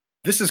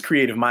This is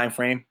Creative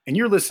Mindframe, and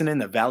you're listening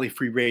to Valley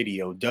Free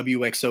Radio,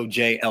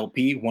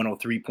 WXOJLP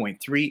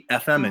 103.3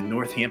 FM in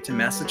Northampton,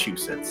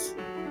 Massachusetts.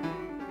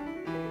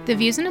 The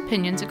views and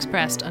opinions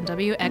expressed on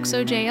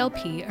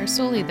WXOJLP are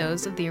solely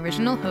those of the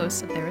original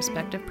hosts of their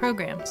respective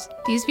programs.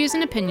 These views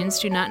and opinions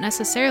do not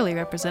necessarily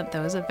represent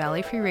those of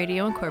Valley Free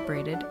Radio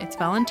Incorporated, its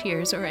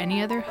volunteers, or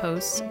any other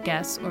hosts,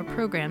 guests, or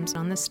programs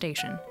on this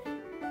station.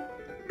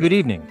 Good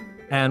evening,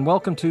 and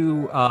welcome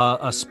to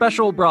a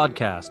special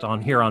broadcast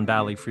here on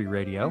Valley Free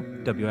Radio,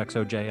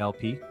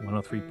 WXOJLP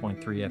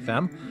 103.3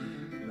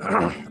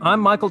 FM. I'm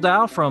Michael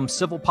Dow from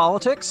Civil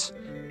Politics,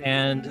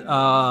 and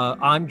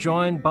I'm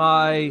joined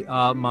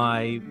by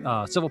my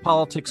Civil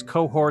Politics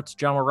cohorts,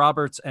 Jama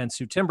Roberts and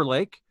Sue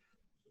Timberlake.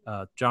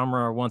 Jama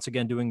are once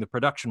again doing the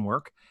production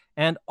work,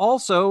 and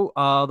also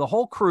the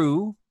whole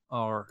crew,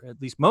 or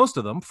at least most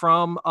of them,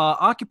 from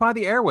Occupy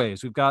the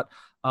Airwaves. We've got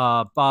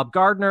Bob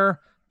Gardner,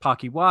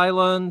 Pocky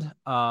Weiland,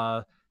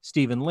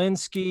 Stephen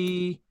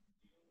Linsky,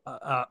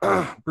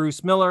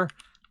 Bruce Miller,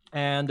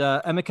 and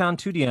Emikan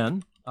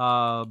Tudian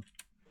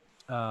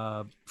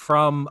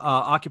from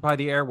Occupy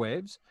the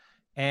Airwaves.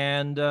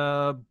 And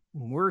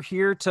we're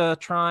here to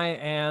try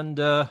and,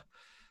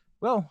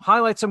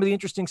 highlight some of the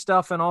interesting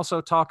stuff and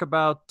also talk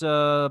about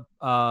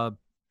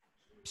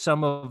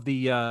some of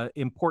the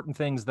important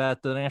things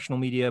that the national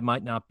media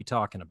might not be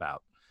talking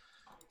about.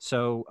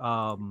 So,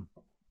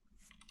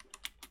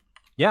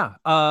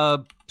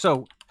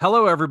 so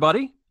hello,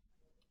 everybody.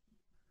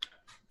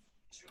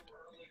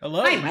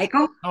 Hello. Hi,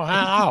 Michael. Oh,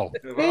 how?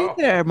 Hey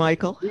there,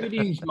 Michael.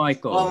 Greetings,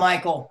 Michael. Well,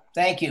 Michael,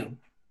 thank you.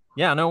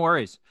 Yeah, no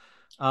worries.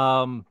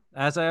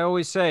 As I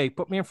always say,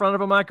 put me in front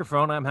of a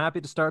microphone. I'm happy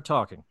to start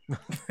talking.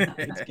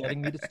 It's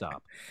getting me to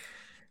stop.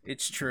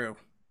 It's true.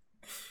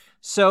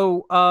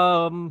 So,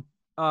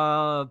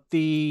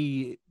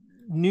 the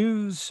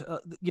news,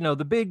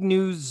 the big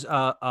news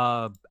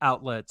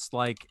outlets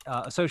like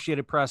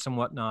Associated Press and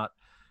whatnot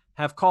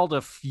have called a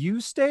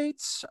few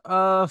states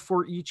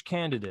for each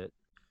candidate.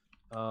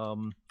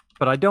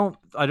 But I don't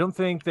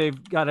think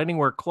they've got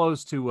anywhere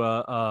close to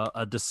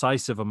a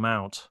decisive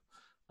amount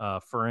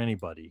for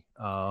anybody.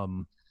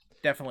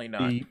 Definitely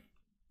not.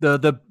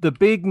 The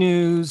big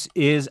news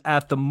is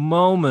at the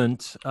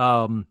moment,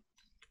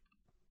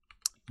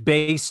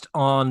 based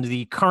on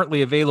the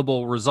currently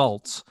available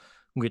results,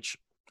 which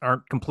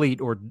aren't complete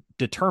or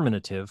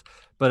determinative,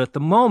 but at the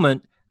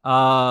moment,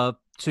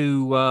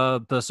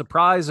 to the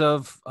surprise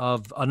of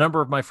a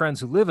number of my friends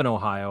who live in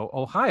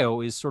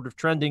Ohio is sort of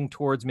trending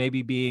towards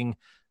maybe being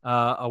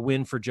a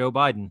win for Joe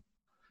Biden,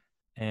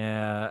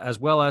 as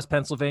well as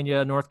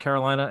Pennsylvania, North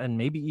Carolina, and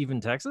maybe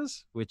even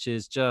Texas, which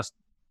is just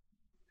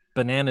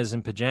bananas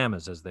in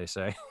pajamas, as they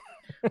say.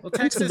 Well,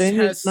 Texas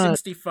has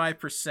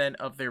 65%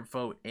 of their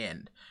vote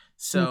in,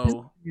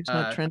 so it's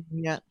not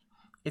trending yet.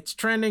 It's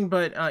trending,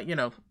 but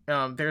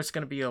there's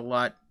going to be a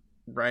lot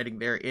riding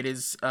there. It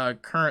is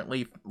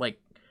currently like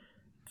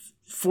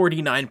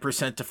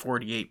 49% to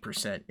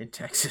 48% in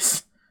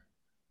Texas.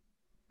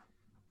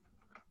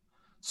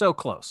 So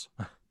close.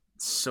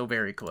 So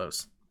very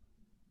close.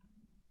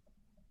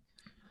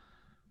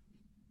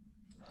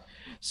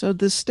 So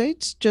the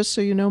states, just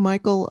so you know,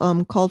 Michael,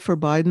 called for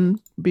Biden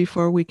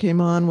before we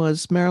came on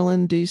was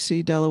Maryland,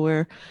 D.C.,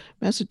 Delaware,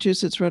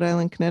 Massachusetts, Rhode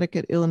Island,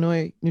 Connecticut,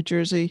 Illinois, New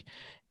Jersey,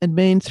 and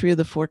Maine, 3 of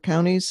the 4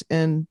 counties,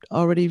 and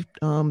already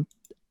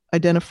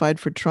identified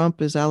for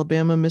Trump is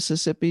Alabama,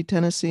 Mississippi,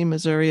 Tennessee,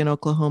 Missouri, and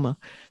Oklahoma.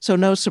 So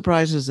no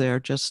surprises there,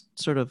 just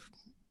sort of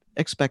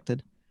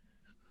expected.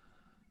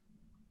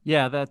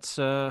 Yeah, that's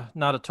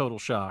not a total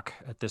shock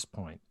at this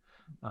point.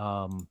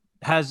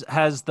 Has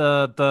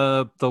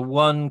the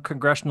one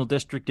congressional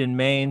district in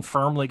Maine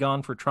firmly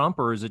gone for Trump,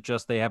 or is it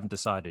just they haven't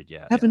decided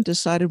yet? Haven't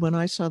decided. When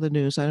I saw the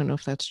news, I don't know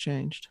if that's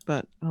changed,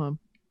 but and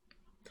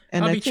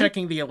I'll be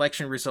checking the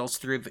election results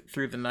through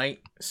the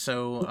night.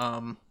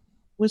 So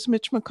was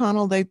Mitch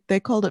McConnell? They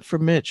called it for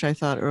Mitch, I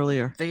thought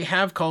earlier. They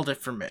have called it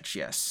for Mitch,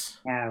 yes.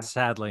 Yeah.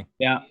 Sadly.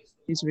 Yeah.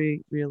 He's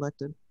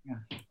reelected. Yeah.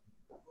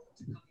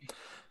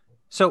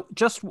 So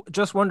just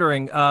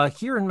wondering,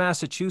 here in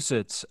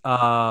Massachusetts,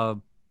 I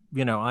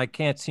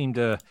can't seem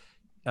to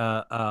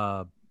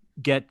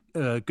get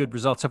good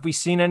results. Have we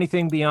seen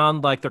anything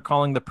beyond, like, they're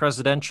calling the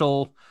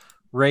presidential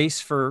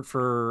race for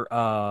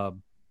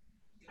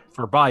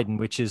Biden,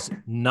 which is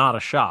not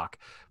a shock?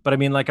 But I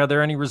mean, like, are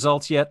there any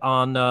results yet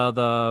on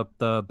the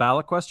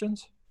ballot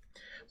questions?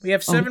 We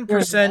have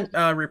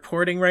 7%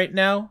 reporting right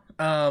now.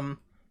 No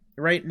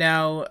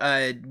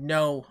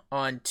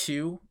on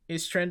 2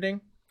 is trending.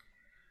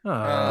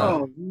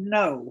 Oh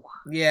no!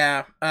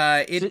 Yeah,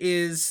 it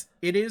is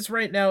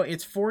right now.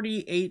 It's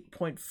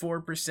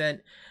 48.4%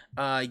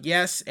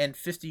 yes and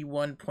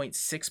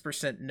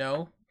 51.6%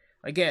 no.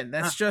 Again,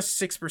 that's just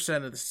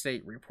 6% of the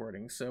state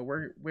reporting. So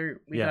we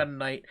got a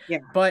night. Yeah,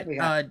 but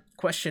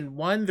question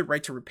 1, the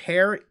right to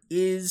repair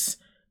is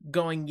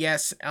going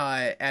yes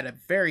at a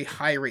very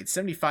high rate,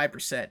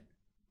 75%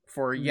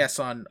 for yes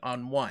on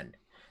 1.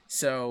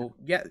 So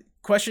yeah,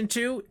 question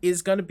 2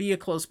 is going to be a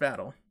close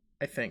battle,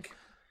 I think.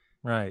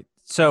 Right.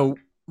 So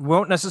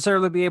won't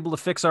necessarily be able to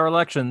fix our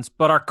elections,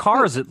 but our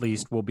cars at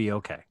least will be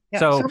okay. Yeah,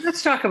 so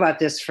let's talk about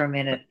this for a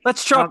minute.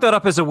 let's chalk that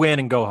up as a win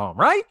and go home,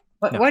 right?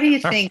 What do you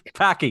think?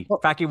 Packy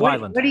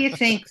Wyland. What do you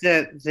think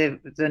the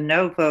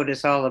no vote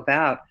is all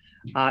about?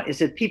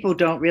 Is it people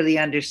don't really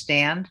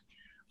understand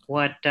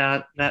what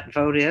that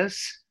vote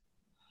is?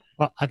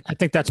 Well, I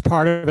think that's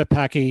part of it,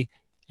 Packy.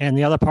 And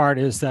the other part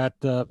is that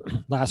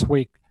last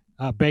week,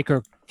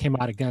 Baker came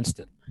out against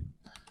it.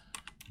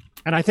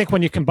 And I think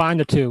when you combine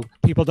the two,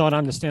 people don't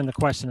understand the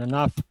question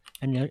enough.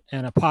 And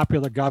a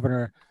popular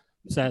governor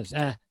says,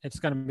 it's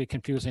going to be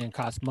confusing and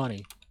cost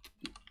money.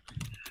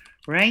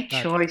 Ranked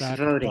choice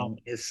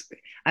voting is,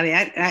 I mean,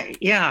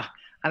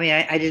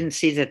 I didn't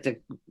see that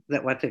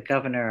what the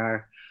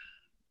governor,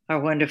 our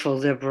wonderful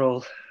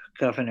liberal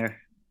governor,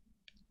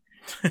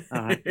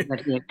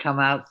 that he had come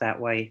out that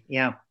way.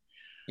 Yeah.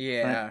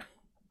 Yeah.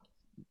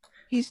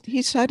 But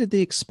he cited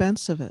the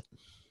expense of it,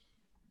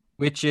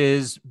 which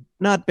is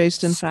not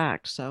based in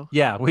fact. So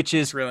yeah, which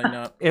is really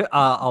not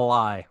a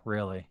lie,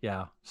 really.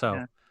 Yeah.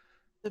 So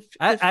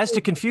as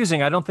to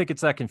confusing, I don't think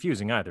it's that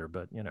confusing either.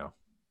 But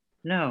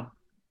no.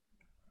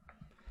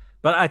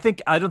 But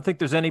I don't think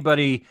there's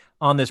anybody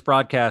on this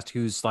broadcast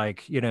who's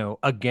like,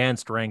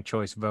 against ranked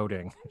choice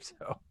voting.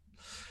 So,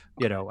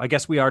 I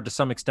guess we are to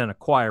some extent a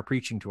choir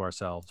preaching to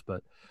ourselves,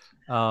 but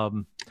I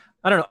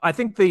don't know. I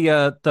think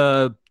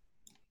the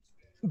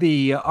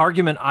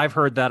argument I've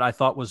heard that I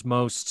thought was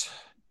most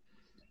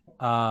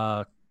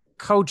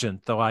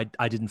cogent, though I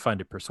didn't find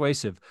it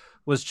persuasive,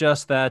 was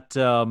just that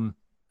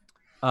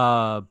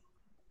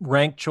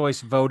ranked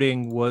choice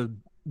voting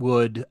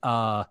would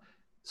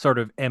sort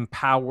of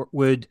empower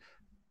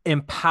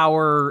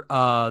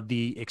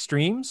the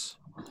extremes,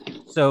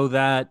 so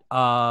that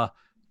the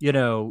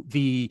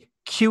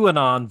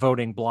QAnon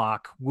voting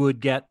bloc would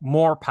get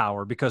more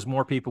power because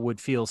more people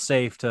would feel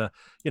safe to,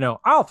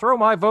 I'll throw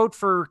my vote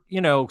for,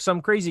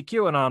 some crazy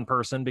QAnon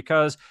person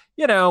because,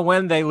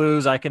 when they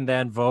lose, I can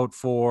then vote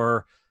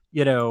for,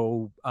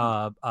 Whitey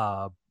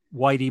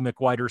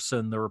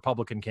McWhiterson, the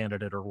Republican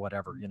candidate or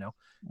whatever,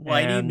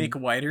 Whitey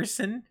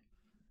McWhiterson?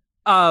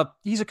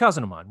 He's a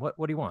cousin of mine. What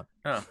do you want?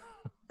 Oh.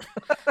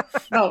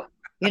 Well,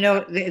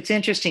 it's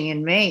interesting.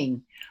 In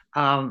Maine,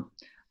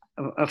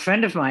 a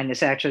friend of mine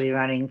is actually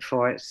running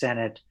for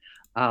Senate,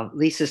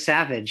 Lisa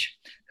Savage,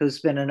 who's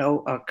been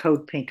a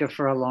code pinker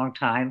for a long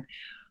time.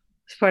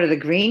 It's part of the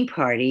Green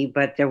Party,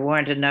 but there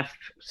weren't enough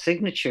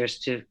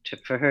signatures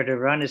for her to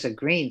run as a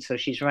Green, so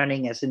she's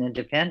running as an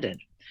independent.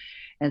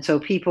 And so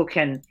people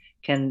can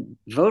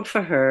vote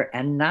for her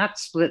and not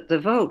split the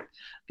vote,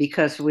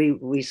 because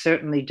we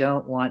certainly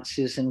don't want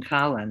Susan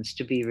Collins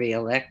to be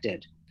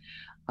reelected.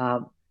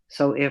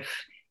 So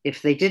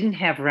if they didn't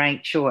have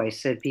ranked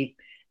choice, it'd be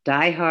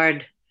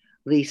diehard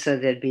Lisa,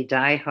 there'd be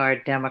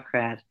diehard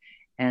Democrat,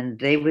 and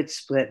they would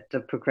split the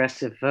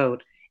progressive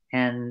vote,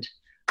 and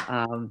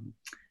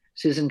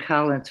Susan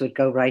Collins would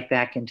go right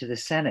back into the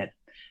Senate.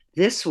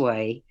 This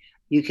way,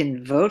 you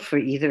can vote for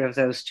either of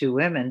those two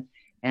women,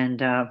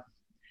 and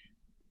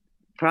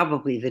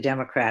probably the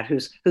Democrat,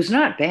 who's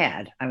not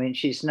bad. I mean,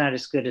 she's not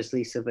as good as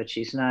Lisa, but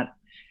she's not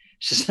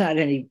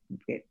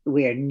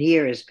anywhere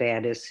near as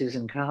bad as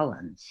Susan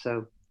Collins.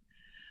 So,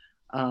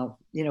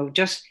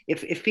 just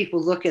if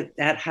people look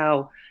at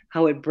how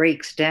it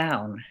breaks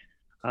down,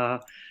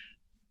 other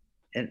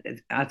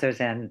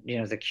than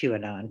the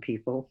QAnon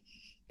people.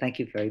 Thank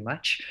you very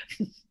much.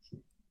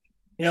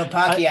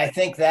 Packy, I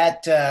think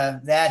that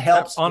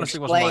helps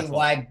explain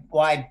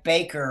why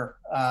Baker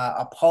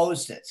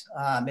opposed it.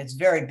 It's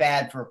very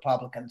bad for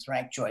Republicans,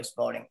 ranked choice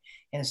voting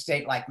in a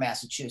state like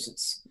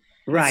Massachusetts.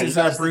 Right. This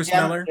is Bruce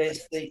Miller.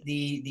 This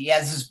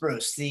is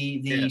Bruce.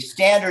 The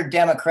standard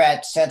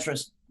Democrat,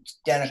 centrist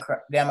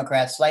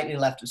Democrat, slightly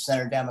left of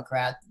center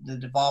Democrat, the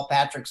Deval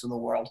Patricks of the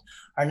world,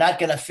 are not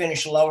going to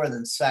finish lower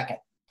than second.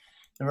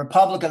 The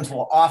Republicans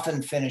will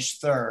often finish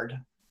third.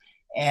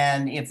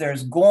 And if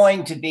there's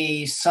going to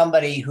be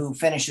somebody who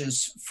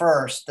finishes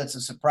first, that's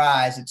a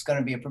surprise, it's going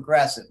to be a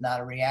progressive, not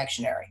a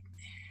reactionary.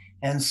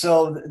 And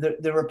so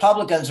the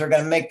Republicans are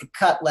going to make the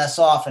cut less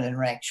often in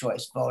ranked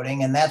choice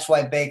voting. And that's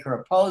why Baker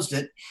opposed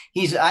it.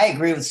 I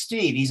agree with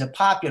Steve. He's a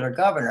popular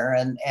governor.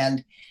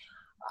 And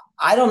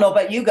I don't know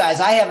about you guys,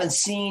 I haven't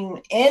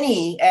seen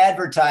any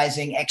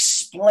advertising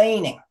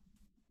explaining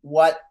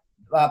what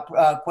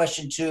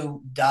question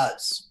 2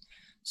 does.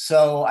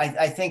 So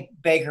I think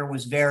Baker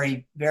was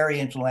very, very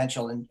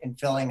influential in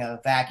filling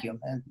a vacuum.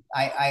 And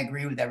I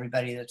agree with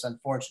everybody that's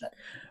unfortunate.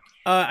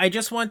 I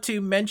just want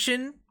to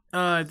mention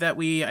that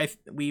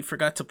we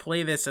forgot to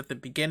play this at the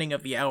beginning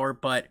of the hour,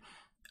 but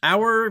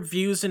our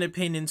views and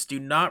opinions do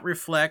not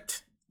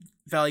reflect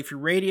Valley Free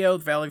Radio,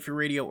 the Valley Free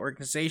Radio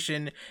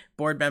organization,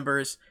 board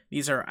members.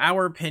 These are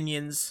our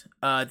opinions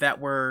that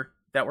we're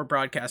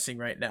broadcasting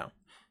right now.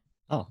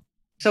 Oh,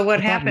 so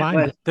what happened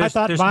was there's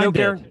no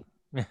guarantee.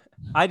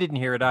 I didn't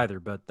hear it either,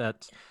 but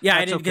that's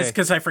I didn't guess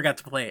because I forgot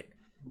to play it.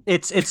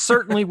 It's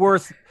certainly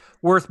worth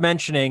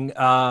mentioning.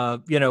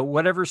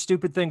 Whatever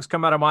stupid things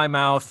come out of my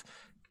mouth,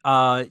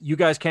 you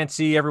guys can't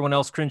see everyone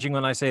else cringing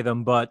when I say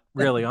them, but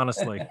really,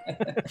 honestly.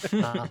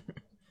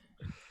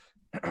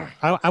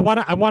 I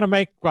want to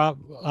make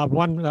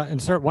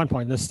insert one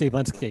point. This is Steve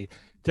Linsky,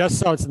 just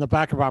so it's in the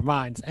back of our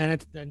minds.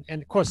 And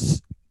of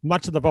course,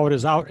 much of the vote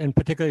is out, and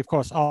particularly, of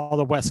course, all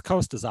the West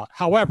Coast is out.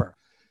 However,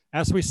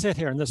 as we sit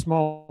here in this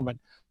moment,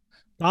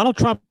 Donald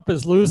Trump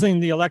is losing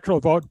the electoral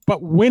vote,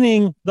 but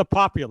winning the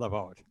popular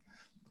vote.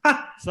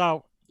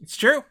 So it's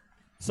true.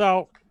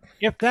 So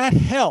if that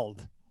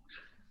held,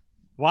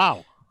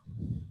 wow.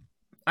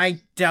 I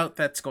doubt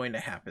that's going to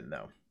happen,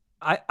 though.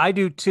 I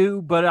do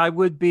too, but I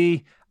would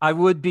be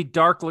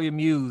darkly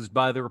amused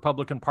by the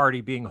Republican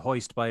Party being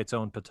hoisted by its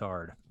own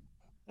petard.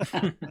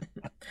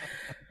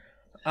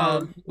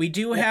 We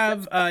do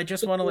have,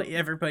 just want to let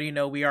everybody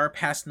know, we are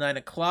past 9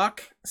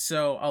 o'clock,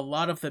 so a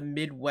lot of the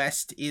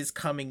Midwest is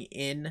coming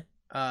in,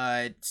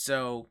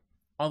 so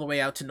all the way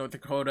out to North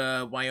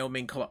Dakota,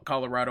 Wyoming,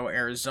 Colorado,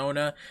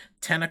 Arizona.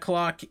 10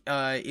 o'clock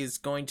is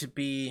going to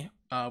be,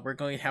 we're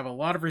going to have a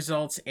lot of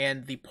results,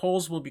 and the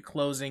polls will be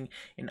closing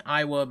in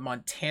Iowa,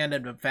 Montana,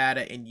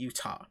 Nevada, and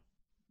Utah.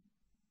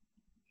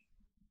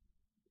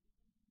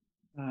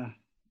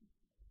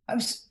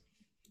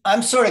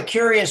 I'm sort of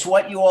curious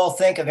what you all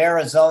think of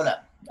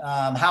Arizona,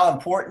 how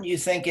important you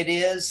think it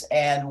is,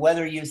 and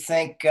whether you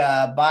think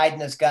Biden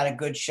has got a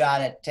good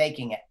shot at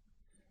taking it.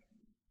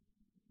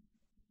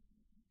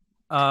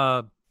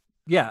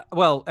 Yeah,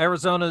 well,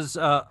 Arizona's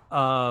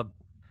a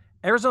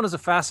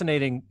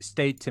fascinating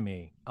state to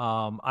me.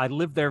 I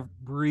lived there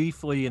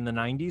briefly in the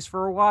 90s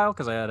for a while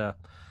because I had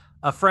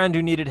a friend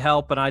who needed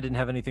help, and I didn't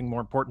have anything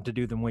more important to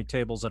do than wait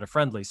tables at a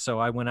Friendly's. So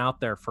I went out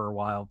there for a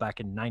while back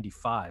in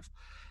 95.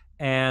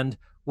 And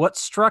what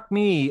struck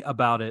me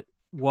about it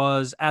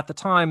was at the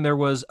time there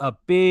was a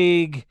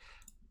big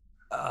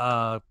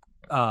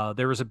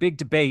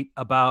debate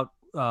about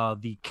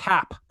the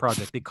CAP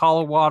project, the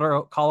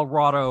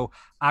Colorado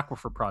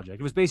Aquifer Project.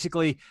 It was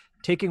basically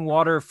taking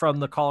water from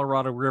the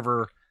Colorado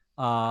River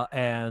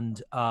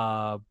and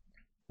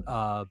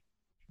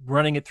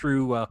running it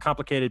through a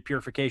complicated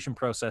purification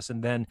process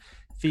and then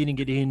feeding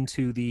it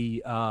into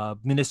the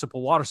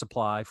municipal water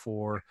supply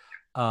for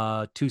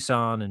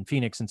Tucson and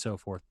Phoenix and so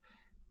forth.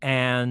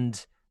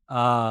 And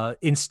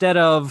instead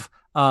of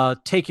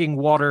taking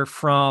water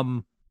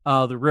from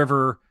the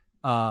river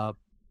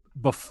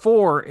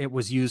before it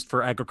was used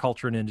for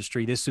agriculture and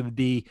industry, this would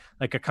be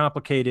like a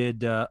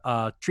complicated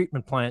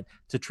treatment plant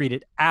to treat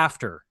it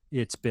after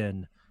it's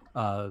been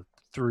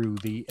through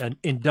the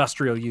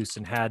industrial use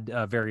and had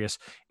various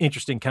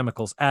interesting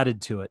chemicals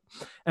added to it.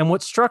 And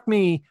what struck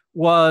me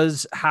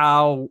was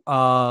how,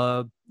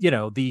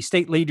 the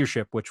state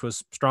leadership, which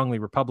was strongly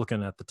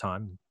Republican at the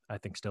time, I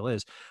think still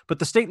is, but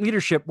the state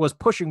leadership was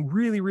pushing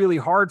really, really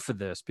hard for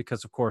this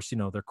because, of course,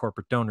 their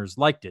corporate donors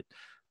liked it.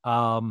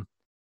 And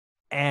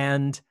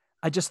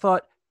I just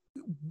thought,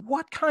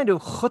 what kind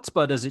of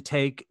chutzpah does it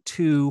take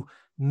to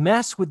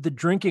mess with the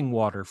drinking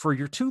water for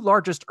your two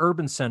largest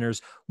urban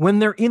centers when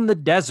they're in the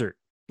desert?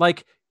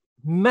 Like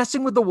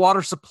messing with the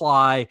water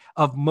supply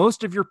of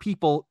most of your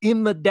people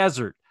in the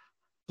desert.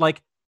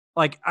 Like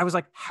I was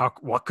like,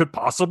 what could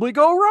possibly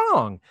go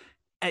wrong?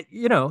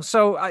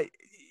 So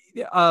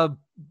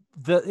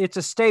it's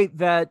a state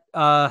that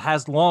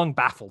has long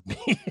baffled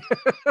me.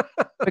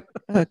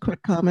 A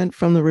quick comment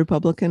from the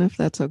Republican, if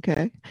that's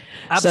okay.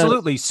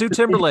 Absolutely. Sue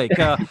Timberlake,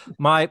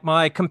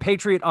 my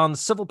compatriot on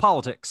civil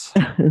politics.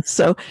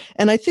 So,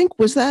 and I think,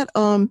 was that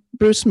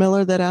Bruce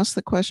Miller that asked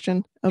the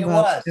question?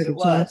 About it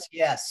was,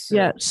 yes.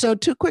 Yeah. So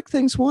 2 quick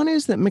things. One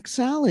is that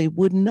McSally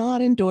would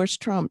not endorse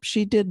Trump.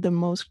 She did the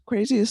most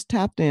craziest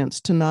tap dance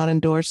to not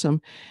endorse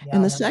him. Yeah,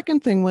 and the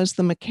second thing was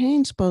the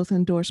McCains both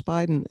endorsed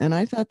Biden. And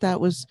I thought that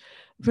was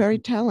very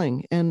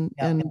telling. And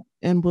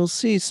we'll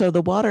see. So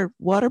the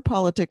water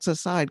politics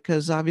aside,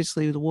 because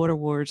obviously the water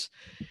wars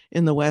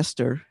in the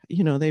West are,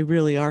 they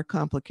really are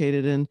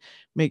complicated and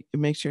it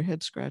makes your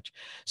head scratch.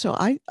 So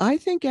I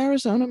think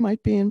Arizona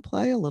might be in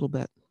play a little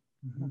bit.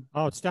 Mm-hmm.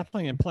 Oh, it's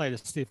definitely in play.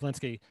 This is Steve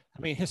Linsky. I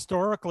mean,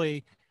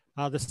 historically,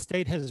 the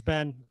state has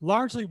been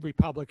largely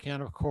Republican,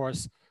 of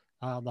course,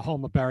 the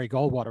home of Barry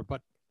Goldwater.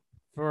 But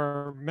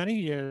for many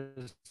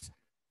years, it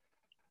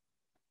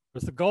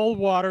was the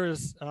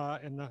Goldwaters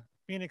in the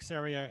Phoenix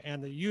area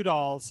and the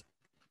Udalls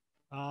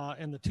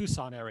in the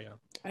Tucson area.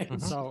 Mm-hmm.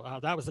 So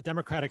that was the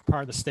Democratic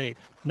part of the state,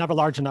 never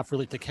large enough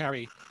really to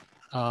carry,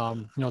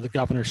 the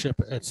governorship,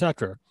 et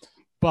cetera.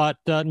 But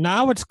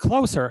now it's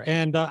closer.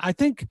 And I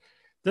think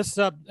this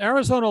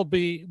Arizona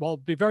will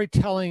be very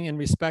telling in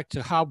respect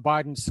to how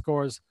Biden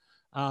scores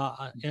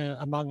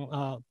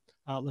among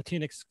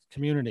Latinx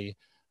community.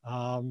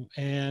 I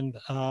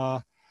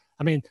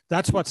mean,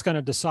 that's what's going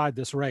to decide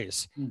this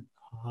race.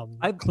 I'm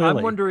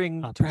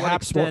wondering to what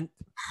extent.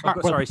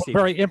 Sorry, Steve.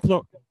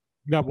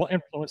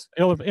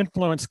 It'll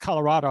influence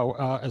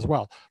Colorado as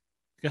well.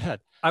 Go ahead.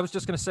 I was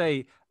just going to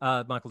say,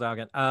 Michael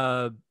Dalgan,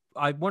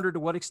 I wonder to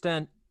what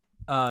extent,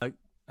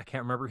 I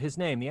can't remember his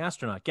name, the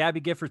astronaut, Gabby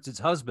Giffords'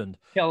 husband.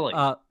 Kelly.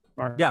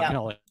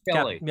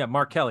 Kelly.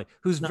 Mark Kelly,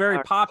 who's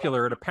very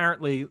popular and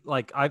apparently,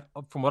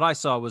 from what I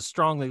saw, was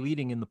strongly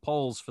leading in the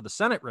polls for the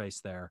Senate race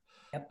there.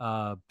 Yep.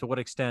 To what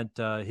extent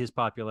his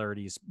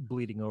popularity is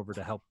bleeding over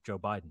to help Joe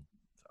Biden.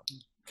 So.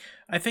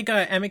 I think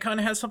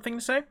Emicon has something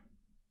to say.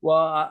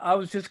 Well, I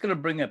was just going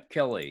to bring up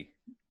Kelly,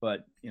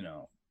 but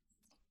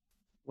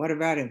What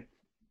about him?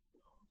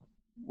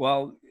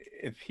 Well,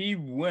 if he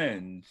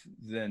wins,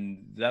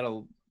 then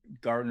that'll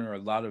garner a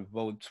lot of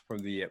votes for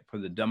the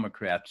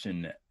Democrats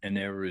in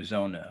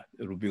Arizona.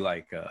 It'll be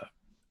like a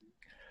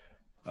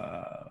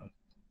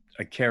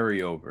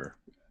carryover.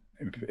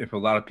 If a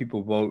lot of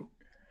people vote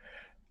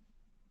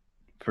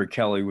for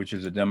Kelly, which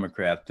is a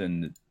Democrat,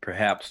 then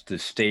perhaps the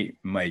state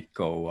might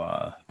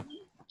go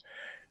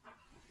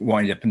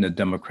wind up in the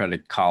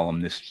Democratic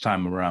column this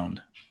time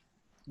around.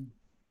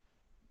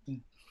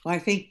 Well, I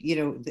think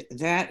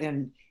that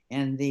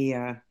and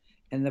the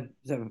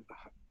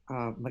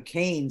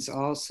McCain's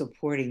all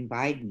supporting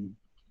Biden.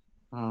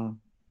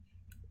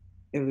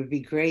 It would be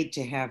great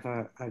to have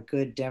a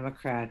good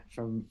Democrat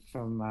from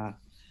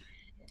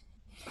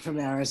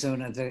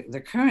Arizona.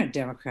 The current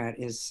Democrat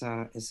is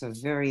a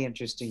very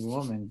interesting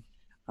woman,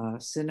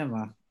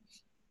 Sinema,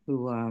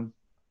 who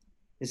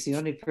is the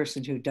only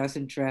person who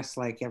doesn't dress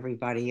like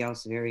everybody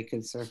else very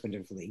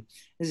conservatively.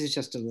 This is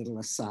just a little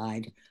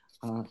aside.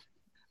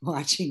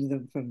 Watching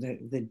them from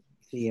the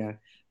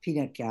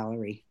peanut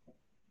gallery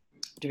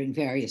during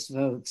various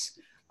votes,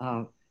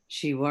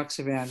 she walks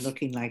around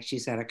looking like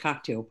she's at a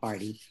cocktail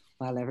party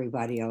while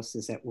everybody else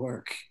is at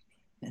work.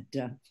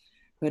 And,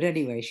 but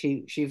anyway,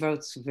 she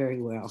votes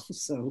very well,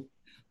 so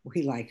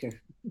we like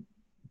her.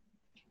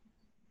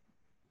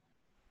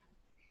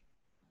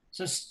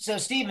 So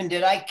Stephen,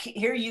 did I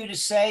hear you to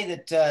say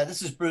that,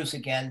 this is Bruce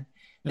again,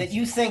 that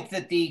you think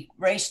that the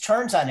race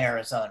turns on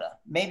Arizona?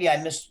 Maybe I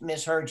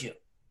misheard you.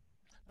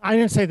 I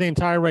didn't say the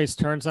entire race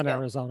turns on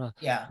Arizona.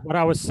 Yeah. What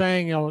I was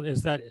saying,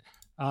 is that,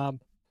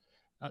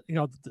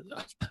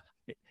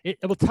 it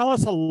will tell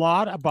us a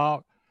lot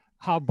about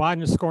how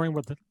Biden is scoring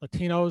with the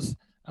Latinos.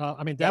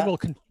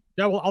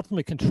 That will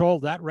ultimately control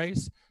that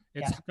race.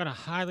 It's going to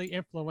highly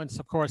influence,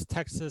 of course,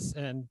 Texas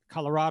and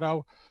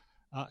Colorado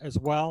as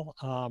well.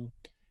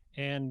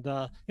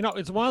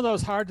 It's one of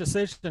those hard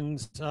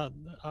decisions.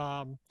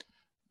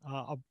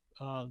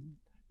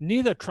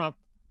 Neither Trump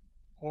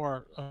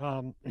or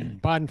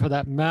Biden, for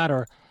that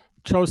matter,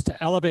 chose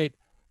to elevate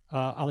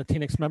a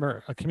Latinx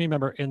member, a community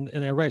member in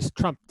their race.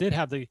 Trump did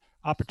have the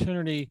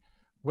opportunity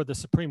with the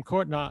Supreme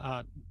Court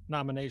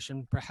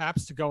nomination,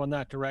 perhaps to go in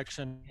that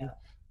direction. Yeah.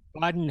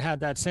 Biden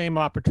had that same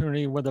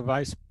opportunity with the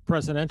vice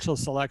presidential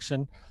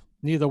selection.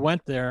 Neither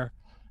went there,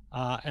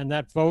 and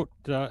that vote,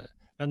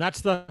 and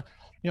that's as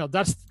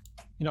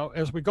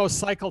we go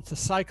cycle to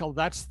cycle,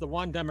 that's the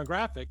one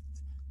demographic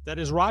that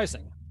is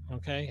rising.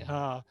 Okay.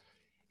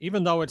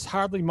 Even though it's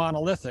hardly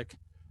monolithic,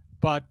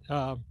 but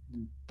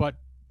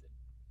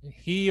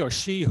he or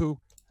she who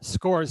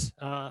scores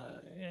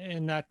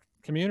in that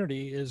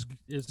community is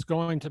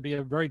going to be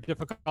a very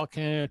difficult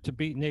candidate to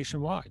beat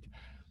nationwide.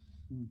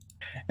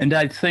 And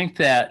I think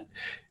that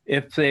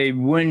if they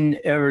win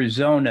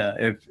Arizona,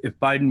 if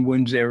Biden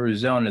wins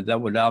Arizona, that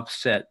would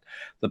offset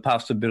the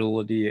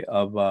possibility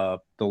of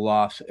the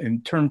loss in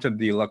terms of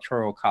the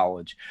Electoral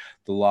College,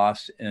 the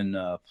loss in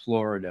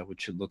Florida,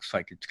 which it looks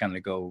like it's going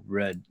to go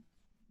red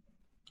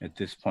at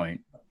this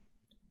point.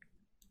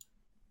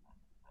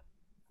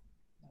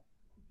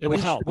 It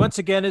would help. Once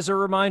again, as a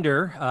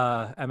reminder,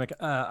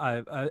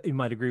 you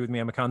might agree with me,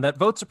 Emicon, that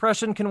vote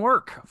suppression can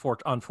work,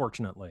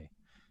 unfortunately,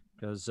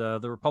 because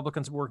the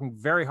Republicans are working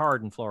very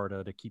hard in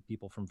Florida to keep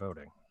people from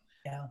voting.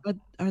 Yeah. But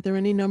are there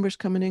any numbers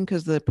coming in?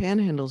 Because the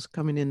Panhandle's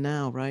coming in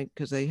now, right?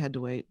 Because they had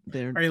to wait.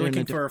 Are you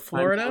looking for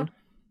Florida?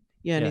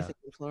 Yeah, anything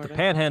in Florida. The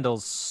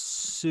Panhandle's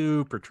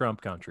super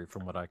Trump country,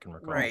 from what I can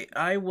recall. Right.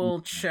 I will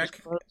check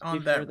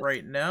on that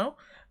right now.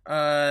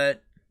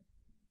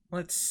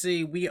 Let's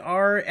see. We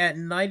are at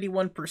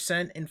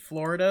 91% in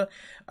Florida.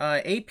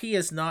 AP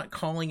is not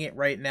calling it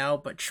right now,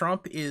 but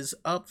Trump is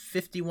up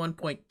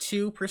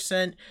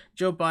 51.2%.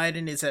 Joe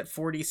Biden is at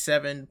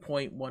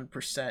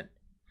 47.1%.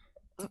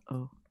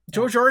 Uh-oh.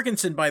 Jo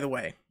Jorgensen, by the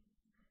way,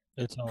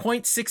 it's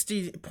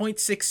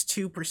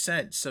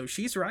 0.62%. So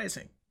she's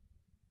rising.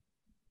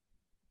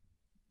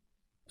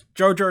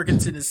 Jo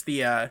Jorgensen is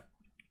the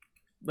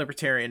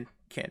Libertarian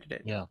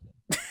candidate. Yeah.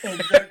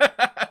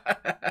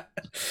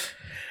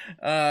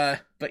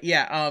 But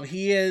yeah,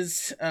 he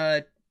is,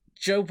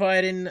 Joe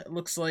Biden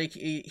looks like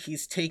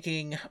he's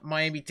taking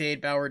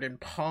Miami-Dade, Broward, and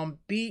Palm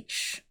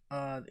Beach,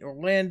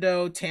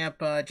 Orlando,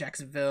 Tampa,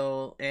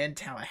 Jacksonville, and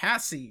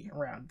Tallahassee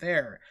around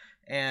there.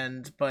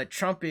 But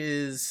Trump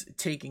is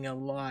taking a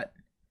lot,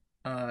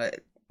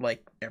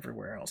 like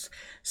everywhere else.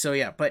 So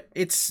yeah, but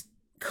it's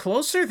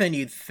closer than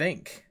you'd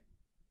think.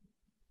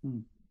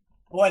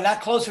 Boy,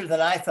 not closer than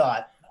I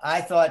thought.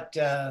 I thought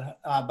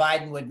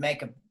Biden would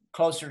make a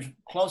closer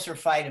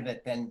fight of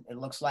it than it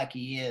looks like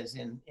he is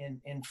in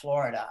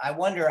Florida. I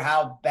wonder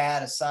how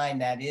bad a sign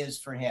that is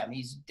for him.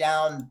 He's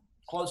down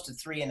close to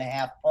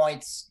 3.5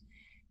 points.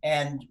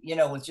 And,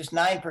 with just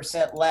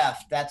 9%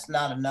 left, that's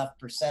not enough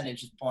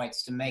percentage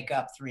points to make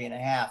up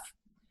 3.5.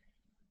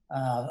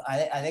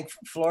 I think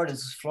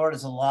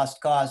Florida's a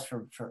lost cause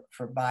for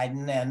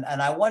Biden.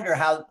 And I wonder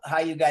how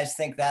you guys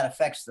think that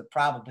affects the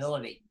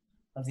probability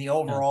of the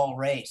overall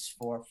race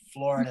for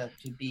Florida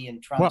to be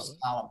in Trump's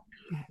column.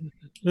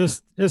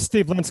 This is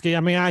Steve Linsky.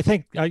 I mean, I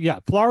think,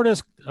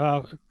 Florida's,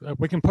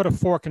 we can put a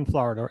fork in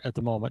Florida at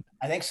the moment.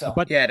 I think so.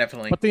 But Yeah,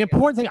 definitely. But the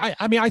important thing,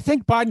 I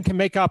think Biden can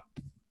make up,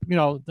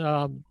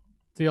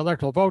 the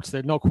electoral votes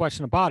there, no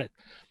question about it.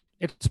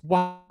 It's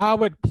how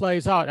it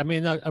plays out. I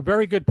mean, a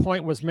very good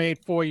point was made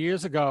 4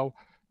 years ago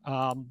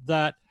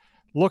that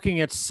looking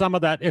at some of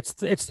that,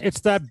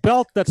 it's that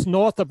belt that's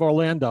north of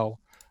Orlando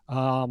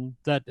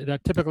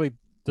that typically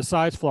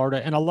decides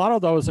Florida, and a lot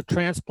of those are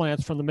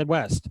transplants from the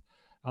Midwest.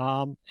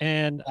 So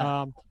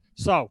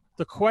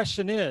the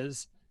question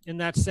is, in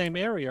that same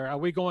area, are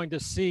we going to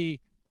see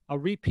a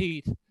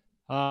repeat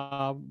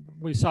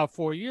we saw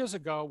 4 years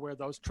ago, where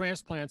those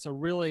transplants are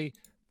really,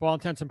 for all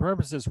intents and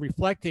purposes,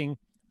 reflecting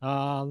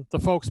the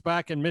folks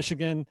back in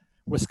Michigan,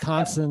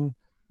 Wisconsin?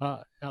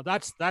 Now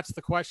that's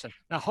the question.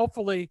 Now,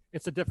 hopefully,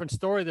 it's a different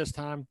story this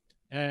time,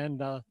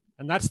 and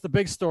that's the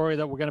big story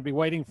that we're going to be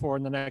waiting for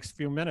in the next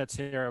few minutes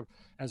here,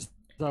 as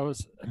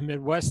those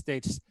Midwest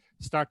states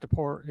start to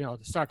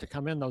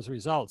come in, those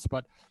results.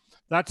 But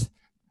that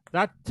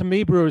to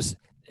me, Bruce,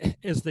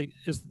 is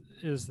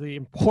the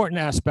important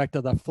aspect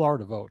of the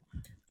Florida vote.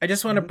 I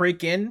just want to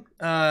break in.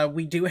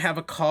 We do have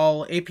a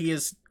call. AP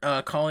is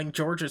calling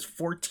Georgia's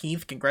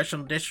 14th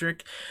congressional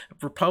district.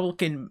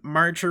 Republican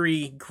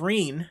Marjorie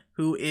Greene,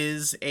 who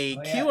is a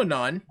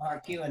QAnon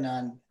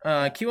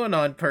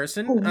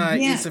person,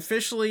 is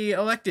officially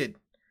elected.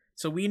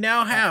 So we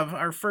now have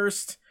our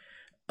first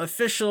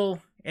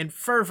official and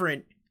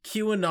fervent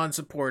QAnon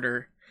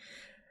supporter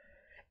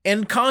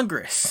in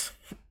Congress.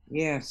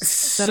 Yes.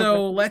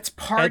 So let's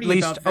party at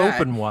least about that.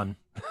 Open one.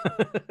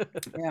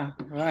 Yeah,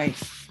 right.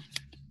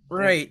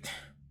 Right.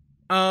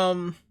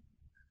 So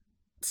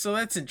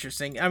that's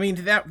interesting. I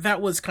mean,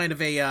 that was kind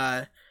of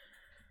a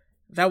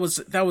that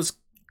was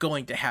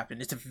going to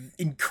happen. It's an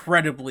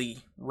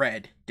incredibly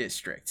red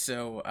district.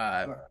 So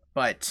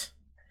but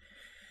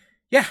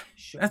yeah,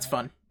 that's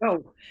fun.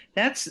 Oh,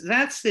 that's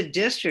the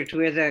district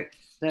where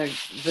the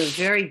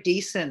very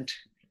decent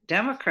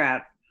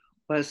Democrat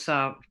was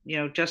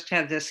just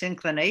had this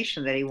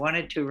inclination that he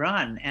wanted to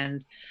run,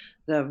 and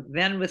the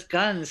men with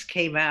guns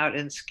came out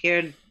and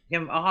scared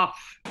him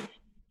off,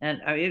 and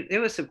it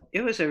was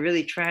a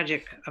really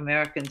tragic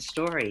American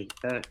story,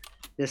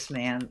 this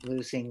man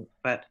losing,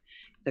 but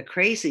the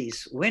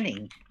crazies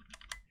winning.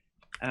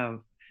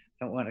 Don't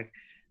want to.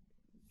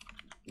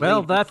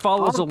 Well, that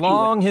follows a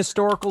long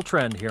historical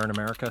trend here in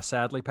America,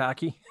 sadly,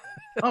 Packy.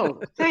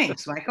 Oh,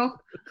 thanks, Michael.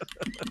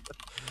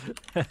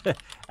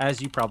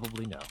 As you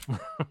probably know.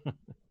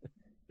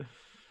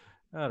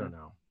 I don't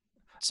know.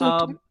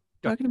 So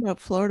talking about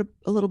Florida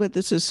a little bit,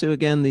 this is Sue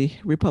again, the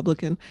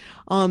Republican.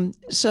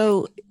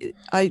 So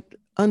I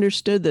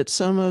understood that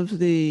some of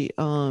the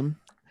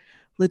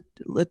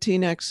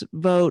Latinx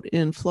vote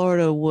in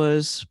Florida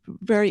was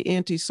very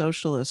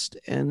anti-socialist.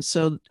 And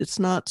so it's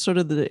not sort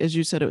of as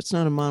you said, it's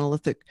not a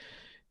monolithic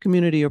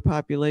community or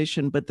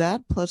population, but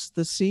that plus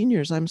the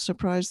seniors, I'm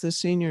surprised the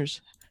seniors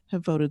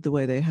have voted the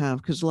way they have,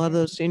 because a lot of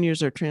those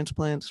seniors are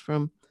transplants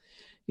from,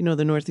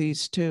 the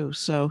Northeast too.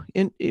 So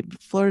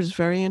Florida is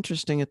very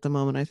interesting at the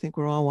moment. I think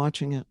we're all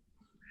watching it.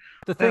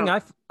 The thing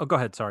go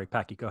ahead. Sorry,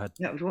 Packy, go ahead.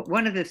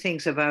 One of the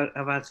things about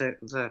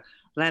the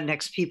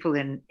Latinx people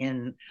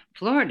in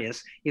Florida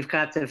is you've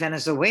got the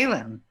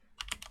Venezuelan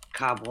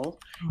cabal,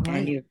 right,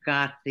 and you've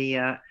got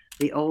the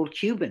old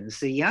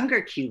Cubans. The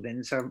younger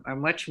Cubans are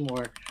much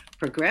more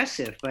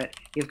progressive, but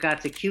you've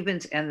got the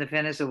Cubans and the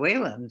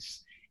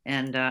Venezuelans,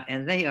 and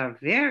they are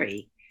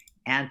very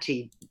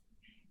anti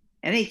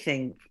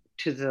anything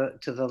to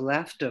the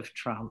left of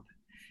Trump,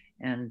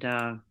 and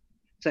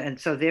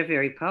so they're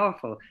very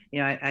powerful.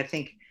 I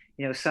think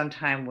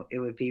sometime it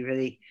would be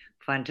really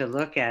fun to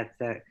look at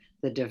the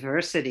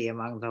diversity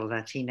among the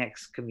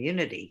Latinx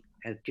community,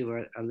 as you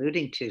were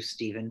alluding to,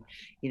 Stephen.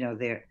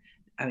 There's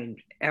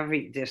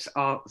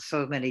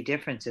so many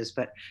differences,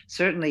 but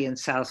certainly in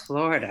South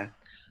Florida,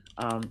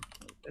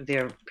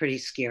 they're a pretty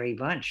scary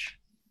bunch.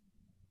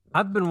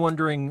 I've been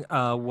wondering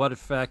what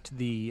effect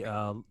the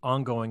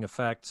ongoing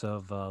effects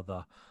of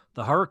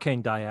the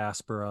hurricane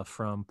diaspora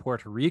from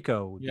Puerto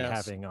Rico would be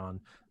having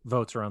on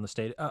votes around the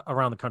state,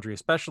 around the country,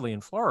 especially in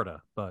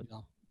Florida. But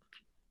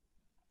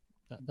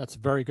that's a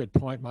very good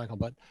point, Michael.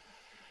 But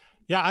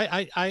yeah,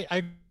 I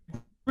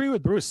agree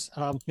with Bruce.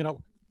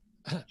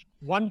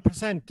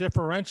 1%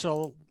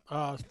 differential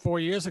 4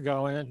 years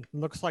ago, and it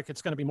looks like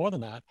it's going to be more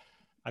than that.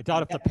 I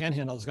doubt if the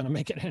Panhandle is going to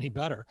make it any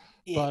better.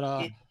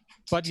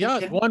 But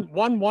yeah,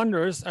 one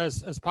wonders,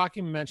 as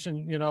Packy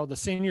mentioned, the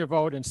senior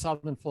vote in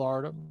Southern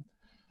Florida,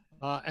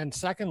 and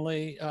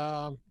secondly,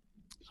 the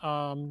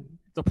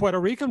Puerto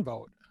Rican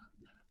vote.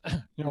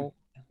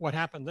 What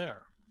happened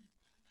there?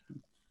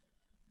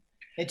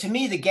 And to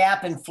me, the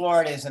gap in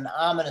Florida is an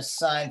ominous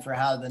sign for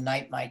how the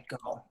night might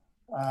go.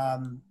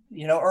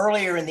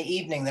 Earlier in the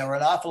evening, there were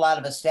an awful lot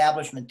of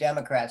establishment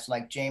Democrats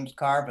like James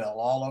Carville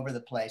all over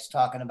the place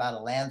talking about a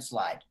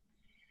landslide.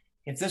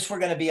 If this were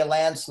going to be a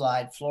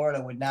landslide,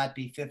 Florida would not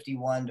be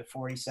 51 to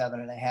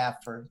 47.5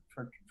 for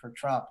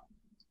Trump.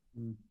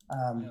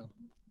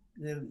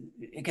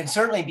 It can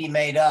certainly be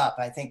made up.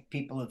 I think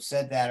people who've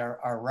said that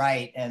are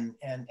right. And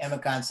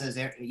Emicon says,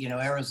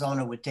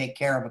 Arizona would take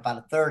care of about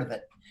a third of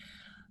it.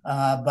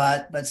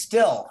 But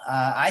still,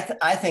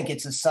 I think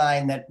it's a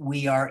sign that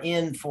we are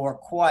in for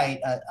quite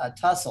a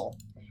tussle,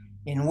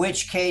 in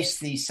which case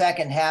the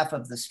second half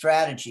of the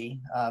strategy,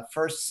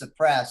 first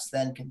suppress,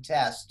 then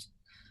contest,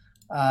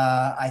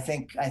 I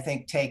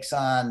think takes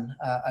on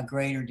a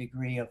greater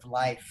degree of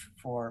life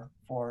for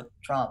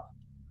Trump.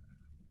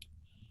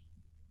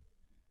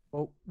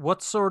 Well,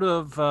 what sort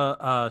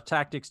of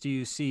tactics do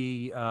you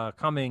see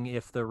coming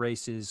if the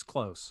race is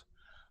close?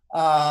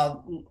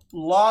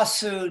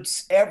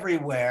 Lawsuits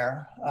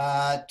everywhere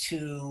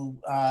to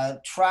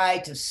try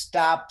to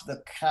stop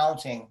the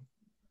counting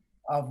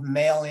of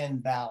mail-in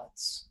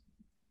ballots.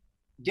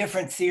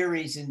 Different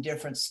theories in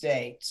different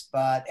states,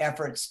 but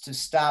efforts to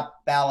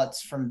stop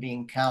ballots from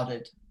being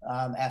counted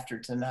after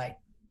tonight.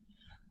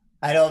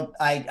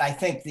 I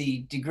think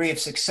the degree of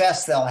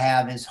success they'll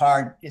have is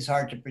hard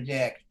to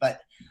predict,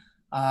 but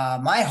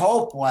my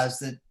hope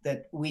was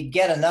that we'd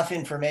get enough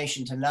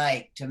information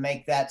tonight to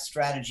make that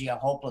strategy a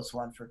hopeless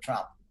one for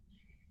Trump.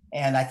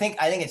 And I think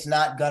it's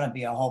not going to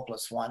be a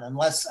hopeless one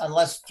unless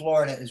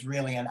Florida is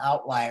really an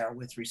outlier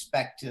with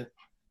respect to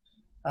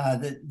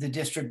the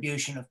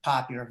distribution of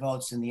popular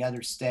votes in the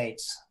other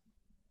states.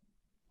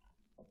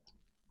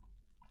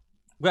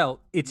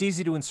 Well, it's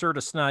easy to insert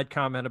a snide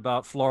comment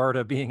about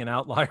Florida being an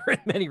outlier in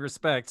many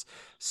respects.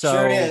 So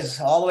sure it is,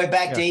 all the way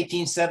back to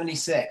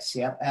 1876.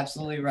 Yep,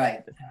 absolutely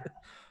right.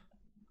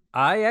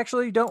 I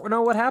actually don't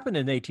know what happened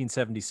in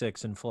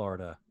 1876 in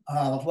Florida.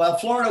 Well,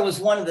 Florida was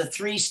one of the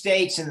three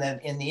states in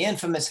the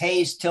infamous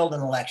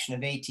Hayes-Tilden election of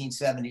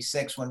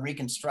 1876 when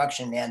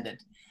Reconstruction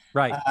ended.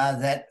 Right.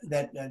 That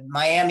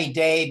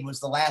Miami-Dade was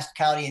the last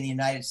county in the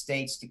United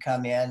States to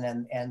come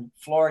in, and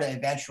Florida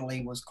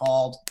eventually was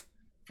called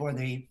for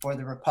the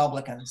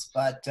Republicans,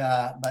 but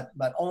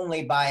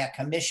only by a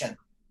commission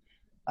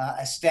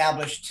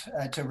established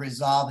to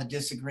resolve a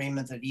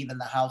disagreement that even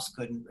the House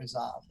couldn't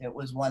resolve. It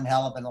was one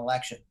hell of an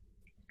election.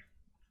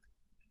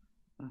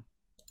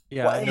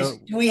 Yeah.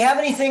 Do we have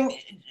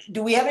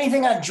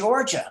anything on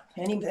Georgia?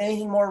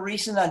 Anything more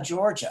recent on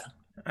Georgia?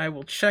 I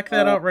will check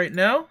that out right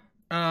now.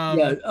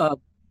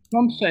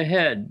 Trump's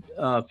ahead,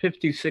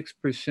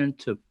 56%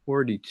 to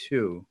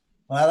 42%.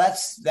 Well,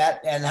 that's that.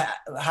 And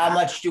how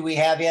much do we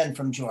have in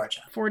from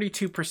Georgia?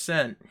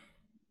 42%.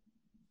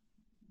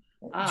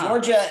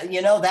 Georgia,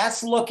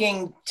 that's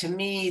looking to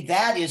me,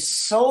 that is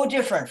so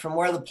different from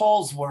where the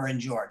polls were in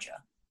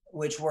Georgia,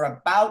 which were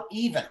about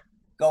even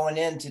going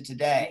into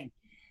today,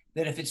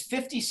 that if it's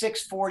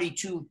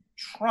 56-42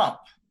 Trump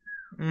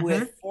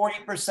with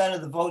 40%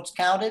 of the votes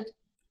counted,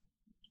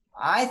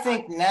 I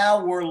think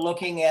now we're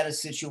looking at a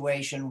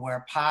situation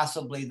where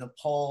possibly the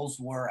polls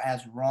were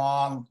as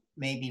wrong,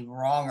 maybe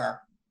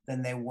wronger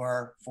than they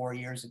were 4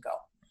 years ago.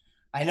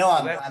 I know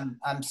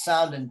I'm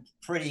sounding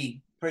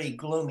pretty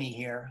gloomy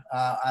here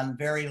on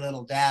very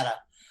little data,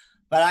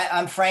 but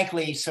I'm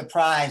frankly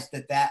surprised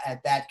at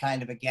that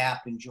kind of a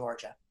gap in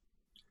Georgia.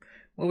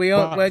 Well, we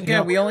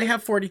only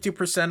have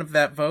 42% of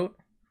that vote.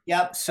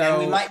 Yep. So and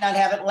we might not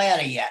have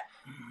Atlanta yet.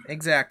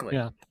 Exactly.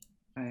 Yeah.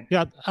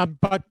 Yeah.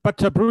 But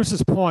to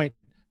Bruce's point,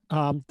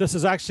 this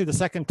is actually the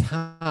second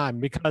time,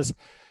 because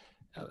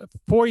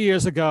 4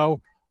 years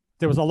ago,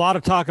 there was a lot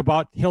of talk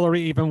about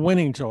Hillary even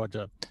winning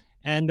Georgia,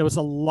 and there was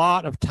a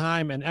lot of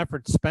time and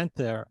effort spent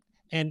there.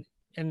 And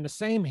the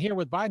same here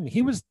with Biden.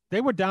 They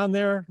were down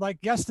there like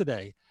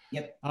yesterday.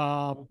 Yep.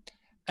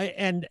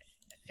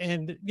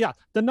 And yeah,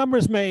 the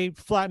numbers may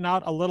flatten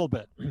out a little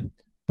bit,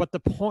 but the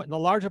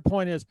larger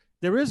point is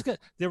there is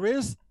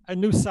a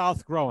new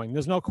South growing.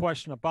 There's no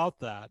question about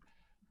that,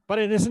 but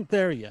it isn't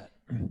there yet.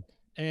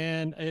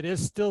 And it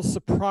is still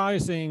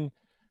surprising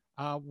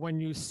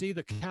when you see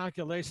the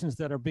calculations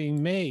that are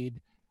being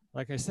made,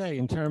 like I say,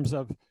 in terms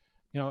of,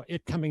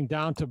 it coming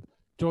down to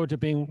Georgia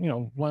being,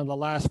 one of the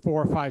last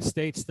 4 or 5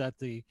 states that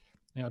the,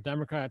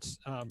 Democrats,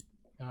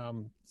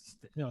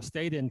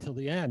 stayed in till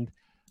the end,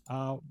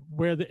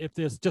 if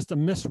there's just a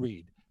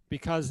misread,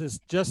 because it's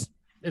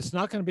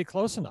not going to be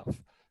close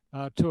enough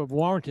to have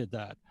warranted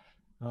that.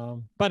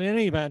 But in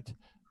any event,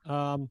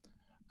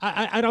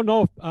 I don't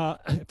know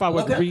if I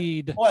would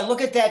read. Boy,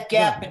 look at that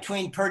gap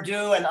between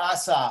Perdue and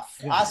Ossoff.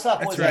 Yeah,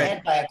 Ossoff was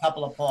ahead by a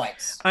couple of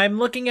points. I'm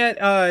looking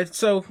at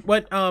so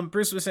what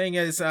Bruce was saying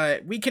is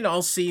we can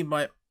all see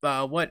what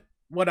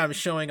I'm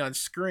showing on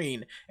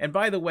screen. And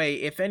by the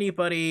way, if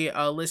anybody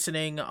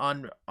listening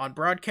on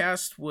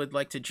broadcast would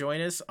like to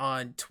join us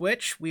on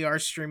Twitch, we are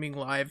streaming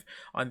live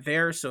on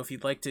there. So if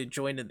you'd like to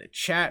join in the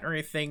chat or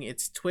anything,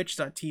 it's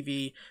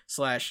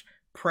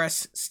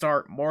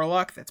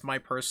twitch.tv/PressStartMorlock. That's my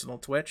personal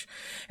Twitch.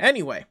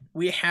 Anyway,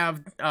 we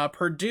have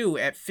Perdue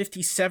at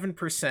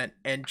 57%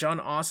 and Jon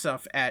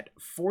Ossoff at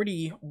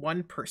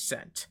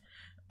 41%.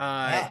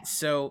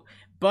 So,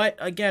 but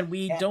again,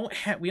 we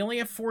only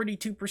have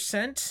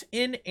 42%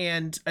 in,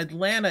 and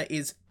Atlanta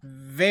is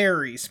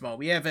very small.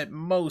 We have at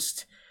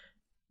most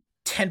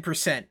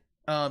 10%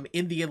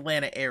 in the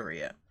Atlanta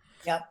area.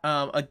 Yep.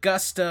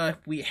 Augusta,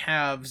 we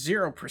have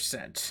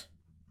 0%.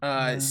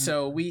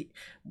 So we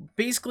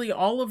basically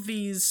all of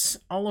this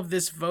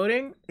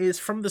voting is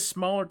from the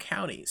smaller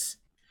counties.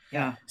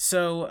 Yeah.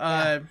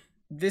 So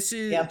this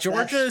is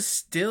Georgia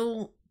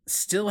still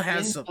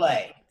has in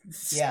play.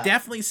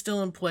 Definitely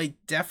still in play.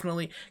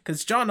 Definitely,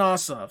 because Jon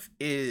Ossoff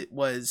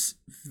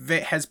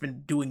has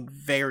been doing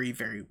very,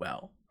 very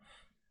well.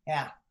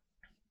 Yeah.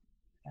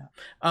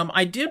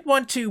 I did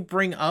want to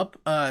bring up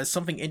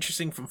something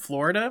interesting from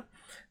Florida.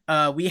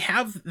 We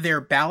have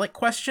their ballot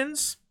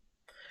questions.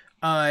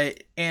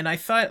 And I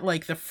thought,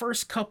 like, the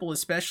first couple,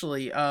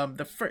 especially,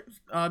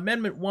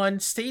 Amendment 1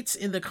 states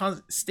in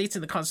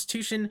the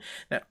Constitution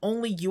that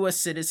only U.S.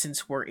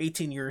 citizens who are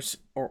 18 years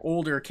or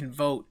older can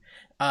vote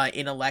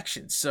in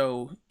elections.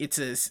 So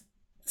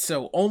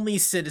so only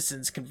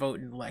citizens can vote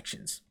in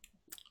elections.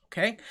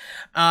 Okay,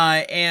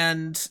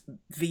 and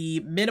the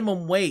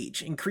minimum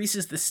wage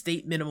increases the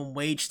state minimum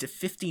wage to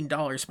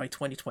 $15 by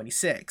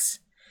 2026.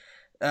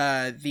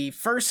 The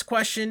first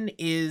question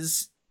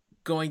is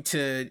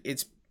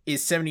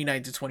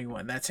 79 to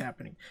 21. That's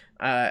happening.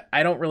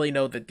 I don't really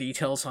know the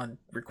details on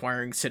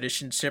requiring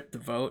citizenship to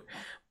vote,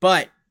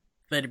 but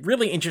the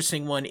really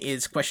interesting one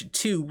is question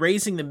 2,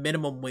 raising the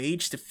minimum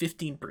wage to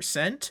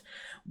 15%.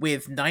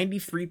 With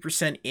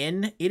 93%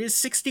 in, it is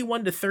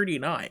 61 to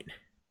 39.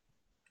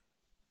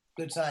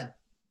 Good sign.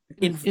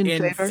 In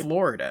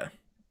Florida.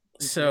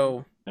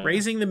 So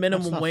raising the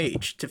minimum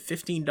wage to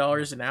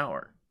 $15 an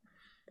hour.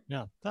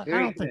 Yeah, I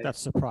don't think that's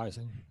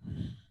surprising.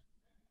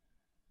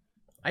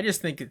 I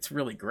just think it's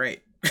really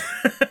great.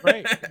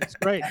 Great, it's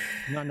great.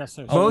 Not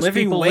necessarily. Most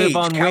people live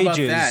on How about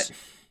wages, that?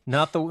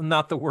 not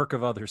the work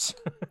of others.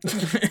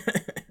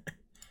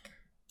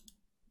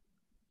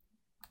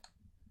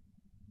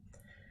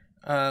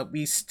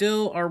 We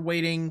still are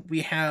waiting.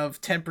 We have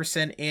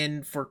 10%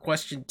 in for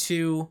question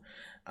 2.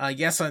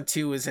 Yes on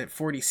 2 is at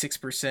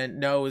 46%.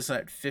 No is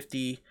at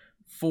 54%.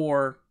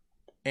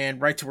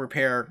 And right to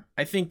repair,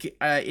 I think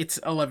it's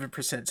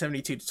 11%,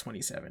 72 to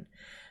 27.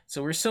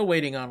 So we're still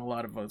waiting on a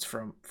lot of votes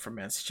from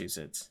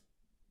Massachusetts.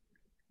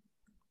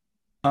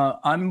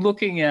 I'm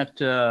looking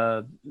at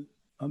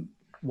I'm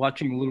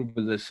watching a little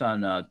bit of this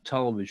on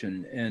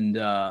television, and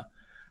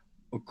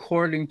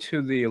according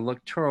to the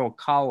Electoral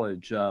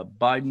College,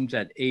 Biden's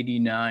at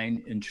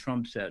 89 and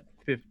Trump's at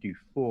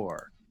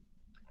 54.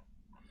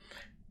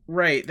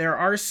 Right. There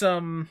are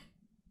some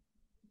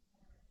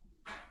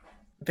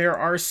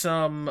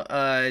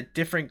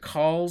different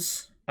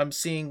calls. I'm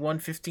seeing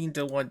 115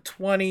 to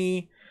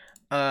 120,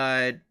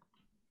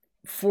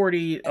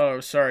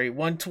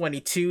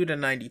 122 to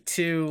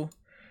 92.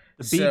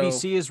 The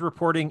BBC is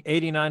reporting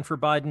 89 for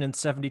Biden and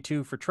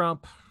 72 for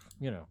Trump.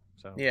 So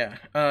yeah.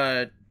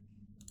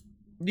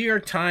 New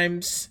York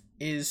Times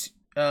is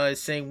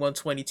saying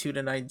 122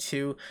 to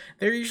 92.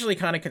 They're usually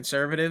kind of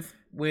conservative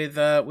with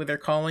their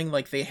calling.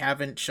 Like, they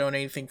haven't shown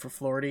anything for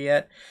Florida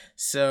yet.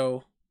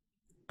 So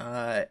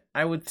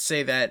I would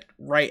say that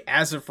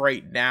as of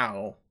right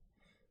now,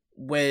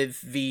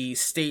 with the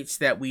states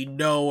that we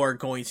know are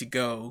going to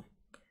go,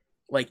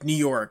 like New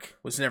York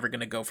was never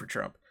going to go for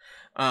Trump.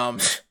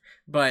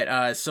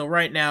 But so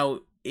right now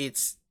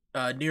it's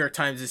New York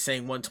Times is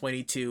saying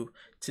 122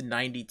 to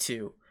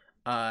 92.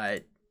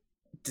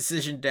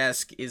 Decision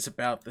Desk is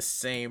about the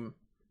same,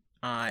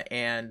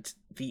 and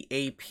the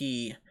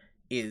AP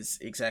is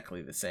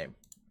exactly the same.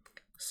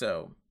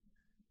 So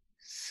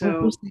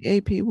what was the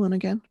AP one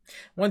again?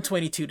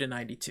 122 to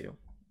 92.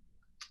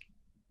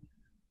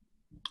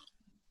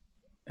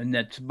 And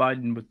that's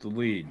Biden with the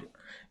lead.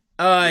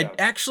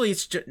 Actually,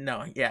 it's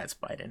it's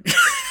Biden.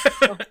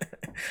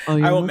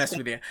 I won't mess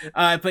with you.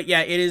 But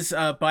yeah, it is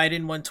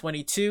Biden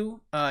 122,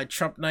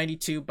 Trump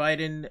 92.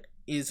 Biden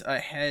is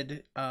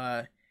ahead.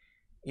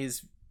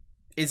 Is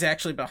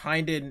actually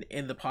behind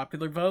in the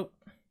popular vote.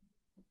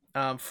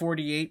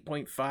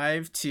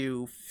 48.5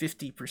 to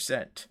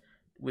 50%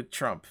 with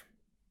Trump.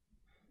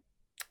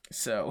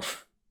 So,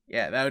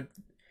 yeah, that'd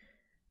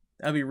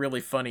be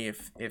really funny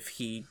if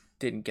he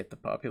didn't get the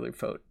popular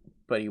vote,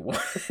 but he won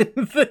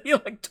the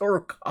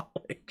Electoral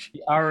College.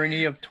 The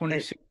irony of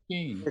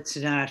 2016. It's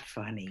not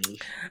funny.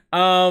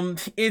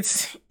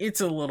 It's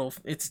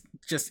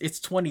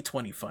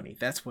 2020 funny.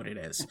 That's what it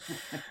is.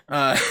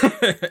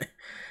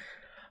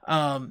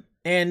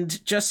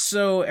 And just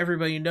so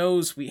everybody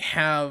knows, we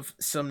have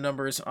some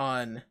numbers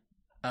on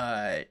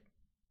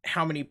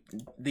how many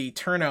the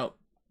turnout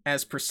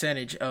as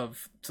percentage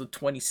of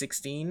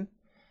 2016.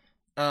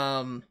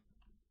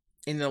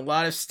 In a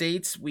lot of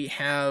states, we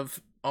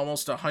have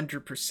almost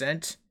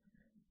 100%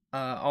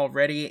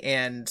 already,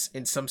 and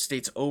in some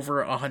states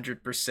over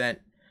 100%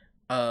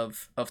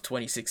 of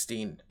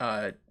 2016.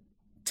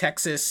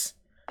 Texas,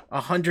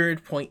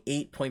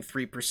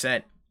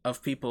 100.8.3%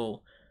 of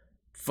people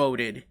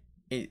voted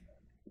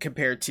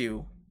compared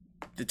to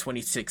the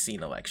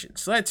 2016 election.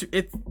 So it's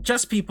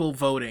just people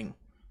voting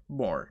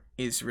more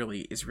is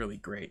really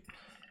great.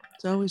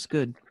 It's always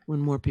good when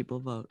more people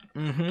vote.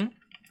 Mm-hmm.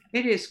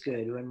 It is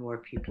good when more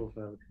people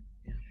vote.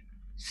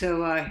 So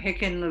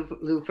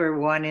Hickenlooper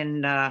won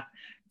in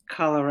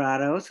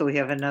Colorado. So we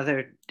have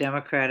another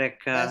Democratic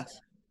That's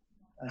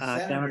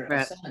a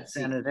Democrat Senate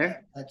seat.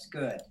 senator. That's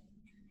good.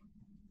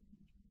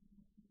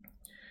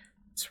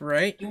 That's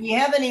right. Do we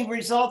have any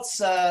results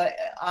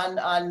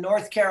on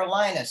North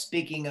Carolina?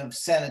 Speaking of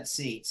Senate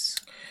seats,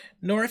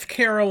 North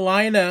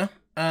Carolina,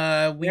 we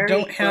Very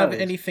don't have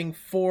close. anything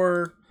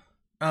for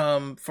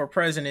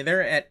president.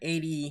 They're at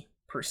 80%.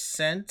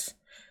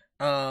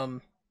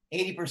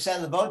 80%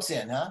 of the votes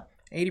in, huh?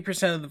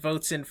 80% of the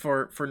votes in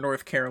for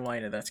North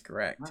Carolina. That's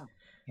correct. Wow.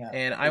 Yeah.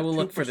 And I will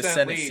look for the 2%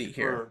 Senate lead seat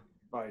here.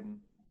 for Biden.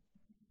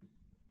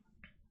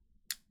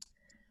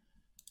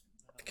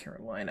 North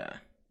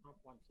Carolina.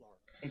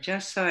 I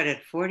just saw it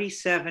at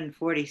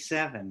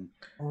 47-47.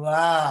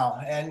 Wow.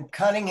 And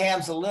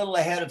Cunningham's a little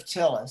ahead of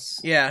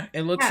Tillis. Yeah,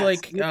 it looks Yes,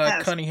 like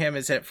yes. Cunningham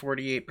is at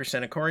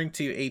 48%. According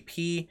to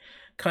AP,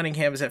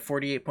 Cunningham is at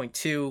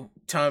 48.2.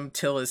 Tom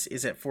Tillis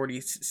is at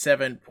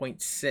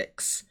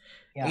 47.6.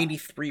 Yeah.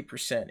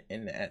 83%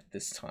 in at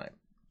this time.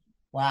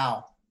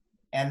 Wow.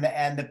 And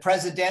the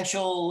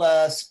presidential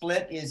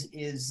split is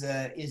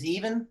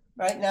even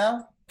right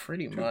now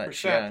Pretty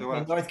much, 2%, yeah. though.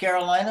 in North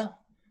Carolina.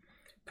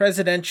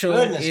 Presidential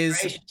Goodness is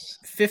gracious.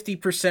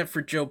 50%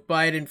 for Joe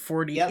Biden,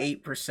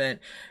 48%.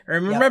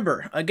 And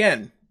remember,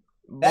 again,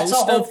 That's a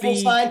hopeful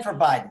sign for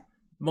Biden.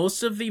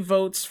 most of the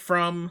votes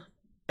from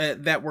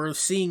that we're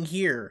seeing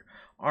here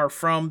are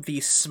from the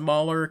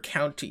smaller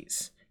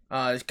counties.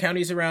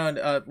 Counties around,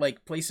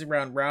 like places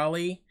around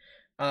Raleigh,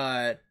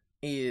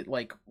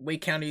 like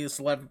Wake County is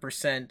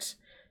 11%,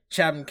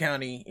 Chatham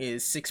County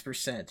is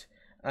 6%.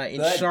 In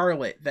Good.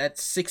 Charlotte,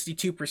 that's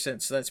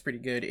 62%, so that's pretty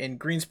good. In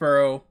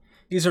Greensboro,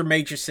 these are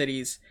major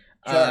cities,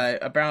 Sure.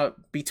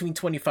 about between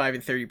 25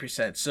 and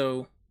 30%.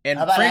 So, and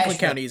How about Franklin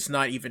Asheville? County is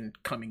not even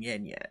coming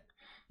in yet.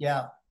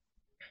 Yeah.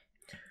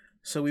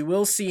 So we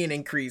will see an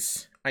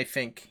increase, I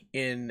think,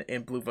 in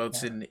blue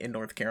votes in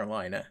North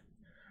Carolina.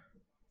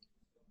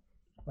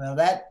 Well,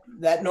 that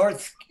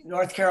North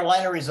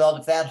Carolina result,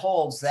 if that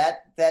holds,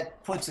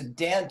 that puts a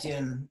dent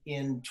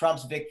in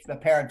Trump's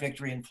apparent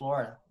victory in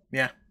Florida.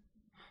 Yeah.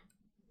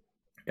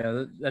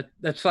 Yeah,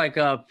 that's like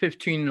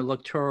 15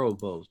 electoral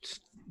votes.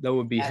 That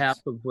would be half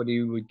of what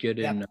he would get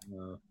in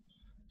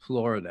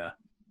Florida.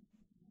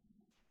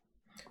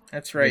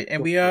 That's right.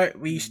 And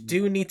we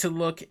do need to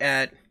look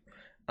at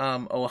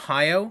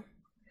Ohio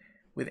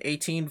with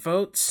 18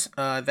 votes.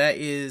 That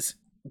is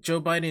Joe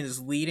Biden is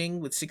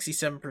leading with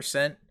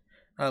 67%,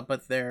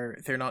 but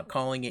they're not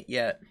calling it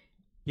yet.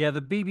 Yeah,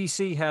 the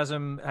BBC has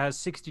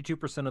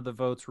 62% of the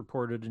votes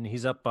reported, and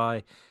he's up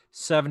by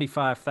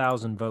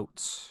 75,000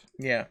 votes.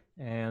 Yeah.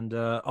 And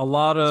a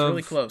lot of It's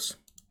really close.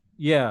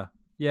 Yeah,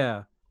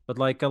 yeah. But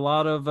like a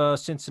lot of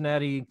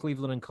Cincinnati,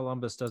 Cleveland, and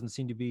Columbus doesn't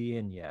seem to be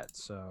in yet.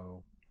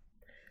 So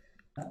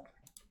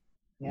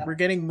Yeah. We're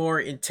getting more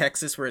in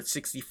Texas. We're at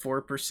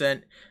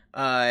 64%,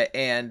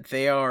 and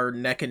they are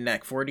neck and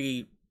neck,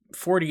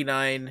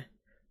 49,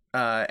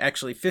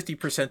 actually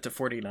 50% to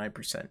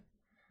 49%.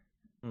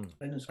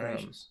 Goodness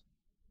gracious.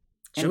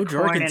 Joe And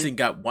corn Jorgensen and-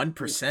 got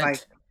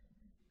 1%.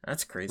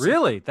 That's crazy.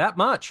 really, that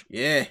much?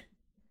 Yeah.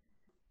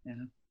 Yeah.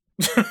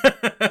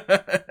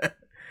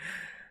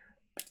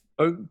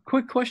 A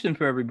quick question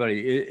for everybody.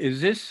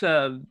 Is this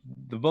the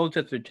votes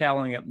that they're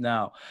tallying up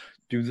now?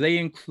 Do they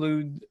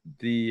include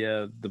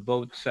the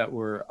votes that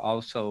were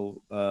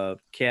also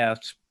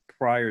cast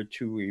prior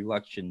to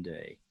Election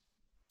Day?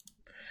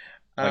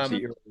 Like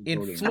the early In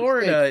voting?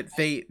 Florida,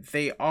 they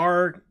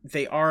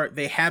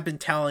have been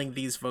tallying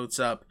these votes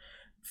up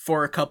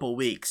for a couple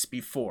weeks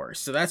before,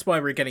 so that's why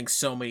we're getting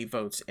so many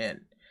votes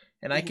in.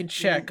 And I can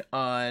check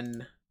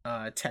on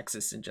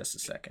Texas in just a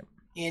second.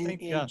 In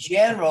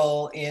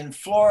general, in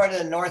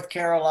Florida, North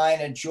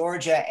Carolina,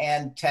 Georgia,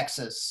 and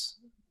Texas,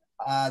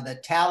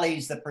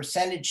 the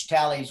percentage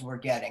tallies we're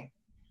getting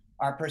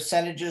are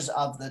percentages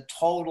of the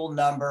total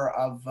number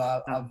of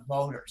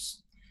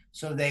voters.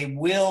 So they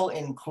will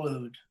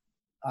include,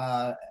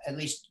 at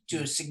least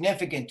to a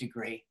significant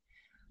degree,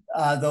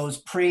 those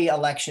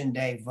pre-election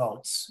day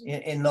votes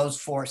in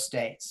those 4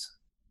 states.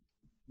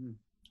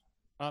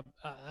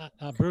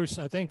 Bruce,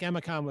 I think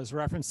Emicon was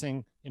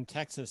referencing in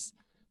Texas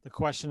the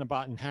question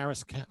about in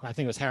Harris, I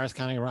think it was Harris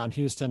County around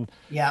Houston.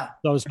 Yeah.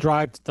 Those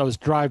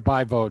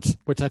drive-by votes,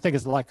 which I think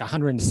is like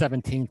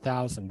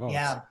 117,000 votes.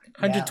 Yeah.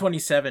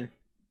 127.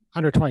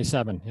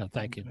 127. Yeah,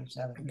 thank you.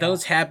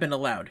 Those have been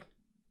allowed.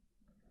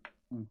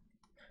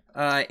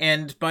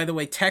 And by the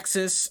way,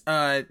 Texas,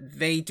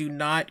 they do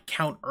not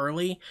count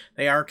early.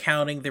 They are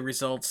counting the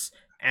results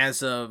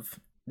as of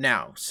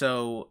now.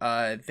 So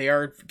they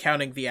are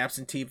counting the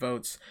absentee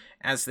votes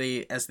as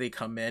they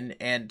come in,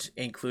 and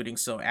including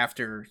so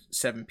after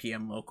 7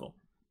 p.m. local.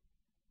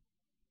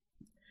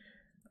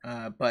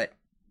 But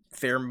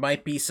there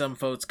might be some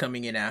votes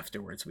coming in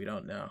afterwards. We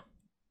don't know.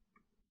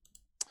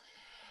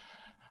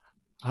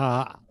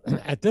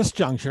 At this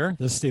juncture,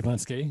 this is Steve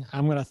Linsky,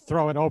 I'm going to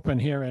throw it open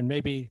here, and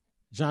maybe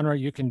Genre,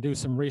 you can do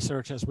some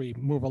research as we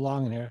move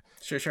along in here.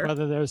 Sure.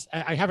 Whether there's,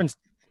 I haven't,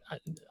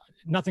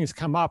 nothing's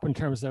come up in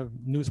terms of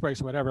news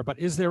breaks or whatever, but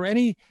is there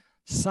any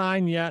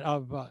sign yet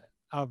of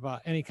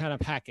any kind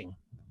of hacking?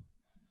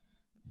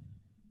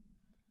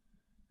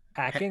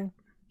 Hacking?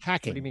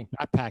 Hacking. What do you mean?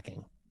 Not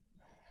packing.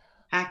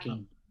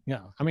 Hacking.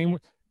 Yeah, I mean,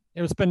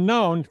 it's been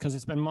known because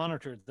it's been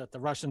monitored that the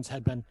Russians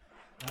had been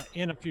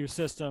in a few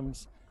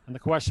systems, and the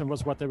question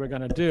was what they were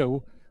going to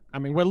do. I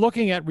mean, we're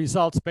looking at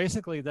results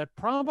basically that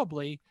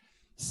probably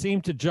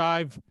seem to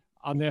jive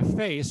on their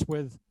face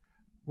with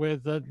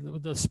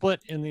the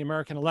split in the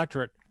American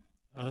electorate,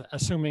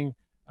 assuming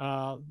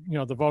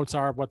the votes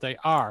are what they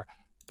are.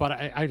 But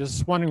I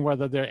just wondering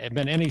whether there have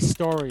been any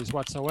stories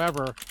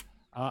whatsoever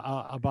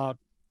about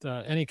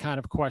any kind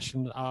of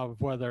question of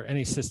whether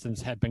any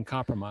systems had been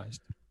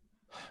compromised.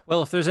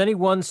 Well, if there's any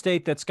one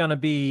state that's going to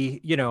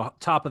be,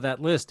 top of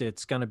that list,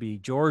 it's going to be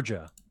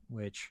Georgia,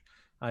 which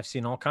I've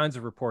seen all kinds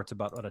of reports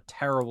about what a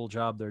terrible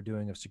job they're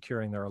doing of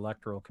securing their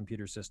electoral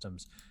computer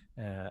systems,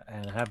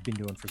 and have been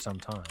doing for some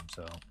time.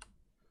 So,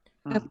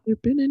 have there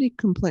been any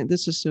complaint?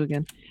 This is Sue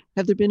again.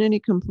 Have there been any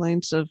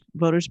complaints of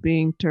voters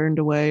being turned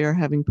away or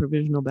having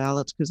provisional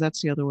ballots? Because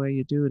that's the other way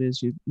you do it,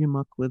 is you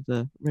muck with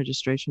the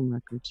registration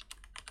records.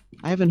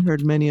 I haven't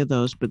heard many of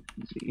those, but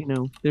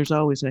there's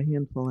always a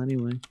handful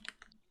anyway.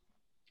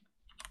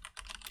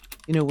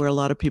 Where a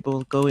lot of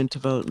people go in to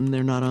vote and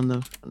they're not on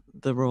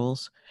the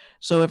rolls.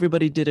 So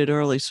everybody did it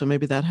early. So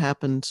maybe that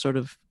happened sort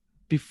of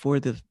before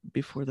the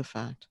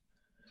fact.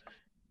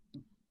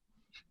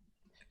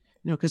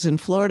 Because in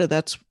Florida,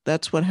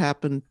 that's what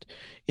happened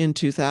in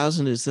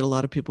 2000, is that a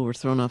lot of people were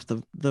thrown off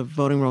the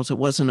voting rolls. It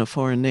wasn't a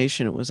foreign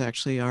nation. It was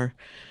actually our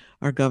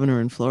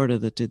governor in Florida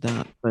that did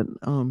that. But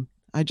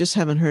I just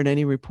haven't heard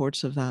any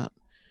reports of that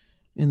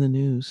in the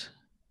news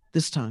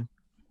this time.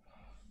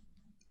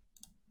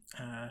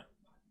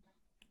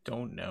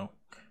 Don't know.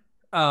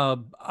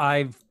 That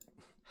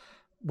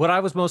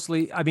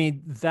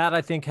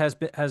I think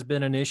has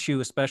been an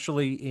issue,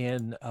 especially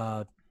in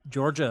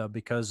Georgia,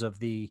 because of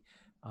the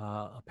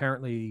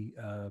apparently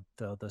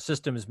the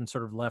system has been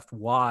sort of left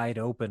wide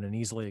open and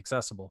easily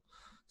accessible.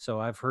 So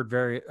I've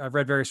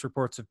read various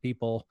reports of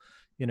people,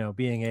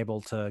 being able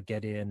to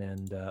get in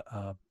and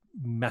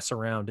mess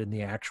around in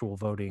the actual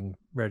voting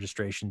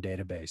registration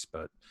database.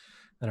 But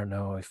I don't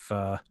know if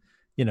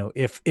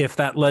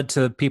that led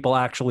to people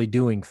actually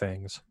doing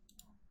things.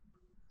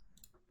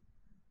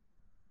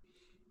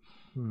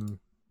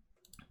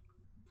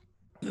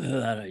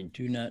 That I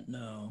do not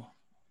know.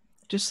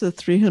 Just the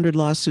 300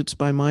 lawsuits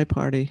by my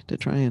party to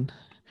try and.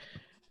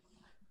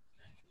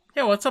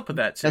 Yeah, what's up with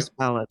that? Test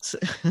ballots.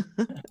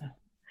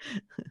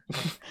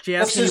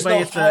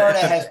 Florida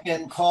has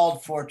been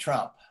called for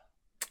Trump.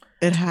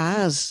 It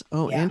has.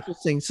 Oh, yeah.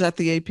 Interesting. Is that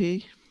the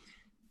AP?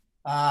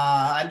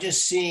 I'm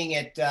just seeing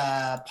it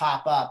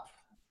pop up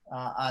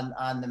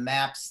on the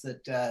maps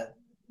that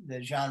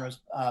Genre's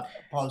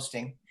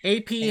posting.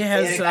 AP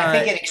has. I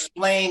think it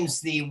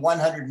explains the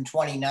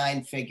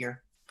 129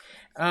 figure.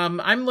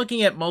 I'm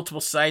looking at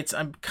multiple sites.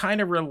 I'm kind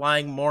of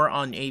relying more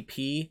on AP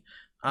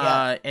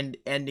and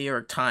New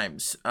York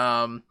Times.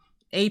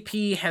 AP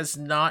has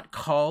not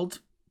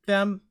called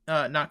them,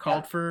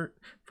 for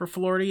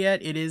Florida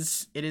yet. It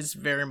is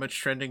very much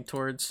trending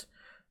towards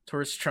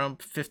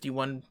Trump,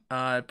 51%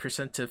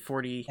 to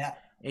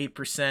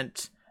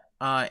 48%,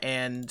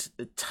 and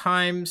the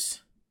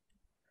Times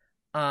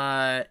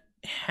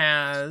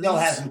still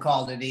hasn't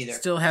called it either.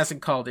 Still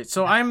hasn't called it.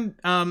 So I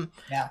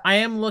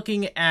am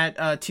looking at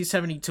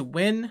 270 to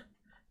win,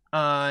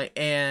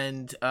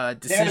 and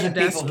Decision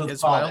Desk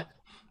as well. It.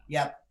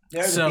 Yep,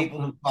 they're the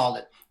people who called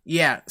it.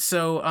 Yeah,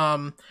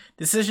 so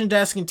Decision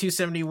Desk and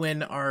 270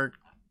 win are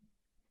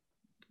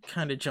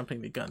kind of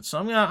jumping the gun, so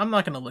I'm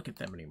not gonna look at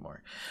them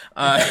anymore.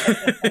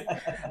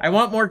 I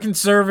want more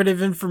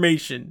conservative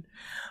information.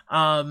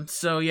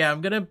 So yeah,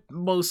 I'm gonna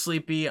mostly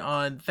be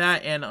on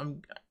that, and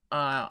I'm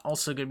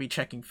also gonna be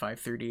checking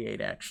 538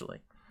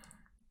 actually.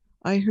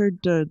 I heard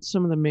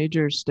some of the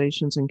major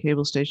stations and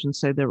cable stations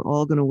say they're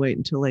all going to wait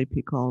until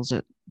AP calls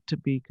it to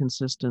be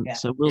consistent. Yeah.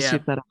 So we'll see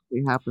if that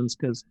actually happens,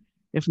 because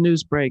if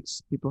news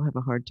breaks, people have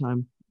a hard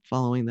time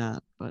following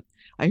that. But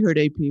I heard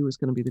AP was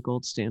going to be the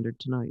gold standard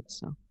tonight,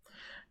 so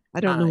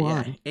I don't know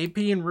why. AP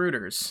and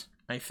Reuters,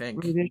 I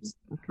think.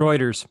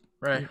 Reuters.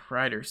 Right,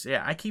 Reuters.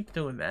 Yeah, I keep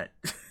doing that.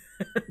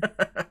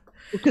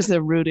 Because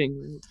they're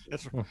rooting.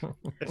 It's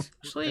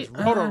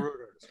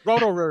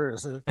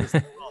Roto-Reuters.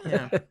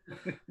 Yeah.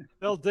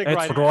 They'll dig it's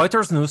right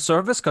Reuters news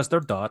service because they're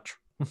Dutch.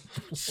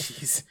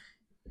 Jeez.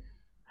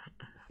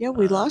 Yeah,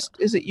 we lost.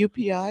 Is it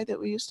UPI that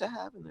we used to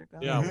have? And they're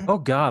gone. Yeah. Oh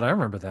God, I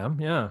remember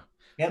them. Yeah.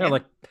 Yep.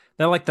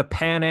 They're like the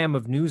Pan Am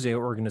of news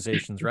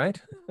organizations,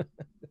 right?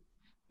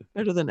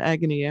 Better than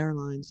Agony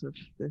Airlines of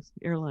this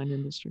airline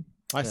industry.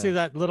 I see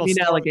that little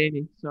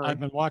Allegheny. Sorry. I've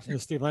been watching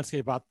with Steve Linsky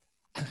about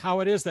how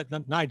it is that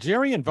the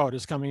Nigerian vote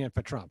is coming in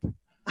for Trump.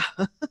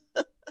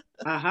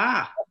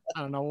 Aha. I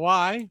don't know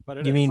why,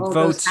 but you mean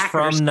votes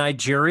from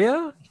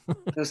Nigeria?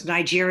 Those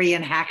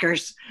Nigerian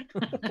hackers.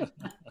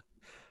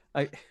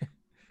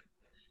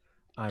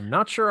 I'm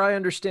not sure I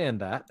understand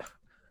that.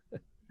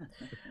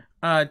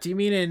 Do you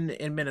mean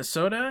in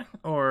Minnesota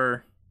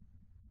or?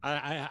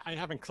 I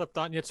haven't clicked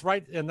on. It's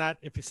right in that.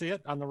 If you see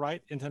it on the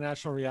right,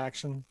 international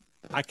reaction.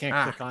 I can't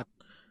click on.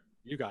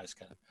 You guys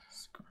can.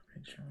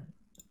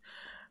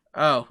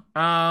 Oh,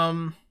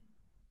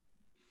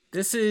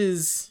 this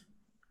is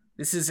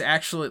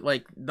actually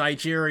like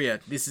Nigeria.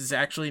 This is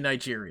actually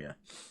Nigeria.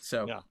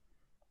 So Yeah.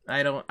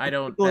 I don't.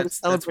 People are That's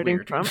celebrating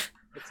weird. Trump?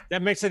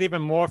 That makes it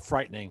even more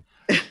frightening.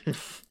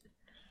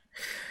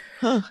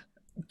 Huh.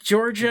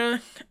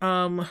 Georgia,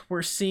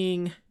 we're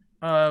seeing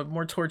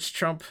more towards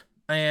Trump,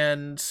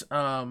 and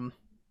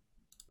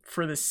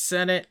for the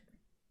Senate,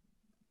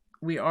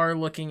 we are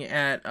looking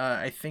at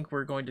I think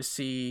we're going to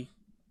see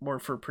more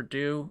for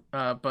Purdue,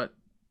 but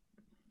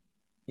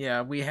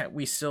yeah,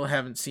 we still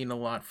haven't seen a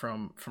lot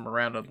from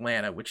around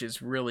Atlanta, which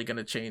is really going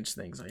to change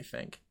things, I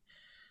think.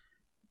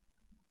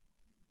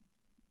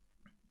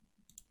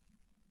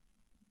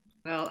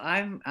 Well,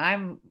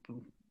 I'm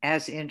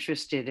as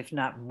interested, if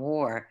not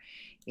more,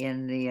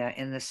 in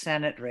the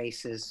Senate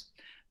races,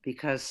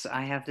 because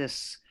I have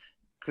this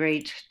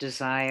great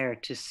desire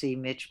to see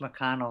Mitch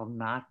McConnell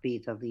not be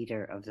the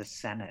leader of the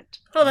Senate.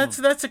 Oh,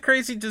 that's a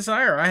crazy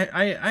desire.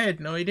 I had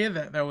no idea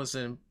that was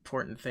an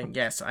important thing.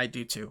 Yes, I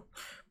do too.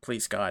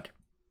 Please God.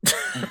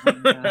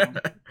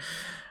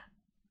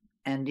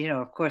 And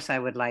of course, I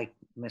would like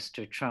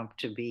Mr. Trump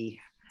to be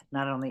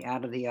not only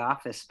out of the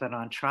office but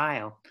on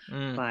trial.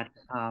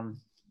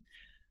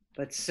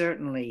 But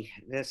certainly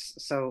this.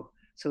 So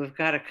we've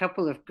got a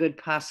couple of good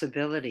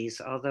possibilities,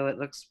 although it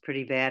looks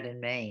pretty bad in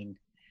Maine.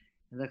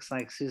 It looks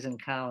like Susan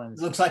Collins.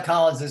 Looks like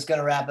Collins is going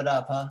to wrap it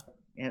up, huh?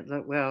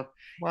 Well,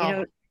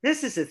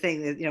 this is the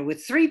thing that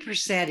with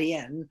 3%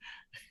 in,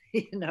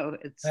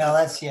 it's. Well,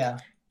 that's yeah.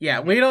 Yeah,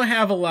 we don't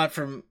have a lot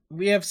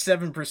we have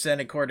 7%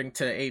 according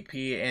to AP,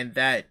 and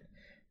that,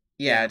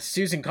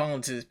 Susan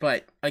Collins is,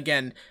 but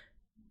again,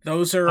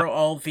 those are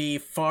all the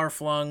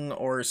far-flung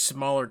or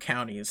smaller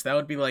counties. That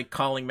would be like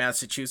calling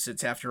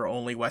Massachusetts after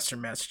only Western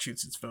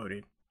Massachusetts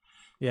voted.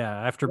 Yeah,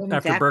 after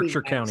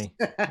Berkshire County.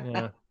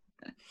 Yeah.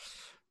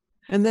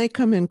 And they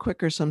come in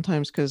quicker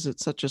sometimes because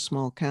it's such a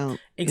small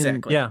count.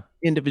 Exactly. Yeah.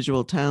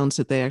 Individual towns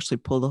that they actually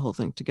pull the whole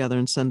thing together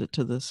and send it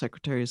to the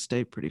Secretary of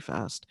State pretty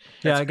fast.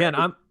 Yeah. Again,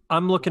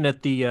 I'm looking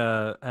at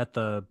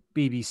the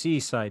BBC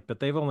site,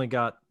 but they've only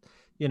got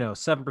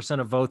 7%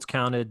 of votes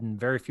counted, and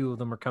very few of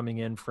them are coming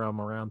in from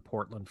around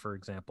Portland, for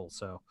example.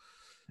 So,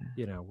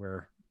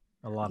 where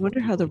a lot. I wonder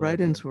how the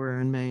write-ins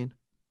were in Maine.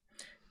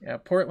 Yeah,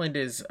 Portland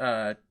is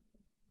 15%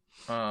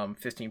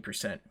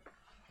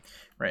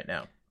 right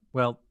now.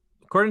 Well,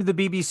 according to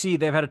the BBC,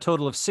 they've had a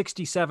total of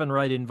 67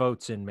 write-in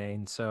votes in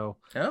Maine. So,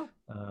 yeah,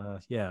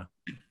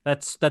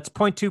 that's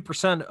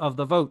 0.2% of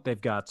the vote they've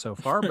got so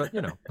far. But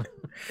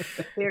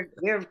they're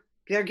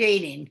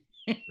gaining.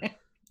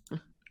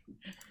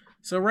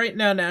 So right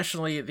now,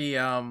 nationally,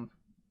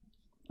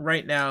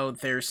 right now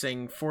they're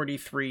saying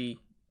 43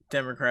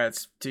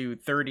 Democrats to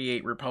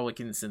 38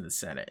 Republicans in the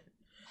Senate.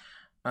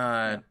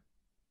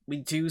 We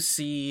do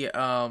see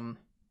in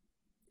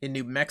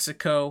New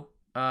Mexico,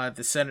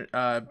 the Senate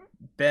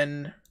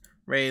Ben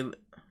Ray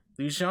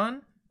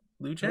Lujan.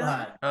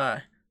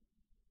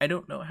 I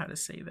don't know how to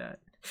say that,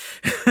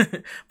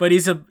 but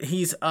he's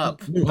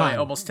up by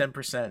almost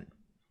 10%.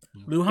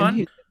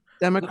 Lujan,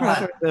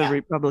 Democrat or the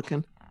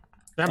Republican?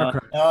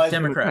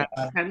 Democrat.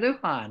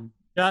 Lujan.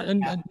 Yeah,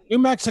 and New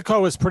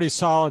Mexico is pretty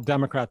solid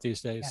Democrat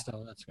these days,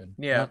 so that's good.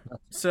 Yeah.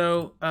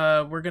 So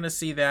we're gonna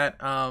see that.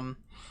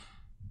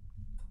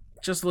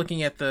 Just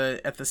looking at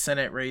the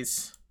Senate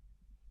race,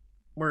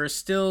 we're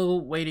still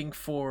waiting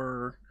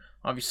for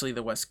obviously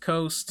the West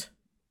Coast,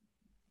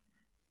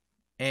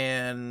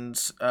 and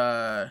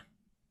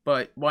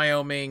but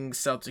Wyoming,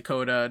 South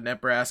Dakota,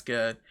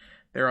 Nebraska,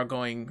 they're all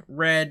going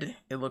red.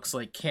 It looks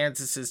like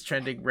Kansas is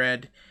trending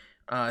red.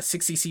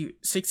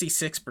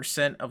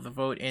 66% of the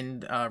vote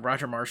in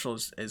Roger Marshall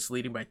is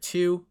leading by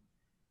 2.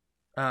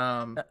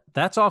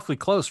 That's awfully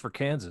close for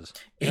Kansas.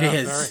 It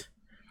is. Very.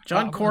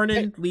 John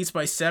Cornyn leads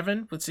by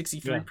 7 with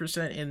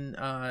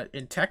 63%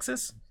 in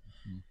Texas.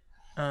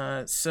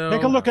 So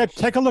take a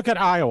look at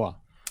Iowa.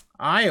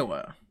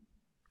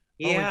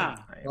 Yeah.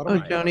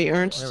 Joni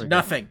Ernst.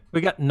 Nothing.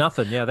 We got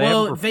nothing. Yeah.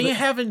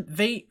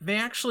 They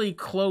actually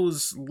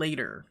close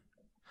later.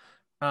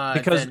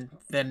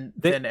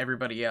 Than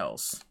everybody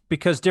else,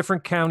 because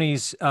different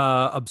counties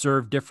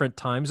observe different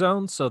time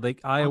zones. So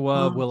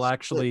Iowa will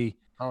actually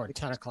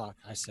 10 o'clock.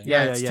 I see.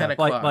 Yeah, it's 10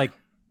 o'clock.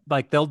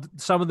 Like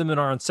some of them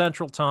are on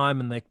Central Time,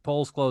 and the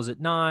polls close at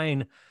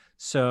 9.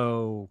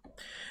 So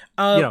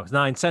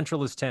 9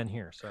 Central is 10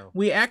 here. So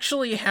we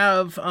actually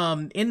have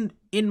in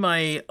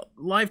my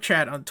live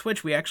chat on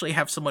Twitch, we actually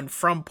have someone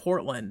from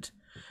Portland.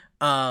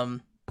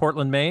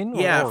 Portland, Maine?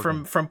 Yeah,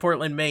 from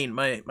Portland, Maine.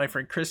 My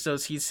friend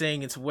Christos, he's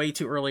saying it's way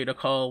too early to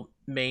call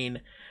Maine.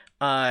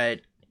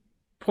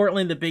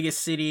 Portland, the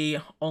biggest city,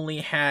 only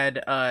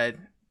had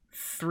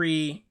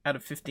 3 out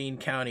of 15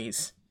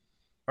 counties,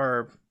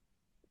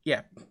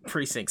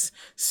 precincts.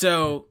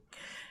 So,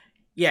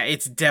 yeah,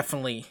 it's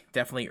definitely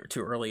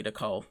too early to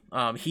call.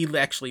 He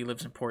actually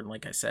lives in Portland,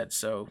 like I said.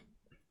 So,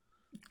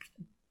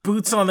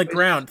 boots on the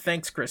ground.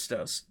 Thanks,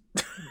 Christos.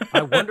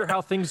 I wonder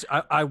how things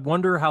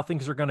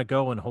are going to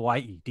go in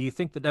Hawaii. Do you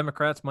think the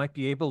Democrats might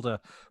be able to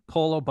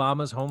pull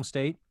Obama's home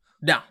state?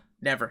 No,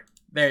 never.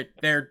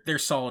 They're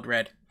solid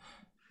red.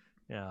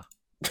 Yeah.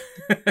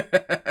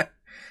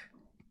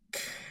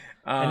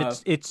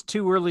 And it's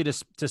too early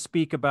to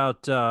speak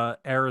about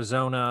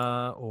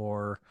Arizona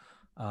or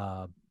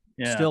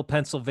still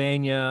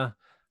Pennsylvania,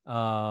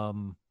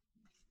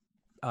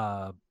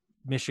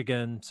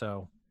 Michigan.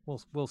 So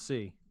we'll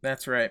see.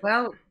 That's right.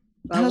 Well,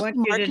 I want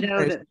you to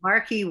know that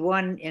Markey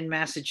won in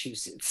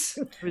Massachusetts.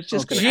 I was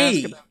just going to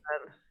ask about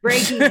that.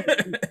 Breaking.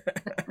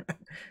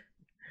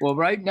 Well,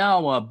 right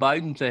now,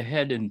 Biden's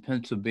ahead in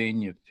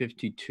Pennsylvania,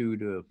 52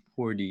 to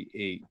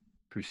 48%.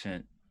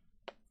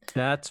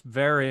 That's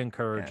very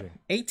encouraging.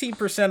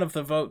 18% of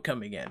the vote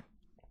coming in.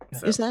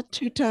 So. Is that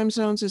 2 time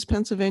zones? Is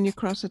Pennsylvania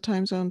across a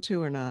time zone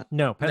too, or not?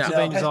 No,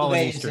 Pennsylvania's all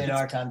in Eastern. In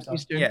our time zone.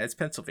 Yeah, it's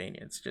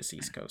Pennsylvania. It's just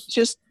East Coast.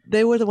 Just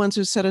they were the ones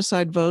who set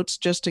aside votes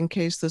just in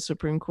case the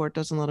Supreme Court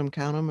doesn't let them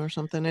count them or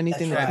something.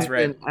 Anything That's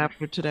that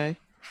after today.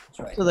 That's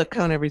right. So they'll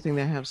count everything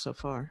they have so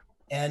far.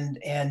 And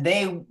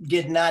they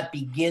did not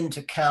begin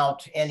to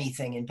count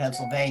anything in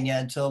Pennsylvania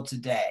until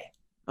today.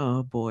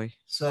 Oh boy!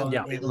 So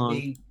it'll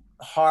be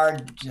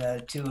hard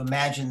to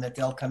imagine that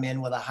they'll come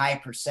in with a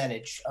high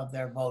percentage of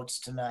their votes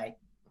tonight.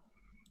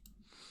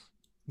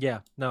 Yeah,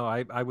 no,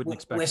 I wouldn't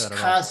expect that at all.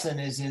 Wisconsin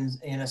is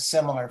in a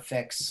similar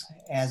fix,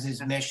 as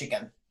is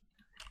Michigan.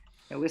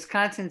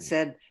 Wisconsin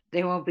said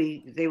they won't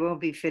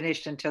be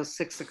finished until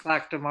 6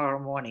 o'clock tomorrow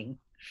morning.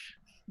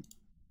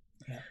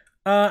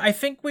 I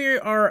think we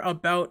are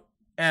about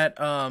at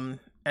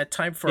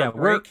time for a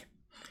break.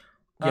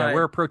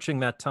 We're approaching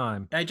that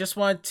time. I just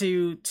want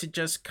to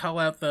just call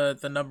out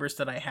the numbers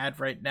that I had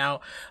right now.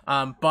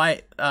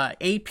 But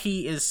AP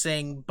is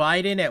saying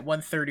Biden at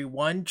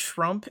 131,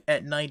 Trump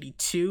at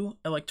 92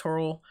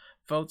 electoral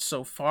votes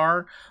so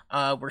far.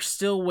 We're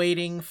still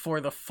waiting for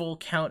the full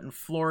count in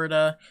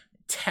Florida,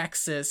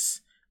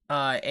 Texas,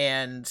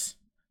 and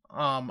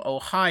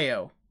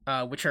Ohio,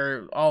 which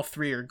are all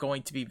three are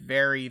going to be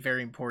very,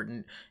 very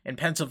important. In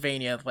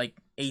Pennsylvania, like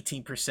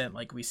 18%,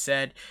 like we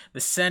said.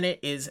 The Senate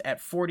is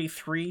at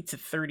 43 to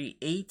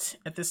 38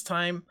 at this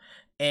time,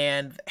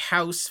 and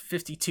House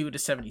 52 to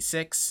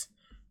 76.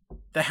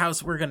 The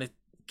House, we're gonna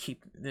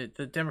keep the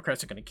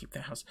Democrats are gonna keep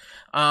the House,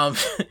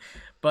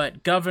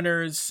 but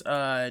governors,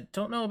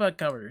 don't know about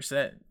governors.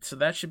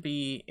 That should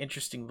be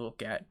interesting to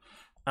look at.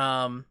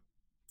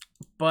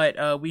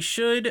 But we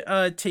should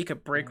take a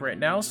break right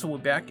now, so we're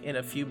back in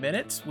a few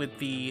minutes with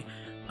the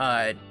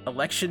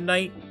election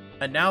night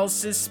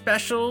analysis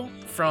special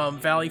from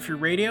Valley Free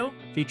Radio,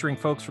 featuring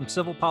folks from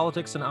civil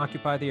politics and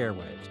Occupy the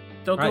Airwaves.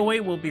 Don't go away,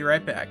 we'll be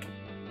right back.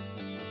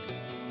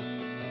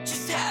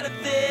 Just had a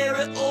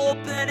very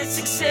open and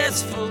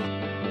successful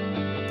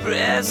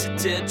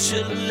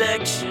presidential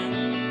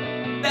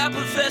election. Now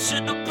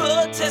professional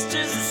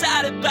protesters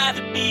incited by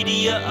the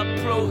media are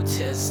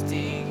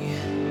protesting.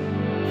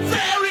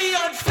 Very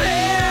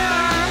unfair.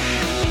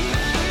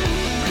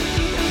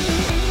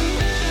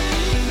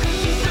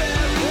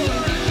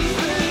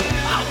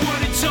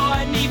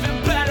 An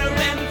even better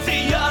in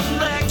the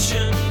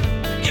election,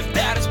 if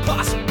that is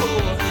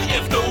possible,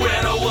 if the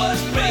winner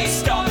was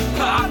based on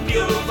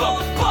popular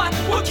vote. But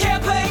we're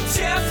campaigning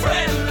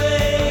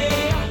differently,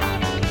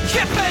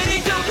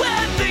 campaigning to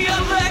win the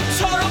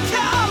electoral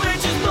college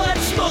is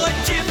much more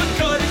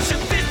difficult and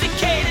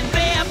sophisticated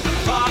than the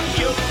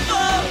popular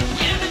vote.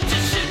 In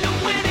addition to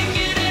winning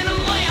it in a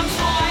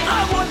landslide,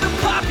 I won the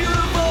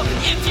popular vote.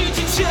 If you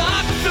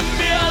deduct the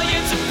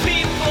millions of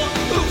people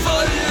who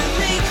voted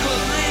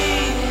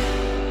illegally,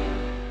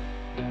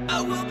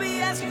 I will be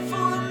asking for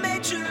a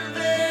major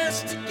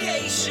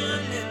investigation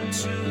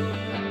into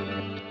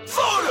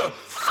voter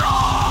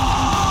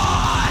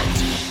fraud.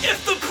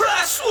 If the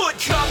press would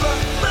cover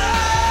me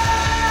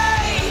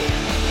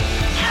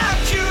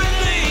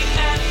accurately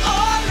and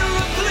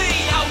honorably,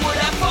 I would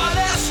have far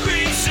less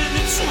reason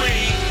to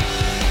tweet.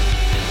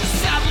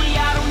 Sadly,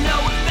 I don't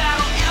know if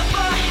that'll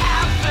ever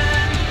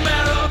happen.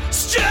 Meryl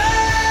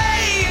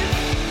Streep,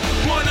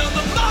 one of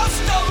the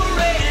most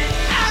overrated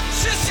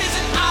actresses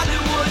in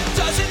Hollywood,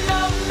 doesn't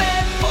know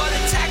men for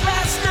the tag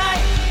last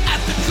night at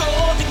the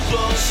Golden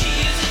Globes. She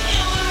is an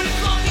Hillary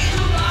Clinton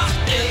who lost.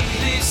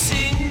 ABC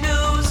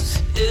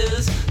News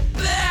is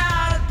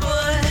bad,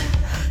 but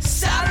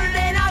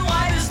Saturday Night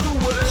Live is the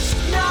worst.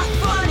 Not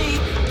funny,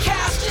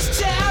 cast is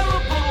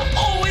terrible,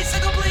 always a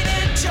complete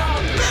job.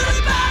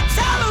 Really bad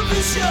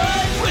television.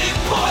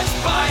 Reports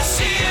by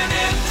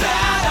CNN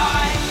that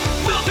I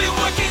will be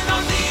working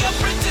on The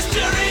Apprentice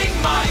during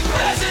my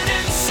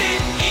presidency.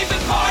 Even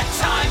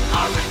part-time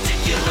are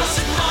ridiculous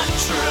and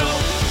untrue.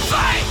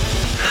 Fake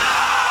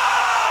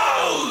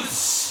news!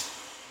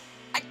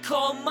 I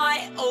call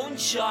my own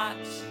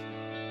shots,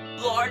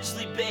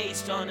 largely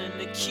based on an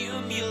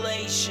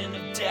accumulation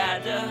of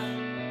data,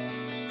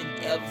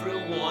 and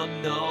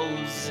everyone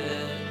knows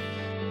it.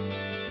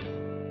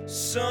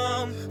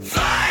 Some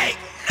fake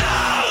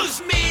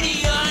news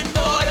media in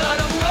order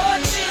to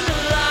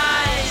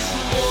marginalize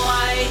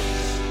white.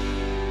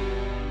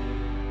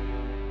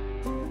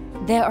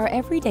 There are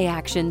everyday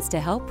actions to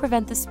help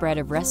prevent the spread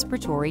of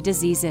respiratory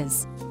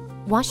diseases.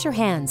 Wash your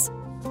hands.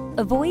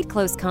 Avoid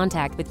close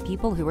contact with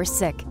people who are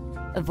sick.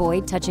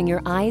 Avoid touching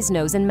your eyes,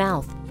 nose, and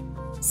mouth.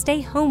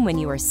 Stay home when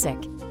you are sick.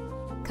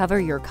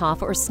 Cover your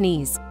cough or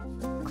sneeze.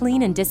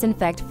 Clean and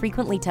disinfect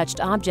frequently touched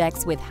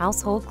objects with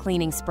household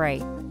cleaning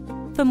spray.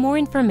 For more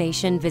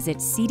information, visit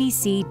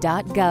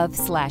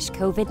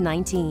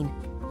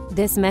cdc.gov/COVID-19.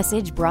 This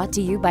message brought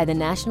to you by the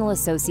National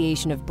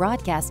Association of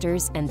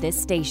Broadcasters and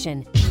this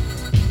station.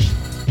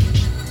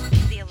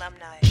 The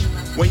alumni.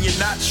 When you're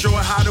not sure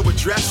how to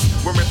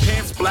address, wearing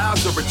pants,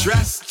 blouse, or a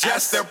dress,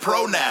 just their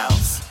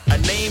pronouns. A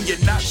name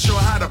you're not sure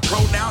how to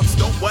pronounce,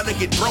 don't want to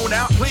get thrown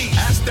out, please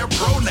ask their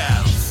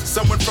pronouns.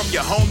 Someone from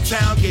your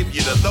hometown gave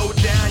you the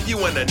lowdown, you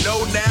wanna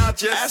know now,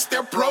 just ask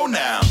their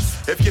pronouns.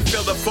 If you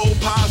feel the faux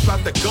pas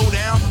about to go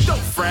down, don't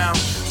frown,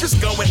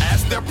 just go and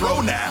ask their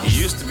pronouns.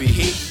 You used to be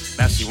he,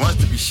 now she wants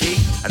to be she.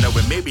 I know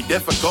it may be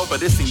difficult,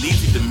 but it seems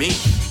easy to me.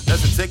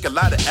 Doesn't take a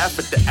lot of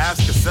effort to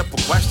ask a simple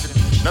question.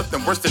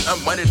 Nothing worse than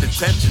unwanted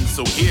attention.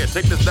 So here,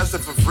 take this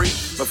lesson for free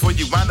before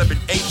you wind up in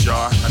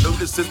HR. I know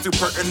this is too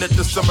pertinent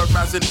to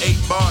summarize in 8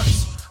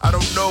 bars. I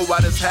don't know why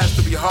this has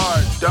to be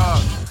hard,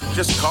 dog.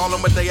 Just call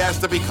them what they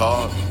asked to be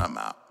called. I'm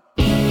out.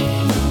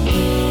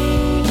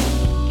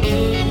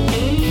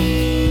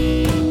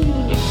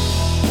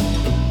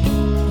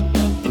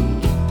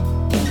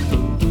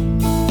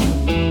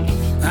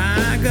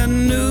 I got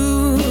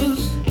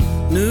news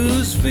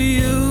for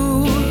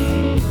you.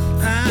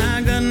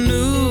 I got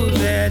news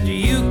that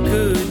you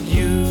could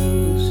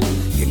use.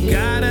 You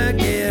gotta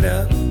get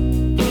up,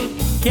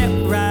 get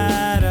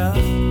right up.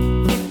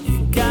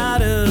 You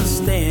gotta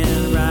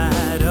stand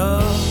right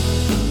up.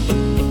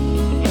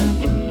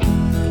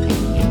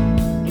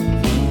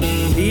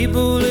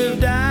 People have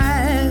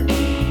died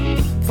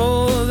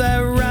for that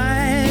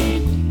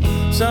right.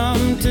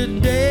 Some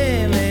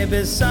today,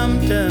 maybe some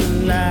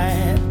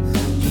tonight.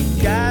 You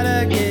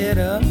gotta get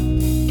up,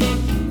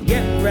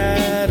 get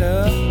right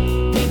up.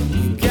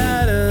 You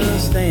gotta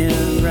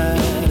stand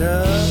right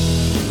up.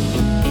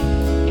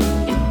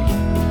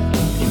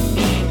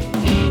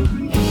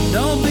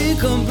 Don't be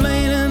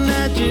complaining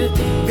that you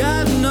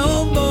got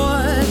no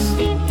voice.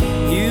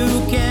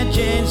 You can't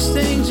change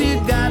things, you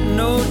got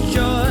no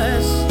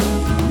choice.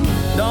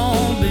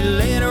 Don't be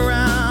laying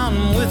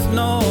around with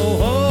no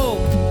hope.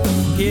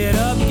 Get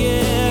up,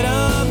 get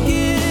up,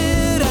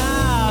 get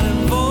out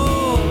and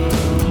vote.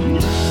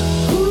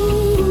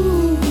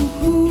 Ooh,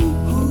 ooh, ooh.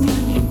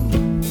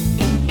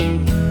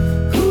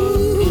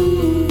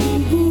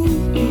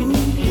 Ooh,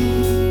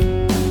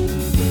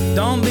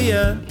 don't be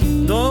a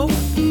dope.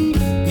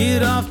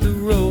 Get off the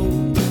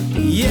road.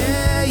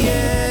 Yeah,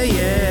 yeah,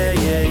 yeah,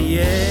 yeah,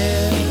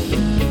 yeah.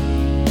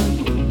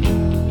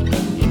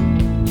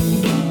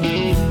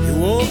 You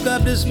woke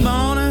up this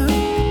morning,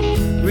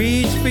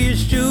 reach for your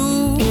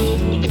shoes.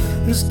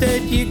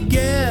 Instead you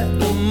get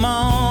the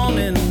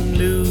morning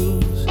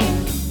news.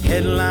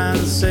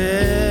 Headline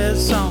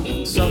says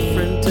someone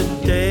suffering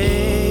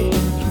today.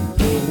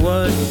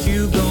 What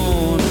you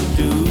gonna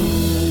do?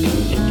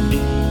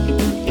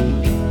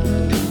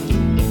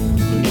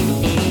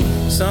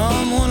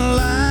 Someone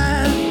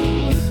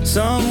lied,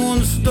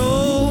 someone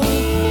stole.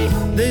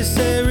 They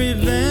say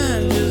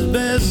revenge is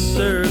best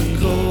served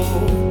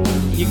cold.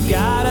 You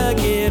gotta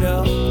get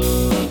up,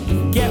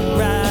 get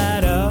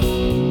right up,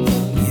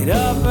 get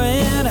up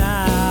and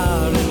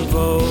out and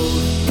vote.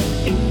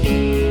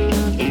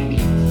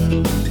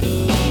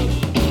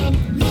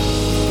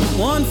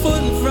 One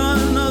foot in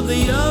front of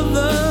the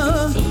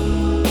other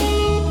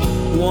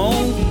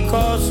won't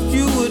cost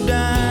you a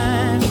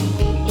dime.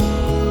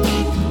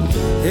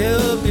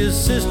 Help your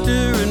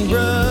sister and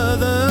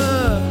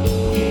brother.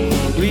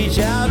 Reach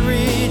out,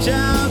 reach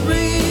out,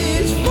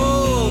 reach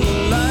for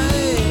the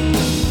light.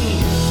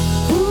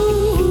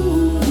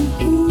 Ooh,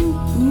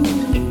 ooh, ooh.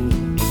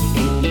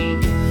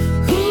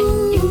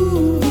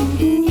 Ooh.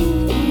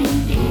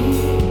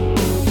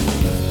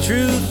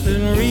 Truth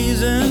and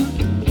reason,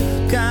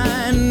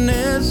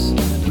 kindness.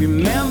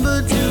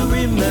 Remember to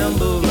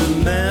remember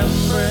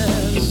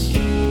remembrance.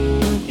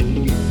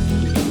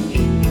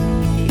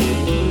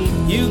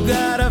 You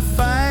gotta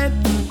fight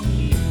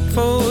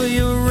for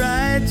your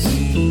rights.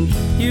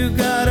 You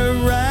got a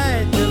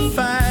right to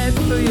fight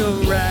for your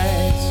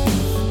rights.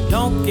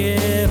 Don't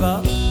give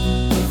up,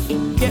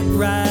 get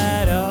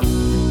right up.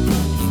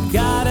 You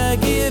gotta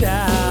get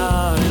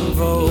out and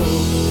vote.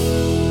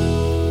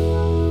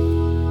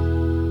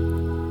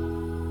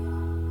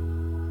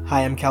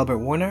 Hi, I'm Calbert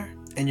Warner,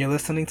 and you're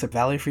listening to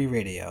Valley Free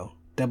Radio,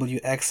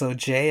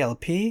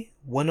 WXOJLP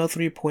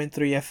 103.3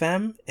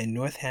 FM in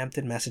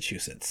Northampton,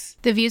 Massachusetts.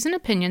 The views and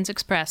opinions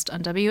expressed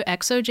on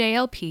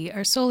WXOJLP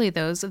are solely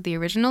those of the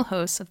original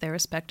hosts of their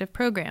respective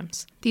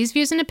programs. These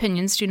views and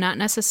opinions do not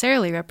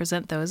necessarily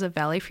represent those of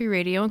Valley Free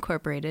Radio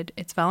Incorporated,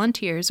 its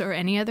volunteers, or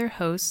any other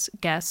hosts,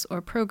 guests,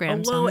 or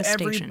programs on this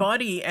station. Hello,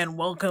 everybody, and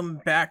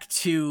welcome back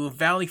to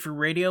Valley Free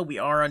Radio. We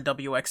are on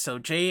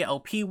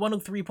WXOJLP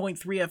 103.3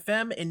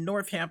 FM in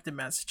Northampton,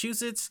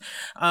 Massachusetts.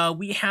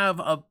 We have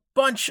a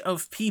bunch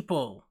of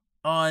people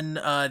on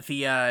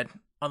the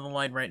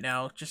line right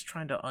now. Just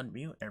trying to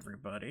unmute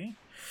everybody.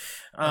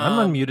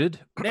 I'm unmuted.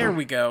 There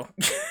we go.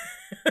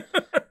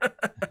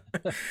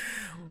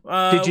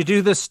 Did you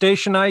do the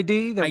station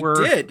ID? I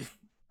did.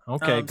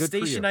 Okay, good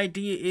Station for you.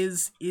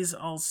 ID is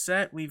all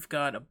set. We've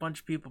got a bunch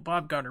of people: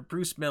 Bob Garner,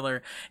 Bruce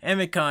Miller,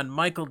 Emicon,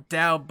 Michael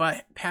Dow,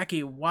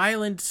 Packy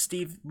Weiland,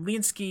 Steve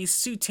Linsky,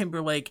 Sue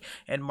Timberlake,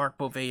 and Mark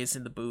Beauvais is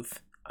in the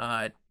booth.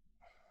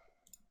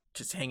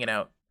 Just hanging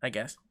out, I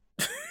guess.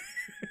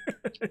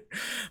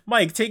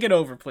 Mike, take it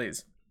over,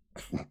 please.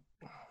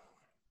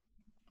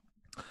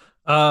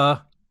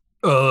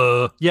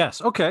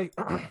 Yes. Okay.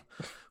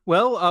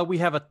 Well, we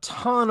have a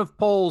ton of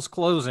polls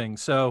closing,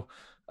 so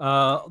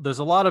there's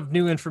a lot of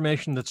new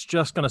information that's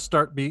just going to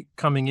start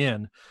coming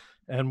in,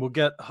 and we'll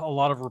get a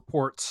lot of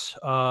reports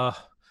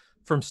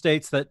from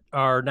states that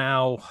are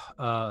now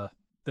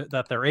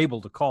that they're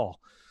able to call.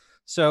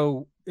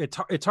 So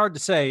it's hard to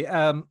say.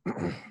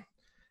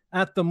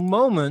 At the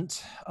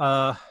moment,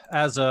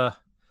 as a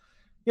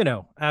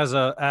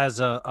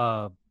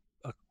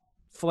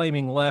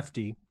flaming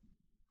lefty,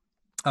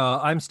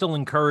 I'm still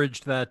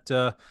encouraged that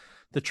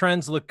the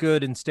trends look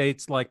good in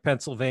states like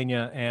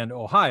Pennsylvania and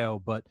Ohio,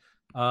 but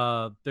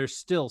there's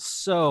still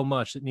so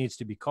much that needs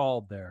to be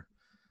called there.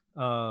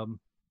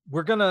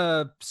 We're going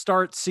to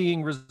start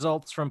seeing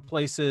results from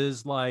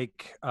places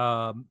like,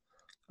 I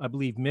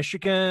believe,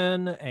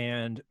 Michigan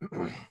and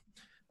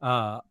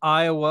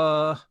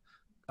Iowa,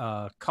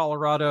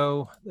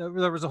 Colorado.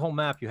 There was a whole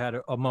map you had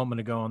a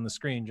moment ago on the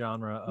screen,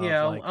 genre.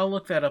 Yeah, I'll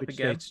look that up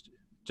again.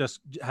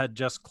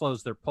 Just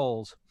closed their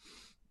polls.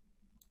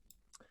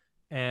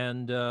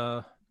 And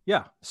so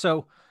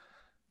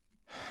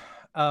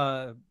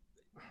I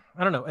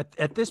don't know.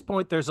 At this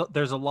point, there's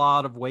a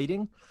lot of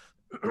waiting,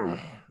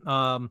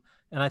 and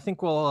I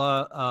think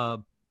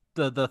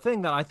the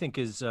thing that I think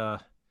is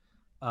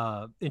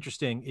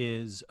interesting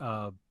is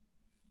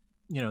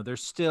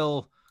there's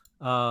still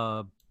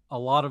a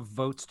lot of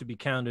votes to be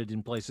counted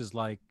in places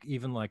like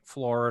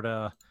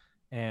Florida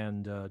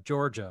and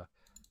Georgia.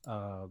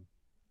 And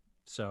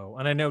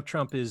I know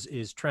Trump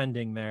is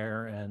trending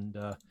there, and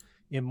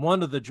in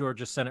one of the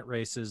Georgia Senate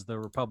races, the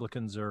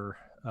Republicans are,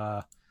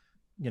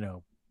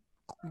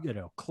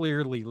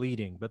 clearly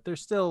leading, but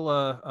there's still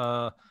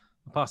a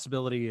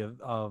possibility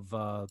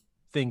of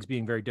things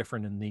being very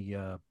different in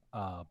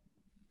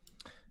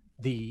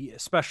the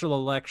special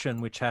election,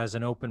 which has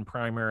an open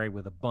primary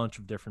with a bunch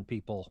of different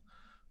people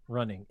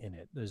running in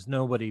it. There's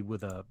nobody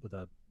with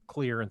a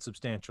clear and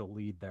substantial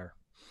lead there.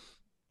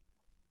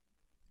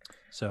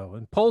 So,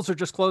 and polls are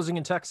just closing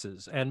in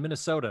Texas and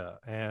Minnesota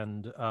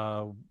and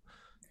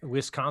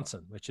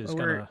Wisconsin, which is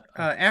gonna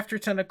after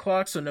 10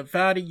 o'clock. So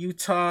Nevada,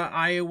 Utah,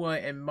 Iowa,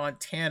 and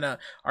Montana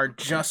are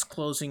just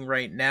closing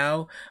right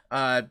now.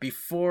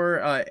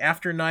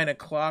 After 9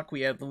 o'clock,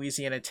 we have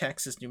Louisiana,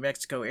 Texas, New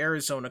Mexico,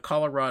 Arizona,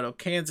 Colorado,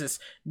 Kansas,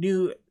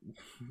 what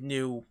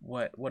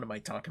am I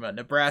talking about?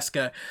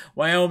 Nebraska,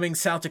 Wyoming,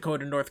 South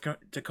Dakota, North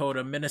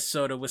Dakota,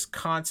 Minnesota,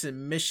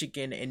 Wisconsin,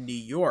 Michigan, and New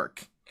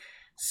York.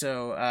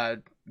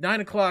 So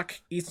 9 o'clock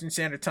Eastern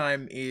Standard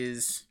Time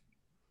is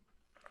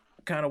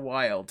kind of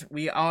wild.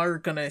 We are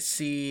gonna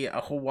see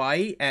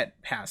Hawaii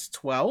at past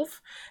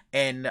 12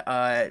 and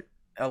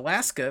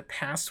Alaska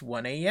past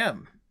 1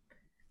 a.m.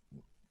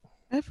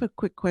 I have a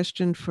quick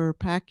question for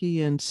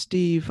Packy and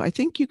Steve. I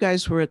think you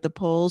guys were at the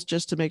polls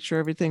just to make sure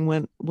everything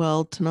went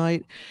well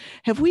tonight.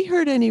 Have we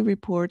heard any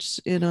reports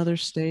in other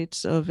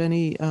states of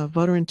any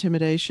voter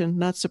intimidation,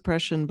 not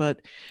suppression,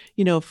 but,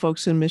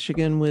 folks in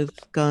Michigan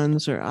with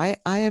guns? Or I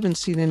haven't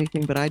seen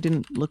anything, but I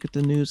didn't look at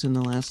the news in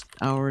the last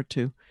hour or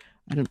two.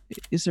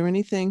 Is there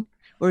anything,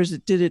 or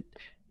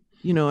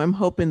I'm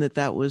hoping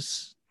that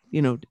was,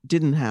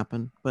 didn't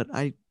happen, but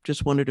I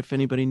just wondered if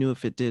anybody knew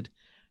if it did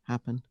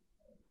happen.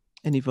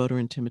 Any voter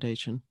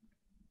intimidation?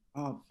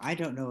 I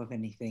don't know of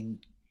anything.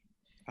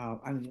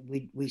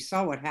 We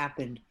saw what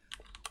happened.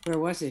 Where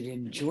was it?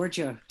 In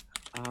Georgia,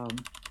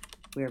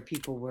 where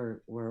people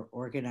were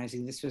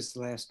organizing. This was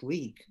last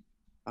week,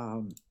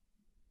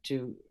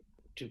 to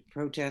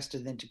protest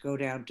and then to go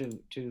down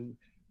to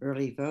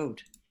early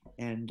vote,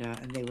 and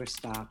they were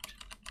stopped.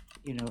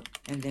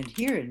 And then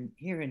here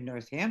in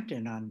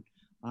Northampton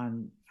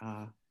on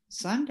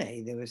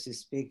Sunday there was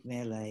this big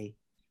melee.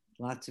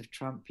 Lots of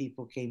Trump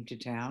people came to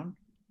town,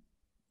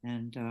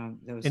 and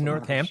there was in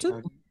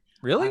Northampton.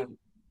 Really?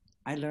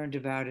 I learned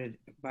about it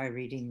by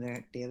reading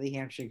the Daily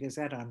Hampshire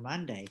Gazette on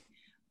Monday,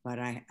 but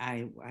I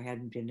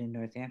hadn't been in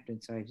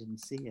Northampton, so I didn't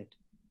see it.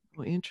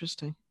 Well,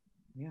 interesting.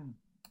 Yeah.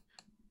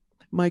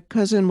 My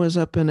cousin was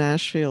up in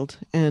Ashfield,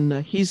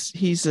 and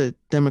he's a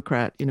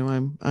Democrat.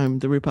 I'm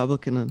the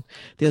Republican on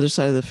the other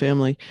side of the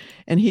family,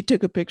 and he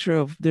took a picture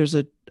of there's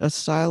a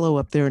silo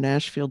up there in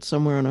Ashfield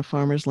somewhere on a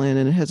farmer's land,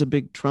 and it has a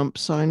big Trump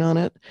sign on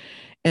it,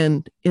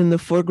 and in the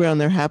foreground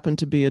there happened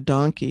to be a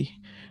donkey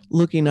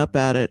looking up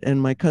at it,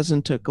 and my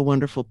cousin took a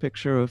wonderful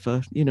picture of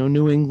a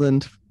New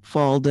England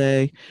fall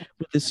day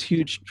with this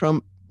huge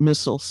Trump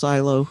missile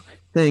silo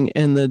thing,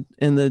 and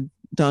the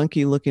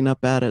donkey looking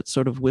up at it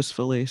sort of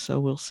wistfully. So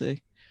we'll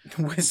see.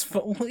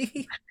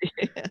 Wistfully?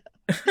 Yeah.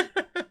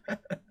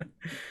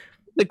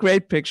 A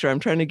great picture. I'm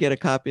trying to get a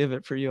copy of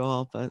it for you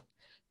all, but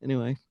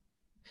anyway,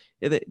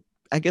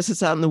 I guess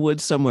it's out in the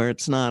woods somewhere.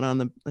 It's not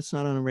on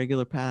a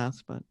regular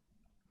path, but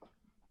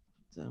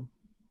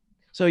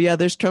so yeah,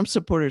 there's Trump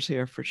supporters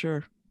here for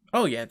sure.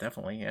 Oh yeah,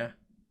 definitely, yeah.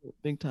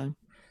 Big time.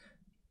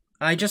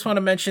 I just want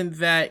to mention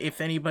that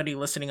if anybody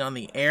listening on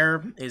the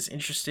air is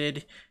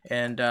interested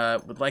and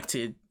would like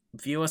to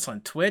view us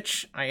on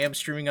Twitch, I am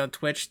streaming on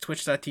Twitch,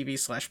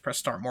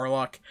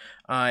 twitch.tv/pressstartmorlock.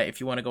 If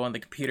you want to go on the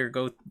computer,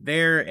 go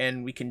there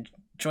and we can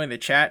join the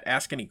chat,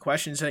 ask any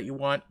questions that you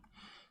want.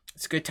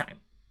 It's a good time.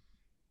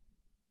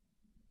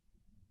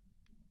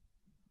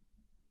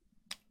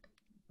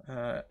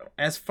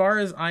 As far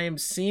as I am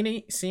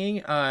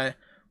seeing,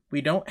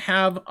 we don't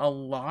have a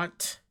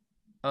lot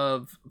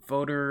of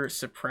voter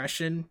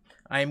suppression.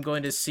 I'm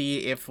going to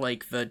see if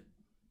like the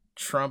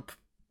Trump,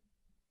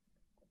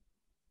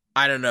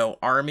 I don't know,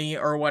 army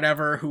or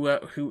whatever,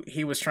 who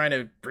he was trying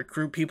to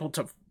recruit people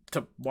to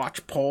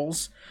watch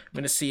polls. I'm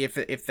going to see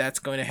if that's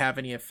going to have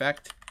any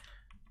effect.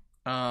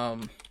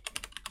 Did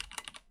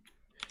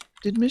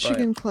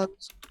Michigan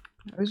close?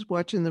 I was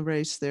watching the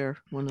race there.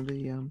 One of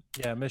the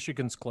yeah,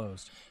 Michigan's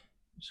closed.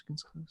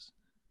 Michigan's closed.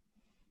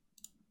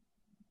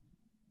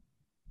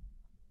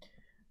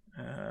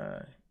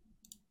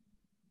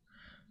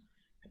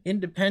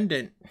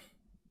 Independent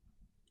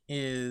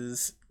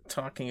is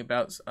talking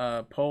about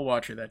a poll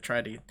watcher that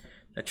tried to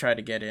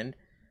get in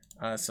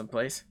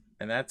someplace,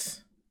 and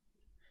that's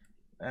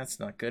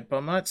not good. But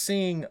I'm not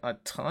seeing a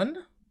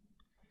ton.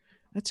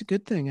 That's a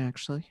good thing,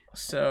 actually.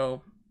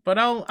 So, but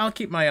I'll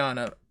keep my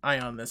eye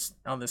on this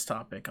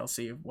topic. I'll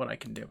see what I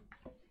can do.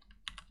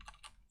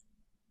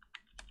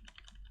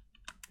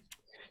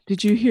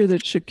 Did you hear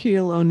that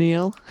Shaquille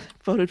O'Neal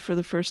voted for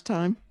the first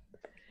time?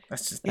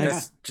 That's just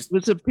it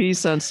was a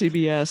piece on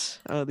CBS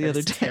the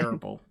other day.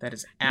 Terrible. That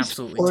is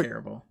absolutely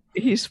terrible.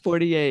 He's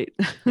 48.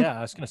 Yeah,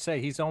 I was going to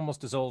say he's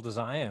almost as old as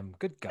I am.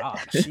 Good God,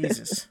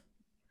 Jesus.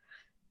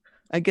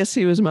 I guess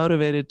he was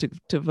motivated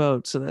to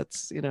vote, so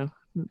that's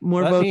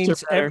more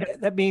votes are better.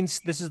 That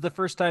means this is the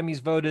first time he's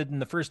voted,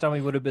 and the first time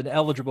he would have been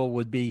eligible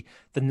would be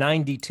the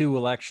 '92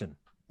 election.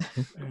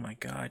 Oh my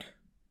God.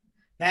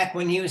 Back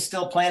when he was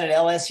still playing at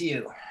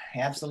LSU.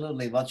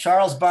 Absolutely. Well,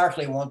 Charles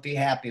Barkley won't be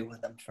happy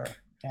with him for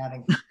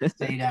having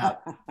stayed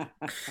out.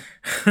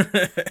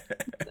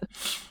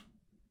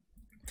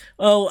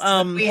 Well,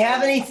 do we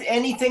have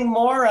anything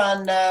more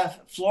on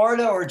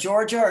Florida or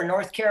Georgia or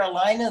North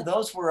Carolina?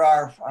 Those were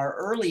our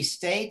early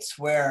states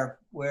where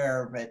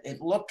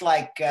it looked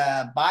like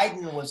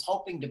Biden was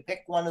hoping to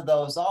pick one of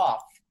those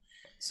off,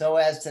 so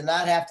as to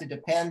not have to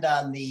depend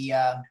on the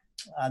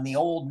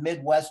old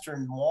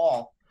Midwestern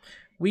wall.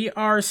 We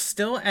are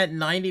still at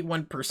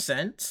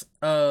 91%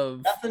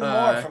 of nothing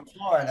more from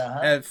Florida, huh?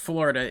 At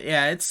Florida,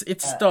 yeah, it's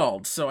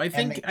stalled. So I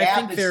think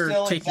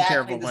they're taking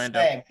care of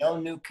Orlando. No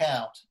new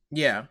count.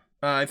 Yeah,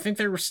 I think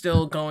they were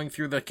still going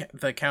through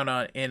the count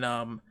on in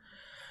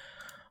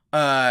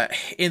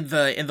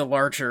the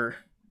larger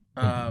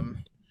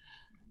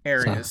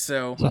areas.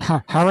 So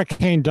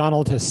Hurricane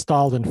Donald has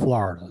stalled in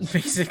Florida.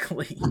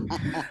 Basically,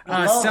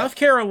 South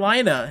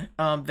Carolina,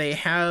 they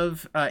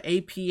have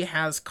AP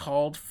has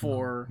called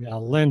for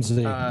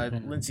Lindsey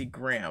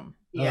Graham.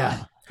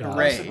 Yeah,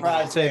 hooray!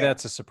 I'd say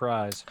that's a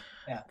surprise.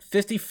 Yeah,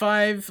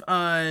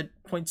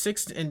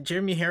 55.6 and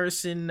Jeremy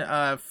Harrison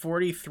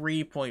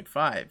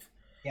 43.5.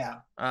 Yeah.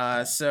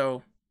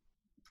 So.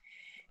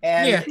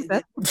 And yeah,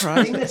 the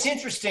thing that's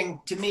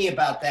interesting to me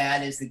about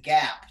that is the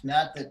gap.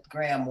 Not that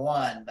Graham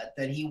won, but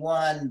that he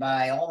won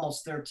by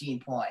almost 13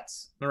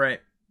 points.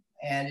 Right.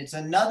 And it's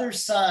another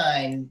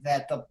sign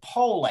that the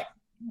polling,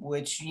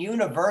 which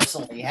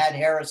universally had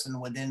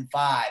Harrison within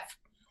 5,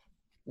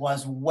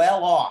 was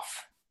well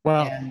off.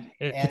 Well, and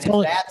if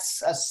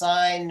that's a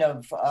sign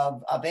of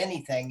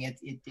anything,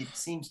 it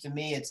seems to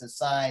me it's a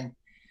sign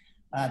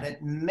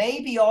that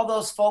maybe all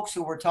those folks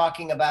who were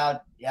talking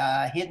about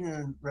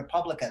hidden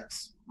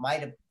Republicans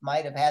might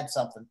have had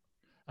something.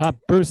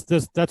 Bruce,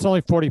 that's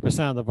only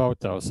 40% of the vote,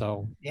 though.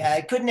 So yeah,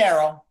 it could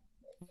narrow.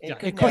 It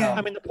could narrow.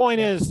 I mean, the point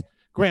is,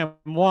 Graham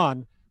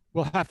won.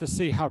 We'll have to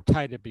see how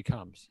tight it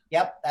becomes.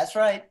 Yep, that's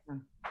right.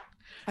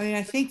 I mean,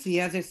 I think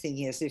the other thing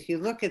is, if you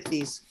look at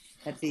these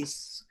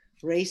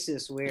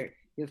races where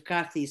you've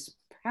got these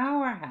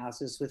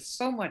powerhouses with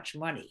so much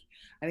money.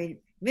 I mean,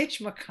 Mitch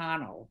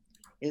McConnell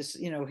is,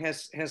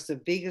 has the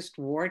biggest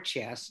war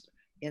chest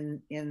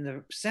in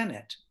the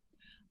Senate.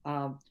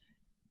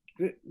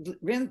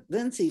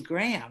 Lindsey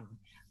Graham,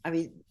 I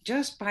mean,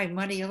 just by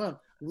money alone,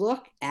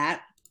 look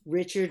at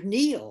Richard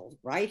Neal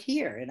right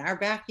here in our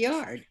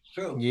backyard.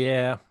 True.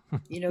 Yeah.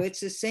 It's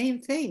the same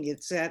thing.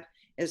 It's that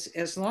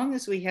as long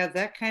as we have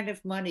that kind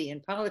of money in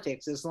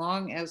politics, as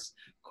long as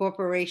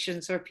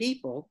corporations are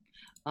people,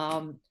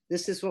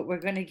 this is what we're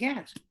going to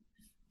get.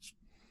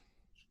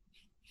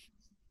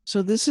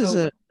 So this is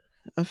a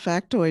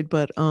factoid,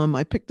 but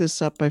I picked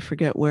this up, I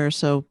forget where.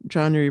 So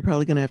John, you're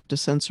probably going to have to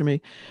censor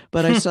me.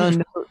 But I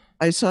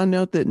saw a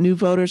note that new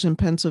voters in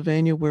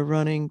Pennsylvania were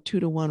running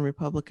 2-1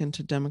 Republican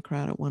to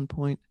Democrat at one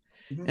point,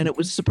 and it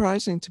was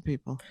surprising to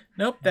people.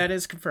 Nope, that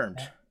is confirmed.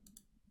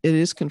 It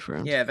is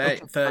confirmed. Yeah,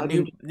 that Okay.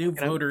 the new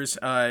voters,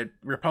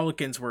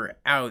 Republicans were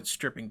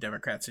outstripping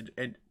Democrats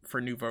for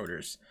new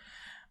voters,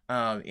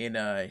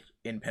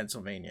 in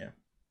Pennsylvania.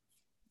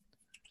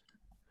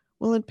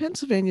 Well, and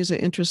Pennsylvania is an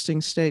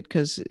interesting state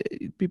because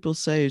people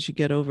say as you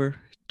get over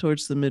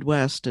towards the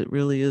Midwest, it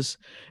really is.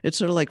 It's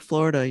sort of like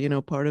Florida. You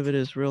know, part of it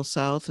is real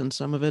South, and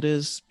some of it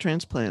is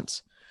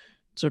transplants.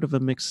 Sort of a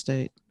mixed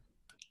state.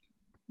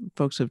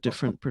 Folks have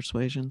different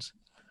persuasions.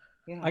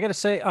 I got to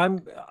say,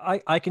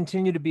 I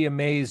continue to be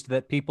amazed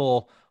that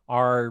people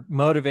are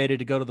motivated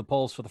to go to the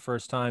polls for the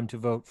first time to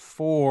vote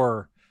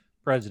for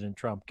President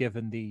Trump,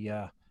 given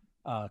the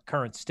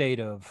current state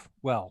of,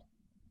 well,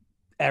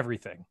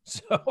 everything.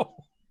 So,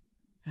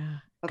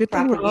 good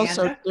thing we're all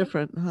so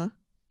different, huh?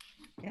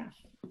 Yeah.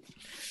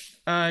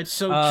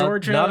 So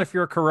Georgia, not if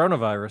you're a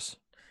coronavirus.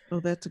 Oh,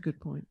 that's a good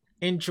point.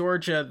 In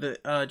Georgia,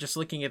 just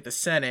looking at the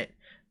Senate,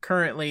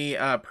 currently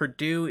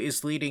Perdue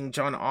is leading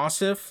John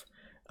Ossoff,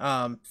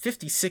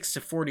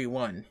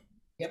 56-41.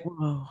 Yep.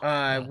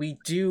 Whoa.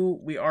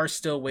 We are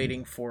still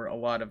waiting for a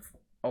lot of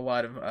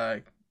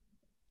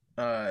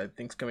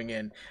things coming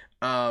in.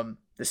 The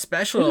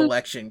special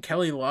election,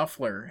 Kelly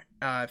Loeffler,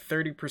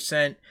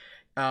 30%,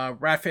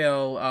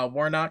 Raphael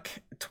Warnock,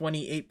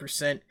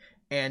 28%,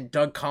 and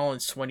Doug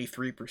Collins,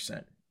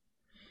 23%.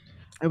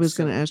 I was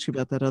going to ask you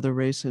about that other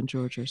race in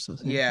Georgia. So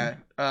thank you.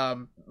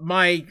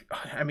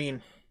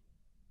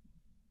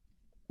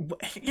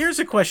 Here's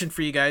a question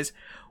for you guys.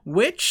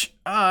 Which,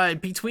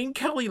 between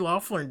Kelly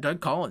Loeffler and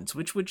Doug Collins,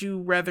 which would you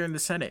rather in the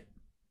Senate?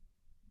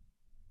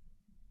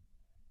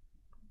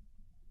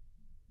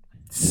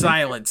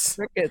 Silence.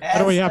 Why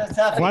do we have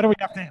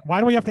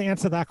to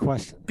answer that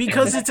question?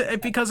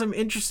 Because I'm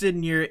interested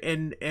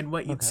in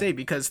what you'd say,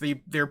 because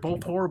they're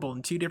both horrible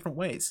in two different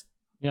ways.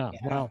 Yeah.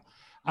 Well,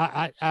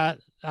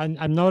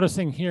 I'm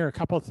noticing here a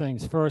couple of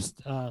things.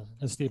 First,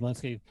 Steve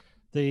Linsky,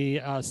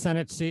 the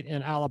Senate seat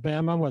in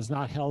Alabama was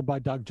not held by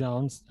Doug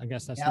Jones. I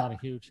guess that's not a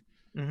huge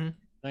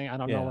thing. I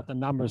don't know what the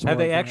numbers have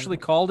were. they actually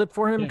called it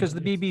for him? Because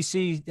the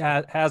BBC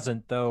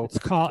hasn't, though.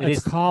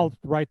 It's called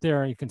right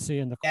there. You can see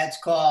in the. That's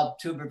called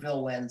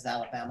Tuberville wins,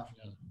 Alabama.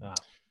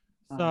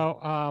 So,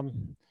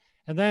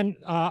 and then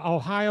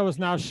Ohio is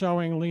now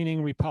showing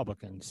leaning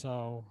Republican.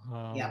 So,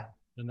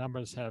 the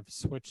numbers have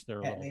switched there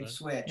a little bit.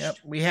 Switched. Yep,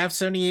 we have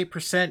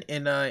 78%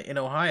 in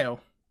Ohio.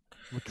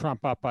 With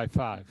Trump up by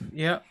 5.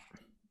 Yep.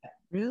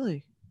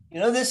 Really? You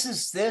know,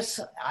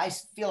 I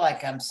feel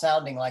like I'm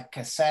sounding like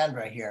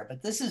Cassandra here,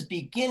 but this is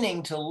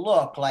beginning to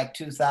look like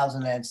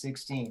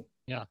 2016.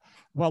 Yeah.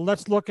 Well,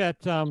 let's look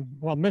at,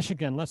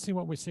 Michigan. Let's see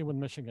what we see with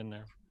Michigan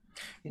there.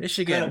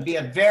 Michigan. It's going to be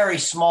a very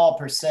small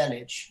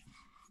percentage.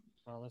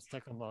 Well, let's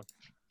take a look.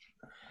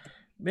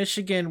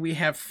 Michigan, we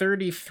have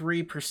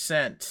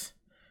 33%.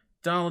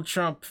 Donald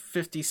Trump,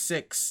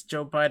 56.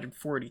 Joe Biden,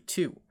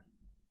 42.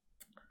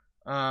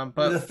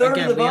 But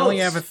again, we only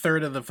have a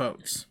third of the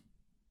votes.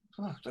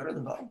 A third of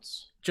the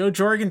votes. Joe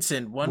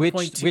Jorgensen,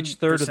 1.2%. Which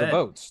third of the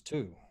votes,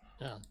 too?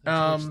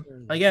 Yeah.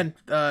 Again,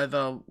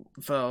 the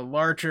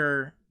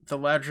larger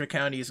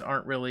counties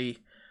aren't really,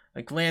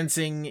 like,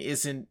 Lansing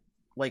isn't,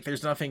 like,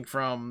 there's nothing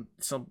from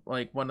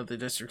one of the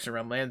districts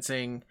around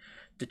Lansing.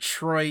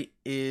 Detroit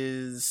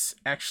is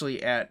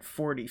actually at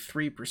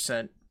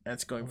 43%.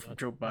 That's going from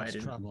Joe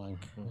Biden. Troubling.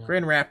 Yeah.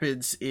 Grand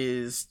Rapids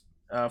is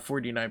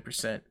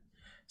 49%.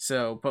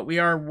 So, but we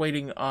are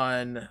waiting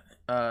on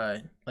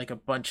like a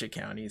bunch of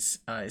counties,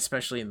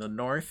 especially in the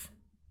north.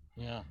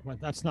 Yeah, well,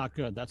 that's not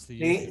good. That's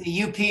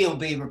the UP will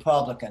be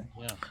Republican.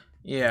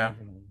 Yeah.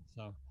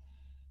 So,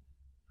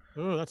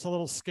 ooh, that's a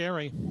little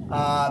scary.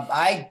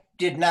 I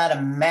did not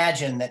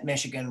imagine that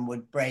Michigan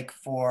would break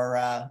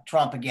for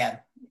Trump again.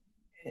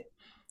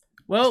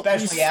 Well,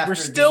 we're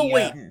still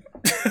waiting.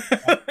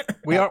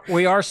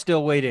 We are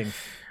still waiting.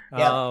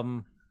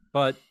 Yeah.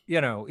 But you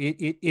know,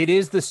 it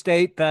is the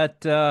state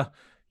that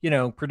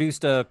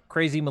produced a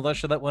crazy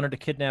militia that wanted to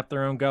kidnap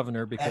their own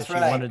governor because she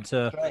wanted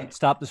to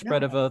stop the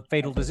spread of a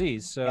fatal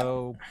disease.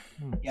 So,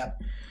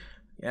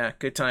 yeah,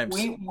 good times.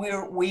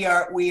 We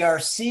are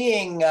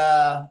seeing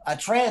a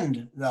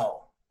trend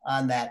though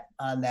on that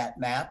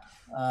map.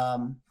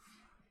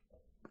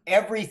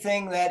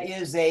 Everything that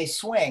is a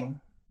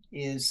swing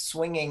is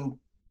swinging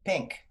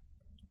pink.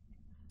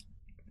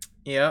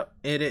 Yeah,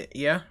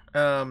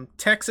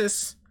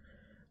 Texas,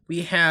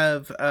 we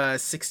have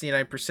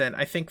 69%.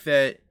 I think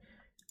that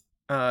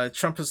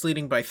Trump is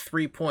leading by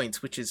 3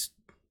 points, which is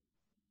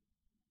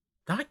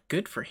not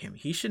good for him.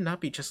 He should not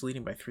be just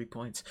leading by 3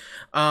 points.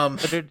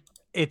 But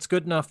it's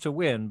good enough to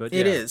win. But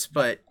it is.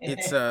 But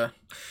it's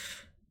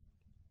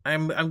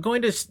I'm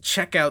going to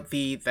check out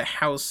the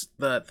house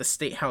the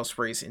state house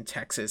race in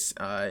Texas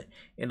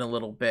in a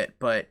little bit.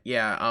 But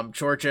yeah,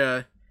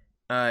 Georgia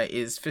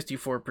is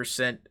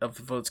 54% of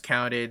the votes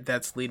counted.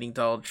 That's leading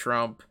Donald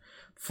Trump.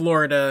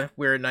 Florida,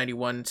 we're at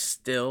 91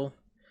 still.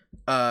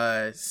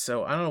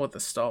 So I don't know what the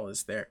stall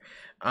is there.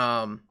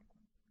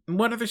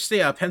 What other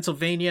state?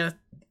 Pennsylvania,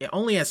 it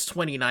only has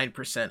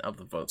 29% of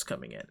the votes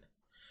coming in.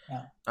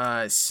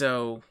 Yeah.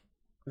 So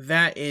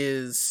that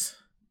is.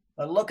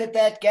 But look at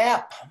that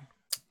gap.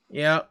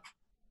 Yeah.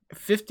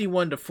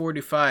 51 to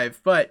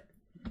 45, but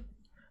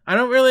I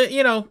don't really,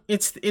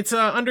 it's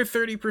under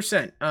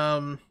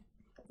 30%.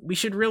 We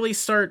should really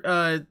start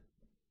paying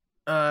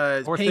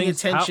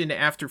attention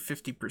after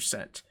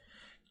 50%.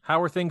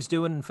 How are things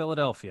doing in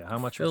Philadelphia? How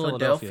much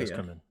Philadelphia has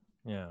come in?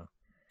 Yeah.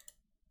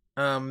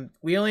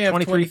 We only have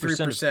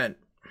 23%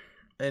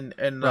 in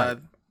right.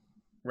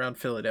 Around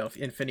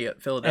Philadelphia, in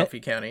Philadelphia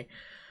County.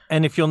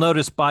 And if you'll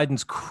notice,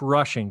 Biden's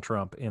crushing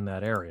Trump in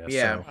that area.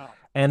 Yeah. So,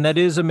 and that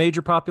is a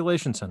major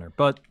population center,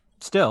 but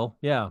still,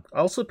 yeah.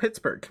 Also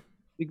Pittsburgh.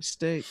 Big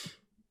state.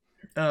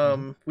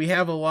 We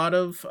have a lot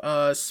of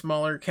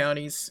smaller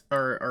counties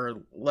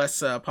or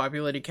less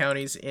populated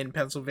counties in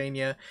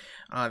Pennsylvania.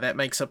 That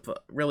makes up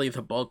really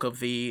the bulk of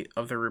the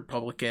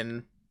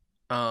Republican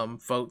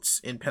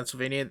votes in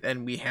Pennsylvania.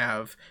 And we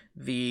have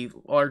the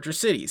larger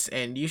cities,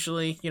 and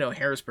usually,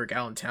 Harrisburg,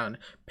 Allentown,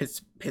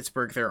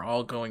 Pittsburgh, they're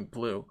all going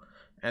blue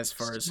as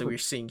far as we're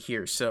seeing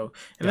here. So,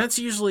 and that's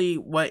usually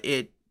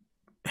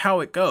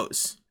how it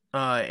goes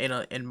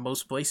in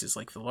most places.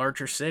 Like the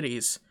larger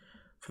cities,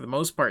 for the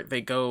most part,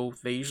 they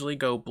usually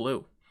go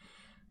blue.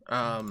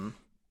 And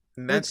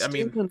that's,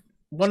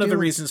 one of the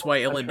reasons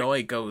why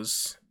Illinois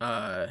goes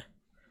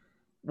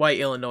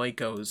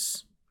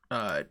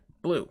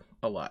blue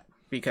a lot,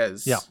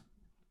 because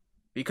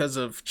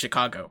of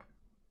Chicago.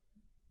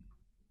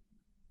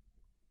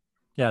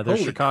 Yeah,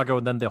 there's Chicago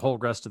and then the whole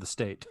rest of the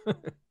state.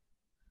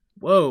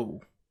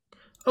 Whoa.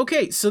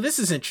 Okay, so this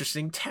is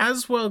interesting.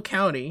 Tazewell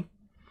County,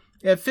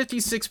 have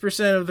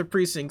 56% of the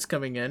precincts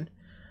coming in.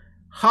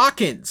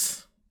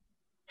 Hawkins,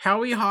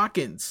 Howie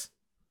Hawkins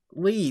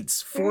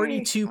leads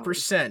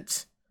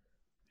 42%.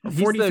 He's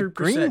the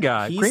green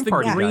guy. He's green the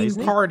party Green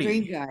guy, Party.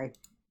 Green guy.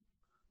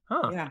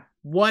 Huh. Yeah.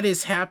 What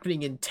is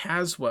happening in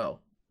Tazewell?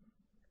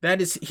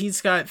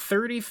 He's got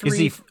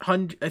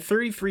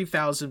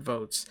 33,000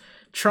 votes.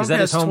 Trump is that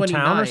has his hometown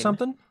 29 or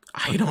something?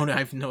 I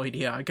have no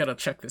idea. I gotta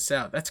check this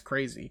out. That's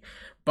crazy.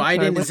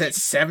 Biden is at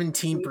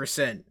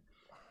 17%.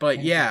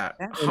 But yeah,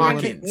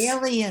 Hawkins. The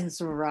aliens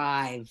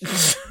arrived.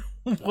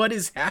 What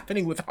is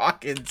happening with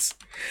Hawkins?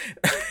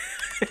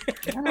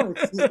 No,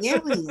 it's the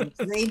aliens.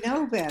 They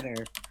know better.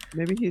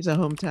 Maybe he's a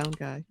hometown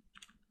guy.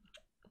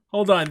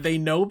 Hold on, they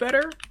know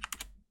better?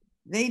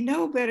 They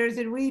know better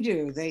than we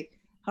do.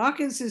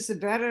 Hawkins is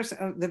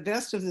the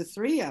best of the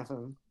three of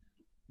them.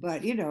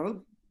 But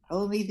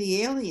only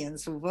the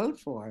aliens will vote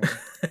for him.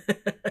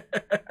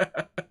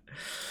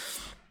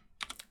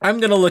 I'm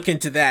gonna look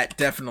into that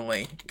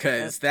definitely,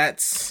 because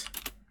that's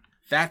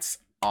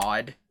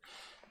odd.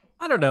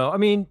 I don't know. I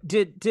mean,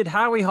 did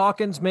Howie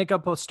Hawkins make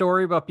up a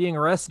story about being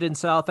arrested in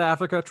South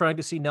Africa trying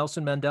to see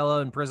Nelson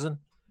Mandela in prison?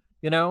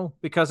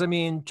 Because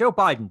Joe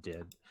Biden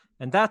did,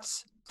 and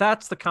that's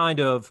the kind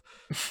of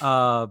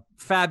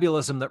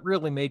fabulism that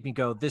really made me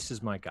go, "This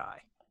is my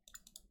guy."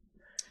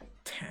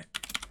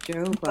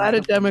 A lot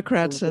of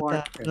Democrats said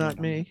that, not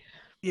me.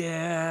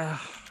 Yeah.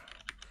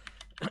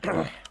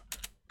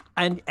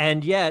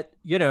 and yet,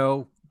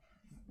 that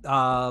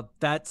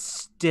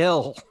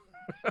still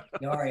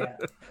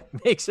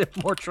makes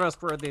it more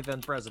trustworthy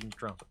than President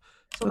Trump.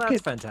 So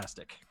that's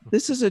fantastic.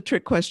 This is a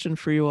trick question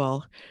for you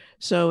all.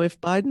 So if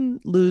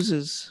Biden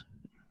loses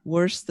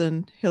worse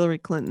than Hillary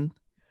Clinton,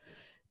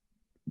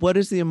 what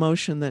is the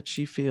emotion that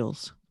she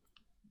feels?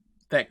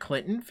 That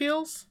Clinton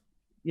feels?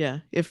 Yeah.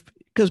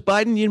 Because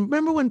Biden, you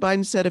remember when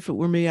Biden said, if it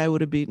were me, I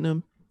would have beaten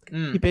him?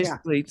 He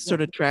basically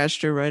sort of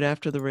trashed her right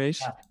after the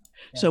race. Yeah.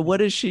 So what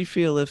does she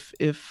feel if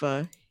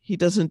he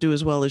doesn't do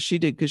as well as she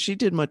did? Because she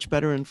did much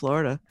better in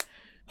Florida,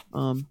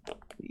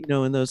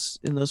 in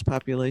those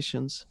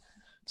populations.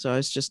 So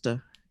it's just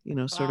a,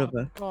 sort of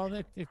a. Well,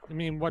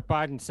 what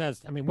Biden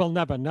says, we'll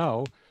never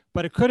know.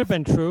 But it could have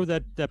been true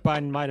that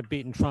Biden might have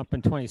beaten Trump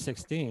in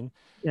 2016.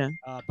 Yeah.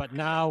 But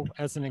now,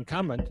 as an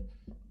incumbent,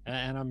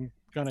 and I'm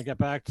going to get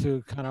back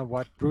to kind of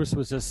what Bruce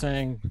was just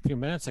saying a few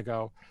minutes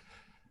ago,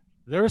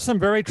 there are some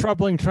very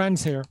troubling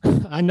trends here.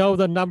 I know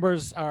the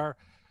numbers are,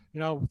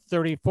 30,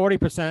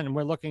 40%, and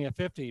we're looking at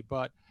 50,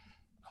 but.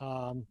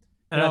 I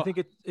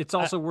think it's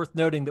also worth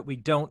noting that we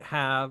don't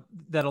have,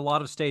 that a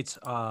lot of states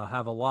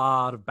have a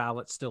lot of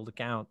ballots still to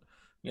count.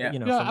 Yeah,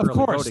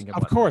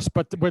 of course.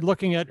 But we're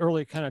looking at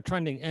early kind of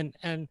trending,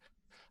 and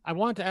I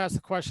want to ask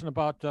a question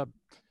about the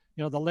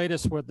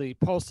latest with the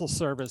Postal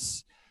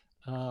Service.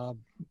 We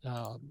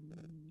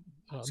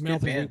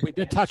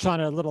did touch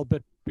on it a little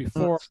bit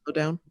before. Slow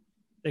down.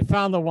 They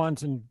found the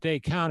ones in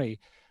Dade County,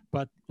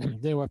 but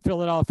they were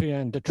Philadelphia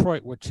and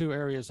Detroit were two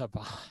areas of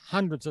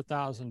hundreds of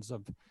thousands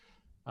of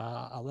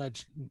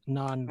alleged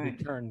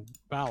non-return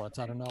ballots.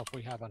 I don't know if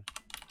we have an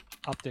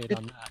update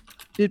on that.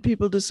 Did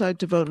people decide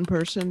to vote in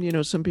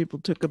person? Some people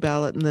took a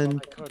ballot and then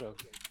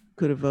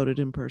could have voted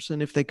in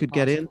person if they could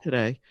get in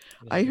today.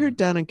 Yeah. I heard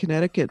down in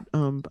Connecticut,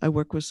 I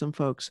work with some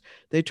folks,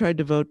 they tried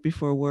to vote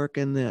before work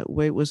and the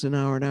wait was an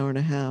hour and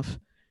a half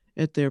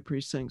at their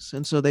precincts.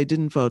 And so they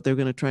didn't vote. They were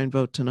going to try and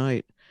vote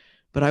tonight.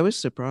 But I was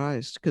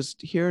surprised because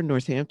here in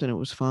Northampton, it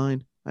was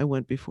fine. I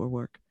went before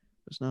work.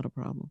 It was not a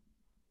problem.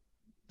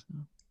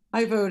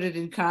 I voted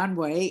in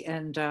Conway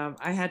and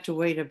I had to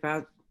wait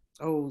about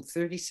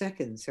 30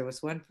 seconds. There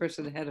was one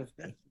person ahead of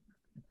me.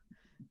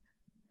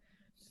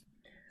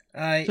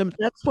 So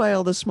that's why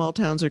all the small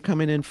towns are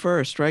coming in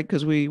first, right?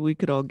 Because we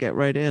could all get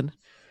right in.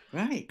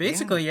 Right.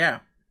 Basically, yeah.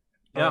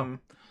 Yeah.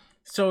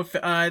 So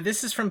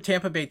this is from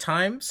Tampa Bay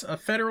Times. A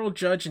federal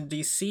judge in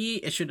D.C.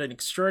 issued an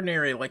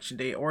extraordinary Election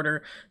Day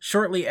order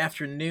shortly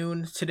after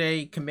noon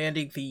today,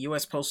 commanding the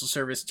U.S. Postal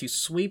Service to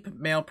sweep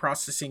mail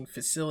processing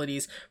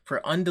facilities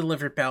for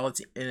undelivered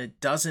ballots in a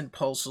dozen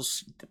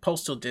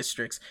postal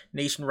districts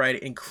nationwide,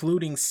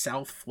 including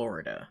South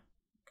Florida.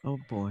 Oh,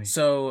 boy.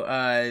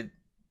 So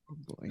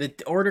the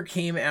order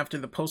came after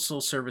the Postal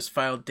Service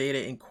filed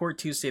data in court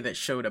Tuesday that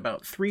showed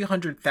about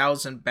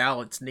 300,000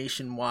 ballots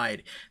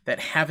nationwide that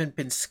haven't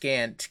been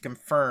scanned to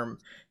confirm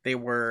they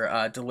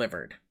were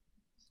delivered.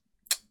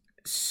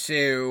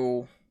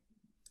 So,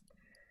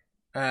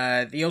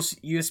 the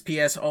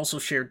USPS also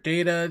shared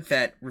data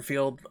that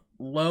revealed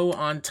low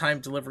on-time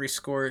delivery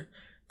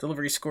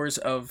scores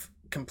of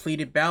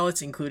completed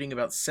ballots, including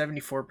about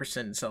 74%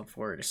 in South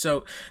Florida.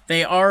 So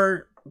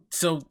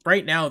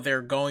right now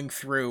they're going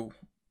through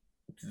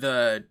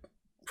the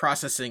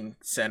processing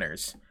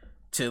centers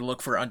to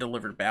look for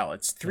undelivered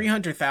ballots.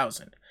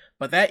 300,000,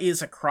 but that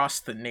is across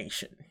the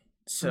nation.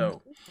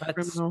 So it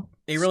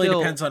really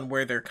depends on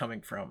where they're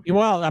coming from.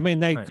 Well, I mean,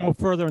 they go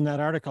further in that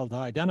article to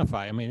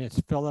identify. I mean,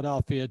 it's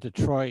Philadelphia,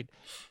 Detroit,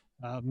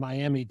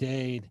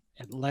 Miami-Dade,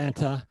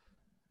 Atlanta.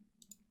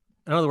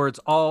 In other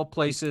words, all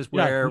places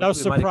where no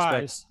we might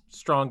expect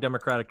strong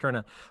Democratic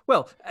turnout.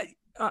 Well,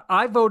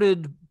 I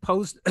voted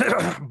post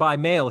by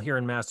mail here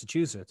in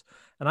Massachusetts,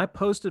 and I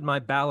posted my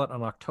ballot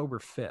on October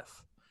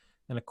 5th.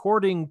 And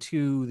according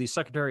to the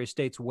Secretary of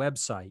State's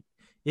website,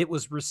 it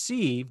was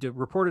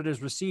reported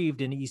as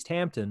received in East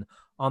Hampton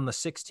on the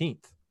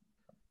 16th.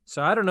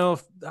 So I don't know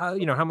if,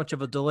 how much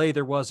of a delay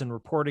there was in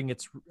reporting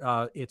its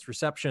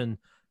reception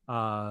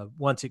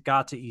once it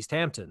got to East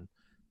Hampton.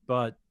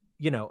 But,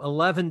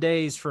 11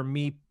 days from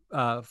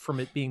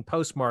it being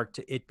postmarked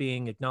to it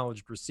being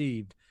acknowledged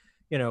received,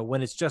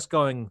 when it's just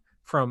going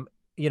from,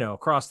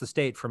 across the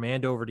state from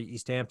Andover to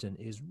East Hampton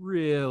is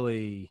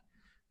really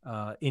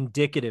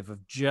indicative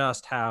of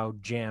just how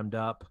jammed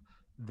up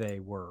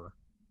they were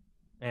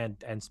and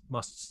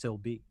must still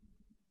be.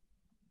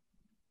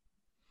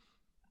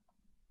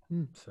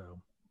 So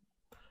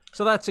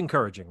that's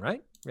encouraging,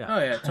 right? Yeah. Oh,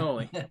 yeah,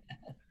 totally.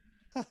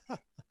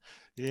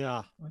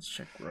 Yeah. Let's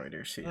check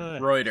Reuters here.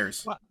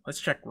 Reuters. Let's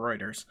check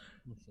Reuters.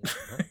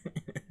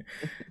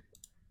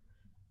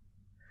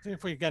 See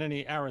if we get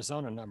any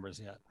Arizona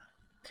numbers yet.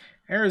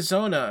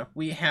 Arizona,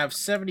 we have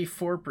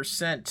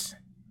 74%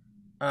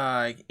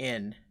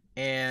 in,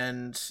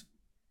 and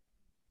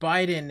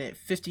Biden at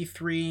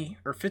 53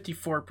 or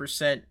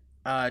 54%,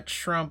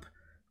 Trump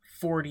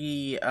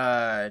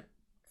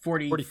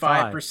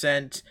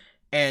 45%,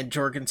 and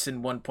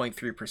Jorgensen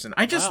 1.3%.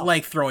 I just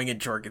like throwing in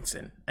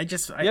Jorgensen. If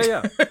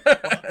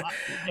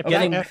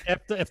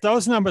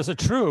those numbers are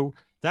true,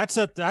 that's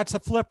a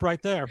flip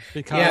right there,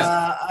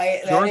 because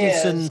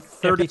Jorgensen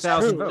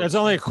 30,000 votes. There's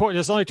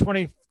only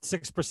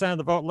 26% of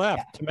the vote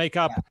left to make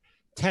up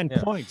 10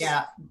 points.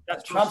 Yeah,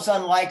 Trump's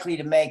unlikely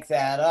to make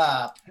that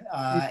up.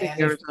 And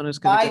if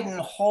Biden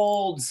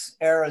holds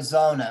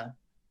Arizona,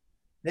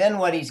 then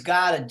what he's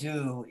got to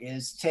do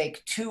is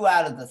take 2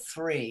 out of the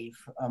 3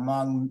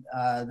 among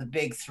the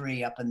big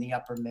 3 up in the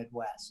upper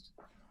Midwest,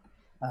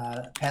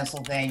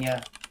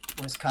 Pennsylvania,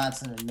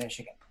 Wisconsin, and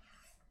Michigan.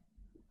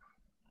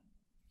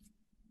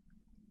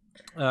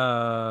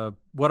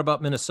 What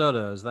about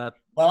Minnesota? Is that?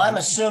 Well, I'm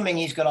assuming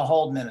he's going to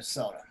hold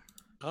Minnesota.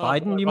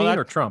 Biden, you mean,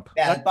 or Trump?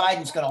 Yeah,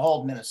 Biden's going to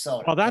hold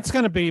Minnesota. Well, that's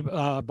going to be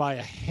by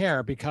a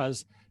hair,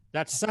 because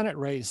that Senate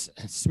race,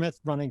 Smith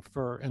running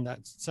in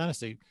that Senate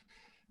seat,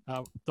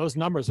 those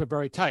numbers are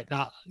very tight.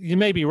 Now, you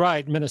may be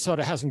right.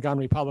 Minnesota hasn't gone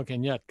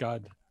Republican yet,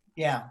 God.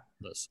 Yeah.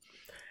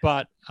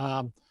 But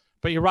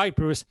you're right,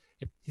 Bruce.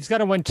 If he's got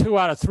to win 2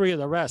 out of 3 of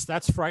the rest.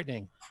 That's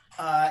frightening.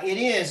 It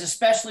is,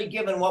 especially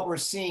given what we're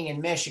seeing in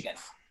Michigan.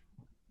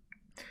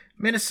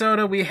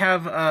 Minnesota, we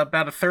have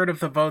about a third of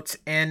the votes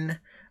in.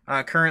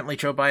 Currently,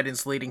 Joe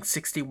Biden's leading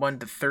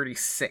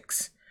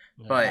 61-36.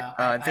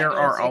 But there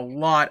are a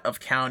lot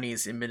of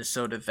counties in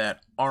Minnesota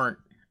that aren't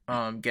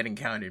getting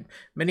counted.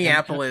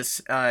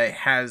 Minneapolis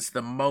has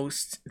the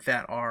most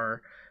that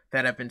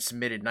have been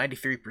submitted,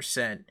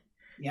 93%.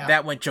 Yeah.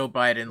 That went Joe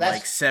Biden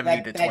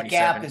 70 to 27. That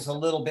gap is a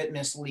little bit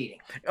misleading.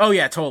 Oh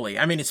yeah, totally.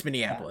 I mean, it's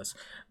Minneapolis,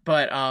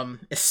 but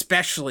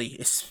especially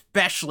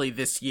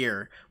this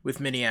year with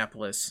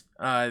Minneapolis,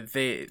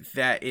 they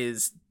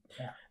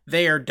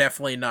are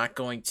definitely not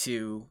going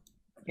to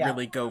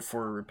really go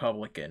for a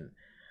Republican.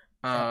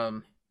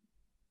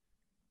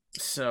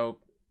 So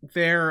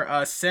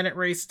their Senate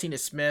race, Tina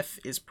Smith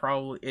is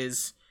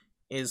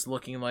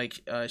looking like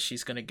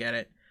she's going to get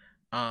it.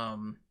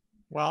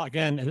 Well,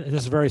 again,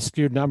 this is very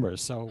skewed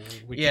numbers, so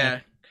we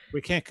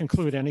can't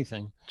conclude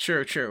anything.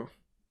 True.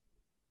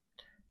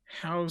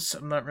 House,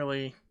 I'm not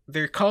really.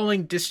 They're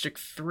calling District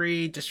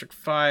 3, District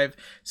 5.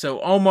 So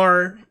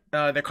Omar,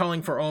 they're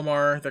calling for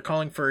Omar. They're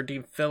calling for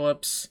Dean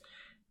Phillips,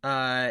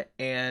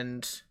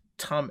 and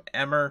Tom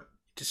Emmer.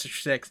 District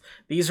 6.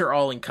 These are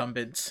all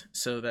incumbents,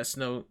 so that's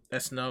no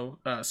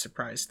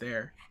surprise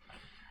there.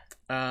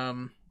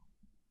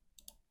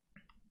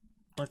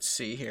 Let's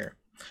see here.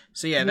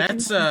 So yeah,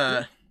 that's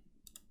let's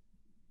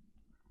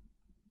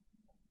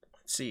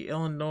see,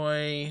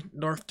 Illinois,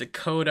 North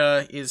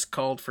Dakota is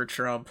called for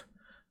Trump.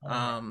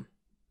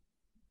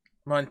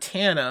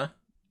 Montana,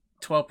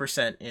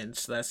 12% in,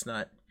 so that's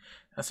not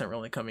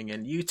really coming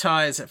in.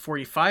 Utah is at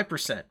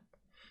 45%.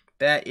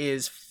 That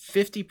is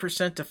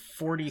 50% to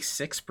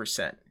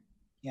 46%.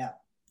 Yeah.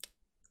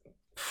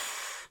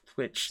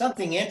 Which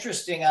something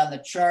interesting on the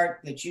chart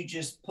that you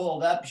just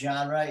pulled up,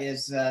 Genre,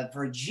 is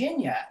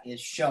Virginia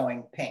is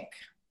showing pink.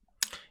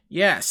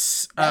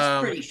 Yes,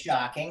 that's pretty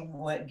shocking.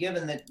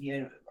 Given that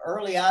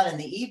early on in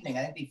the evening,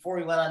 I think before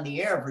we went on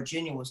the air,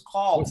 Virginia was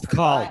called.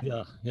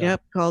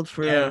 Yep, called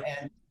for.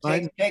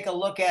 And take a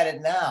look at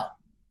it now.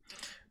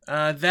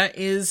 That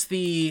is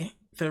the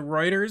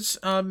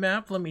Reuters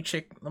map. Let me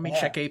check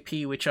AP,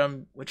 which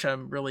I'm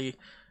really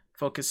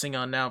focusing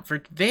on now.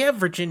 They have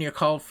Virginia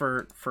called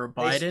for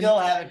Biden. They still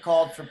haven't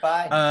called for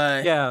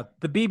Biden. Yeah,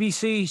 the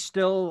BBC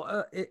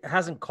still it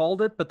hasn't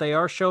called it, but they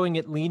are showing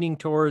it leaning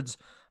towards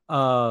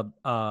Trump.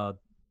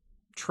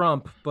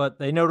 But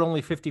they note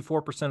only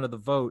 54% of the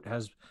vote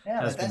has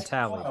been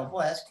tallied.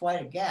 That's quite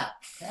a gap.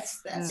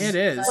 That's it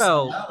is.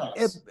 Well,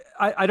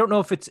 I don't know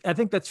if it's. I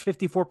think that's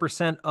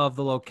 54% of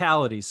the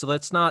localities, so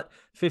that's not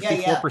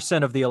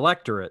 54% of the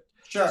electorate.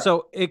 Sure.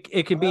 So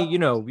it can be,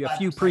 a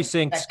few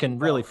precincts can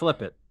really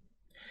flip it.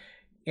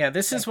 Yeah,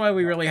 this is why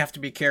we really have to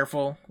be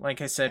careful.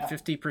 Like I said,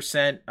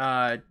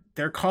 50%.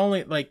 They're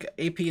calling, like,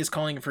 AP is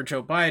calling for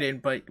Joe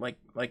Biden, but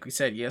like we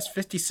said, yes,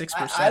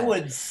 56%. I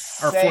would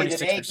say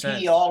that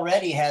AP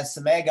already has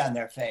some egg on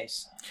their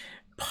face.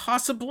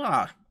 Possibly.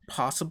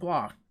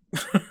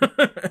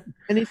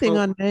 Anything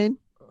on Maine?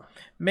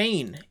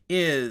 Maine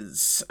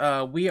is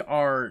we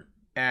are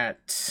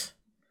at,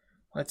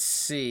 let's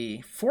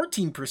see,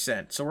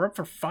 14%. So we're up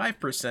for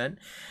 5%.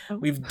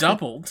 We've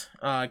doubled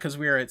because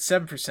we are at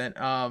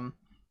 7%.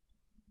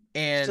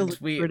 And still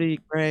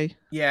pretty gray.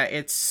 Yeah,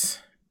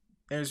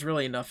 there's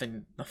really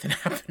nothing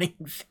happening.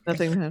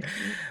 Nothing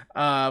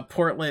happening.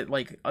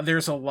 Portland,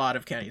 there's a lot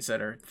of counties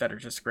that are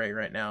just gray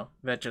right now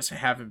that just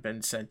haven't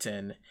been sent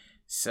in.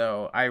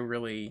 So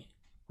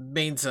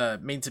Maine's a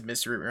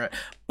mystery, right?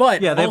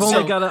 But yeah, they've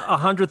only got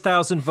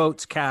 100,000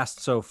 votes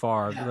cast so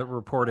far. The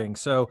reporting.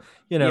 So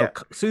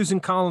Susan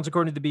Collins,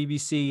 according to the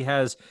BBC,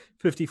 has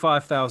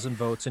 55,000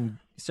 votes, and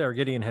Sarah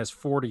Gideon has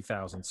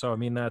 40,000. So I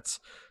mean, that's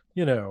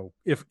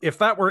if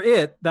that were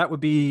it, that would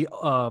be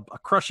a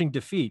crushing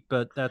defeat.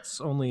 But that's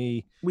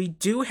only we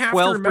do have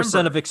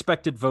 12% of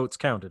expected votes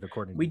counted,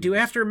 according. We do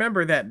have to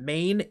remember that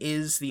Maine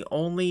is the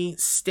only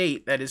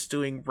state that is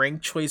doing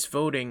ranked choice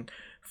voting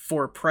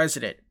for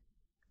president.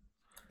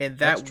 And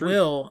that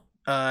will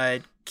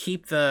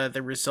keep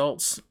the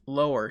results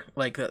lower.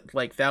 Like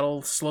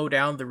that'll slow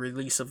down the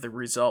release of the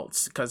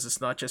results because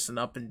it's not just an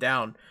up and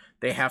down.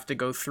 They have to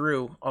go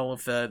through all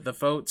of the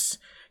votes,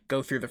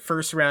 go through the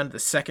first round, the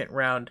second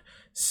round.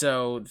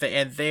 So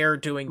they're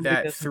doing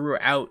that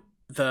throughout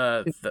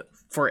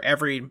for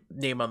every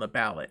name on the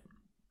ballot.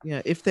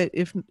 Yeah, if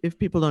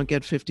people don't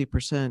get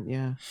 50%,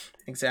 yeah.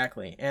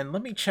 Exactly. And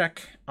let me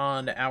check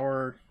on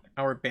our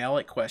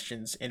ballot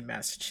questions in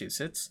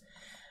Massachusetts.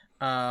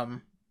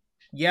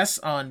 Yes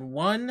on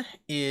one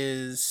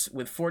is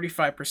with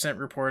 45%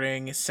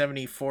 reporting,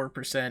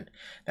 74%.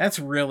 That's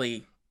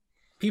really,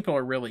 people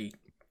are really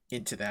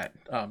into that.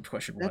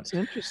 Question one. That's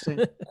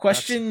interesting.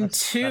 Question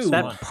two.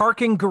 That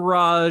parking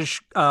garage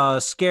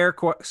scare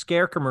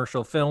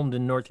commercial filmed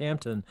in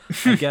Northampton,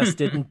 I guess,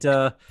 didn't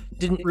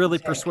really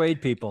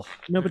persuade people.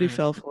 Nobody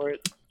fell for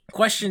it.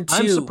 Question two.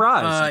 I'm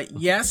surprised.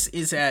 Yes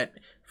is at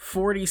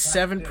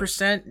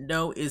 47%.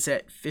 No is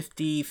at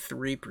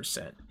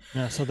 53%.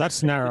 Yeah, so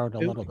that's narrowed a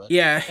little bit.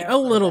 Yeah, a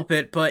little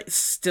bit, but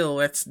still,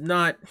 that's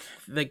not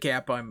the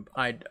gap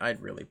I'd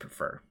really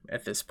prefer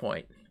at this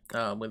point.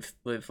 With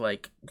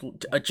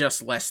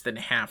just less than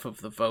half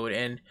of the vote,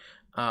 and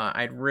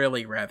I'd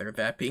really rather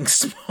that being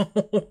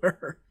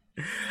smaller.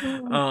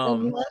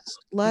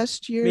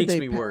 Last year makes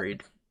me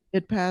worried.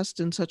 It passed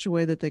in such a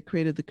way that they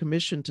created the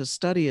commission to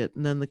study it,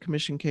 and then the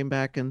commission came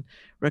back and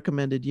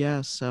recommended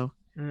yes. So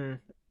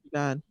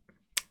bad.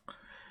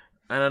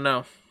 I don't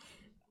know.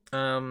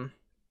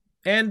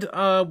 And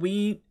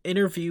we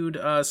interviewed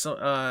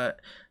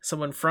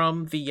someone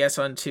from the Yes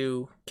on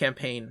 2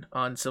 campaign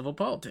on civil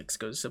politics.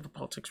 Go to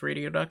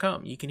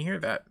civilpoliticsradio.com. You can hear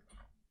that.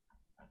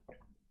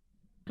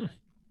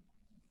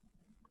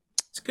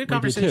 It's a good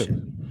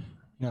conversation.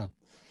 Yeah.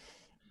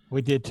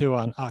 We did too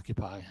on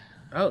Occupy.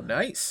 Oh,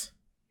 nice.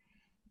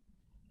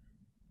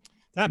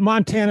 That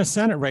Montana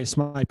Senate race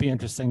might be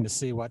interesting to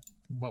see what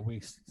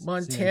we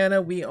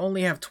Montana, we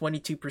only have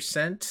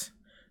 22%.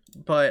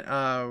 But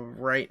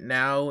right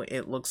now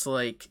it looks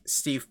like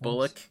Steve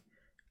Bullock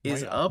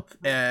is up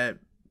at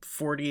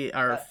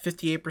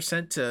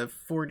 58% to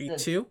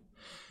 42.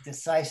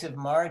 Decisive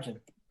margin.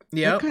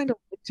 Yeah. I kind of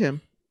liked him.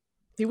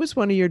 He was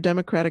one of your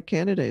Democratic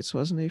candidates,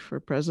 wasn't he,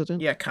 for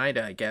president? Yeah, kind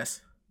of, I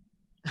guess.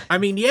 I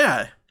mean,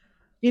 yeah.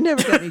 He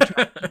never got any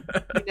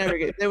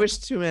traction. There was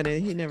too many.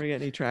 He never got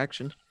any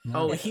traction.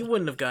 Oh, he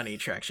wouldn't have got any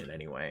traction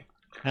anyway.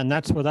 And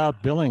that's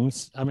without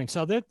Billings. I mean,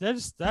 so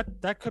there's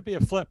that could be a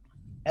flip.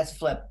 That's a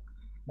flip.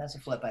 That's a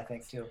flip, I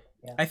think, too.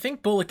 Yeah. I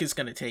think Bullock is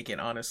going to take it,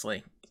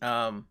 honestly.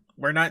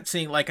 We're not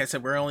seeing, like I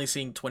said, we're only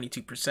seeing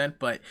 22%,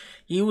 but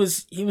he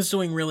was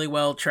doing really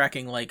well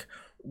tracking, like,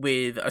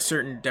 with a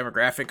certain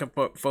demographic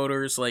of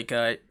voters, like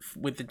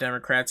with the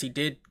Democrats. He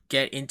did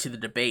get into the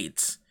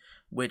debates,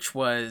 which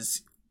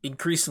was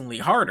increasingly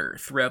harder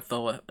throughout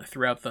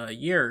the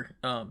year,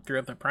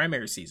 throughout the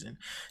primary season.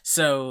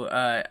 So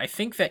I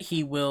think that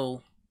he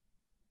will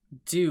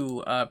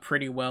do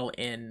pretty well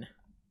in.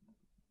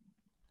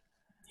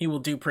 He will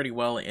do pretty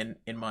well in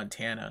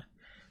Montana.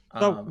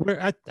 So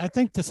I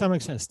think to some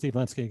extent, Steve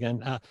Linsky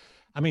again.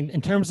 I mean,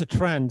 in terms of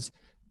trends,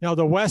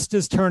 the West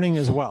is turning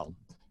as well.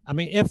 I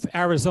mean, if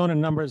Arizona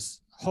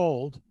numbers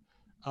hold,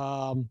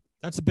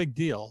 that's a big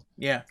deal.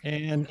 Yeah.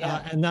 And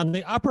then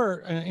the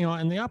upper,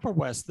 in the upper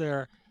West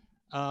there,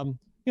 you're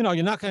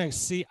not going to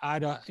see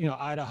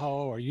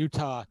Idaho or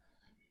Utah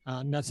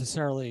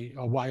necessarily,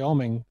 or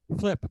Wyoming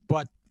flip,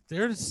 but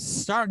they're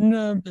starting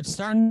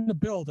to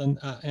build,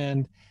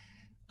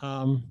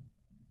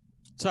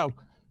 so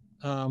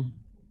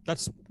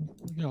that's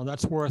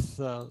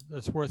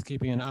worth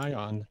keeping an eye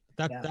on.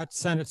 That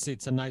Senate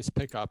seat's a nice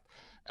pickup.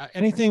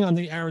 Anything on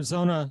the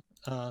Arizona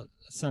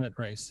Senate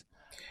race?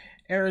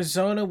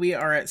 Arizona, we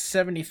are at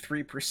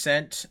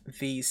 73%.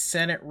 The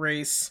Senate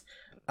race,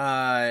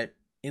 it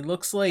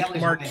looks like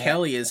Kelly's Mark way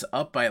Kelly is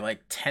up by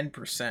like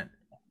 10%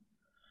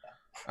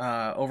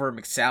 over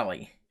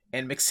McSally.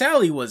 And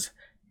McSally was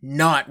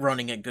not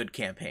running a good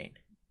campaign.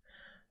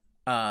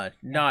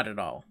 Not at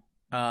all.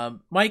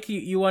 Mike,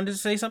 you wanted to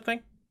say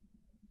something?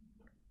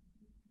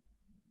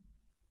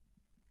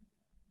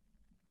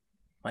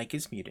 Mike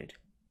is muted.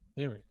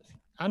 There it is.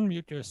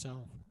 Unmute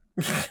yourself.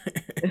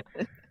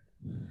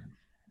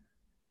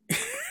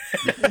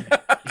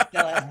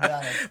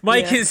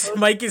 Mike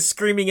is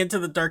screaming into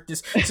the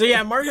darkness. So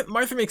yeah, Martha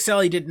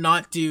McSally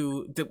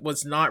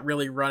was not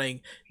really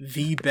running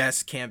the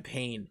best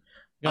campaign.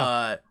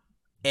 Yeah.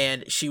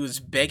 And she was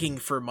begging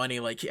for money.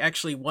 Like,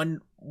 actually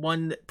one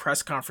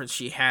press conference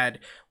she had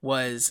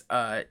was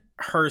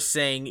her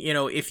saying,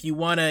 if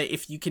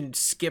you can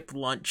skip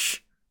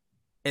lunch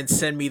and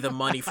send me the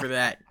money for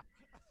that.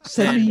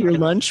 Send me your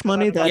lunch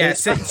money.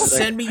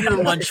 Send me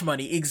your lunch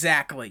money.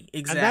 Exactly.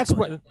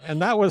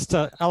 And that was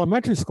to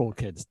elementary school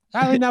kids.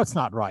 I mean, that's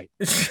not right.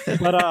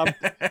 But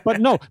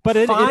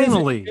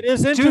Finally, it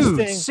is interesting.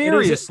 Dude,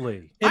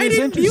 seriously, I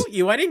didn't mute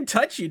you. I didn't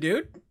touch you,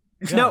 dude.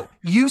 Yeah. No,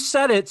 you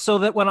said it so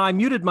that when I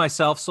muted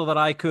myself, so that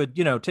I could,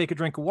 take a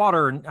drink of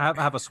water and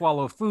have a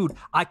swallow of food,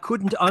 I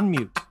couldn't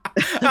unmute.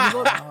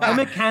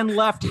 McCann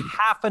left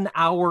half an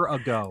hour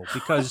ago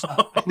because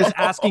he was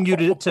asking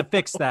you to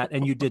fix that,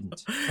 and you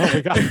didn't.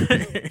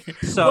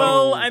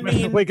 Well,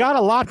 we got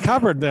a lot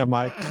covered there,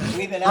 Mike.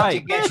 We've been out to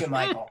get you,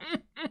 Michael.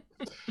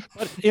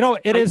 But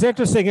it is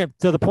interesting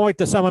to the point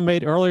that someone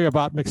made earlier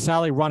about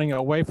McSally running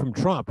away from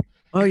Trump.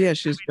 Oh yeah,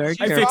 she's very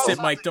careful. I fixed it,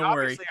 Mike. Don't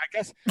worry.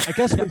 I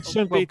guess we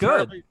shouldn't be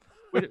good.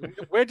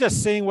 We're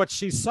just seeing what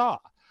she saw,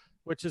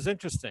 which is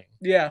interesting.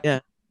 Yeah.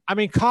 I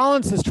mean,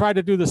 Collins has tried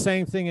to do the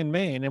same thing in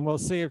Maine, and we'll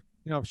see if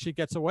she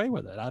gets away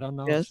with it. I don't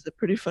know. Yeah, it's a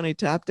pretty funny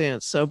tap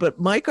dance. So, but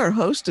Mike, our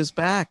host, is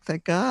back.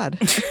 Thank God.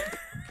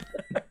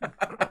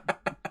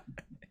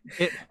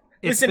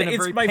 It's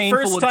my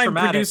first time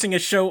producing a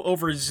show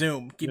over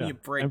Zoom. Give me a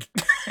break.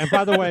 And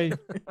by the way,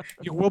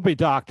 you will be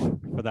docked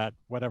for that,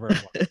 whatever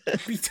it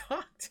was. Be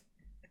docked?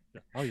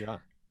 Oh yeah.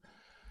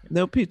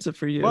 No pizza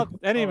for you. Well,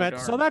 anyway,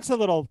 so that's a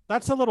little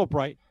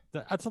bright.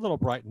 That's a little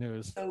bright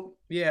news. So,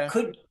 yeah.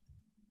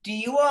 Do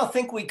you all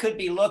think we could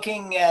be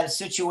looking at a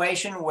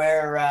situation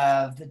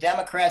where the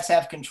Democrats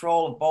have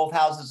control of both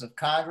houses of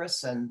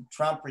Congress and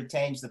Trump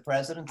retains the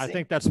presidency? I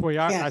think that's what we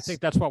are. Yes. I think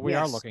that's what we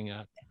are looking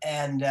at.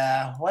 And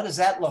what does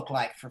that look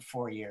like for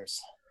 4 years?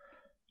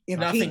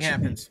 Nothing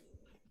happens.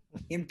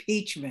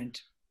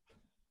 Impeachment.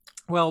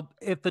 Well,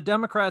 if the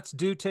Democrats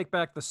do take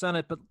back the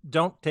Senate but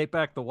don't take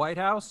back the White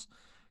House,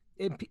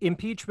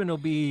 impeachment will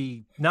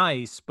be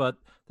nice, but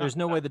there's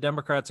no way the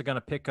Democrats are going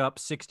to pick up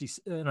 60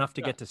 enough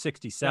to get to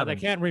 67. Yeah, they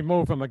can't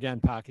remove them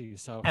again, Paki.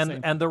 So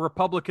and the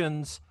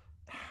Republicans,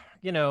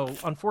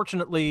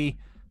 unfortunately,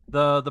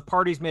 the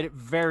party's made it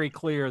very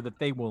clear that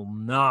they will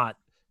not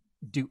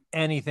do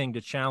anything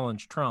to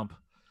challenge Trump,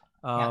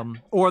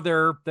 or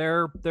their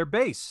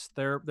base,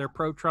 their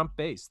pro-Trump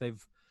base.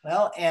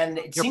 And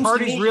it your seems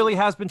party to me, really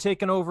has been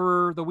taken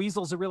over. The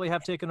weasels really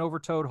have taken over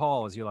Toad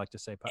Hall, as you like to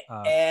say.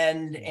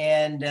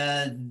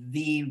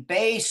 The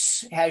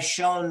base has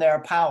shown their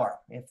power,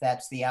 if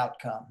that's the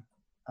outcome.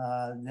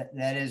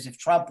 That is, if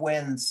Trump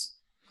wins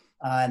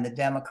and the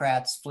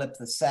Democrats flip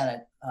the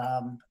Senate,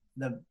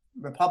 the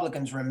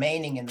Republicans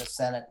remaining in the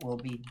Senate will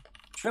be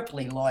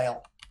triply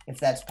loyal, if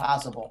that's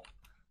possible,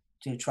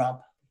 to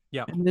Trump.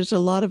 Yeah, and there's a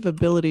lot of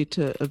ability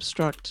to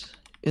obstruct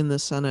in the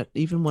Senate.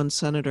 Even one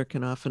senator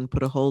can often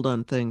put a hold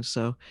on things.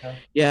 So,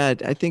 yeah,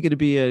 I think it'd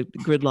be a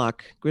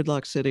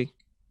gridlock city,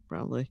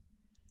 probably.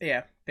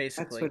 Yeah, That's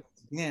basically. what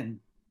it's in.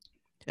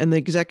 And the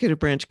executive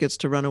branch gets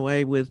to run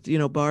away with,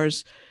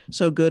 Barr's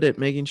so good at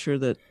making sure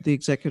that the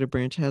executive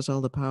branch has all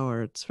the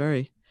power. It's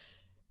very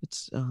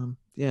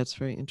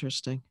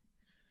interesting.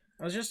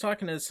 I was just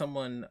talking to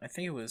someone, I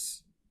think it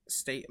was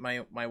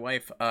my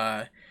wife,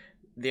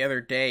 the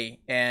other day,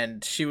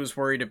 and she was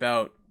worried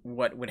about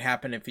what would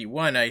happen if he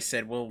won. I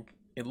said, well,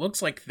 it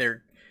looks like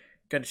they're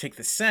going to take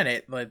the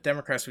Senate. The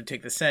Democrats would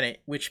take the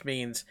Senate, which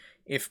means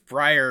if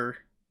Breyer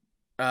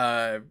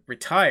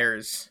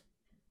retires,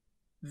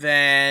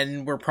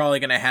 then we're probably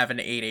going to have an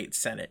 8-8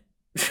 Senate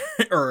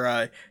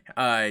or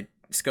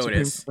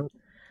SCOTUS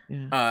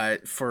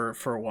for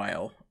a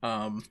while.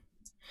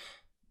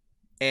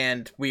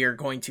 And we are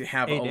going to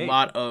have 8-8. a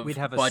lot of We'd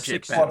have a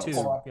budget 6-2.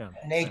 battles. Yeah.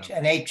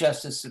 An 8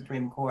 Justice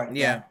Supreme Court.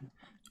 Yeah.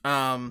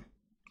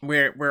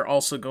 We're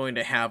also going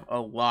to have a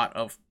lot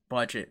of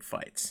budget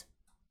fights.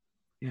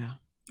 Yeah.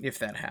 If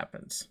that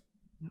happens.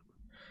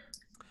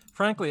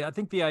 Frankly, I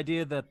think the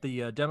idea that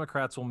the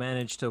Democrats will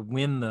manage to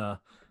win the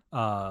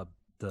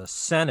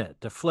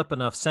Senate, to flip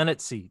enough Senate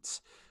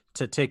seats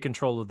to take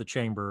control of the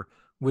chamber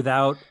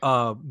without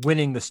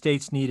winning the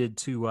states needed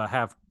to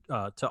have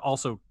to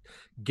also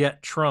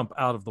get Trump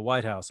out of the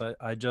White House. I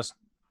don't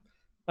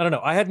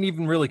know. I hadn't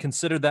even really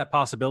considered that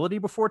possibility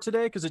before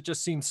today because it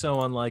just seems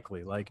so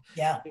unlikely. Like,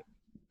 yeah.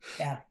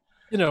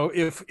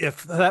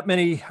 If that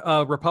many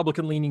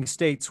Republican-leaning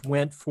states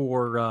went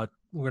for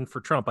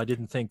Trump, I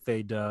didn't think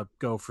they'd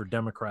go for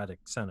Democratic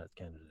Senate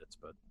candidates.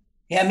 But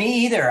yeah,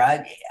 me either.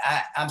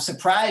 I'm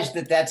surprised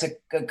that that's a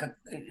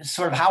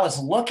sort of how it's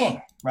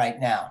looking right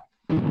now.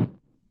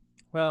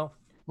 Well,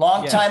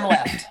 long time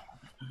left.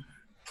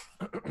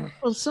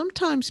 Well,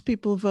 sometimes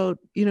people vote,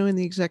 in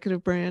the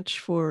executive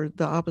branch for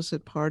the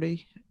opposite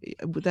party.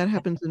 That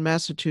happens in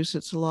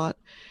Massachusetts a lot.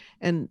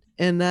 And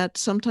that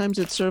sometimes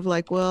it's sort of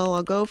like, well,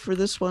 I'll go for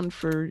this one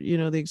for,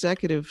 the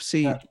executive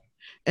seat. Yeah.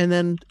 And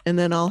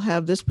then I'll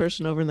have this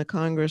person over in the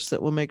Congress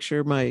that will make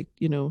sure my,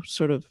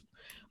 sort of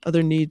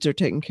other needs are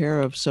taken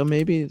care of. So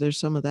maybe there's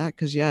some of that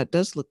because, it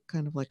does look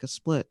kind of like a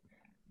split.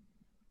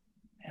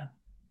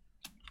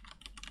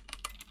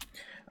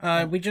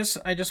 I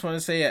just want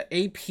to say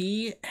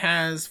AP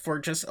has for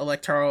just called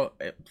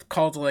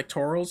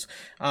electorals,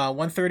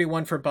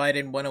 131 for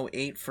Biden,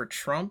 108 for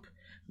Trump.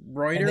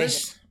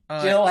 Reuters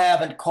still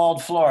haven't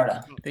called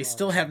Florida. They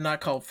still have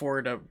not called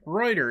Florida.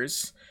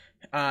 Reuters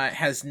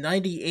has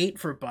 98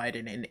 for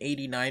Biden and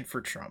 89 for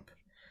Trump.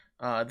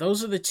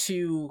 Those are the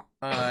two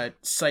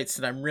sites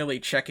that I'm really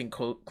checking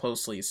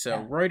closely.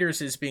 So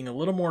Reuters is being a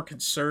little more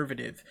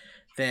conservative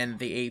than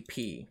the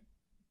AP.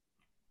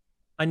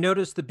 I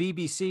noticed the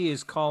BBC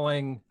is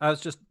calling. I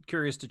was just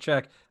curious to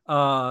check.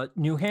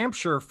 New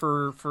Hampshire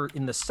for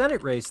in the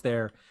Senate race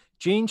there.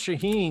 Jeanne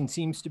Shaheen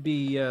seems to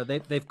be.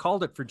 They've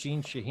called it for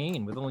Jeanne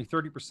Shaheen with only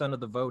 30% of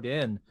the vote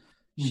in.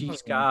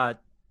 She's got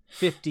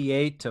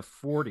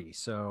 58-40.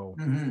 So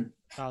you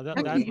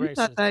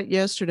thought that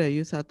yesterday.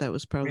 You thought that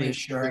was probably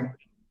reassuring.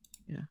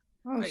 Yeah.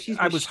 Oh,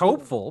 I was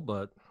hopeful,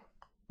 but.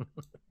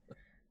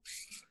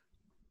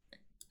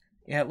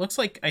 Yeah, it looks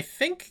like I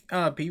think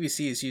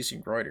BBC is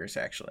using Reuters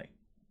actually.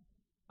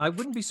 I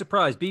wouldn't be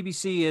surprised.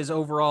 BBC is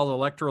overall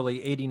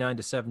electorally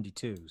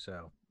 89-72.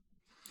 So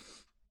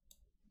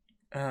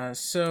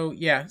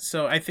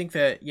I think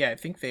I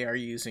think they are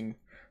using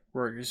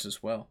Reuters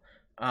as well.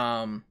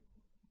 So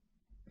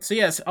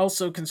yes,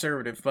 also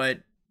conservative,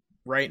 but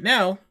right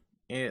now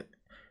it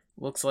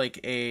looks like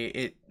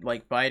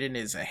Biden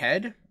is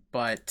ahead,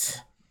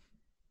 but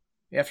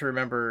you have to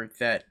remember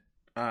that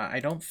I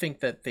don't think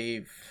that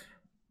they've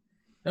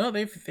I don't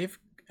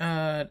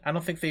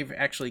think they've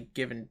actually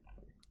given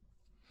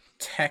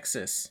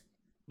Texas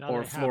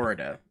or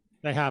Florida.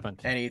 They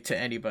haven't to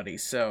anybody.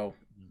 So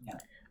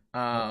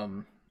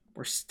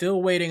we're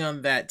still waiting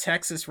on that.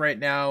 Texas right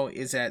now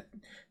is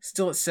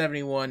still at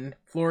 71.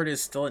 Florida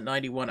is still at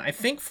 91. I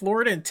think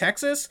Florida and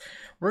Texas,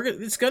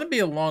 it's going to be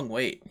a long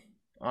wait,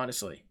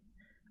 honestly.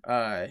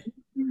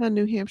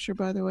 New Hampshire,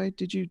 by the way,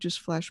 did you just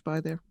flash by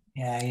there?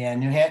 Yeah.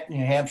 New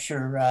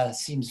Hampshire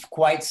seems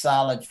quite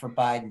solid for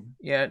Biden.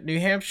 Yeah,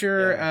 New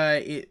Hampshire,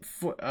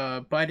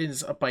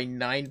 Biden's up by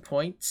 9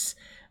 points.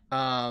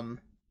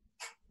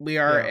 We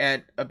are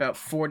at about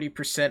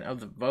 40% of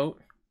the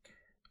vote.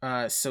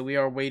 So we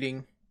are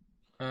waiting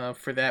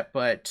for that.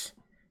 But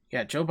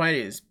yeah, Joe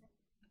Biden is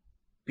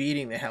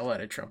beating the hell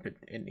out of Trump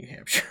in New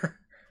Hampshire.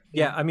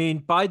 Yeah, I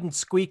mean, Biden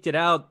squeaked it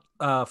out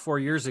 4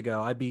 years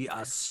ago. I'd be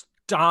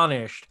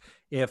astonished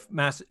if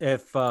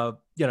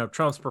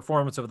Trump's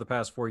performance over the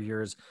past 4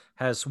 years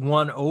has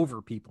won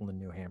over people in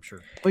New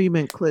Hampshire. Oh, you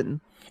meant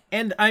Clinton.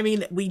 And I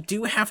mean, we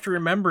do have to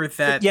remember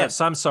that.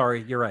 Yes, I'm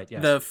sorry. You're right.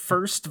 Yes. The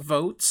first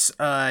votes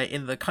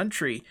in the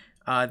country,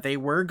 they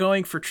were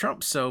going for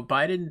Trump. So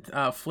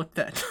Biden flipped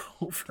that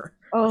over.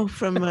 Oh,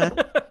 from that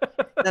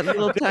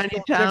little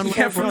tiny town.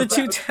 Yeah, from the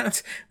two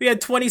towns. We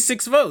had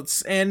 26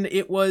 votes and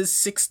it was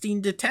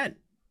 16-10.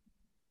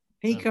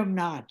 Pinkham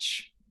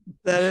Notch.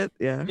 That it?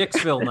 Yeah.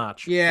 Hicksville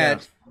Notch. Yeah.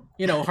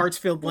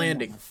 Hartsfield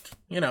Landing.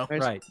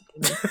 Right.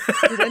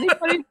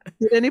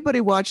 Did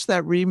anybody watch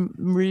that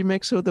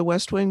remix of The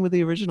West Wing with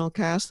the original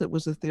cast that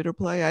was a theater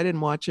play? I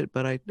didn't watch it,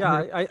 but I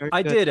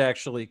did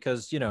actually,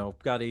 because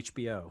got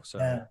HBO. So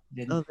there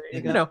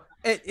you go.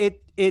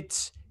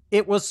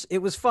 it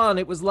was fun.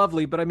 It was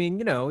lovely, but I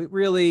mean, it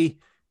really,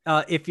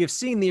 if you've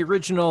seen the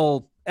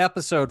original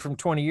episode from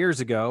 20 years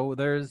ago,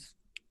 there's,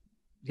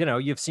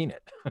 you've seen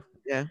it.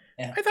 Yeah.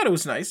 I thought it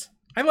was nice.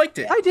 I liked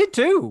it. I did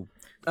too.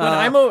 But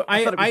I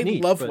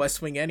love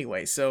West Wing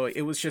anyway, so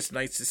it was just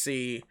nice to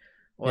see.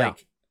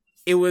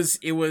 It was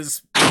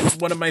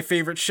one of my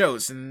favorite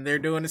shows, and they're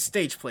doing a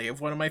stage play of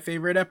one of my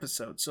favorite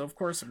episodes. So of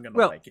course I'm gonna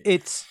like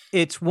it.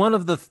 It's one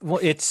of the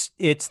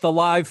it's the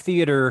live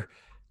theater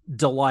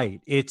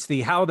delight. It's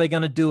the how are they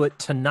going to do it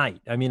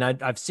tonight? I mean,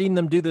 I've seen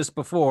them do this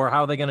before.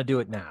 How are they going to do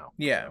it now?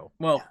 Yeah.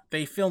 Well,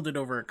 they filmed it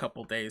over a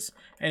couple days.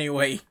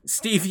 Anyway,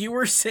 Steve, you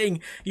were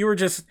saying you were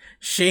just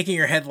shaking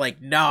your head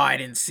like, no, I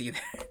didn't see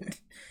that.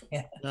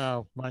 Yeah.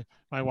 No, my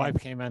wife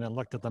came in and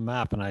looked at the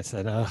map, and I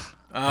said,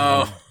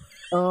 yeah,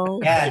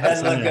 it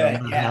doesn't look good.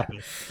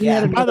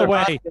 Yeah. By the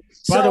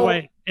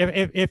way,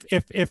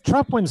 if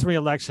Trump wins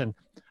re-election,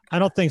 I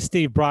don't think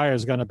Steve Breyer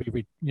is going to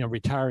be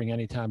retiring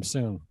anytime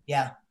soon.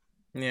 Yeah.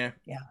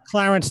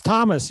 Clarence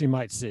Thomas, you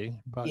might see,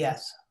 but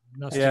yes,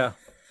 that's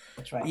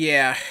right.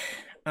 Yeah,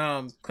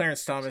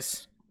 Clarence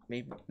Thomas.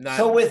 Maybe not.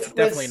 So with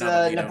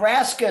not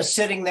Nebraska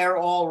sitting there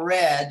all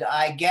red,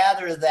 I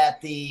gather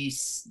that the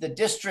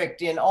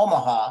district in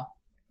Omaha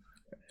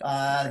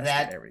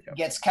that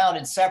gets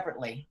counted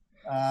separately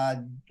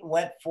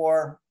went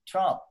for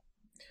Trump.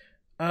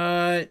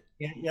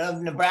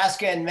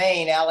 Nebraska and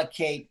Maine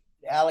allocate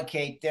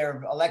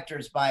their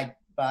electors by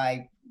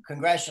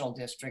congressional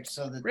districts,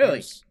 so that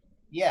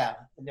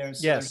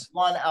there's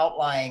one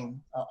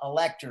outlying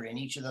elector in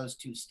each of those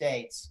two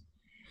states.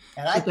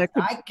 And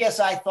I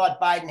guess I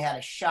thought Biden had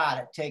a shot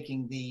at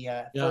taking the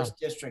first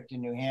district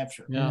in New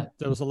Hampshire. Yeah,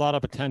 there was a lot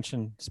of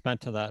attention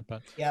spent to that,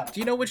 but do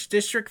you know which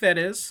district that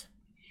is?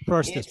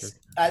 First district.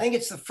 I think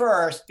it's the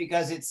first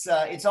because it's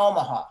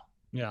Omaha.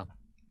 Yeah.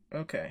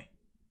 Okay.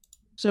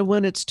 So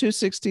when it's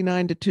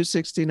 269 to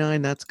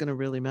 269, that's going to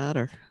really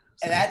matter.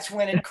 And that's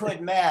when it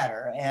could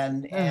matter.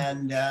 And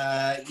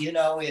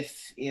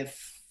if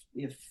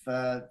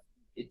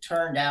it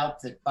turned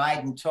out that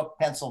Biden took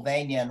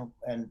Pennsylvania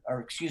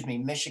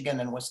Michigan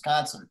and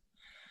Wisconsin,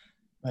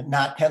 but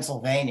not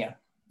Pennsylvania,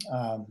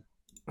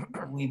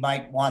 we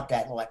might want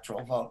that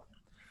electoral vote.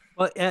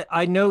 Well,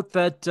 I note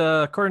that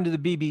according to the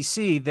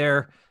BBC,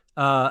 there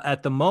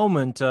at the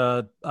moment,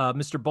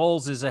 Mr.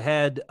 Bowles is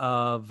ahead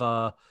of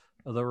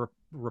the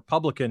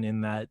Republican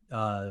in that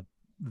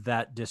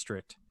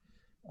district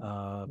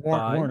by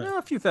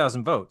a few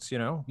thousand votes.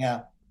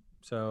 Yeah.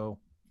 So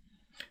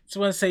I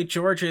want to say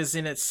Georgia is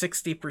in at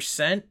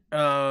 60%.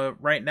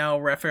 Right now,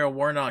 Raphael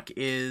Warnock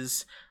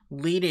is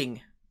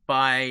leading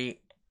by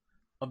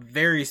a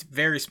very,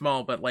 very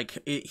small, but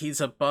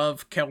he's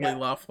above Kelly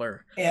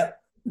Loeffler. Yeah,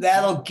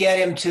 that'll get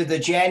him to the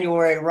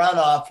January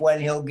runoff when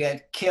he'll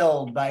get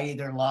killed by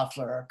either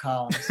Loeffler or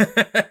Collins.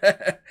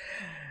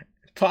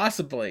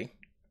 Possibly.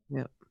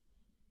 Yeah.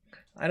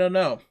 I don't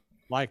know.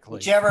 Likely.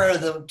 Whichever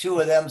of the two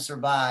of them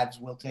survives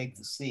will take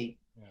the seat.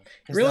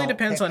 It really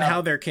depends on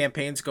how their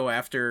campaigns go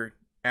after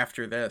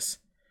this.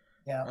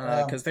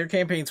 Yeah. Because their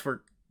campaigns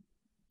were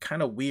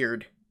kind of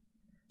weird.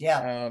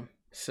 Yeah.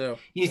 So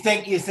you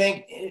think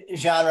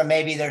genre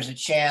maybe there's a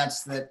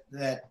chance that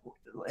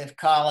if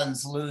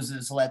Collins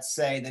loses, let's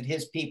say, that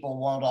his people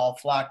won't all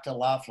flock to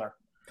Loeffler.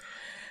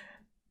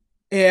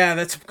 Yeah,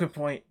 that's a good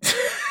point.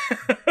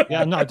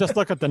 Yeah, no, just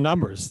look at the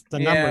numbers. The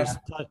numbers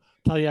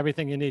tell you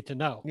everything you need to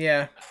know.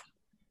 Yeah.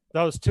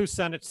 Those 2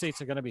 Senate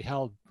seats are going to be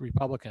held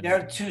Republican.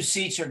 Their 2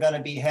 seats are going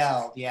to be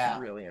held. Yeah.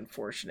 Really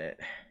unfortunate.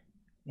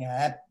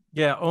 Yeah.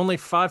 Only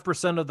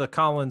 5% of the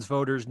Collins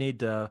voters need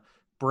to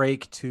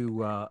break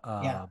to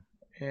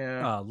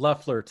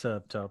Loeffler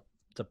to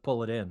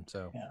pull it in.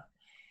 So. Yeah.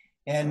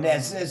 And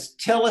has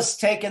Tillis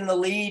taken the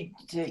lead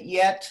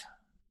yet?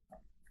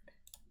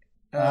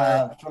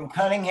 From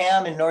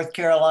Cunningham in North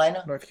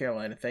Carolina. North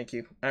Carolina, thank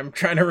you. I'm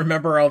trying to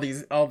remember all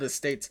the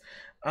states.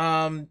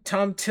 Tom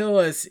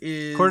Tillis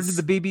is, according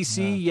to the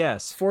BBC,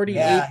 yes,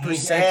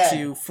 48%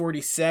 to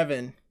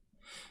 47.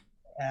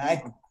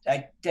 I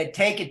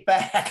take it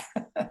back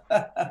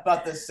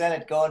about the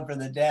Senate going for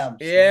the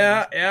Dems.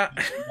 Yeah.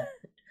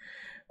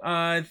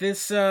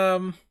 This I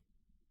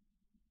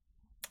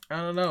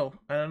don't know,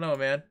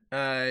 man.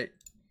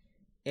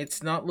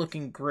 It's not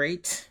looking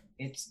great.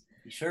 It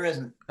sure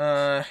isn't.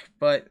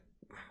 But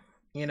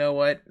you know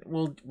what?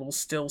 We'll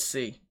still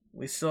see.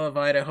 We still have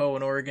Idaho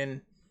and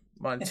Oregon,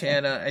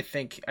 Montana. I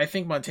think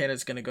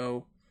Montana's gonna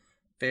go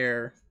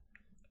there.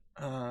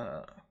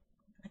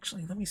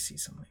 Actually, let me see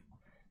something.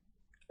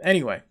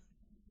 Anyway.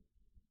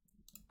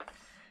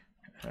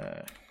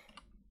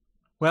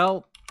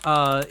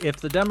 If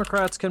the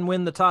Democrats can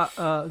win the top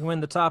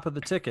of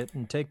the ticket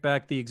and take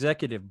back the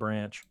executive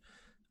branch,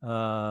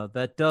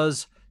 that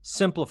does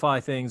simplify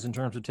things in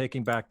terms of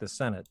taking back the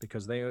Senate,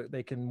 because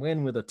they can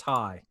win with a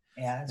tie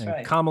Yeah, that's And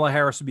right. Kamala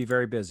Harris would be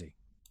very busy.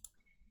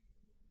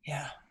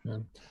 Yeah.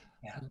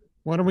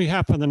 What do we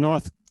have for the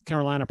North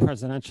Carolina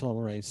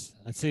presidential race?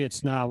 I see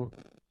it's now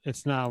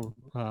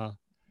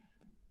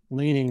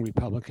leaning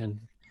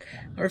Republican.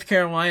 North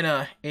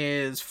Carolina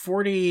is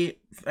 40.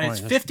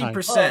 It's yeah,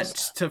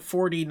 50% to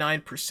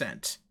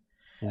 49%,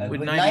 Yeah.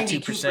 with With 92%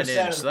 in.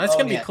 92% So that's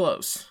going to yeah. be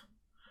close.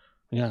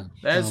 Yeah,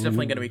 That's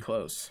definitely going to be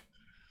close.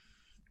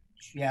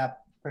 Yeah,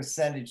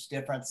 percentage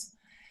difference.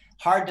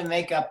 Hard to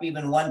make up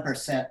even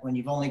 1% when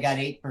you've only got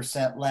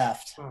 8%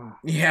 left.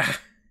 Yeah.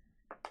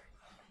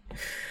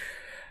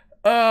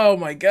 Oh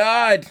my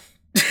God.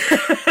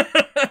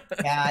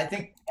 Yeah, I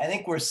think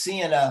we're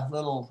seeing a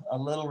little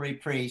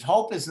reprise.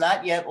 Hope is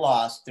not yet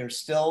lost. There's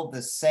still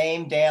the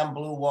same damn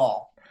blue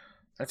wall.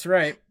 That's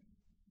right.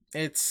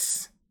 You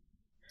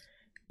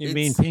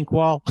mean pink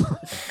wall?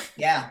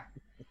 Yeah,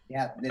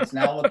 it's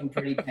now looking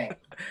pretty pink.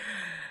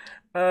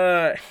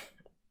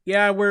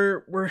 Yeah,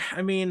 we're.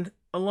 I mean,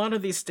 a lot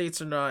of these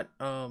states are not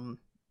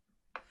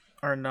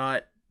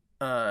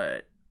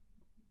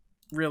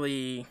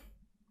really.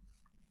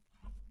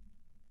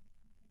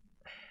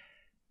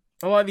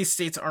 A lot of these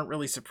states aren't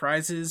really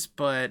surprises,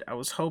 but I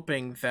was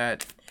hoping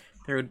that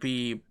there would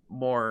be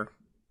more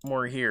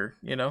here,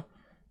 you know?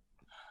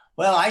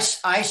 Well, I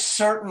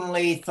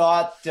certainly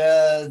thought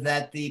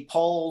that the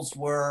polls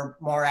were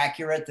more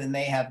accurate than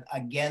they have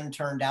again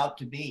turned out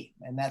to be,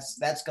 and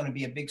that's going to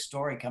be a big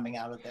story coming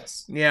out of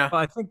this. Yeah,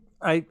 I think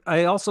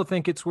I also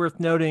think it's worth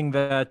noting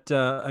that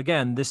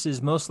again, this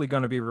is mostly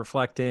going to be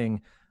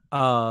reflecting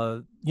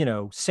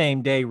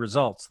same day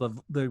results,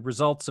 the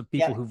results of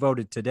people who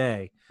voted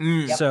today.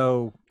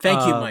 So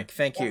thank you, Mike.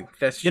 Thank you.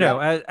 That's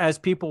as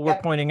people were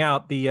pointing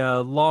out,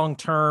 the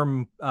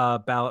long-term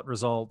ballot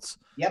results,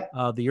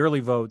 the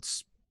early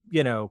votes,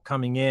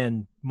 coming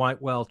in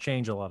might well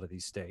change a lot of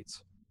these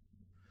states.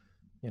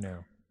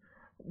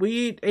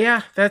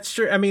 That's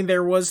true. I mean,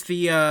 there was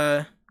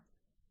there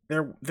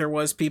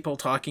was people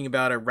talking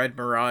about a red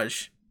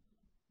mirage.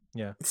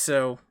 Yeah.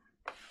 So,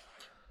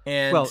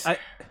 and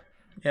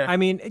I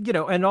mean,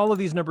 and all of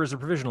these numbers are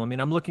provisional. I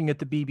mean, I'm looking at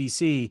the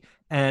BBC,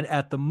 and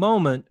at the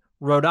moment,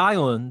 Rhode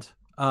Island,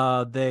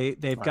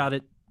 they've got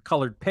it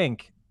colored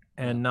pink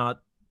and not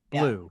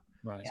blue.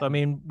 Right. So I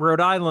mean, Rhode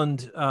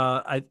Island,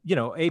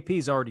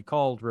 AP's already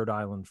called Rhode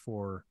Island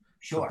for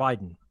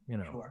Biden.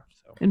 So.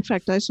 In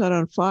fact, I saw it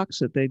on Fox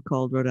that they'd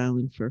called Rhode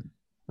Island for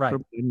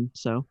Biden.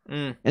 So,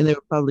 and they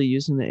were probably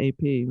using the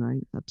AP,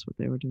 right? That's what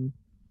they were doing.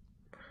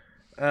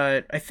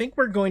 I think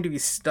we're going to be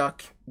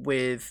stuck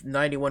with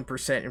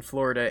 91% in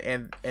Florida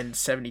and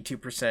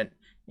 72%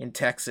 in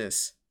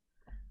Texas.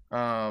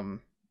 Well,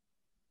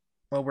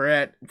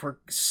 we're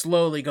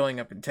slowly going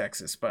up in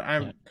Texas, but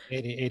I'm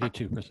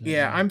 82%.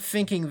 Yeah, I'm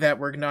thinking that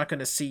we're not going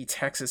to see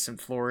Texas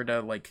and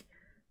Florida like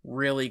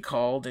really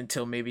called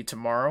until maybe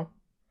tomorrow.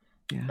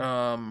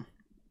 Yeah.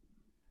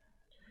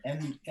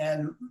 And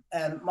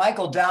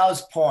Michael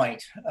Dow's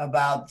point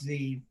about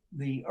the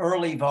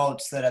early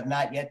votes that have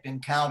not yet been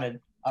counted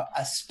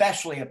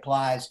especially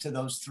applies to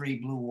those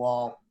three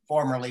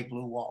formerly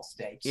blue wall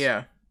states.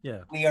 Yeah.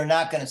 We are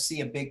not going to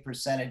see a big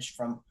percentage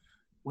from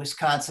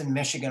Wisconsin,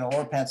 Michigan,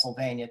 or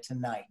Pennsylvania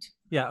tonight.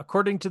 Yeah,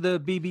 according to the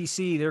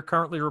BBC, they're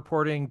currently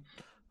reporting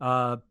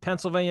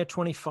Pennsylvania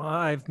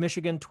 25,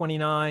 Michigan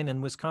 29,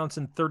 and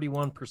Wisconsin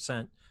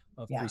 31%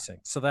 of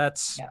precincts. So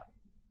that's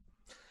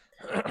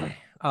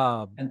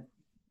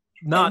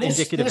not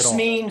indicative at all. This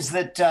means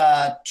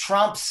that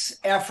Trump's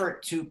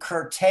effort to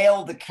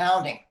curtail the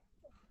counting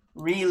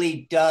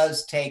really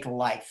does take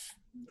life.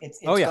 It's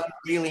going to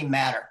really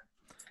matter.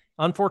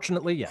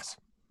 Unfortunately, yes.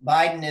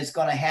 Biden is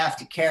going to have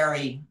to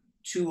carry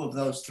two of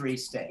those three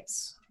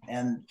states.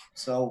 And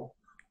so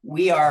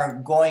we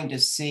are going to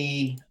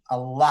see a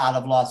lot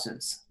of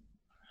lawsuits.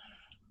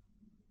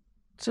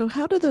 So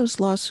how do those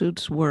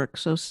lawsuits work?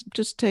 So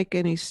just take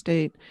any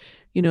state,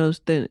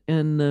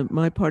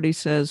 my party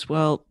says,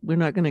 well, we're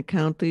not going to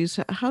count these.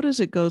 How does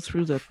it go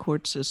through the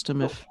court system?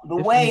 The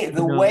way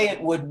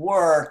it would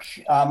work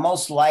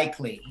most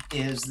likely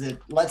is that,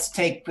 let's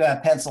take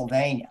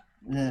Pennsylvania.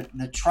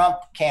 The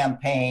Trump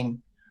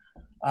campaign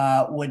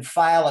would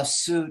file a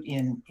suit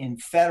in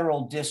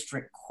federal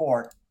district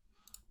court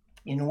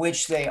in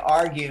which they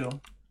argue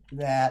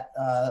that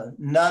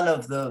none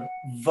of the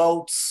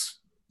votes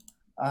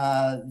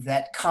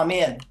that come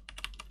in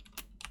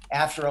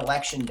after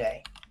Election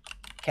Day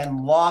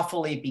can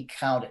lawfully be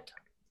counted.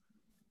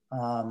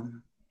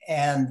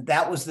 And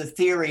that was the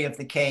theory of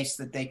the case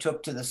that they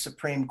took to the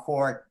Supreme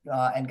Court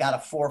and got a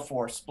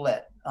 4-4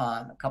 split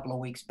on a couple of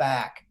weeks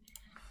back.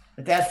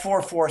 But that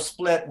 4-4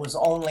 split was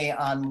only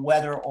on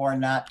whether or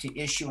not to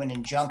issue an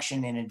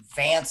injunction in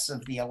advance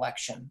of the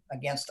election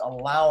against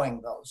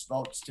allowing those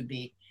votes to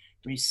be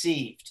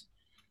received.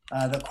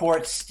 The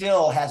court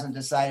still hasn't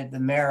decided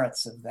the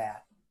merits of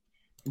that.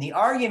 And the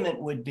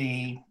argument would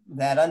be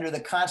that under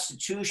the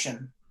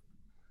Constitution,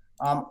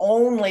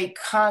 only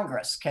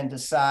Congress can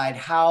decide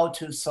how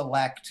to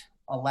select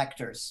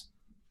electors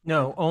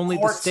No, only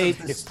the courts of state.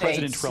 the If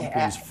President states Trump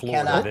wins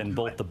Florida, cannot- then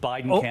both the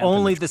Biden camp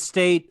Only and the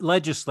state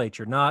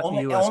legislature, not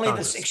the U.S.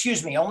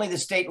 Congress. Only the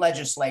state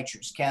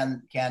legislatures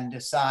can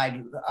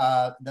decide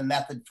the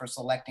method for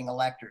selecting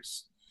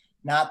electors,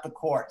 not the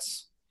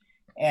courts.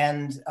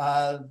 And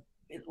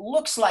it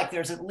looks like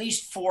there's at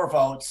least 4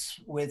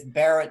 votes, with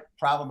Barrett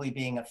probably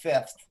being a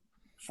 5th,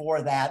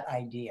 for that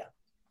idea.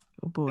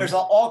 Oh boy. There's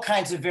all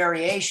kinds of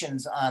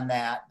variations on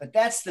that, but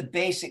that's the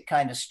basic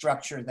kind of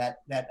structure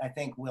that I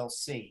think we'll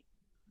see.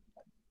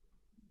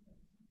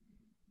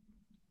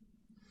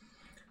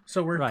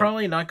 So we're Right.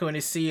 probably not going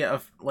to see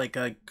a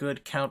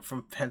good count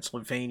from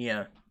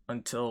Pennsylvania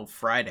until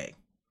Friday.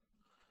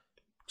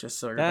 Just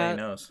so everybody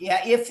knows.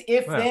 Yeah,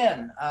 if Well.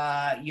 then,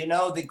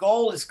 the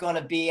goal is going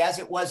to be, as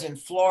it was in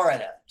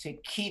Florida, to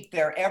keep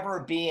there ever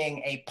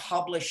being a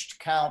published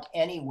count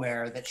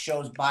anywhere that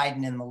shows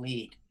Biden in the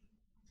lead.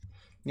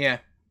 Yeah.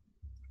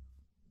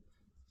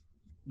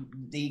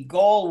 The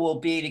goal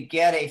will be to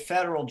get a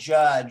federal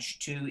judge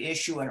to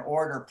issue an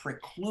order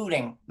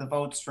precluding the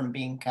votes from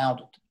being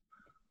counted.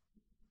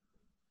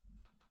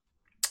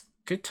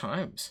 Good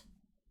times.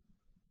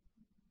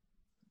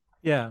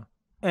 Yeah,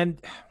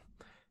 and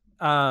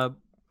I'm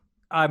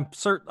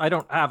certain I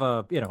don't have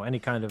any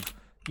kind of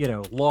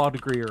law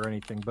degree or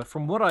anything, but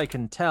from what I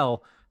can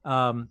tell,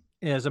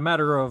 as a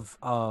matter of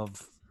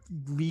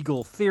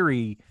legal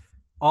theory,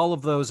 all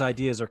of those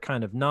ideas are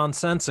kind of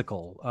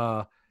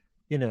nonsensical.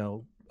 The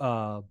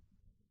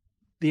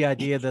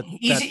idea that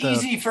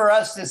Easy for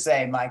us to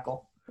say,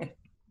 Michael.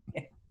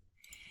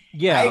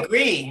 Yeah,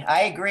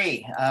 I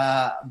agree.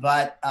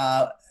 But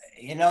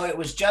it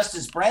was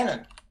Justice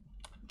Brennan,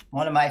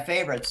 one of my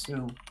favorites,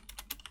 who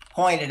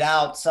pointed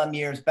out some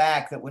years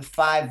back that with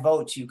 5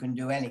 votes you can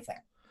do anything.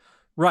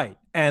 right,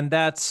 and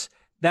that's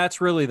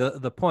really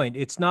the point.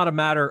 It's not a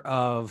matter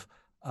of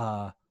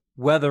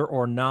whether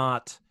or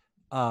not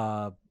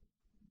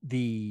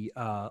the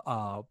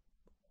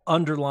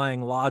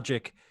underlying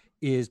logic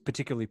is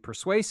particularly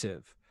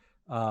persuasive.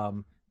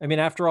 I mean,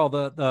 after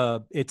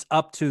all, it's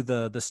up to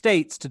the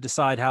states to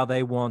decide how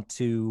they want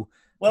to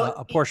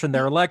apportion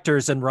their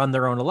electors and run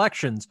their own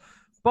elections.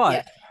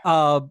 But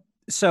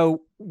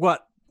so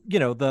what,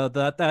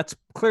 that's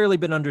clearly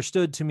been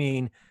understood to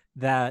mean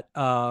that,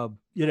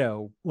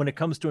 when it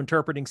comes to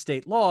interpreting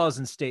state laws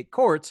and state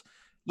courts,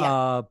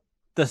 and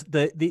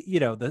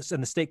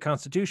the state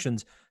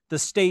constitutions, the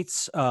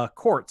state's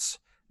courts,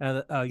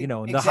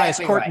 the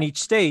highest court in each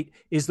state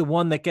is the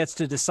one that gets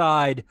to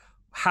decide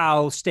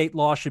how state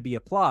law should be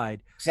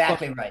applied.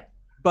 Exactly right.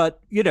 But,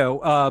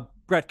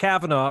 Brett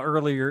Kavanaugh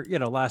earlier,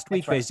 last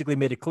week basically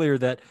made it clear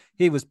that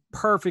he was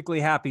perfectly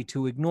happy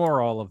to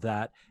ignore all of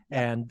that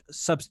and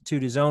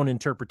substitute his own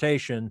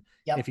interpretation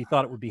if he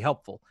thought it would be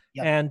helpful.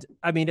 And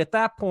I mean, at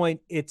that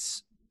point,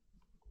 it's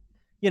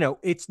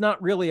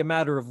not really a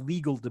matter of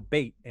legal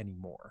debate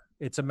anymore.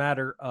 It's a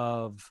matter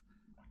of,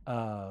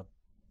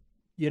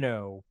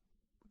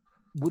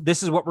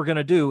 this is what we're going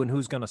to do and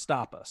who's going to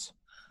stop us.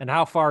 And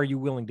how far are you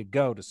willing to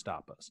go to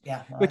stop us?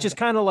 Yeah, which is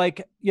kind of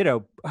like,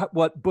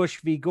 what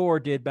Bush v. Gore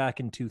did back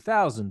in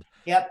 2000.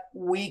 Yep.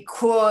 We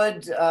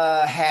could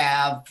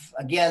have,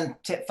 again,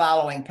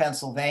 following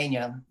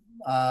Pennsylvania,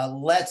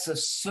 let's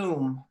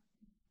assume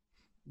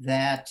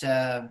that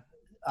a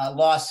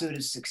lawsuit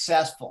is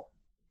successful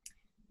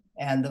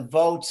and the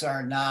votes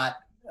are not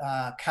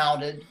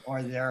counted,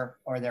 or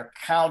they're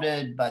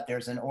counted, but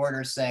there's an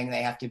order saying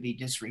they have to be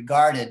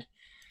disregarded.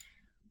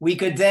 We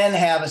could then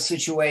have a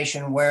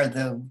situation where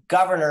the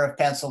governor of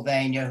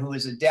Pennsylvania, who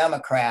is a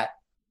Democrat,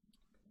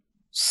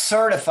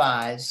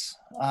 certifies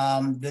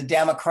the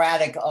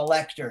Democratic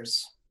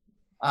electors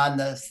on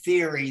the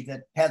theory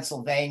that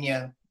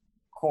Pennsylvania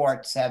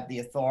courts have the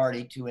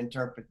authority to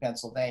interpret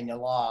Pennsylvania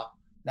law,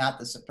 not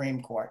the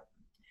Supreme Court.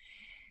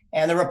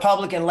 And the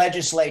Republican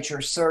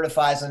legislature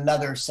certifies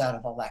another set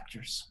of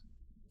electors.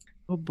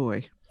 Oh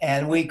boy.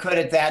 And we could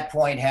at that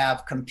point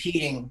have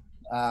competing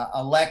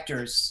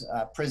electors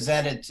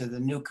presented to the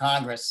new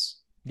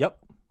Congress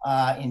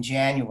in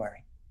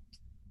January.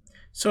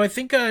 So I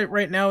think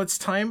right now it's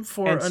time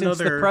for and another.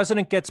 Since the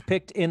president gets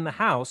picked in the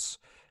House,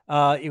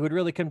 it would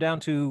really come down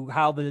to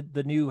how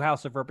the new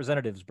House of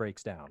Representatives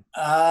breaks down.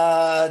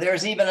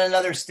 There's even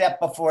another step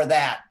before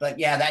that, but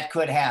yeah, that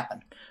could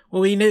happen.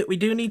 Well, we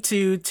do need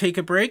to take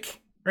a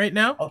break right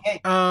now. Okay.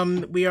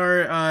 We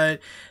are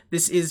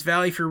this is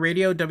Valley Free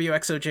Radio,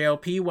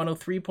 WXOJLP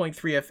 103.3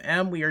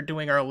 FM. We are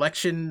doing our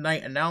election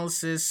night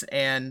analysis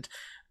and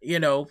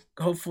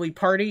hopefully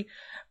party.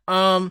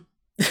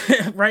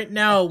 Right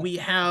now we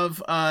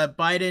have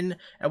Biden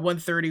at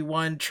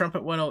 131, Trump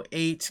at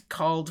 108,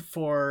 called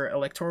for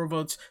electoral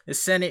votes. The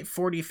Senate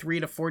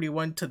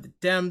 43-41 to the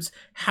Dems.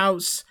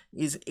 House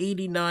is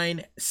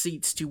 89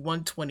 seats to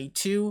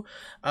 122.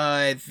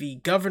 The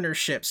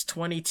governorships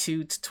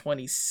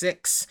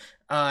 22-26.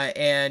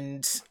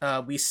 And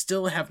we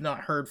still have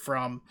not heard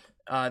from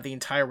the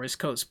entire West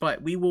Coast.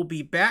 But we will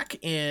be back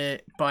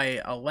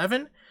by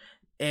 11.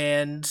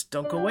 And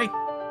don't go away.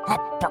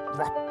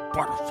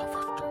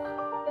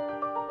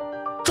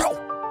 Joe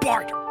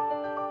Biden.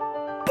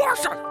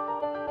 Boston.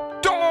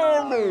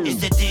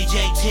 It's the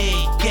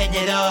DJT,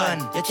 getting it on.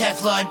 The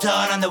Teflon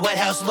Don on the White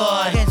House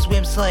lawn. Against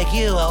wimps like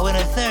you, I'll win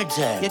a third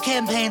term. Your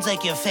campaign's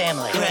like your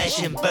family.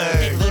 Crash and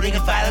burn. Looting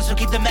and violence will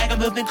keep the MAGA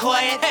movement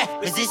quiet.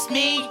 Resist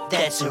me?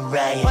 That's a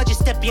riot. Why'd you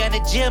step behind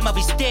the gym? I'll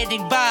be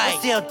standing by.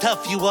 See how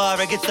tough you are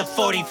against the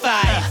 45.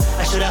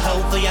 I should've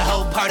hoped for your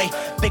whole party.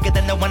 Bigger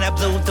than the one I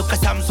blew through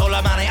cause I'm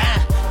Soleimani.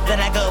 Then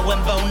I go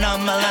and bone on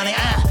Milani.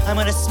 I'm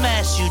gonna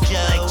smash you,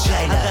 Joe. Like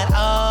China. I've got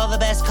all the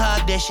best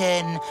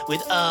cognition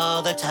with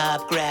all the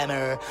top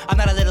grammar. I'm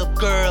not a little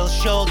girl's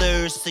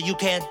shoulders, so you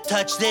can't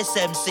touch this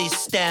MC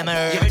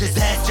stammer. You're a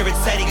disaster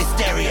inciting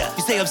hysteria.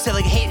 You say I'm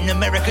selling hate in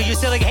America, you're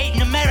selling hate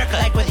in America.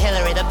 Like with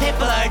Hillary, the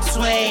people aren't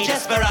swayed.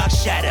 Just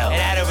Barack's shadow,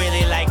 and I don't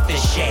really like the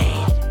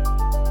shade.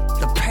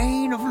 The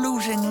pain of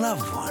losing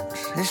loved ones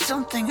is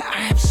something I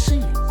have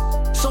seen.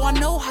 So I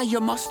know how you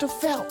must have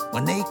felt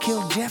when they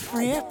killed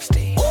Jeffrey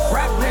Epstein.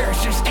 Rap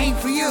lyrics just ain't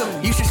for you.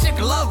 You should stick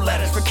to love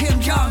letters for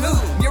Kim Jong-un.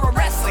 You're a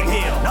wrestling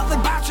heel. Nothing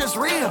about you's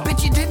real.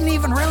 Bitch, you didn't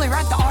even really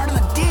write the art of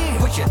the deal.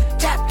 But you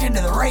tapped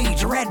into the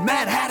rage of red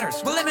Mad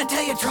Hatters. Well, let me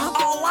tell you, Trump,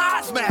 all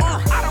lives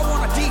matter. I don't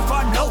want to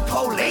defund no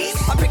police.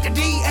 I picked a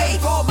DA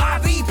for my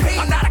VP.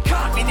 I'm not a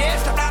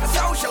communist. I'm not a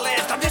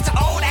socialist. I'm just an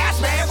old ass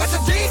man with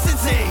some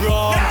decency.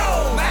 Wrong.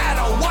 No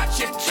matter what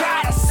you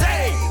try to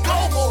say,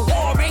 global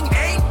warming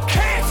ain't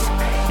cancer.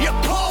 You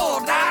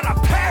pulled out a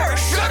parachute,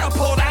 should've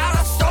pulled out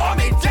a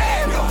Stormy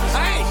Daniels.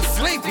 I ain't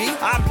sleepy,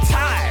 I'm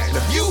tired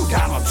of you,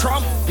 Donald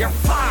Trump. You're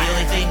fired. The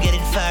only thing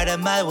getting fired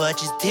on my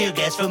watch is tear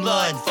gas from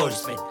law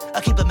enforcement.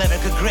 I'll keep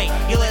America great.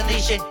 You'll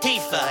unleash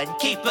Antifa and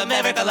keep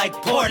America like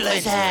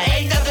Portland.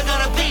 Ain't nothing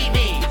gonna beat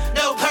me.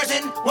 No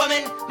person,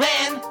 woman,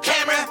 man,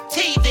 camera,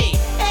 TV.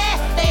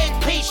 They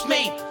impeached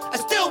me. I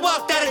still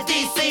walked out of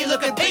D.C.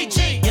 looking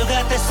peachy. You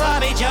got the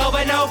sloppy Joe,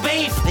 but no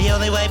beef. The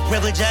only white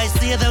privilege I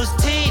see are those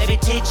teeth. Maybe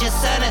teach your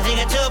son a thing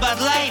or two about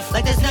life.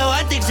 Like there's no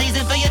hunting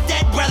season for your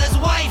dead brother's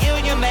wife. You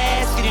and your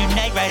mask and your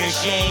Knight Rider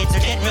shades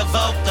are getting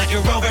revoked like your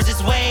Roe versus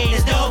Wade.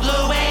 There's no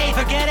blue wave.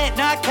 Forget it,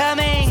 not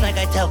coming. It's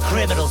like I tell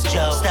criminals,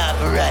 Joe, stop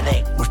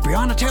running. Was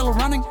Breonna Taylor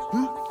running?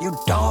 You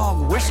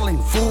dog whistling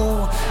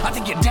fool. I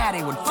think your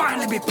daddy would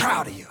finally be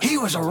proud of you. He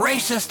was a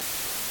racist,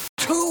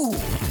 too.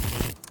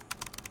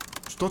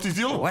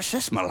 What's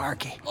this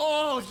malarkey?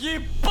 Oh, ye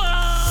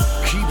bum!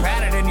 Keep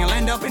at it and you'll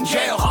end up in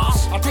jail,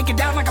 hoss. I'll take you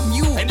down like a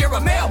mule and you're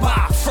a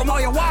mailbox. From all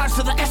your wives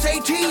to the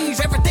SATs,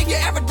 everything you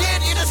ever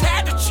did, you just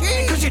had to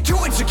cheat. Cause you're too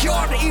insecure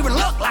to even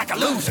look like a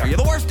loser. You're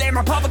the worst damn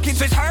Republican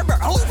since Herbert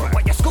Hoover.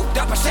 When you scooped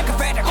up a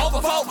sycophantic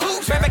homophobe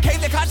loser and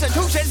became the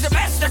Constitution's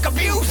domestic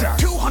abuser.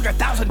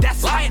 200,000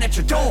 deaths lying at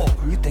your door.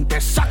 You think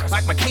they're suckers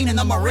like McCain in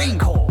the Marine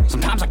Corps.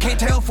 Sometimes I can't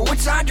tell for which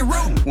side you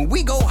root. When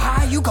we go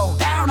high, you go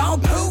down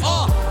on poop.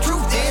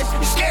 Truth is,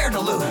 you're scared to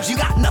lose. You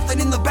got nothing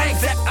in the bank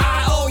that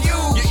I owe you.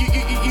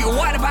 You're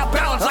white about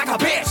balance like a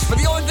bitch. But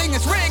the only thing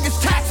that's rigged is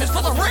taxes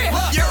for the rich.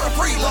 You're a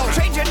freeloader.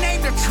 Change your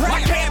name to Trump.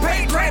 My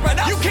campaign trail, but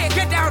you can't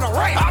get down to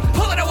rape. I'm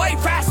pulling away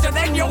faster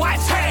than your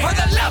wife's hand. For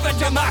the love of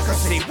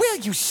democracy, will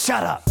you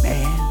shut up,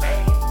 man?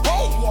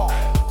 Hold on.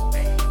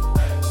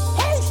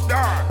 Hold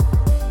on.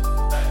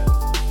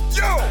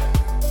 Yo!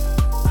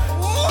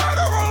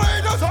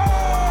 Literally the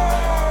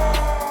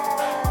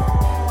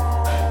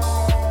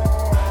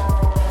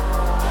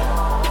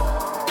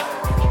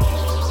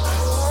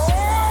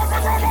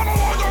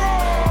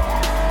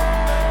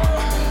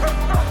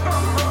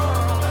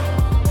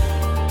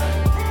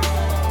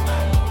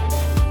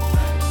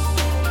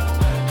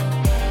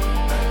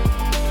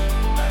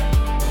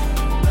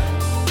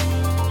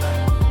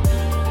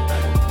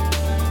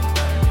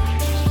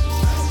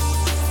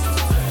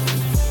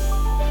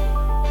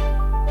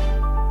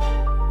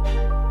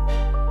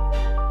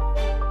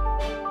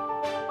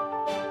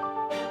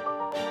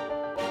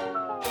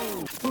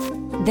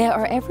There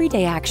are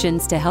everyday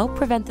actions to help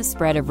prevent the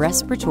spread of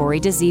respiratory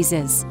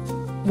diseases.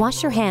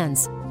 Wash your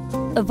hands.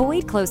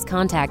 Avoid close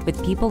contact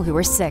with people who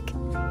are sick.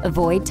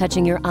 Avoid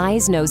touching your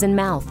eyes, nose, and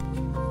mouth.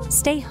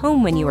 Stay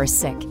home when you are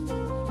sick.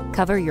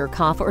 Cover your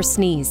cough or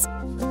sneeze.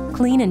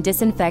 Clean and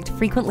disinfect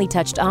frequently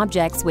touched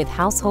objects with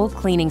household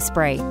cleaning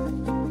spray.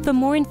 For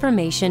more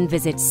information,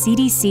 visit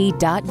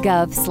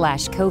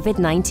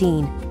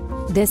cdc.gov/COVID-19.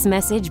 This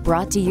message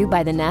brought to you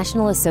by the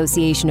National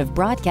Association of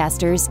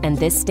Broadcasters and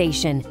this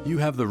station. You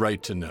have the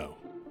right to know.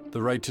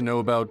 The right to know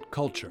about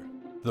culture.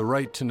 The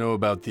right to know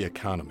about the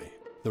economy.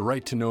 The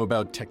right to know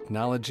about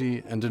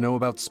technology and to know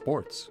about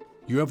sports.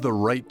 You have the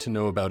right to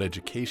know about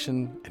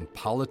education and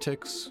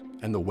politics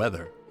and the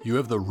weather. You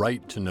have the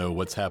right to know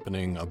what's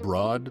happening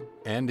abroad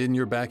and in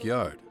your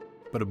backyard.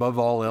 But above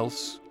all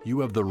else,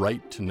 you have the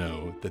right to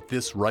know that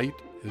this right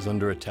is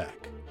under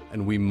attack,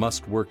 and we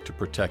must work to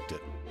protect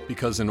it.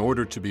 Because in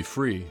order to be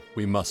free,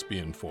 we must be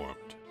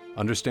informed.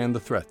 Understand the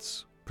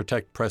threats.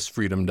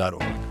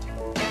 ProtectPressFreedom.org.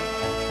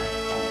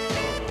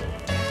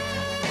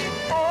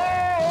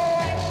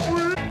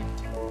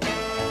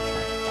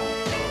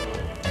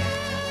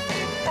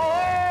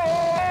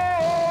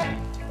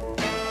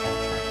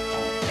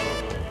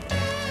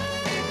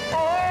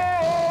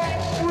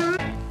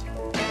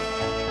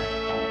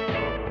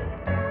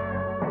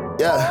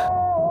 Yeah.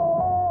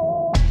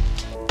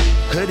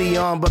 Hoodie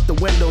on, but the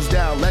windows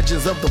down.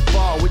 Legends of the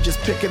fall, we're just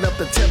picking up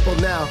the tempo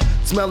now.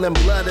 Smelling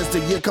blood as the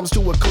year comes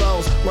to a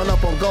close. Run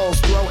up on goals,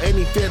 throw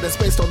any fear that's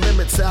based on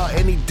limits out.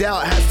 Any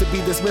doubt has to be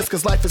dismissed,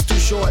 cause life is too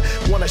short.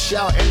 Wanna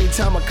shout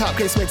anytime a cop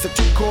case makes it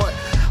to court.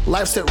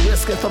 Life's at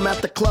risk if I'm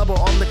at the club or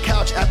on the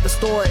couch, at the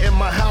store, in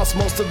my house,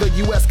 most of the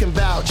US can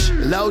vouch.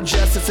 Low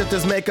justice if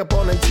there's makeup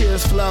on and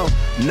tears flow.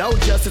 No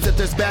justice if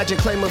there's badge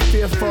and claim of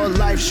fear for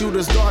life.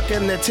 Shooters dark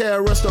and they're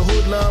terrorists or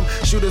hoodlum.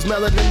 Shooters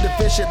melanin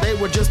deficient, they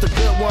were just a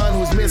good one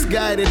who's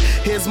misguided.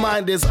 His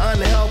mind is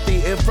unhealthy.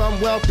 If I'm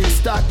wealthy,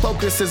 stock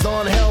focuses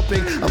on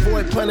helping.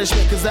 Avoid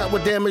punishment cause that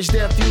would damage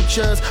their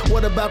futures.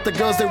 What about the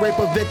girls that rape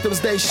or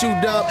victims they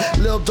shoot up?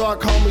 Lil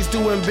dark homies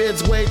doing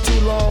bids way too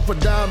long for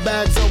dime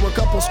bags over a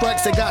couple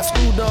strikes they got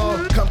screwed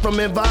on. Come from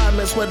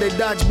environments where they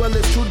dodge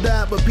bullets, true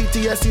that, but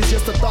PTSD is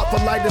just a thought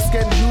for lighter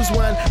skin. Use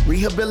one.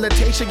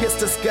 Rehabilitation gets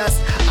discussed.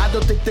 I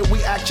don't think that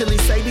we actually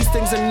say these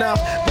things enough,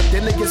 but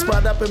then it gets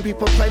brought up and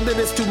people claim that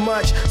it's too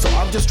much. So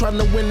I'm just trying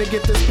to win to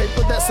get this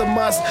paper, that's a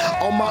must.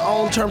 On my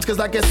own terms, cause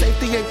I guess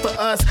safety ain't for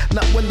us.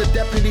 Not when the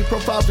deputy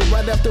profiles me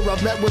right after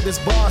I've met with his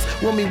boss.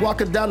 When me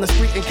walking down the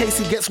street in case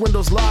he gets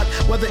windows locked.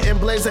 Whether in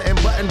blazer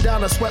and button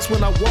down or sweats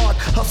when I walk.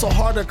 Hustle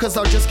harder cause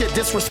I'll just get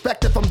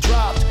disrespect if I'm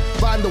dropped.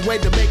 Find a way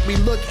to make me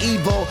look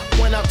evil.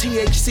 Point out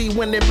THC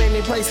when in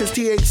many places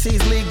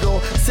THC's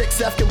legal.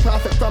 6F can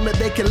profit from it,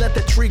 they can let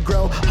the tree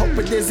grow. Hope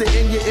it isn't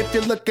in you if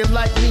you're looking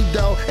like me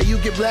though. And you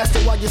get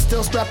blasted while you're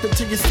still strapped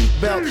into your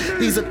seatbelt.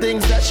 These are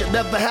things that should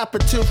never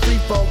happen to free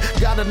folk.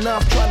 Got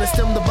enough trying to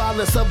stem the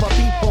violence of our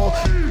people,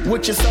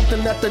 which is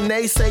something that the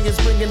naysayers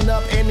bringing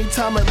up.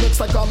 Anytime it looks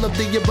like all of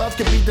the above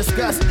can be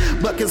discussed,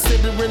 but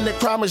considering that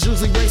crime is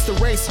usually race to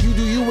race, you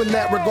do you in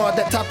that regard.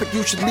 That topic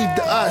you should leave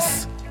to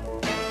us.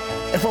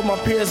 And for my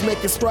peers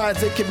making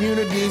strides in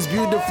communities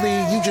beautifully,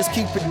 you just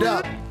keep it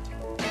up.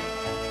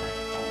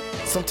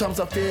 Sometimes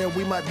I fear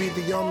we might be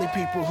the only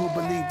people who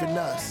believe in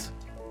us.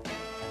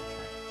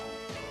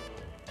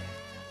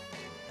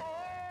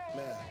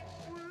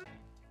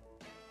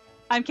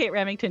 I'm Kate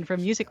Remington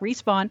from Music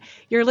Respawn.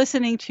 You're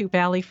listening to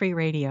Valley Free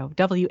Radio,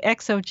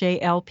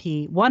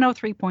 WXOJLP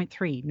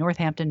 103.3,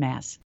 Northampton,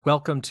 Mass.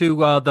 Welcome to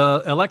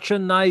the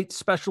election night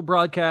special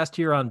broadcast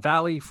here on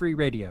Valley Free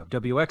Radio,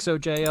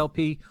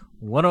 WXOJLP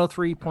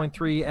 103.3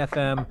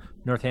 FM,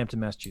 Northampton,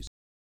 Massachusetts.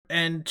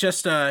 And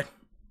just I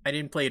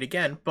didn't play it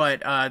again,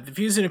 but the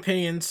views and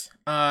opinions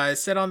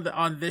said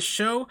on this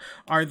show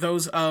are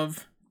those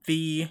of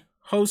the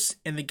hosts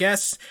and the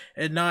guests,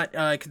 and not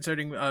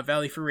concerning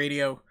Valley Free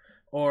Radio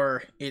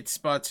or its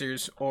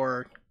sponsors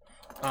or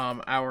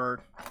our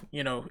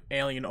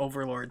alien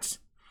overlords.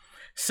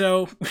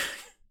 So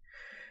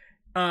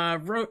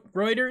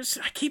Reuters,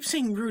 I keep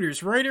saying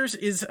Reuters. Reuters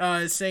is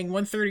saying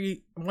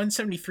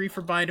 173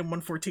 for Biden,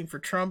 114 for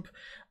Trump.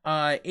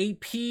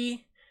 AP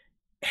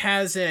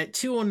has it at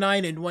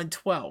 209 and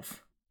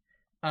 112.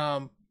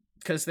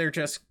 Because they're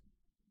just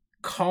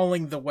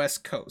calling the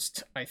West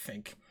Coast, I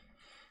think.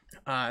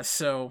 But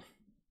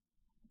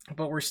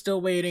we're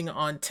still waiting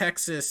on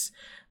Texas,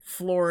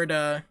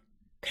 Florida,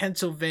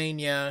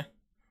 Pennsylvania,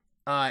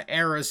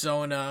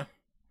 Arizona,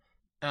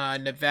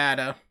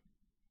 Nevada.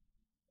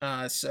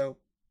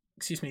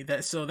 Excuse me.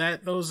 This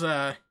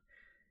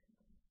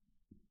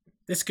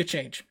could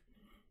change.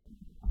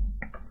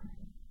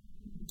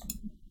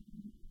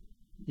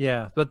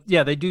 Yeah, but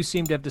yeah, they do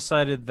seem to have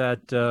decided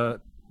that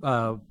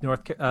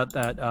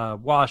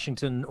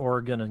Washington,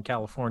 Oregon, and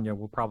California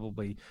will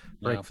probably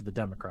break for the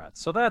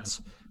Democrats. So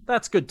that's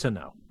good to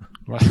know.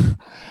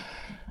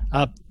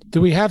 Do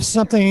we have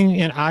something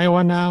in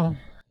Iowa now?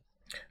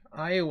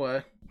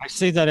 Iowa. I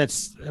see that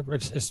it's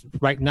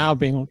right now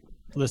being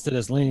listed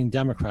as leaning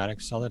Democratic.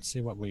 So let's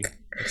see what we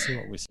see.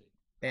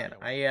 Man,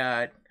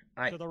 I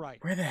to the right.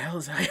 Where the hell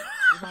is Iowa?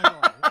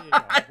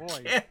 I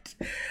can't.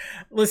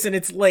 Listen,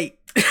 it's late.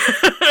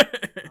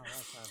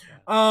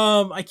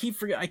 I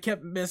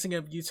kept messing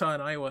up Utah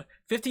and Iowa.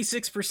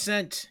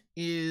 56%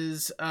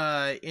 is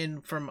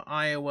in from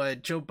Iowa.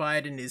 Joe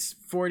Biden is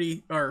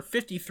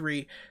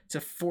 53 to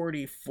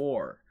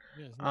 44.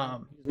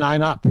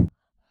 9 up.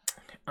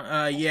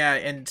 Yeah,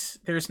 and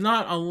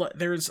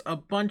there's a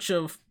bunch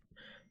of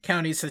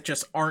counties that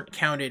just aren't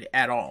counted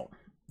at all,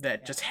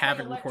 that just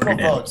haven't recorded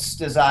What votes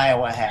does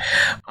Iowa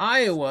have?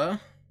 Iowa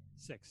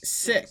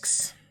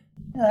 6.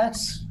 Yeah,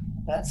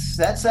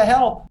 that's a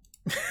help.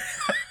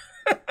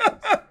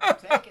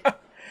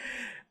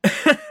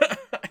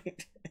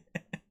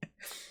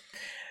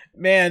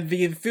 Man,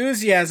 the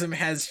enthusiasm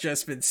has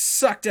just been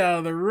sucked out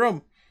of the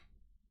room.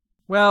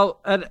 Well,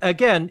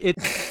 again,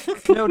 it's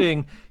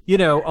noting,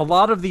 a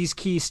lot of these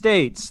key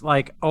states,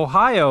 like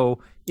Ohio,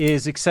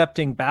 is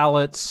accepting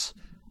ballots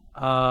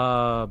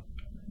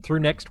through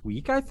next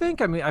week, I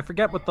think. I mean, I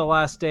forget what the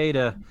last day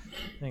to...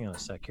 Hang on a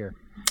sec here.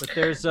 But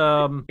there's...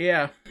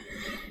 Yeah.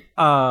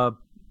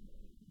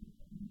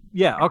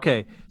 Yeah,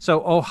 okay.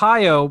 So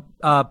Ohio,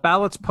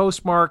 ballots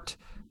postmarked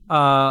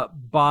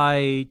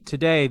by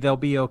today, they'll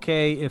be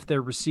okay if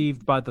they're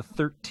received by the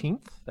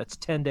 13th. That's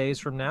 10 days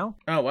from now.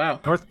 Oh, wow.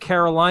 North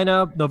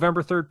Carolina,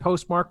 November 3rd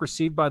postmark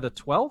received by the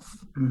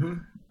 12th. Mm-hmm.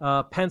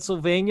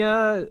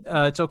 Pennsylvania,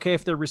 it's okay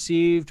if they're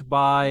received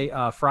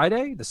by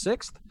Friday, the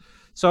 6th.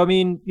 So, I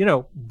mean,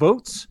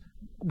 votes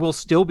will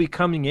still be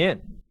coming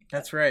in.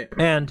 That's right.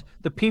 And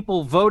the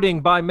people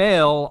voting by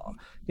mail,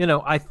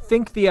 I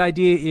think the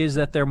idea is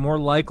that they're more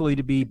likely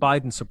to be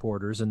Biden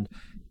supporters. And,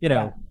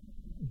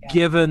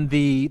 given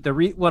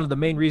one of the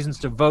main reasons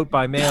to vote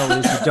by mail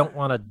is you don't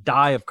want to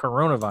die of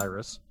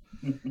coronavirus.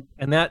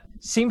 And that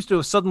seems to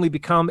have suddenly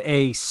become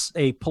a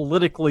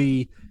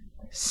politically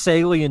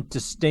salient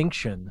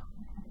distinction.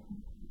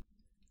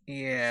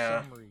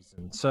 Yeah. For some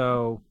reason.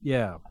 So,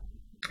 yeah.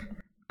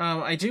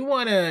 I do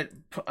want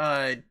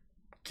to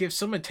give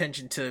some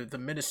attention to the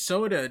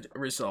Minnesota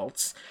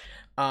results.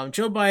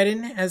 Joe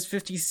Biden has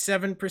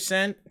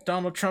 57%.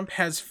 Donald Trump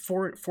has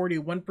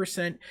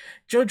 41%.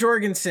 Joe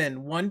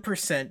Jorgensen,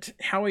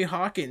 1%. Howie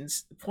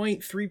Hawkins,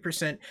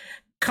 0.3%.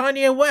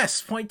 Kanye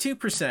West,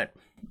 0.2%.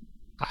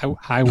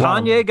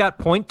 Kanye got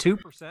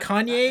 0.2%.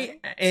 Kanye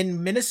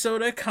in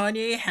Minnesota,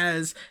 Kanye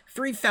has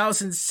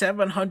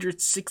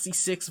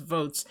 3,766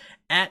 votes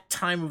at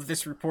time of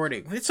this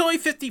reporting. It's only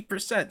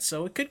 50%,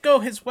 so it could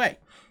go his way.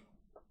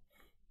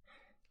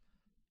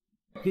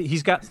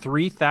 He's got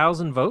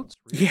 3,000 votes?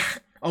 Really? Yeah,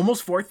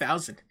 almost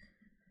 4,000.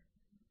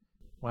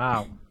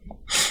 Wow.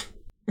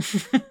 He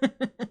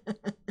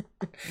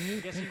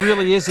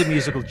really is a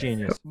musical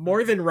genius.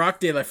 More than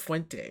Roque de la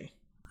Fuente.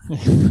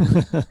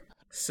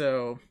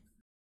 So...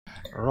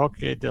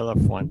 Roque de la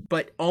Fuente.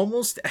 But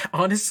almost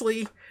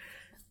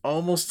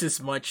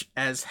as much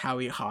as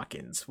Howie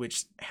Hawkins,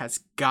 which has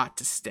got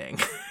to sting.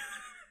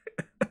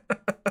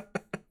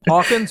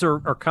 Hawkins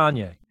or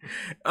Kanye?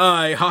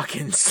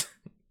 Hawkins.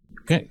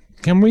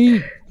 Can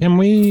we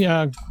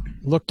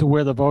look to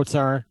where the votes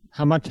are?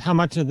 How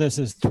much of this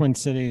is Twin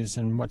Cities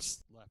and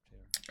what's left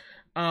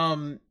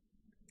here?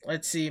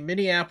 Let's see.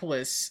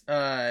 Minneapolis.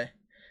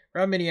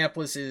 Around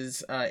Minneapolis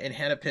is in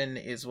Hennepin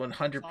is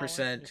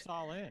 100%. It's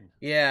all in.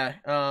 Yeah.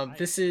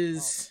 This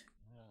is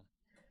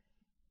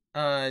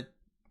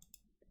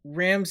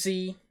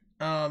Ramsey.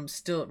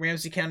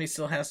 Ramsey County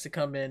still has to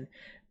come in,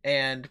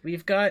 and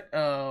we've got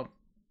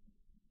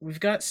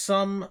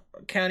some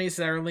counties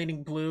that are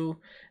leaning blue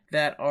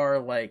that are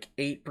like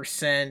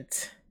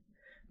 8%,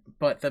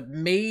 but the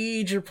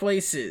major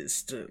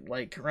places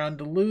like around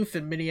Duluth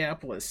and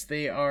Minneapolis,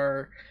 they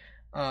are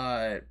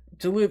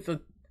Duluth,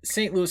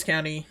 St. Louis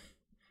County,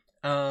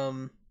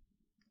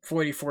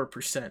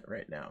 44%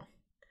 right now.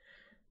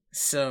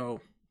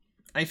 So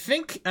I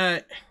think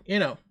like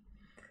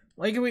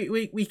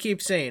we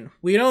keep saying,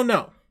 we don't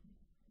know,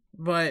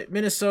 but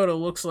Minnesota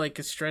looks like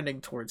it's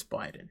trending towards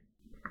Biden.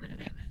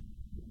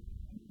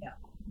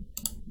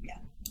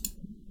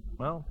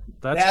 Well,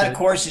 that of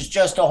course is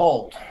just a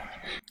hold.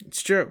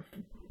 It's true.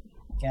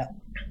 Yeah.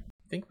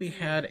 I think we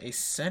had a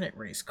Senate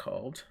race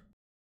called.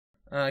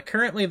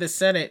 Currently, the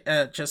Senate,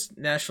 just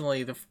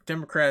nationally, the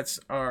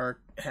Democrats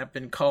have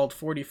been called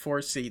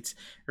 44 seats,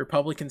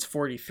 Republicans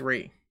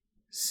 43.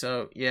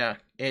 So yeah,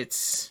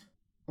 it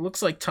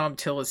looks like Tom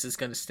Tillis is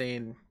going to stay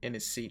in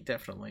his seat,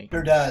 definitely.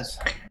 Sure does.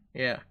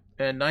 Yeah,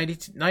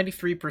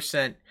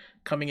 93%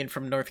 coming in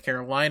from North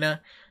Carolina.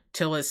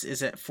 Tillis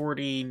is at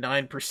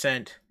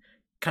 49%.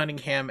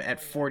 Cunningham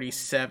at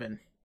 47.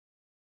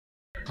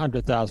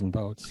 100,000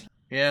 votes.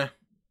 Yeah.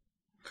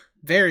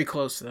 Very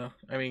close though.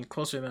 I mean,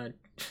 closer than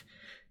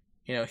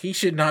he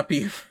should not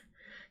be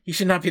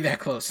that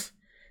close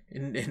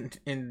in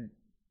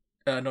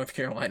North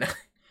Carolina.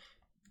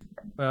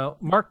 Well,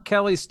 Mark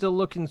Kelly's still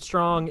looking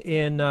strong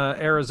in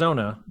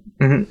Arizona.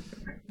 Mm-hmm.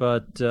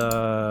 But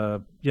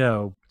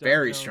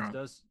very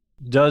strong.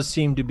 Does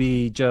seem to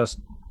be just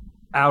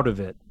out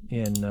of it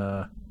in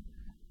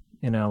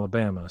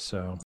Alabama,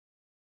 so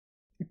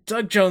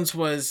Doug Jones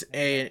was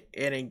an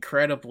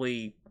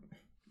incredibly,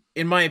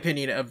 in my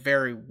opinion, a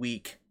very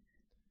weak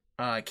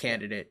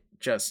candidate.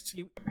 Just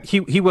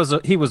he was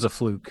a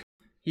fluke.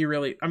 He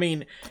really, I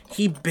mean,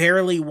 he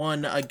barely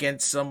won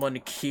against someone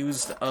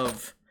accused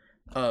of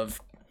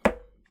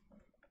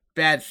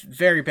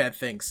very bad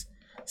things.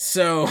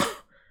 So,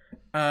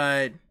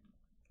 the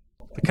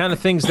kind of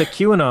things that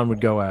QAnon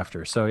would go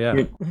after. So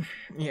yeah,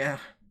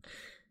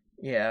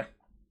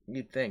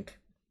 you'd think.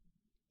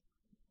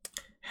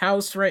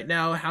 House right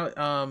now,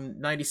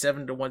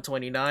 97 to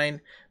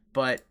 129,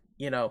 but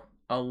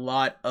a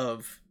lot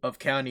of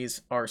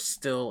counties are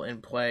still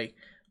in play,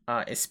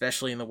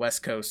 especially in the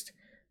West Coast.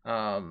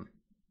 Tons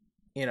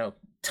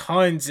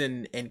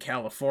in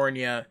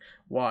California,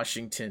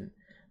 Washington.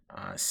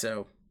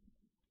 So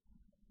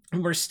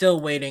we're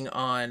still waiting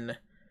on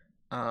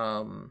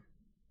a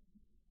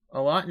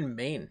lot in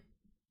Maine.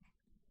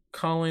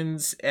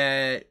 Collins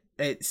it's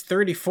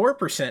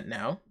 34%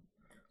 now.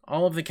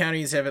 All of the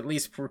counties have at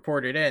least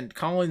reported in.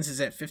 Collins is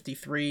at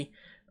 53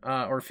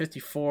 or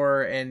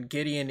 54, and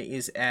Gideon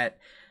is at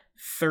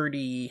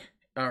 30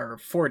 or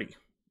 40.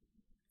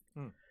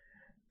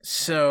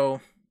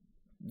 So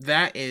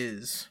that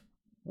is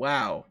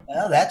wow.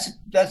 Well,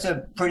 that's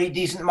a pretty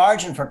decent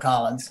margin for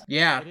Collins.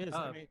 Yeah, it is.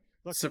 I mean,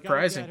 look,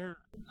 surprising.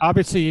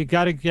 Obviously,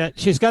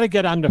 she's got to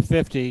get under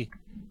 50.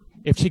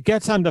 If she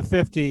gets under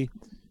 50,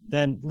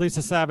 then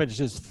Lisa Savage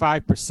is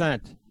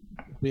 5%.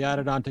 Be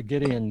added onto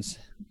Gideon's,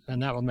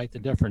 and that will make the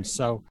difference.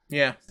 So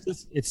yeah,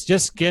 it's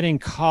just getting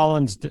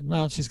Collins.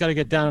 Well, she's got to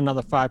get down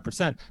another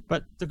 5%.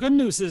 But the good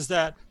news is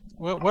that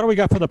what do we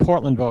got for the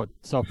Portland vote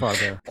so far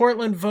there?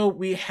 Portland vote,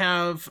 we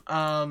have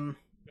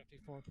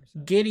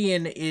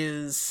Gideon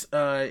is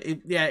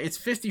it's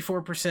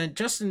 54%.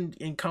 Just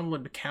in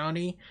Cumberland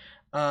County,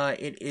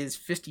 it is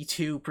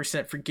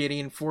 52% for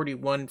Gideon,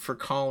 41% for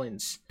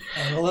Collins.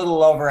 And a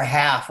little over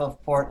half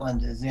of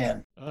Portland is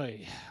in.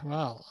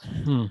 Wow.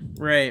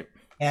 Right.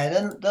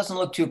 Yeah, it doesn't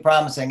look too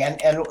promising.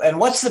 And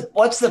what's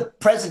the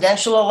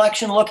presidential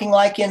election looking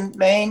like in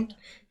Maine?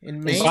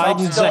 In Maine,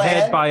 Biden's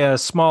ahead by a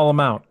small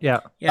amount. Yeah.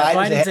 Yeah,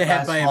 Biden's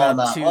ahead by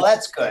about 2. Well,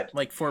 that's good.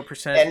 Like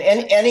 4%. And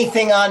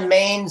anything on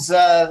Maine's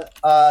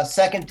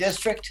second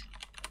district?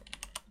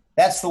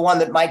 That's the one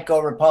that might go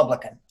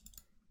Republican.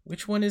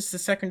 Which one is the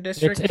second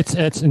district?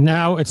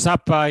 It's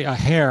up by a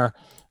hair.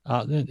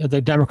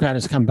 The Democrat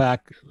has come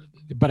back,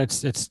 but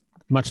it's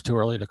much too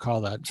early to call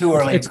that. Too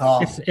early to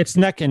call. It's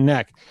neck and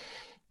neck.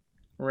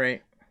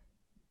 Right.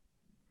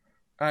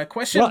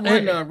 Question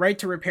 1, right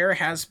to repair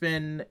has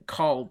been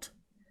called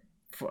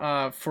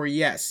for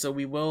yes, so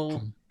we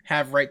will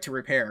have right to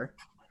repair.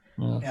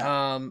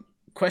 Yeah.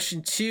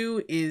 Question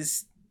 2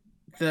 is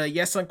the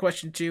yes on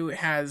question 2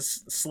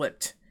 has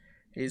slipped.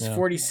 It is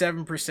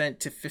 47%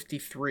 to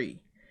 53%.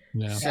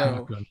 Yeah.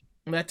 So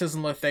that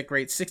doesn't look that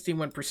great.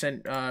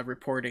 61%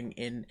 reporting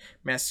in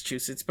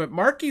Massachusetts, but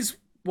Markey's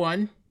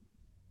won.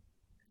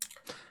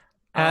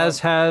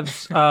 As has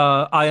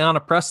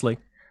Ayanna Pressley.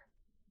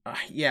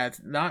 Yeah,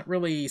 it's not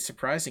really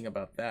surprising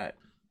about that.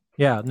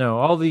 Yeah, no,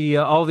 all the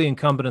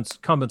incumbents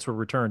were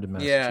returned in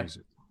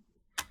Massachusetts.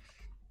 Yeah.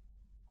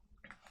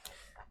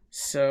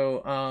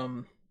 So,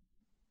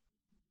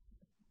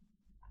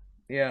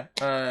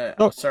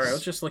 sorry, I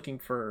was just looking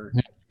for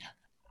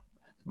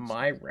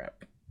my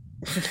rep.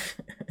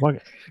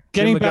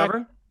 Getting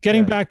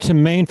back to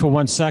Maine for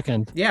 1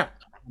 second. Yeah.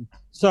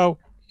 So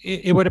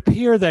it would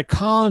appear that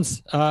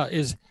Collins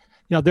is,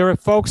 there are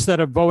folks that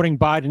are voting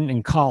Biden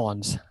in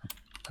Collins.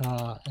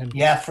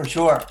 Yeah, for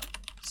sure.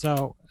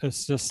 So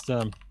it's just,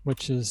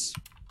 which is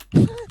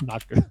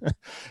not good.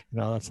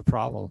 That's a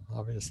problem,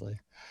 obviously.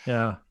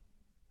 Yeah.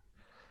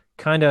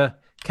 Kind of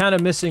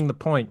missing the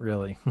point,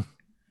 really.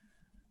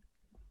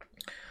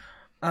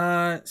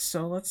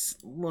 So let's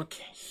look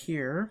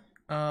here.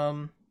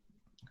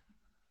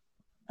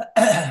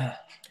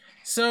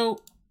 So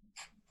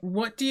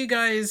what do you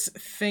guys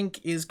think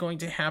is going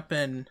to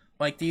happen?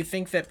 Like, do you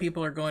think that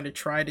people are going to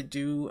try to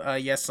do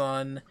yes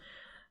on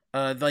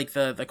like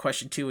the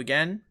question 2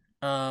 again?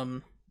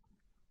 Do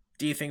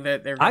you think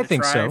that they're going to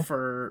try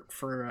so.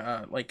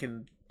 for like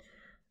in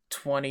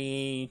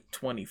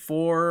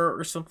 2024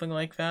 or something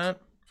like that?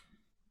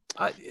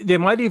 They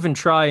might even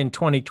try in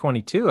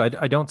 2022.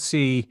 I don't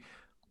see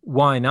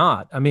why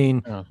not. I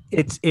mean,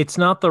 it's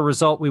not the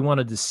result we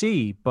wanted to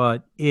see,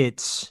 but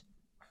it's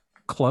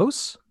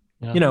close.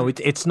 Yeah.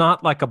 It's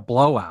not like a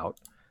blowout.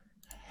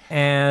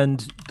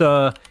 And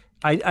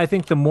I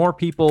think the more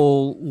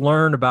people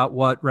learn about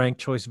what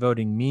ranked choice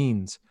voting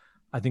means,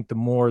 I think the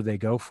more they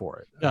go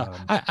for it.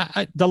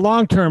 Yeah, the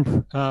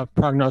long-term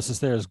prognosis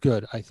there is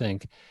good, I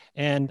think,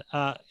 and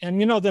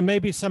there may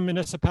be some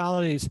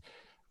municipalities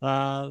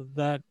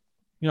that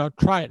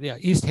try it. Yeah,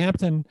 East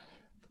Hampton.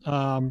 We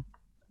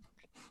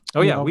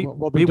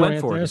went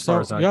for it as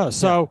far as I.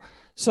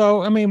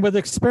 So I mean, with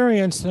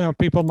experience,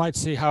 people might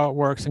see how it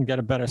works and get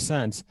a better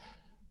sense.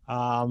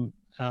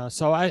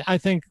 So I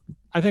think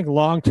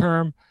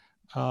long-term.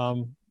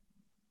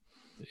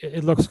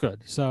 It looks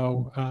good.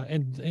 So,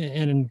 and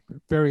in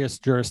various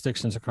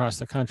jurisdictions across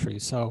the country.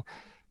 So,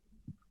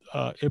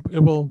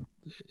 it will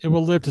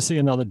live to see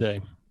another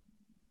day.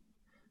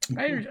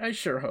 I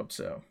sure hope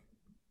so.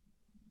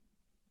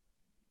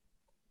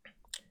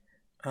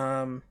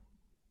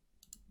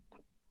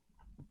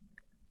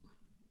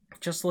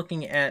 Just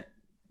looking at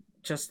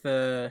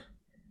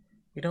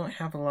we don't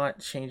have a lot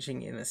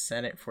changing in the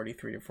Senate,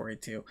 43 to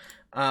 42.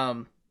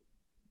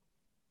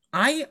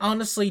 I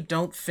honestly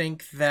don't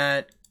think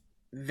that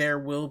there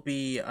will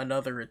be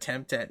another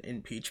attempt at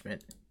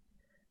impeachment.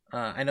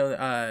 I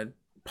know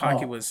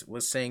Pocky was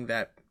saying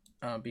that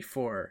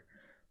before.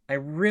 I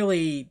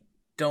really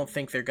don't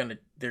think they're gonna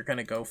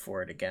go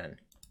for it again.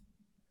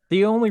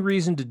 The only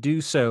reason to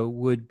do so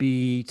would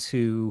be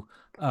to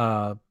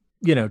to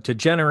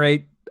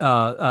generate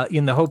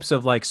in the hopes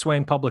of like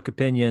swaying public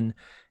opinion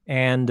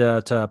and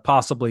to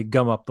possibly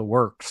gum up the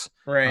works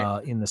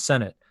in the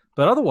Senate.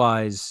 But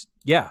otherwise,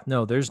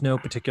 there's no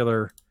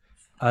particular.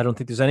 I don't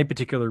think there's any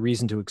particular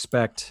reason to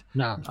expect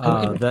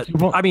that.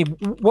 I mean,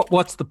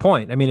 what's the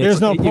point? I mean, there's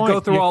no point. You go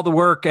through all the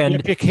work and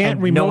if you can't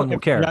remove, no one will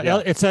care.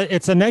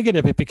 It's a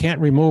negative if you can't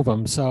remove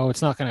them, so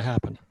it's not going to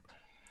happen.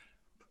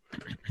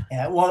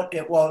 Yeah,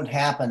 it won't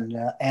happen.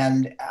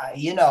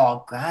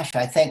 Gosh,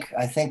 I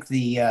think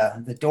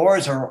the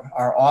doors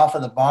are off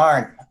of the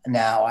barn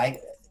now.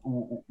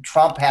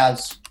 Trump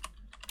has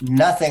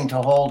nothing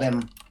to hold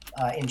him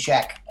in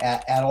check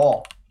at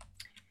all.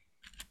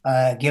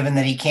 Given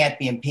that he can't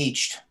be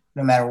impeached.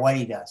 no matter what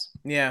he does.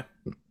 Yeah.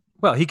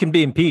 Well, he can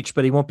be impeached,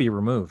 but he won't be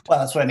removed. Well,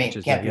 that's what I mean.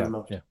 Can't be yeah,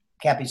 removed. yeah.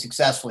 Can't be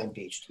successfully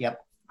impeached.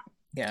 Yep.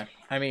 Yeah.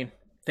 I mean,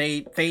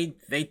 they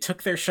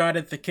took their shot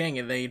at the king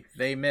and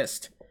they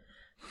missed.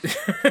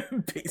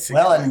 Basically.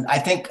 Well, and I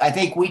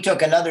think we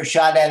took another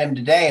shot at him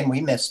today and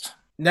we missed.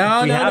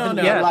 No.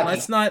 Yet.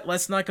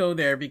 Let's not go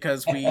there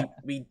because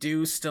we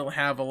do still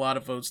have a lot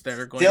of votes that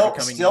are going Still, to be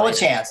coming. still later. a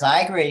chance. I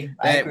agree.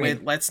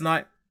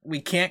 We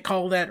can't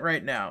call that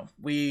right now.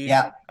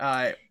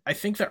 I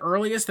think the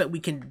earliest that we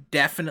can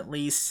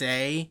definitely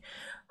say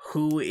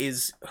who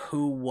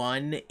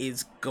won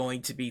is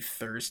going to be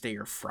Thursday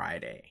or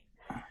Friday.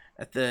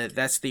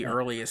 That's the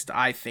earliest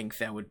I think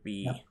that would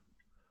be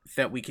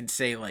that we can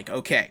say, like,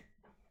 okay,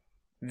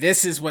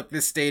 this is what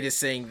this state is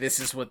saying, this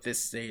is what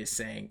this state is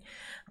saying,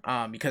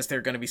 because there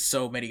are going to be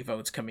so many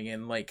votes coming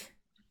in, like,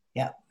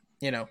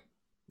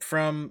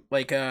 from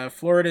like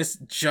Florida's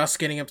just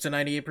getting up to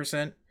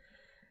 98%.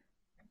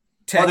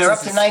 Texas, they're up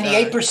to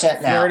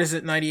 98% now. Florida's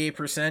at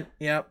 98%.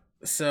 Yep.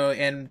 So,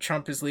 and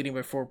Trump is leading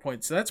by 4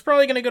 points. So that's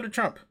probably going to go to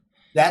Trump.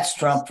 That's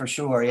Trump for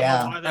sure.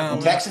 Yeah.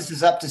 Texas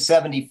is up to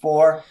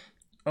 74.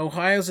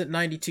 Ohio's at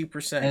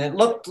 92%. And it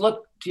looked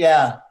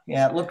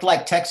it looked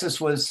like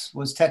Texas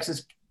was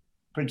Texas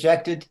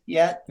projected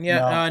yet?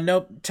 Yeah.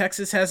 Nope.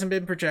 Texas hasn't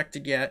been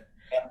projected yet.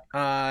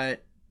 Yeah.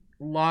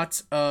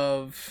 Lots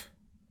of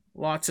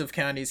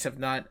counties have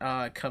not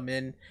come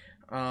in.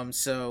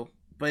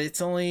 But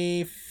it's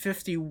only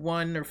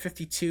 51 or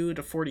 52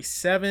 to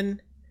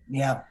 47.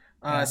 Yeah.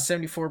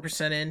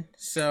 74% in.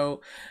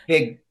 So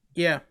big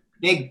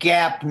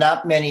gap,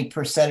 not many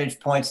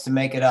percentage points to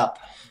make it up.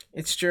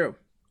 It's true.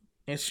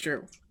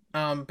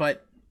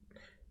 But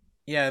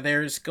yeah,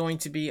 there's going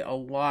to be a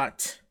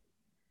lot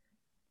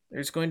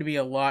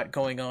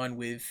going on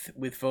with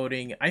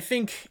voting.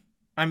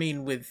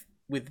 With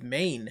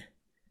Maine,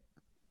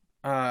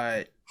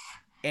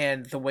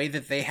 and the way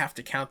that they have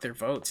to count their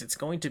votes, it's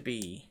going to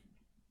be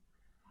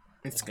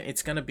a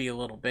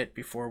little bit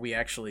before we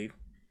actually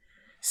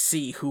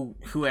see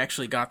who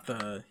actually got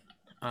the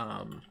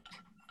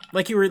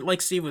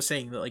like Steve was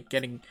saying, like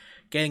getting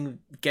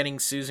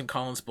Susan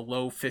Collins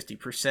below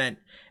 50%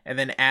 and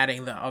then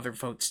adding the other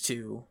votes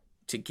to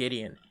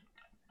Gideon.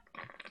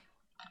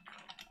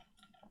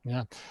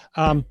 Yeah.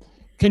 Can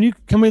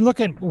we look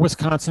at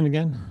Wisconsin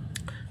again?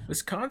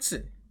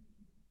 Wisconsin's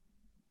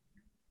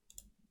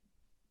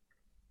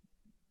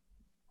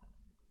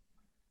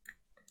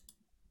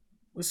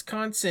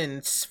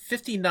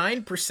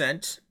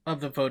 59% of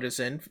the vote is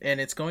in,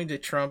 and it's going to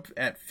Trump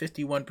at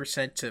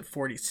 51% to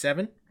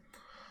 47.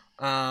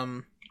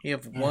 You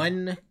have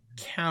one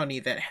county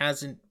that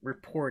hasn't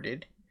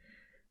reported,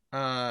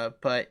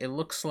 but it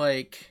looks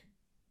like.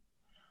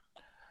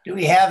 Do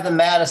we have the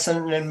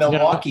Madison and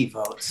Milwaukee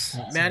votes?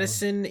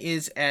 Madison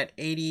is at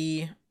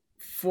 84%,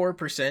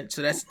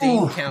 so that's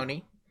Dane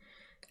County.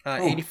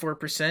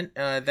 84%.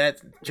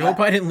 That Joe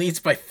Biden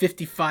leads by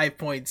 55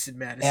 points in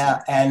Madison.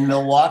 Yeah, and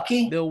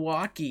Milwaukee?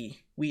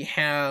 Milwaukee, we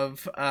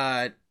have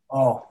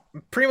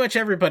pretty much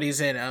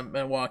everybody's in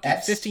Milwaukee.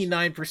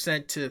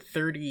 59% to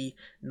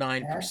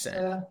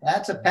 39%.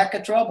 That's a peck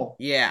of trouble.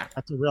 Yeah.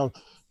 That's a real,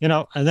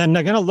 and then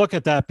they're going to look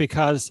at that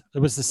because it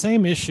was the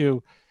same issue,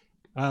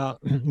 that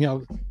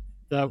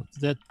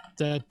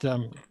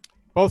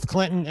both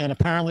Clinton and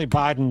apparently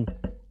Biden,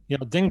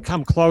 didn't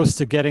come close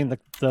to getting the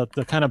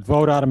kind of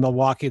vote out of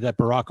Milwaukee that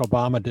Barack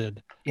Obama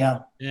did. Yeah.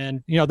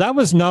 And, that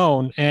was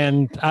known.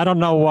 And I don't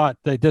know what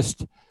they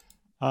just,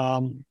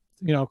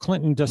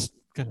 Clinton just,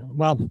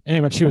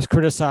 anyway, she was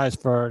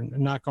criticized for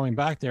not going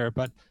back there,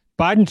 but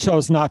Biden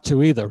chose not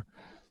to either.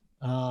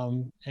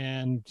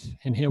 And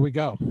here we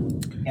go.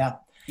 Yeah.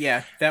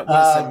 Yeah. That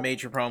was a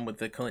major problem with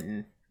the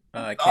Clinton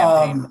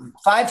campaign.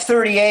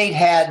 538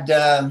 had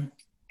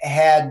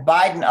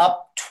Biden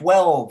up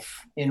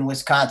 12 in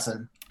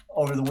Wisconsin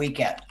over the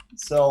weekend.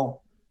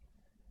 So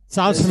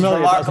sounds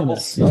familiar.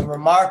 A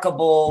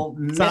remarkable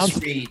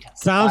misread.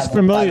 Sounds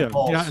familiar.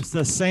 Yeah, it's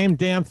the same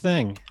damn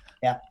thing.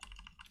 Yeah.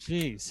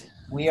 Jeez.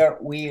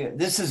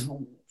 This is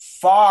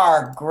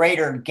far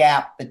greater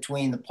gap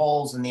between the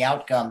polls and the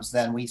outcomes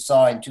than we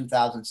saw in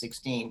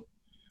 2016,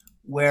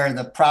 where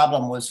the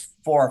problem was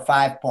 4 or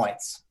 5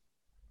 points.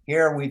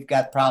 Here we've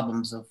got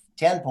problems of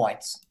 10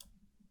 points.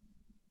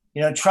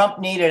 Trump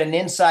needed an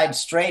inside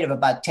straight of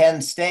about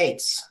 10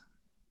 states.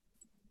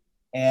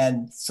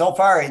 And so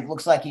far, it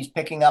looks like he's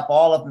picking up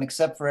all of them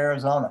except for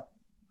Arizona.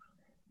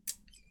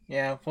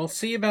 Yeah, we'll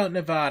see about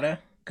Nevada,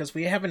 because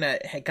we haven't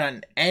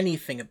gotten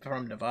anything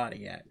from Nevada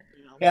yet.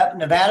 Yeah,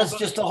 Nevada's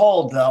just a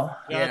hold, though.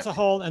 Yeah, it's a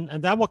hold,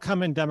 and that will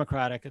come in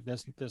Democratic at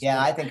this.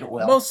 I think it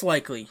will. Most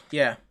likely,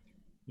 yeah.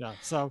 Yeah,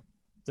 so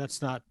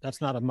that's not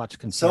a much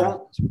concern.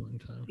 So,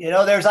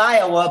 there's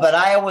Iowa, but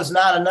Iowa's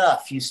not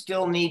enough. You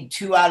still need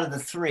 2 out of the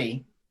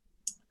 3.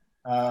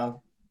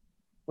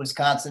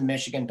 Wisconsin,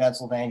 Michigan,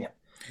 Pennsylvania.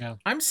 Yeah.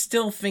 I'm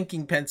still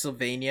thinking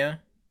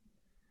Pennsylvania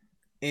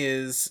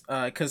is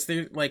because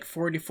they're like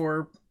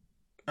 44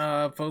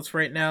 votes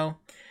right now.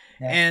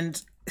 Yeah.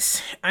 And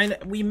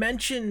we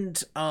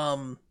mentioned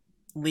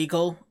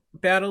legal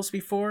battles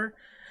before.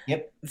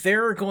 Yep.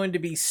 There are going to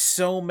be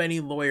so many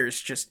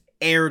lawyers just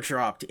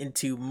airdropped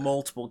into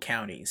multiple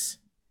counties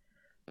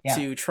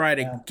to try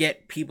to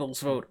get people's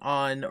vote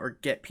on or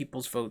get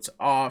people's votes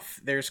off.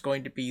 There's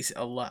going to be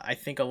a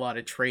lot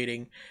of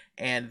trading,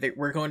 and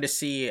we're going to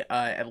see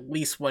at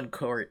least one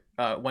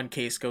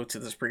case go to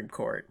the Supreme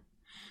Court.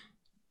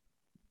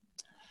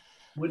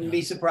 Wouldn't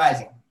be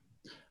surprising.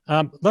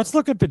 Let's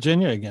look at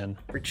Virginia again.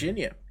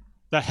 Virginia.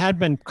 That had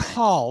been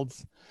called,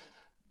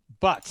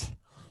 but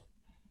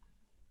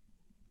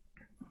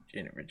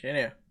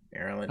Virginia,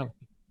 Maryland.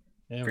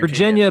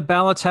 Virginia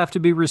ballots have to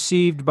be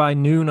received by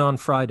noon on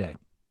Friday.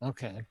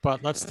 Okay,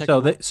 but let's take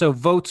so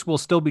votes will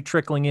still be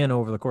trickling in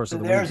over the course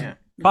of the week.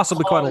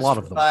 Possibly quite a lot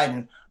of them.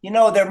 Biden. You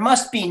know, there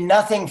must be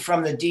nothing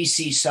from the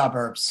DC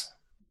suburbs.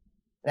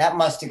 That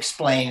must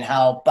explain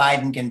how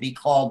Biden can be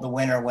called the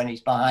winner when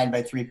he's behind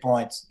by 3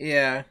 points.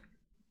 Yeah.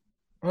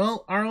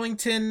 Well,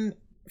 Arlington,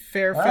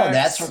 Fairfax. Oh,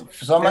 that's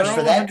so much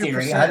for that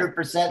theory.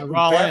 100% from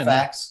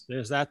Fairfax.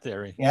 There's that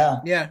theory. Yeah.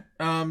 Yeah.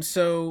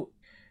 So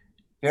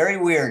very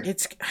weird.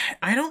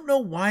 I don't know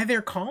why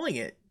they're calling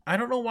it. I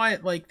don't know why.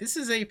 Like, this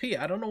is AP.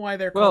 I don't know why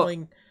they're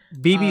calling.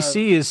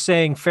 BBC is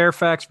saying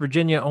Fairfax,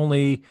 Virginia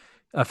only.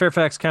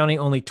 Fairfax County,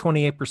 only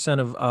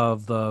 28%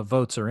 of the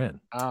votes are in.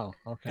 Oh,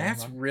 okay.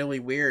 That's really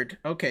weird.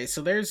 Okay,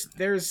 so there's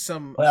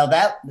some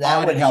that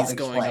would help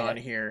going explain on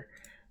it. here.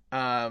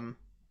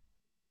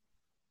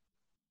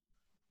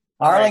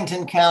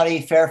 Arlington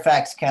County,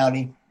 Fairfax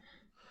County,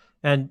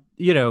 and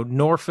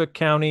Norfolk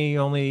County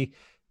only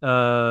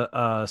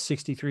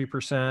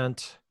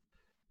 63%.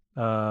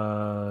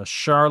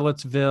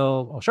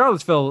 Charlottesville.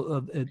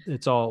 Charlottesville,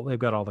 it's all they've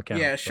got all the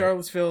counties. Yeah,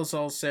 Charlottesville's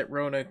all set.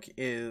 Roanoke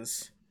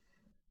is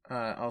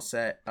all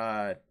set.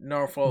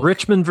 Norfolk,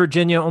 Richmond,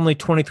 Virginia, only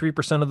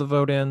 23% of the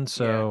vote in.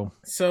 So,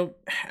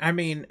 I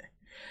mean,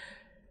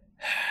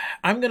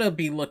 I'm gonna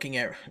be looking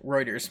at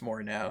Reuters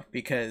more now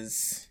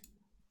because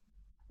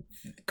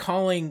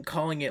calling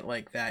it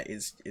like that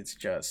it's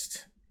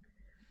just,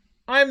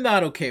 I'm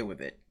not okay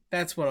with it.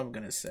 That's what I'm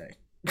gonna say.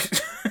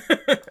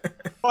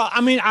 Well,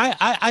 I mean,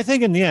 I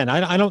think in the end,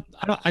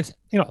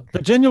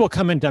 Virginia will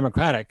come in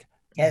Democratic,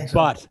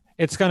 but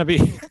it's going to be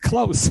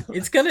close.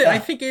 It's gonna. I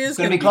think it is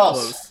going to be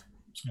close.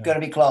 It's going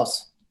to be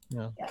close.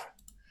 Yeah.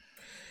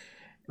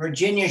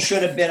 Virginia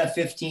should have been a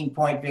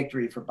 15-point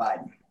victory for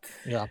Biden.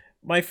 Yeah.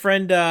 My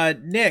friend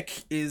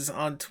Nick is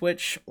on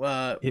Twitch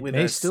it with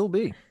may us, still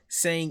be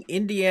saying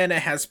Indiana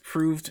has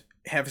proved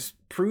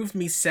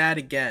me sad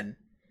again.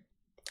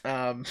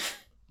 Yeah.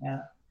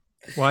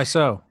 Why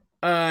so?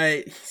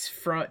 He's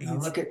from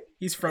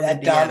that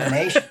Indiana.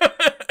 domination.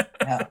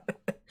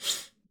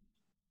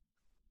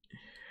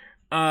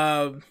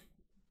 Yeah.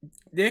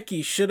 Nick,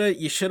 you should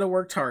have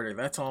worked harder.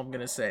 That's all I'm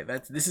gonna say.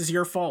 This is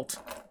your fault.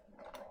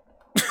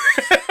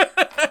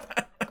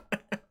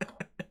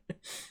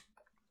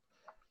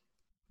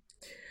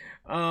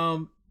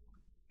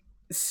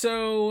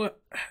 So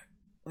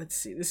let's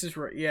see. This is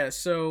right. Yeah.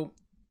 So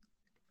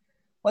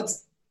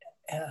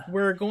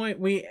we're going.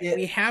 We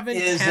haven't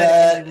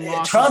had any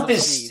losses Trump of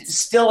is seats.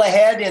 still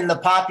ahead in the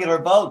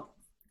popular vote.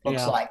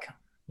 Looks Yeah. like.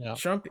 Yeah.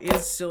 Trump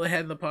is still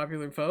ahead in the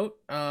popular vote.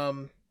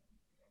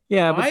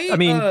 Yeah, but I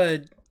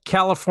mean,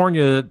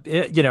 California,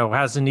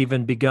 hasn't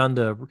even begun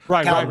to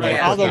Right.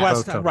 All the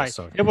West, vote right.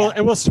 so, It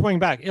will swing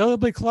back. It'll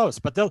be close,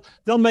 but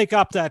they'll make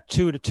up that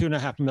 2 to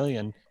 2.5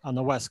 million on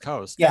the West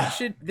Coast. Yeah.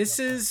 This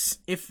is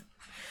if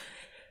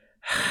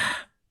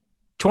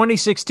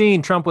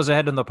 2016, Trump was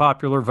ahead in the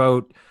popular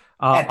vote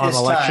on this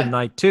election time.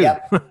 night too,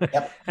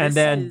 Yep. and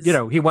then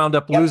he wound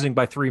up losing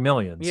by 3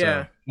 million.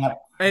 Yeah. So.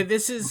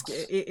 This is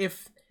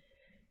if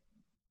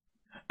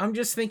I'm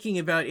just thinking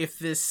about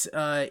if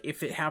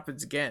it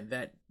happens again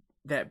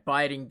that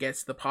Biden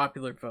gets the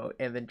popular vote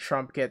and then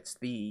Trump gets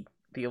the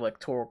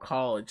electoral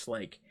college,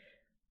 like,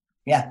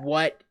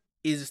 what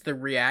is the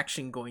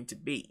reaction going to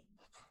be?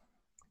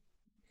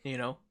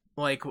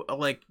 Like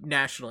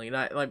nationally,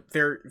 not like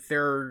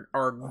there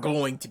are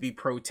going to be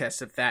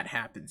protests if that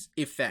happens,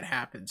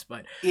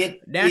 but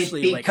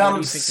nationally, it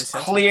becomes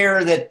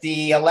clear that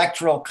the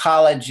electoral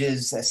college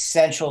is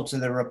essential to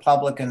the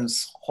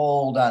Republicans'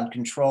 hold on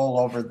control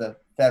over the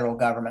federal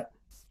government,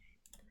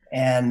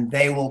 and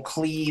they will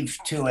cleave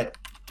to it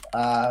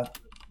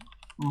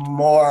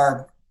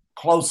more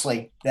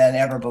closely than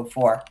ever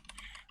before.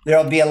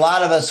 There will be a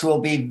lot of us who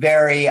will be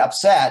very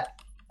upset.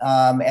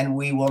 And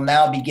we will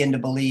now begin to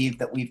believe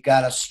that we've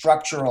got a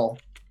structural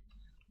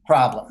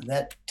problem,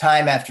 that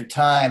time after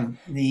time,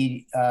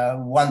 the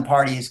one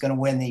party is going to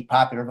win the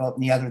popular vote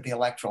and the other the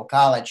electoral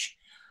college.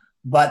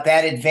 But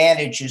that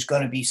advantage is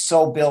going to be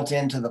so built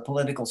into the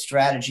political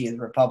strategy of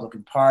the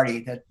Republican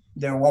Party that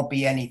there won't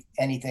be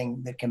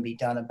anything that can be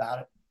done about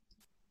it.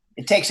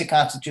 It takes a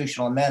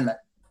constitutional amendment.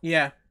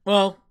 Yeah.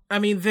 Well, I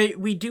mean,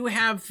 we do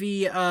have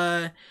the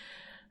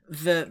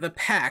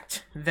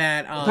pact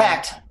that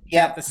pact.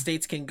 Yeah, the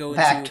states can go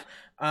pact.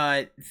 Into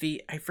I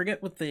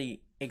forget what the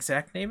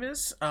exact name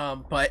is,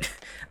 but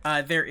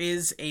there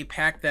is a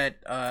pact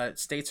that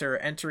states are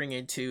entering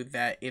into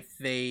that if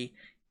they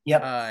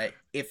Yep.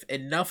 If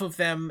enough of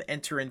them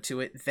enter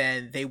into it,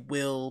 then they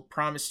will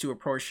promise to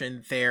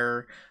apportion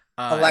their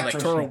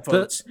electoral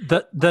votes.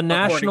 The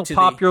National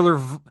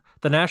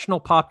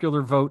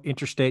Popular Vote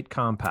Interstate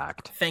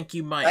Compact. Thank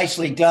you, Mike.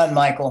 Nicely done,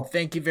 Michael.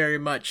 Thank you very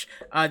much.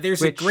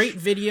 There's a great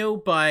video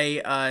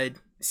by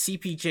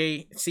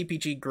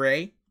CPG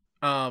Gray.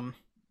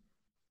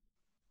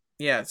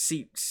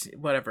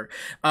 Whatever.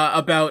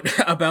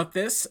 About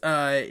this.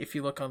 If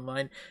you look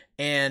online,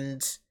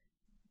 and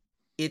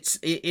it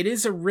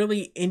is a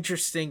really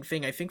interesting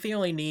thing. I think they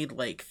only need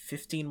like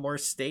 15 more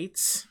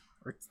states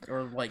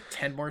or like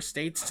 10 more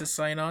states to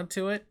sign on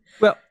to it.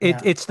 Well,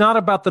 it's not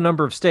about the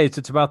number of states.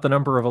 It's about the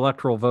number of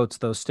electoral votes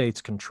those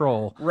states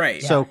control.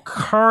 Right. So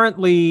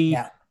currently,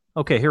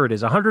 okay, here it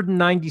is.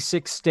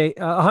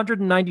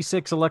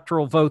 196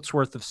 electoral votes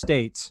worth of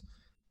states.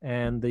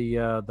 And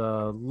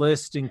the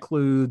list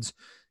includes,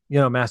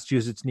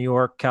 Massachusetts, New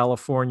York,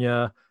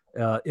 California,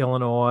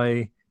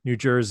 Illinois, New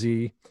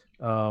Jersey,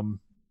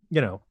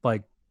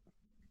 like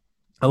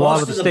a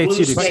lot of the states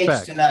you'd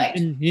expect. Tonight.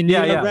 You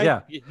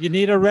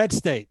need a red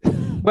state.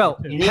 Well,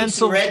 you need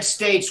some red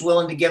states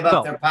willing to give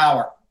up their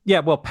power. Yeah,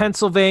 well,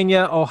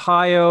 Pennsylvania,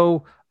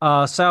 Ohio,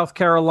 South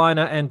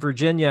Carolina, and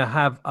Virginia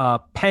have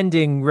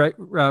pending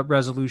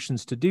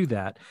resolutions to do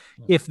that.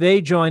 If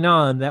they join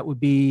on, that would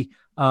be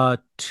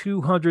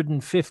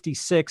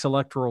 256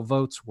 electoral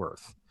votes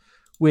worth,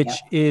 which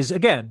is,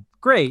 again,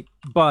 great,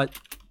 but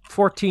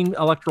 14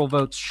 electoral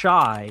votes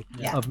shy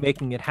of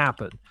making it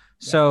happen.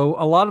 So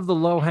a lot of the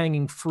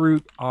low-hanging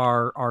fruit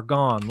are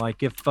gone.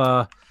 Like if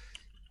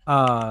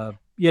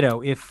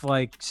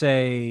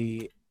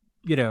say,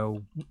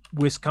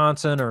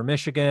 Wisconsin or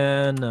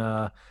Michigan,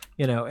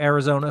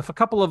 Arizona, if a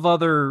couple of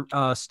other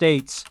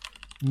states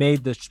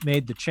made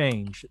the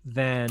change,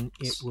 then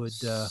it would.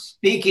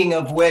 Speaking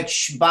of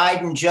which,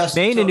 Biden just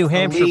Maine and New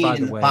Hampshire, lead by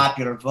in the way,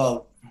 popular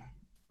vote.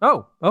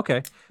 Oh,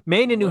 okay.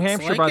 Maine and New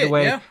Hampshire, like by the it,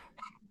 way, yeah.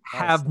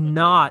 have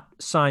not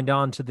signed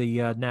on to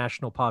the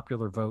National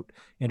Popular Vote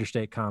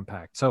Interstate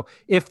Compact. So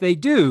if they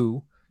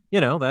do,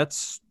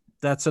 that's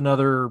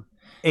another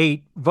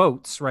 8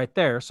 votes right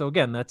there. So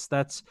again,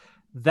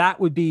 that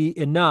would be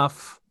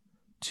enough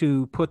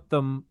to put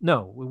them.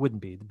 No, it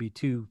wouldn't be. It'd be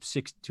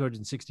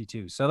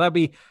 262. So that'd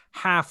be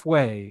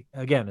halfway.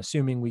 Again,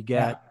 assuming we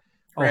get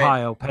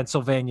Ohio,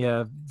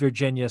 Pennsylvania,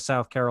 Virginia,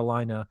 South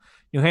Carolina,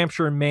 New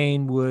Hampshire, and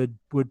Maine would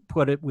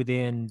put it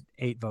within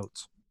 8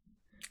 votes.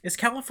 Is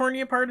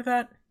California part of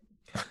that?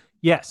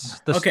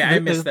 Yes. I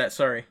missed that.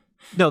 Sorry.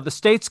 No, the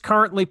states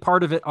currently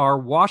part of it are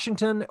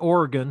Washington,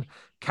 Oregon,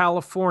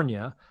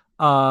 California,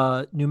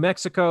 New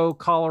Mexico,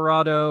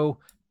 Colorado,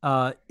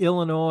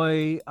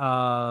 Illinois,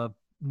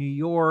 New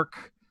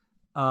York,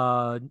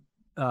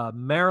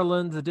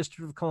 Maryland, the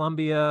District of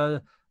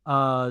Columbia,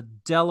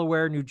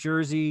 Delaware, New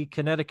Jersey,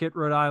 Connecticut,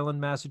 Rhode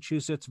Island,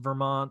 Massachusetts,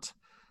 Vermont,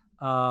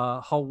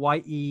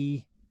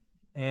 Hawaii,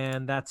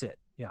 and that's it.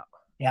 Yeah.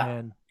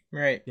 And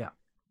right. Yeah.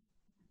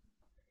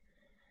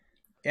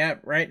 Yeah,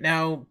 right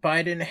now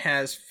Biden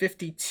has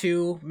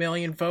 52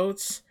 million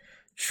votes.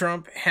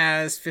 Trump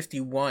has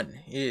 51.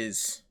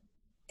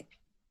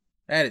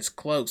 That is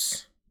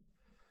close.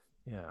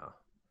 Yeah.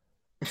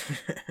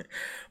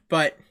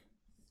 But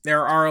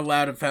there are a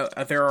lot of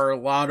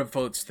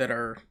votes that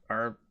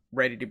are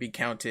ready to be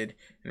counted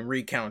and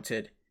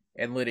recounted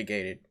and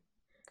litigated.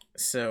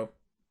 So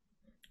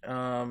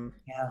I'm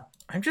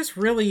just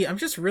really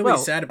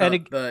sad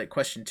about the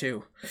question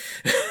 2.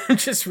 I'm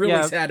just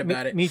really sad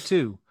about it. Me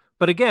too.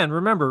 But again,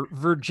 remember,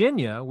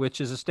 Virginia,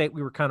 which is a state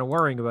we were kind of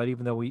worrying about,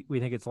 even though we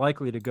think it's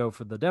likely to go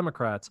for the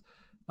Democrats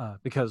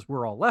because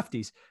we're all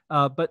lefties.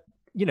 But,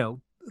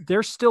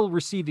 they're still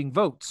receiving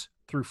votes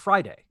through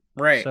Friday.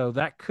 Right. So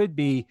that could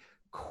be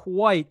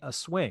quite a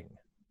swing.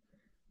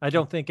 I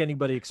don't think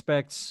anybody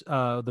expects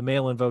the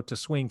mail-in vote to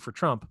swing for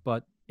Trump,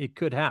 but it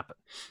could happen.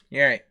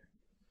 Yeah, right.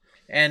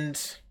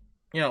 And,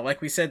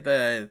 like we said,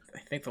 I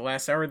think the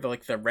last hour,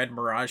 the Red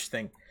Mirage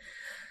thing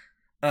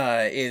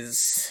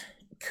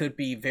could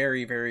be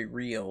very, very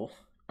real.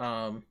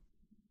 There's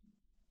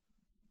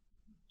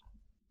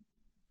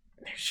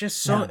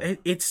just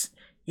it's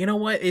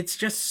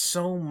just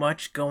so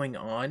much going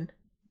on.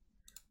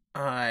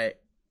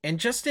 And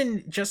just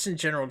in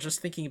general, just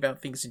thinking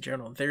about things in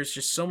general, there's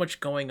just so much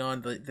going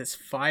on. This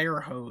fire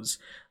hose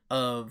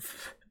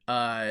of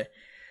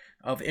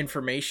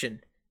information.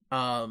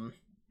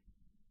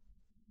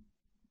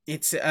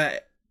 It's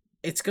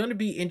going to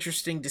be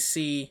interesting to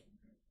see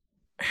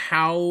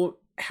how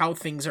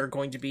things are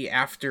going to be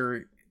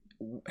after,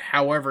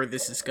 however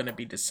this is going to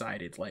be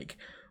decided, like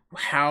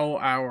how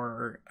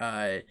our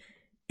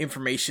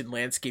information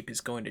landscape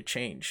is going to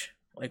change.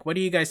 Like, what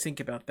do you guys think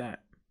about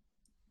that?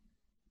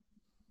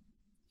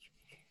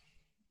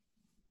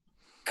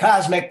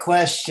 Cosmic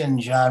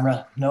question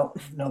genre. No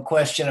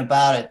question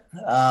about it.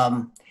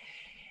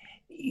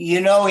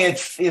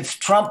 If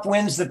Trump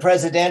wins the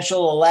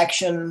presidential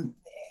election,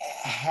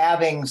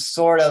 having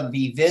sort of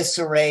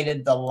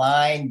eviscerated the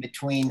line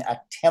between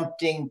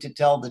attempting to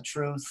tell the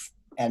truth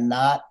and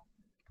not,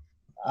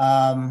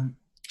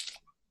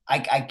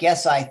 I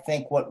guess I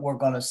think what we're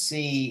going to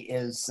see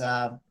is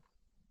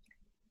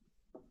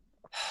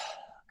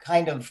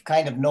kind of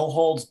no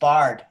holds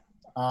barred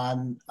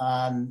on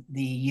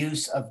the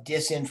use of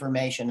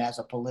disinformation as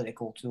a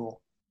political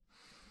tool.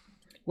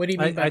 What do you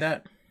mean by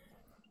that?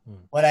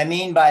 What I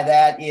mean by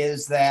that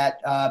is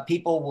that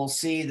people will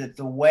see that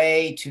the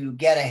way to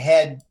get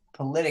ahead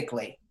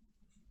politically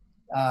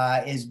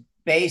is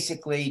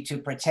basically to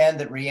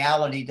pretend that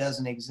reality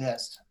doesn't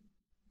exist.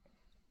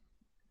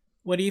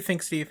 What do you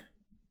think, Steve?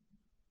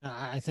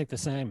 I think the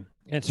same.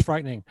 It's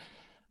frightening.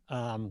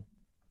 Yeah,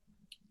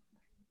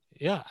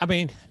 I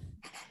mean,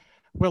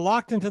 we're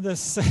locked into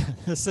this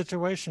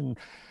situation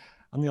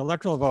on the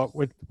electoral vote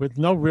with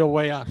no real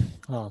way out.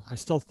 Well, I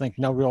still think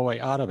no real way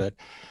out of it.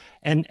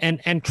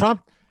 And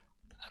Trump,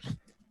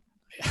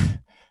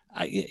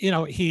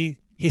 he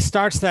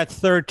starts that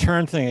third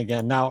term thing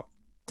again. Now,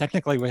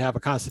 technically, we have a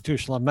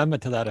constitutional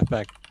amendment to that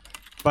effect,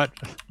 but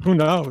who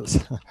knows?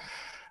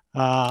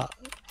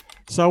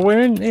 So we're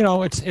in.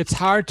 It's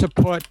hard to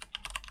put.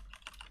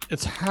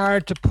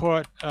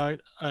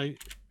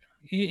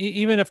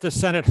 Even if the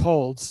Senate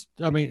holds,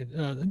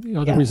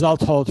 the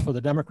result holds for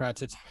the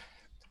Democrats.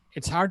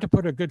 It's hard to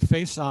put a good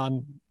face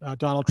on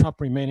Donald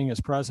Trump remaining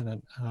as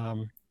president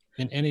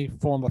in any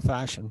form or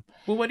fashion.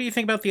 Well, what do you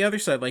think about the other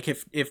side? Like,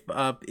 if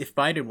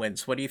Biden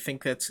wins, what do you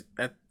think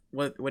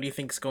what do you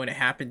think is going to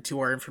happen to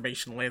our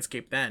information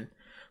landscape then?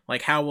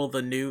 Like, how will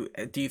do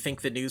you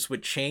think the news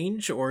would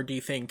change, or do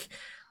you think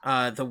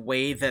the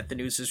way that the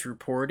news is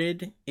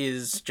reported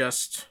is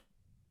just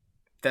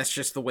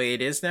the way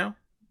it is now?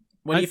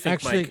 What do you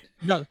think, Mike?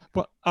 No,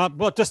 but I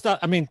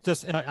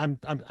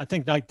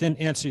think I didn't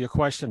answer your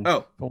question.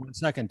 Oh, for 1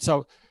 second.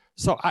 So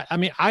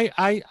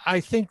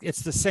I think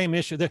it's the same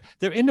issue.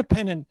 They're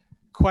independent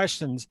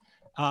questions,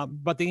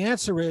 but the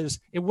answer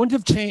is it wouldn't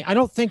have changed. I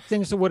don't think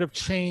things would have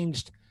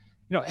changed.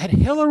 Had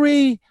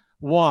Hillary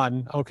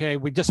won, okay,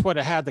 we just would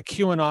have had the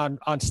QAnon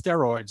on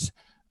steroids,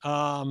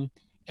 and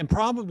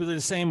probably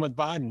the same with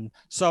Biden.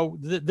 So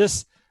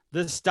this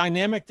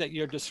dynamic that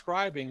you're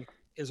describing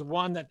is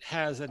one that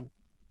has an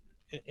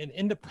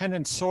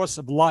independent source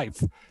of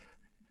life.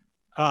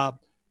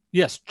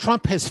 Yes,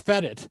 Trump has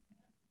fed it,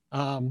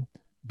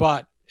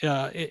 but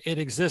it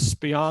exists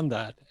beyond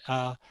that.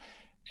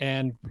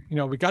 And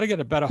we got to get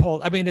a better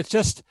hold. I mean, it's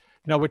just,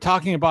 we're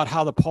talking about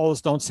how the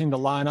polls don't seem to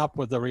line up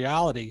with the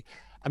reality.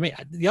 I mean,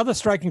 the other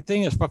striking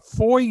thing is for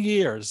 4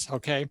 years,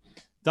 okay,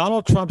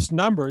 Donald Trump's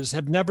numbers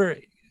have never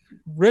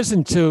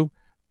risen to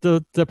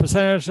the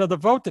percentage of the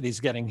vote that he's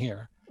getting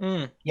here.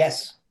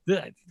 Yes.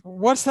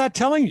 What's that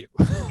telling you?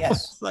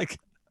 Yes.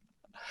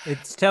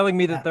 It's telling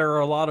me that there are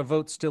a lot of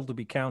votes still to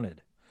be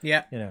counted.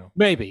 Yeah.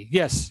 Maybe.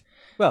 Yes.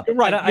 Well, you're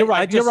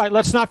right. You're right.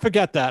 Let's not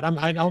forget that.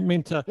 I don't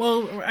mean to.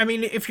 Well, I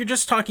mean, if you're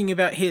just talking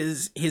about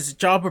his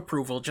job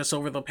approval just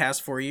over the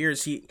past 4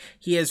 years, he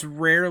has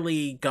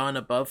rarely gone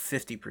above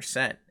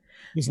 50%.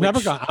 He's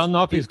never gone. I don't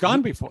know if he's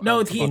gone before.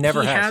 No, he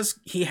never has.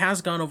 He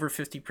has gone over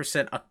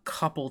 50% a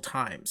couple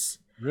times.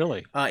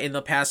 Really? In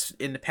the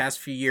past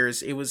few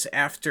years, it was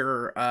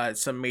after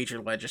some major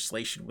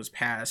legislation was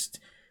passed,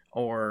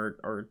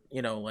 or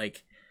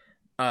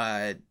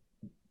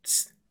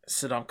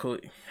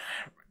Saddam,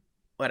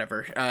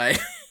 whatever,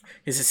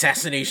 his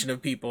assassination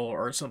of people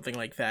or something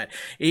like that.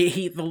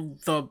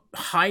 The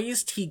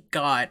highest he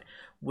got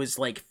was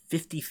like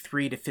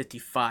 53 to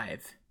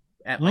 55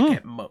 at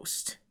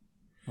most.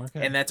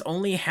 Okay. And that's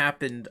only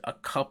happened a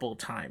couple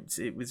times.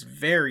 It was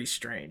very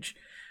strange.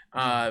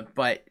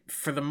 But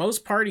for the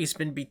most part, he's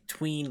been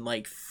between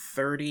like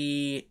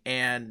 30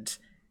 and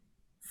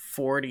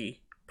 40%,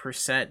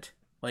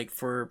 like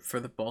for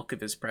the bulk of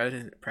his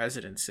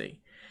presidency.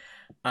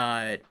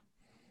 I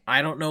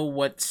don't know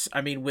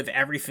with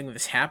everything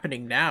that's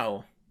happening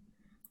now,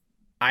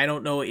 I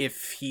don't know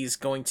if he's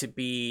going to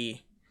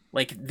be,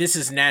 like, this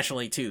is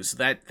nationally too, so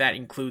that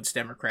includes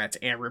Democrats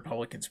and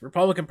Republicans.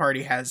 Republican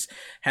Party has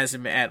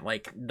him at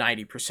like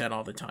 90%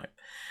 all the time.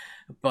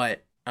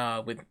 But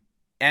with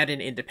add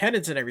in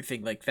independents and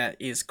everything, like, that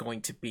is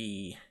going to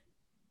be,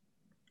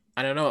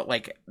 I don't know,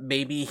 like,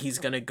 maybe he's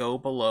going to go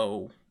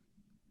below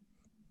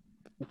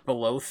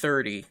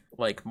 30,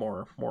 like,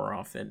 more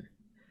often,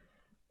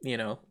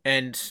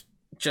 and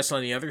just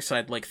on the other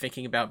side, like,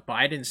 thinking about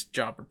Biden's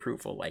job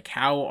approval, like,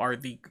 how are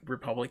the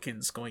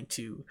Republicans going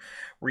to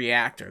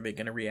react? Are they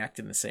going to react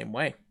in the same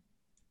way?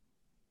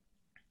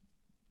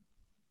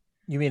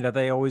 You mean, are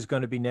they always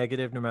going to be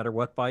negative no matter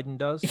what Biden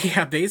does?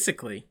 Yeah,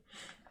 basically.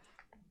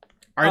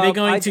 Are they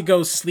going to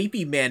go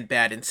sleepy man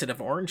bad instead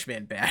of orange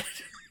man bad?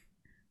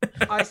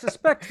 I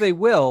suspect they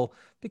will,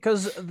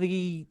 because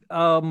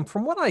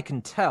from what I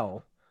can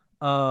tell,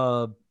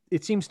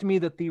 it seems to me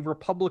that the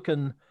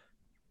Republican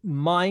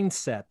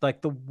mindset,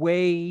 like the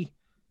way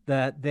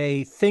that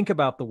they think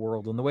about the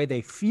world and the way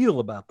they feel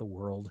about the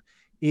world,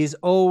 is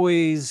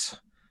always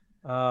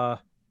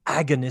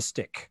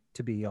agonistic,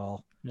 to be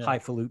all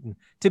highfalutin,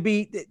 to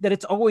be that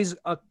it's always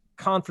a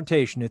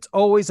confrontation, it's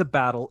always a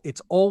battle,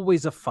 it's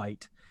always a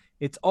fight,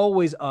 it's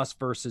always us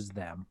versus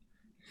them.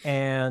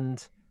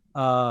 And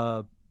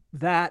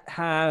that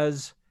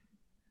has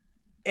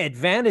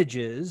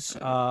advantages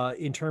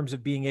in terms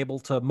of being able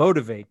to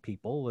motivate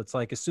people. It's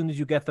like as soon as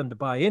you get them to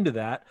buy into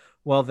that,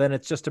 well, then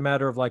it's just a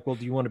matter of like, well,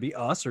 do you want to be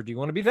us or do you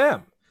want to be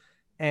them?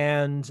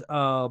 And,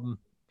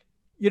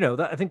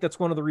 I think that's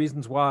one of the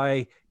reasons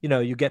why,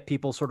 you get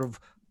people sort of,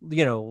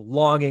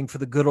 longing for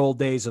the good old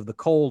days of the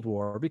Cold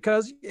War,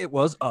 because it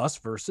was us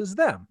versus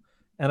them.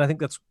 And I think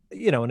that's,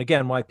 and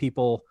again, why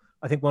people,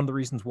 I think one of the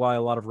reasons why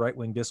a lot of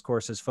right-wing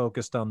discourse is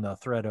focused on the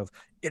threat of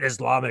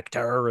Islamic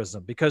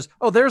terrorism, because,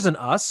 there's an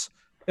us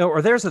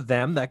or there's a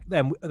them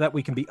that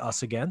we can be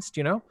us against,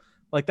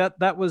 like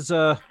that was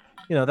a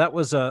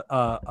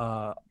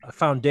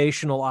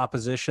foundational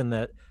opposition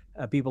that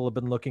people have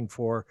been looking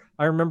for.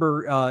 I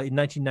remember in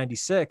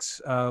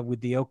 1996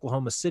 with the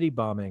Oklahoma City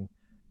bombing,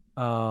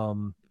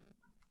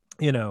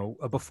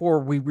 before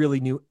we really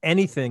knew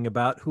anything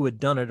about who had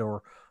done it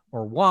or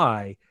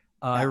why.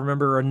 I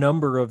remember a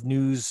number of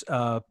news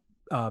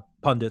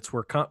pundits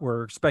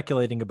were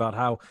speculating about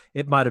how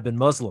it might have been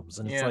Muslims,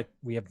 and it's like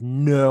we have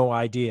no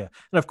idea.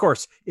 And of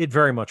course, it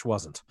very much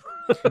wasn't.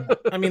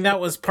 I mean, that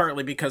was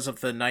partly because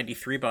of the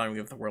 '93 bombing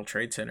of the World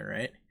Trade Center,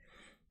 right?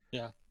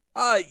 Yeah.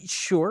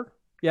 Sure.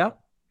 Yeah.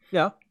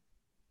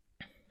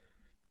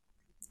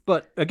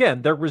 But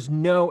again, there was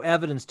no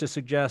evidence to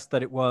suggest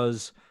that it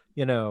was,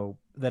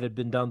 that had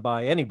been done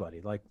by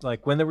anybody.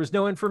 Like when there was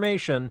no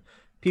information,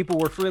 people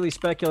were freely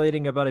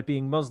speculating about it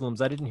being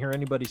Muslims. I didn't hear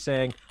anybody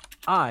saying,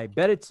 I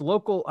bet it's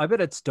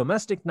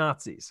domestic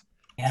Nazis.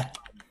 Yeah.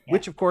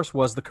 Which of course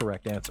was the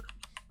correct answer.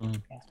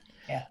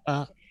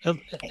 Yeah. Hey,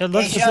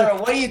 Genre,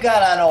 what do you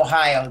got on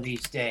Ohio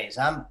these days?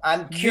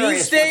 I'm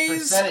curious what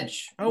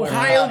percentage.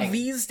 Ohio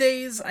these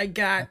days, I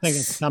think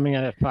it's coming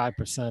in at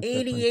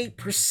 5%.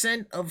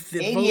 88% of the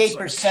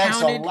 88%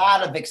 is a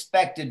lot of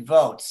expected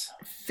votes.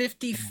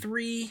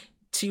 53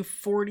 to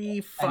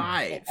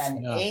 45.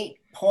 An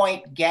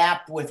 8-point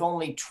gap with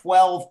only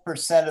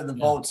 12% of the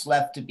votes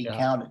left to be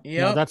counted.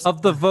 Yeah, that's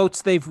of the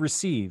votes they've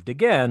received.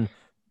 Again,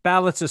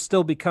 ballots are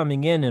still be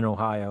coming in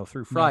Ohio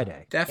through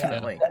Friday.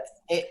 Definitely.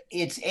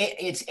 It's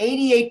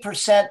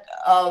 88%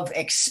 of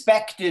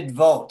expected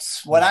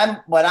votes. What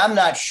I'm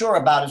not sure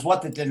about is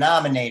what the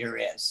denominator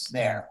is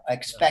there.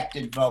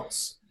 Expected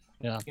votes.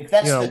 Yeah. If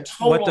that's the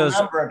total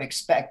number of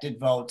expected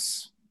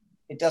votes,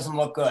 it doesn't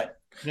look good.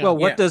 Yeah. Well,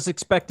 what does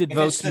expected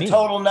votes mean? If it's the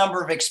total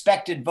number of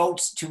expected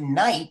votes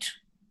tonight,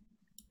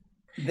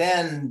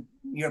 then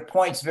your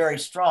point's very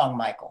strong,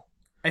 Michael.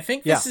 I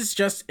think this is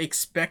just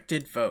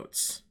expected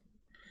votes.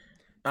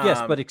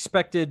 Yes, but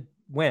expected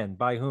when?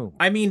 By whom?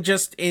 I mean,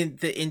 just in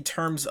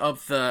terms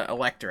of the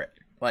electorate,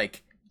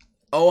 like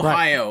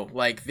Ohio,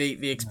 like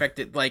the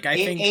expected, like I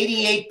think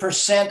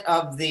 88%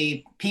 of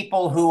the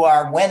people who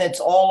are, when it's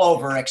all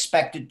over,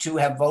 expected to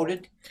have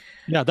voted.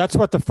 Yeah, that's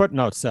what the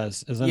footnote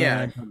says, isn't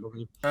it?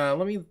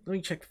 Let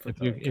me check the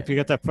footnote. If you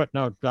get that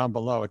footnote down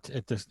below,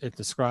 it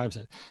describes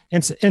it.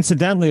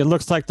 Incidentally, it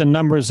looks like the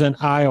numbers in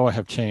Iowa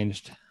have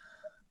changed.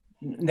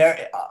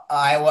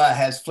 Iowa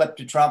has flipped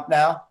to Trump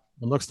now.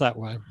 It looks that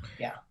way.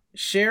 Yeah.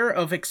 Share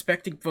of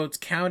expected votes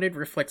counted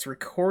reflects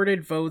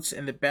recorded votes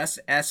and the best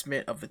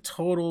estimate of the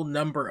total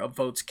number of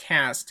votes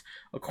cast,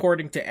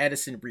 according to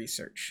Edison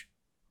Research.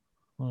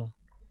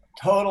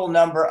 Total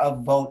number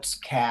of votes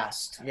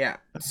cast. Yeah.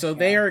 So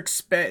they are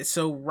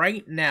So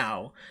right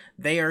now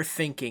they are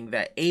thinking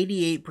that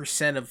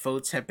 88% of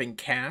votes have been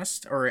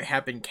cast or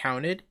have been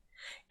counted,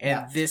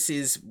 and this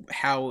is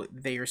how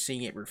they are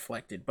seeing it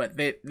reflected. But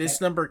this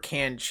number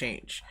can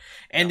change,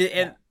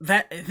 and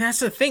that's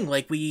the thing.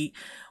 Like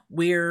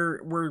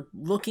we're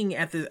looking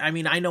at the. I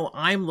mean, I know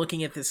I'm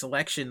looking at this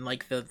election,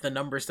 like the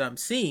numbers that I'm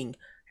seeing,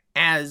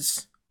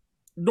 as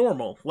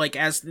normal, like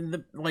as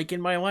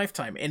in my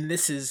lifetime, and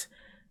this is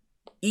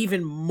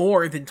even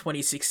more than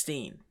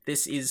 2016.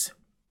 This is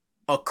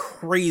a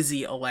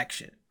crazy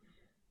election,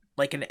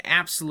 like an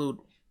absolute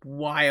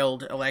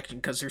wild election,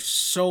 because there's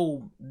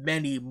so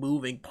many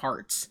moving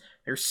parts.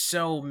 There's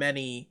so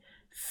many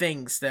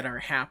things that are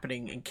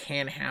happening and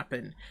can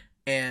happen,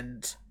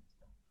 and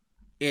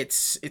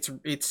it's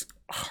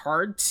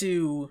hard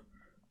to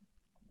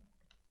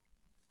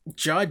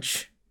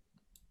judge,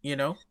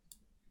 Yeah,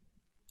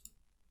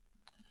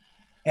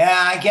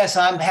 I guess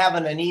I'm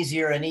having an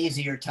easier and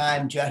easier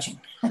time judging.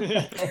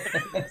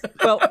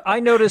 Well, I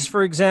noticed,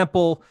 for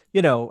example,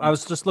 I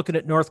was just looking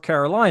at North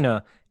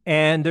Carolina,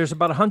 and there's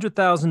about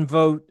 100,000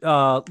 vote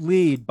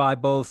lead by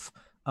both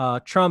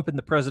Trump in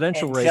the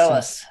presidential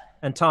race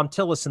and Tom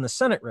Tillis in the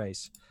Senate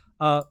race.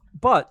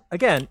 But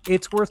again,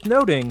 it's worth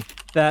noting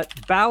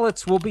that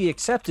ballots will be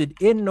accepted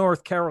in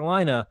North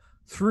Carolina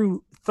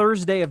through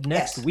Thursday of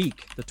next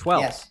week, the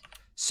 12th. Yes.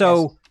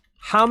 So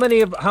how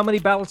many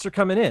ballots are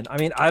coming in? I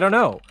mean, I don't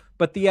know.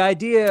 But the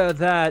idea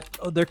that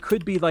there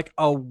could be like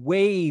a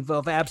wave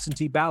of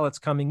absentee ballots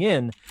coming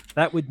in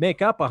that would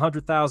make up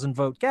 100,000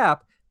 vote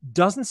gap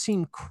doesn't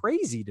seem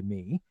crazy to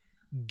me,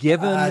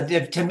 given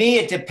to me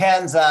it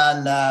depends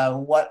on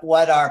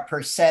what our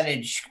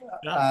percentage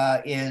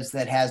is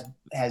that has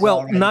well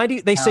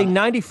already they say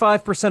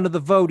 95% of the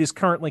vote is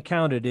currently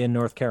counted in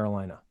North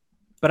Carolina,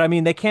 but I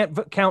mean they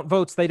can't count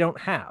votes they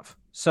don't have.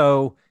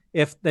 So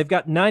if they've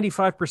got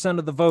 95%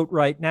 of the vote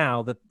right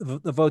now,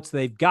 the votes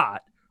they've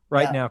got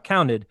right now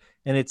counted,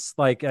 and it's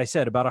like I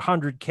said, about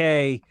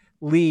 100K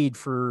lead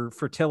for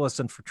Tillis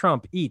and for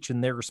Trump each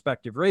in their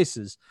respective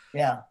races.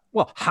 Yeah.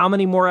 Well, how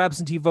many more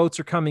absentee votes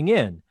are coming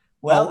in?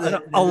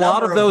 Well, a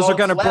lot of those are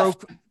going to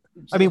broke.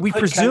 I mean, we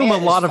presume a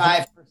lot of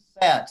 5%.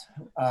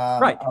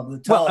 Right. Of the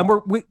total.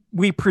 Well, and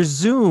we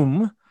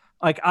presume,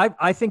 like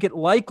I think it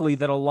likely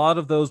that a lot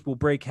of those will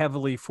break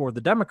heavily for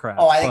the Democrats.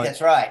 Oh, I think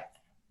that's right.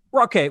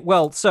 Okay.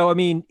 Well, so I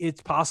mean,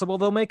 it's possible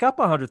they'll make up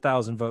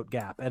 100,000 vote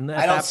gap, and at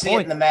I don't that see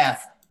point, it in the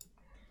math.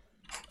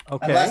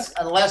 Okay.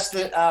 Unless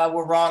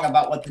we're wrong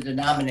about what the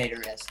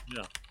denominator is.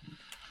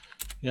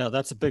 Yeah,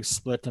 that's a big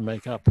split to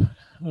make up.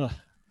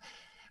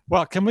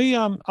 Well, can we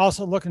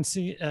also look and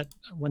see at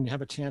when you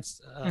have a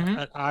chance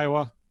at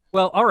Iowa?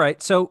 Well, all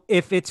right. So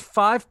if it's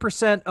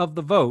 5% of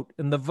the vote,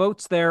 and the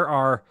votes there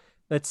are,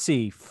 let's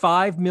see,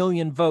 5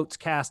 million votes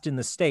cast in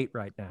the state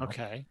right now.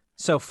 Okay.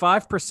 So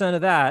 5%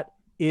 of that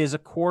is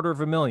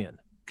 250,000.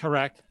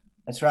 Correct.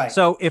 That's right.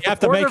 So if you have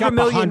to make up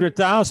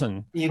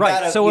 100,000,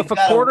 right? So if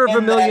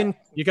 250,000,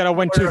 you got to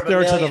win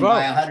 2/3 of the vote.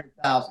 By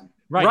 100,000.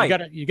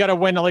 Right. You got to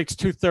win at least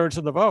 2/3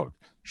 of the vote.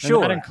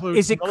 Sure. And that includes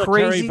is it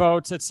military crazy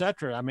votes,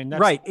 etc. I mean,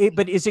 that's, right.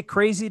 But is it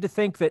crazy to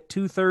think that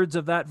 2/3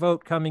 of that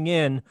vote coming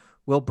in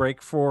will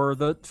break for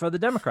the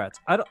Democrats?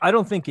 I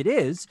don't think it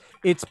is.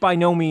 It's by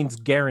no means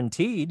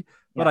guaranteed,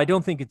 but I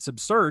don't think it's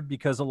absurd,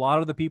 because a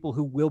lot of the people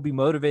who will be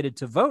motivated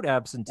to vote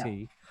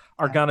absentee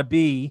are going to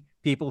be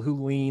people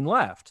who lean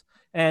left.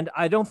 And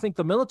I don't think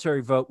the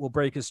military vote will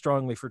break as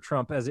strongly for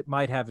Trump as it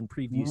might have in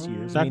previous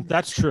years. I mean,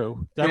 that's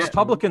true. The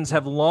Republicans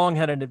have long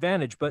had an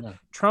advantage, but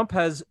Trump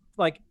has,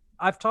 like,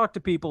 I've talked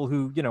to people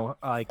who,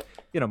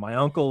 my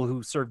uncle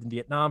who served in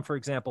Vietnam, for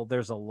example.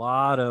 There's a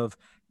lot of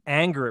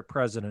anger at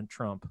President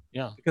Trump.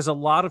 Yeah. Because a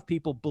lot of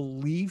people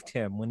believed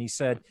him when he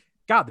said,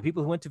 God, the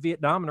people who went to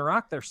Vietnam and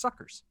Iraq, they're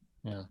suckers.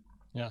 Yeah.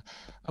 Yeah.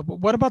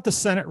 What about the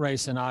Senate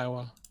race in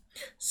Iowa?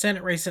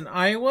 Senate race in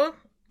Iowa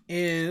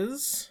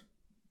is...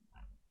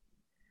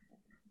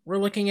 We're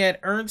looking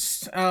at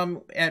Ernst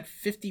at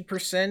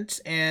 50%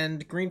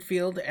 and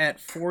Greenfield at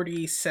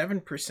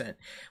 47%.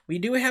 We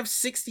do have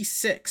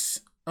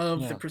 66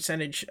 of the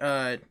percentage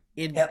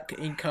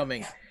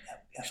incoming.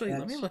 Actually,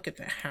 let me look at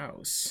the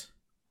House.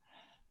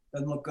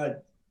 Doesn't look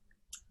good.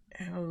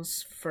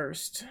 House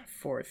first,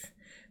 fourth.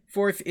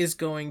 Fourth is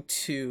going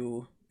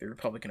to the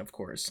Republican, of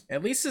course.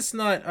 At least it's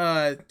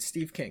not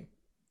Steve King.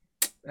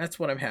 That's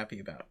what I'm happy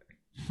about.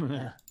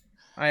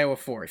 Iowa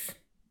fourth.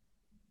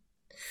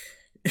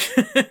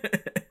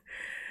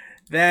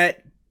 I'm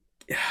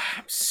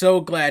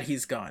so glad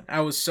he's gone.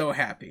 I was so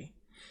happy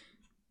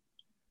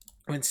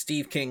when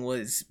Steve King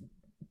was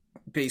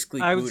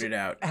basically booted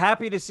out.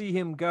 Happy to see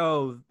him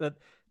go. That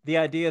the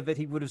idea that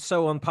he would have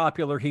so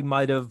unpopular he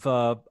might have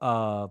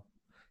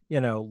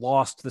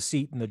lost the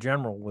seat in the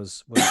general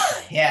was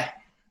yeah,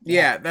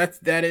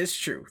 that is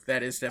true.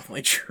 That is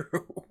definitely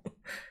true.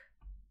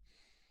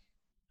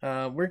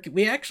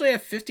 We actually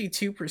have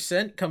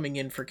 52% coming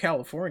in for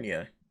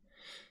California.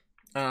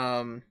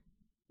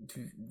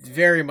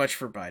 Very much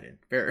for Biden.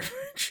 Very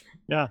much.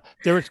 Yeah,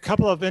 there were a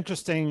couple of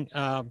interesting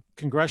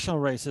congressional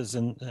races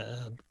in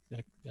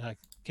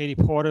Katie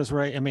Porter's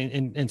race. I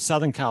mean, in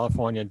Southern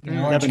California,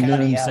 Devin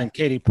Nunes and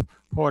Katie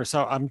Porter.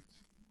 So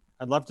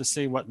I'd love to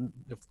see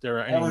if there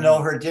are any. I don't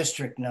know her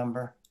district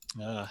number.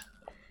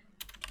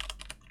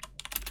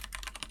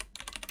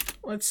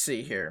 Let's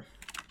see here.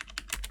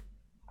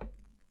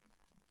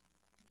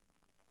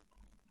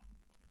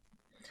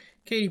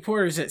 Katie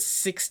Porter's at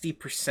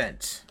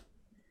 60%.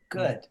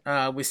 Good.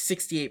 With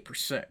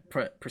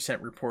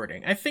 68%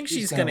 reporting. I think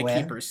she's going to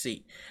keep her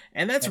seat.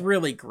 And that's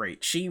really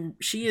great. She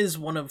is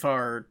one of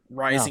our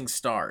rising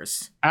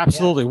stars.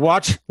 Absolutely. Yeah.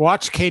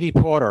 Watch Katie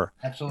Porter.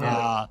 Absolutely.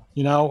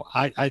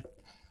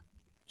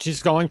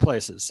 She's going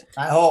places.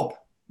 I hope.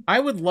 I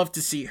would love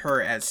to see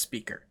her as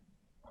speaker.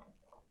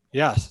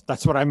 Yes,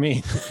 that's what I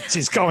mean.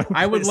 She's going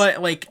places. I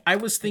would I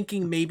was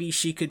thinking maybe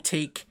she could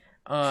take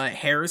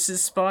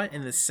Harris's spot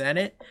in the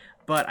Senate.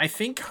 But I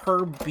think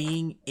her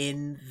being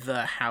in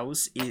the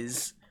House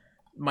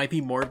might be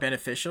more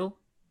beneficial.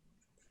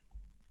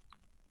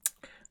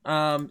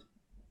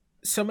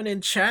 Someone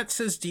in chat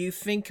says, do you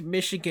think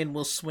Michigan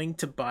will swing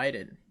to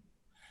Biden?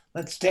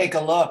 Let's take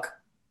a look.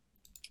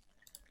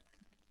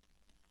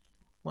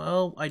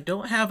 Well, I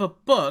don't have a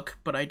book,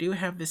 but I do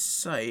have this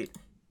site.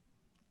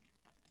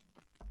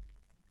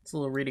 It's a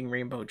little Reading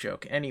Rainbow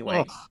joke.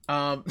 Anyway,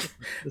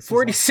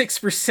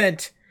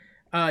 46%.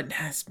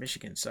 That's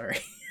Michigan,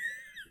 sorry.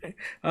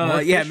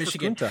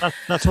 Michigan.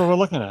 That's what we're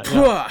looking at.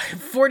 Yeah.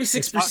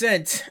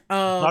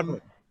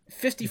 46%.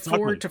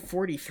 54 to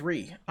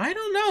 43. I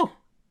don't know.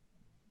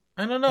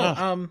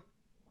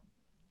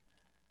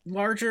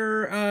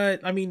 Larger.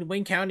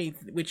 Wayne County,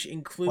 which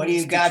includes what do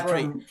you got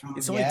Detroit, from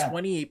it's only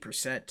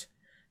 28%.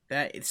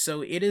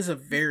 So it is a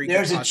very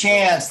There's good a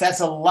possibility. chance. That's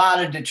a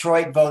lot of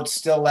Detroit votes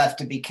still left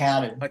to be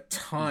counted. A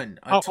ton.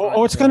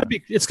 It's going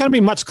to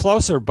be much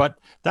closer, but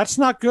that's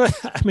not good.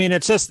 I mean,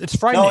 it's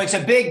frightening. No, it's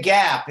a big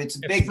gap. It's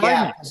a big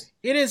gap.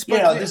 It is. You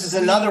But know, this is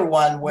another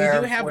one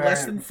where we do have where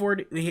less than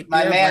 40.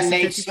 My man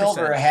Nate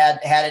Silver had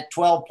it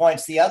 12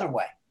 points the other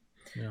way.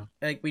 Yeah.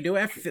 Like we do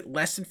have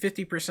less than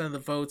 50% of the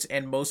votes,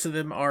 and most of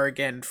them are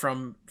again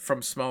from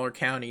smaller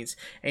counties,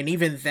 and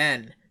even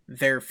then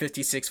they're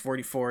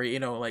 56-44. You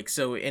know, like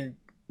so. And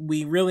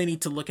we really need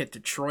to look at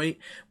Detroit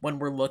when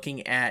we're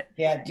looking at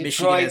Michigan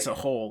Detroit as a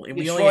whole, and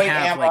we Detroit, only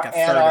have like a third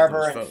Ann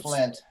Arbor, of and those votes.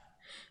 Flint.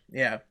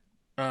 Yeah.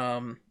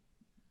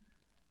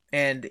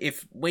 And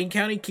if Wayne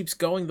County keeps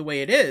going the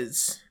way it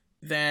is,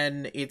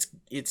 then it's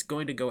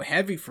going to go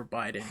heavy for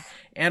Biden.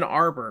 Ann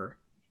Arbor,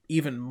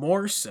 even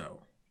more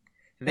so.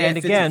 They And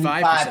have again,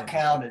 55%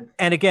 counted.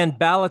 And again,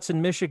 ballots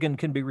in Michigan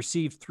can be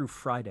received through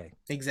Friday.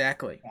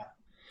 Exactly.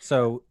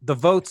 So the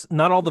votes,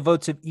 not all the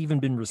votes have even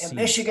been In received.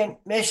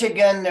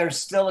 Michigan, there's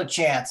still a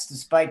chance,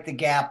 despite the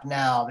gap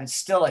now. It's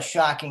still a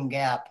shocking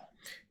gap.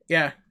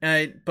 Yeah,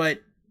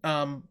 but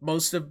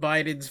most of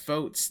Biden's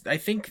votes, I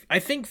think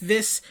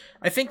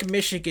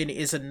Michigan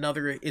is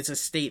a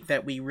state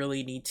that we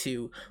really need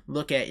to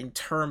look at in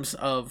terms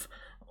of,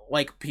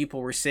 like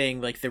people were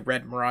saying, like the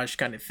red mirage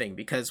kind of thing,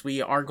 because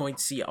we are going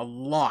to see a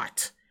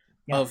lot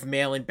of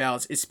mail-in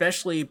ballots,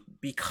 especially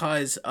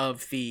because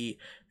of the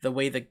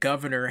way the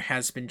governor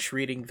has been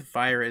treating the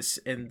virus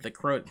and the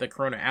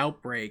corona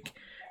outbreak.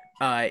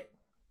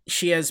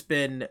 She has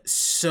been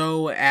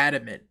so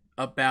adamant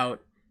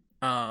about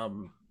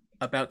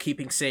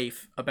keeping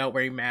safe, about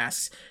wearing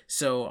masks.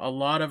 So a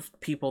lot of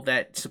people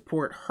that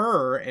support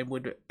her and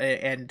would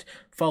and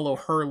follow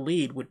her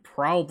lead would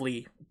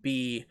probably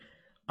be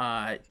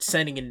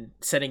sending in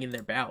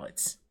their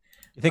ballots.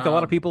 You think a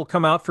lot of people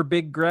come out for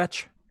Big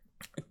Gretch?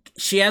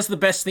 She has the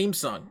best theme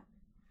song.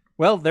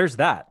 Well, there's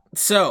that.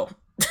 So,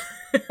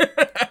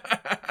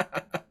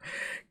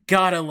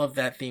 God, I love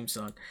that theme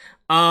song.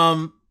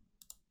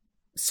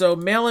 So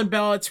mail-in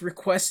ballots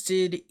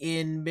requested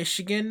in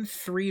Michigan,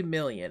 3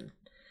 million.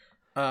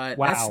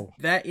 Wow.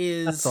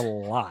 That's a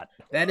lot.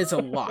 That is a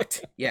lot.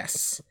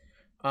 Yes.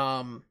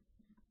 The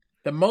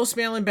most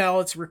mail-in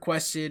ballots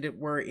requested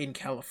were in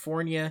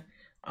California.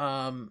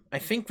 I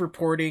think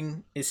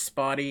reporting is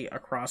spotty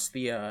across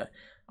the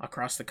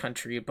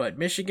country, but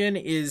Michigan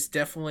is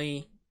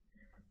definitely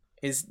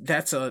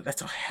that's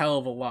a hell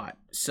of a lot.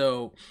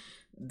 So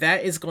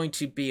that is going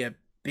to be a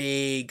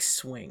big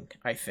swing,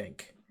 I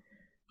think.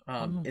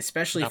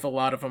 Especially if a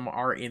lot of them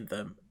are in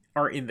the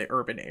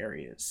urban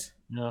areas.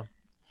 Yeah.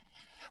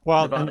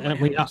 Well, and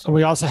we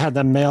also had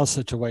the mail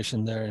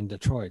situation there in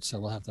Detroit,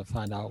 so we'll have to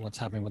find out what's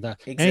happening with that.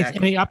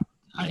 Exactly.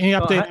 Any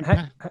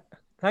update?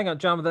 Hang on,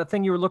 John. That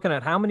thing you were looking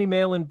at, how many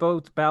mail-in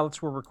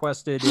ballots were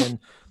requested in?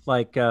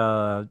 Like,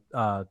 do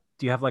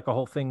you have like a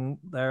whole thing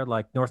there,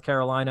 like North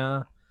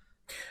Carolina?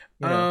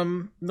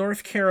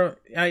 North Carolina.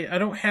 I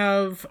don't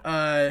have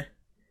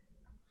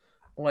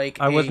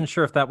like. I wasn't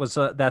sure if that was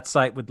that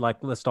site would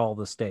like list all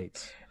the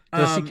states.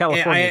 I see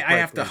California. I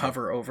have to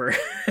hover over.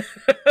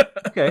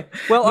 Okay.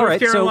 Well, all right.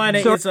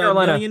 Carolina so North is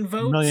Carolina, a million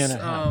votes. Million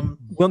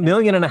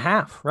and a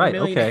half. Well, 1.5 million, right? A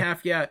million okay. and a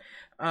half, yeah.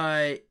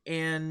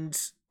 And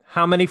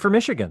how many for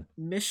Michigan?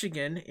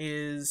 Michigan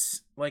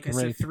is, like I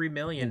said, 3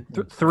 million.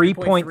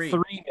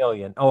 3.3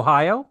 million.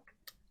 Ohio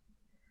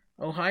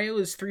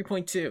is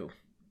 3.2.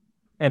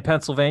 And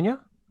Pennsylvania?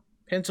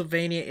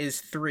 Pennsylvania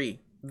is 3.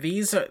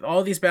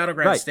 All these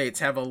battleground states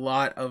have a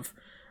lot of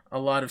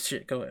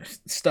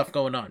stuff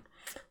going on.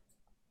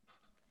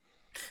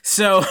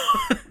 So,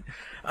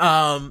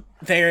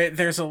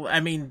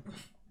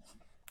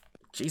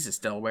 Jesus,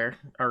 Delaware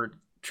or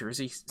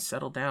Jersey,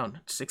 settle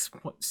down.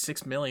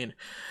 6.6 million.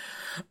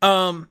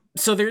 So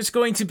there's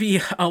going to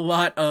be a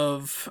lot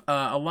of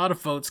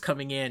votes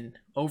coming in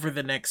over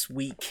the next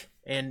week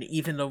and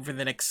even over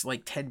the next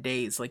like 10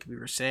 days, like we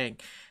were saying.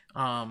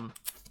 So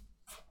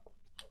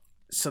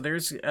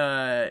there's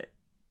a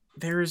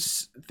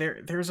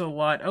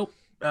lot.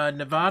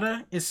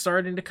 Nevada is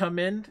starting to come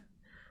in.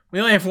 We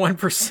only have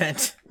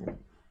 1%,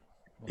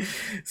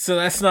 so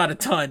that's not a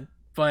ton,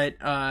 but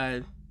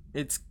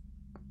it's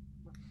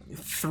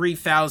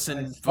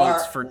 3,000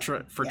 votes for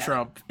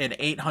Trump and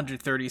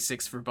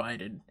 836 for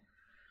Biden.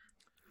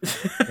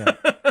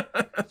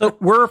 So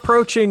we're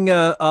approaching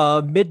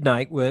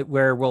midnight,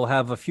 where we'll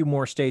have a few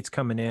more states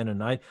coming in,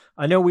 and I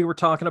know we were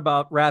talking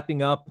about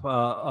wrapping up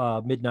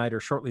midnight or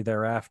shortly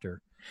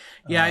thereafter.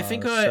 Yeah, I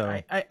think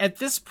at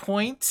this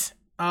point.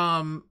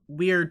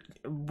 We're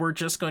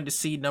just going to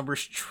see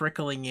numbers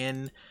trickling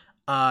in.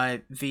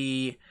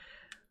 The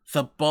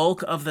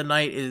bulk of the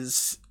night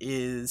is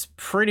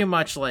pretty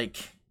much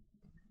like,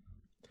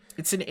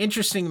 it's an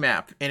interesting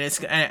map, and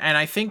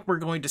I think we're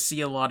going to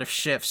see a lot of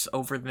shifts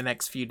over the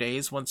next few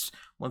days once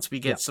we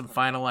get some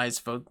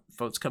finalized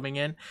votes coming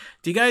in.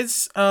 Do you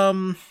guys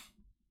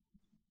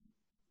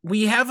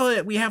we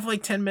have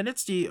like 10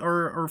 minutes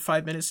or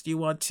 5 minutes? Do you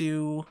want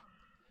to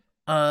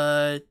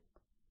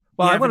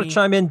Well, I want to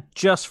chime in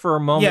just for a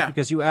moment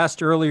because you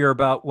asked earlier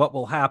about what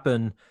will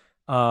happen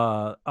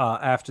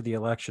after the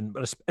election,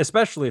 but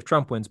especially if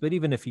Trump wins, but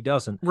even if he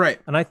doesn't. Right.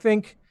 And I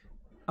think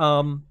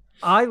I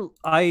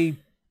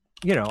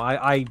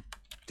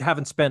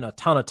haven't spent a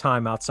ton of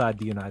time outside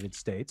the United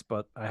States,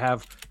 but I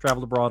have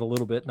traveled abroad a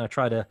little bit, and I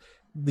try to at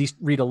least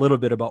read a little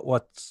bit about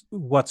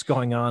what's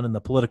going on in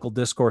the political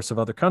discourse of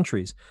other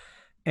countries.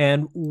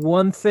 And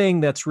one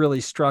thing that's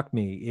really struck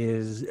me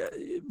is,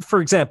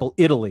 for example,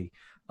 Italy.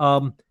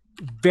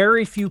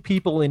 Very few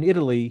people in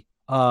Italy,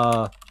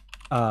 seem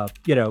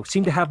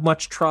to have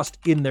much trust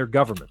in their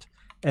government.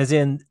 As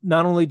in,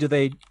 not only do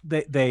they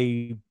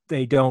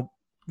don't,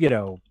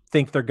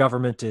 think their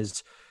government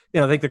is,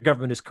 think their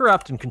government is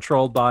corrupt and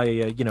controlled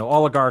by,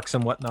 oligarchs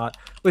and whatnot,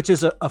 which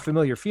is a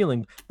familiar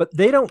feeling, but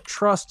they don't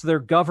trust their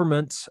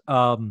government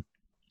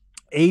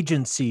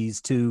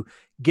agencies to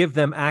give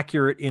them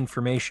accurate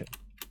information.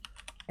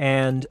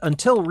 And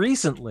until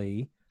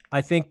recently,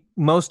 I think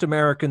most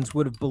Americans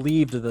would have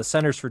believed the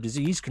Centers for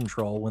Disease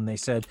Control when they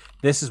said,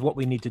 this is what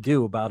we need to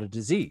do about a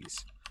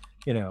disease.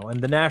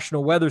 And the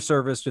National Weather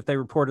Service, if they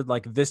reported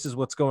like, this is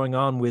what's going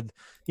on with,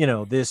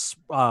 this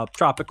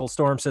tropical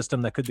storm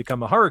system that could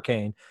become a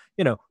hurricane,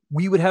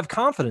 we would have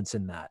confidence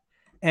in that.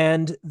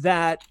 And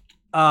that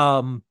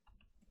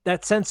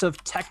sense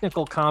of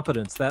technical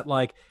competence that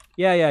like,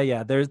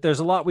 there's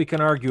a lot we can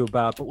argue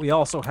about, but we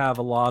also have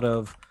a lot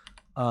of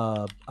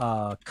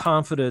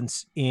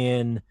confidence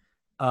in,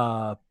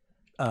 our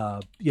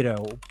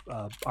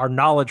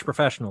knowledge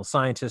professionals,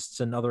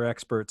 scientists and other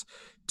experts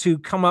to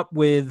come up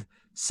with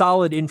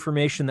solid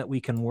information that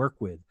we can work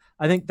with.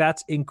 I think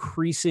that's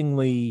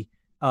increasingly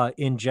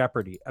in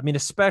jeopardy. I mean,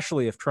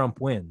 especially if Trump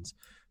wins,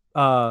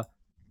 because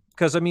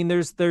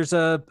there's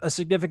a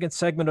significant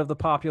segment of the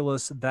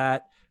populace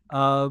that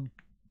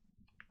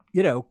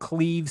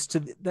cleaves to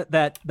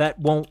that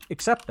won't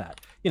accept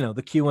that. The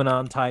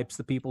QAnon types,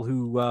 the people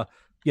who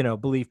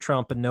believe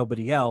Trump and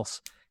nobody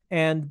else,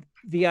 and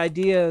the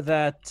idea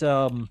that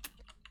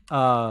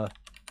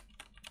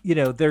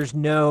there's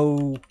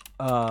no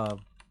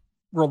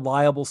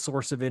reliable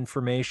source of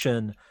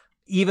information,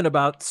 even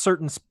about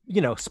certain,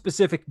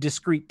 specific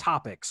discrete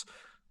topics,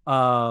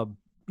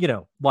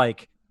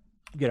 like,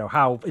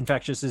 how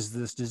infectious is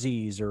this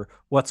disease or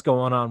what's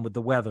going on with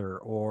the weather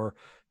or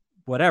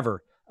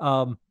whatever.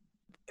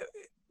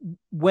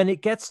 When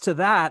it gets to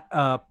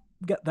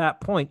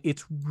that point,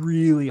 it's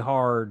really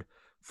hard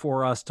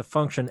for us to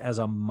function as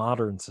a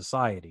modern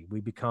society.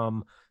 We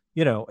become,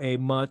 a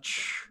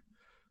much,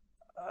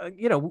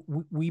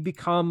 we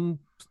become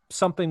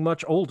something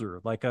much older,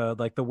 like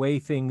the way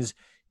things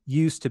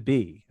used to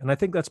be. And I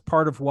think that's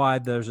part of why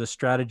there's a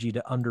strategy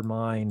to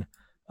undermine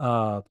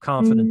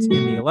confidence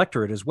in the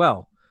electorate as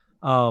well.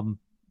 I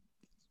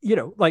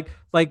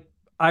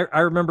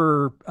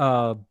remember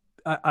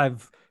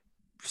I've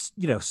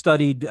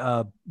studied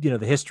the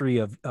history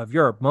of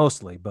Europe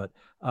mostly, but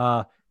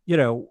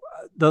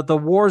the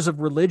wars of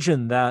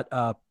religion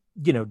that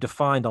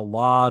defined a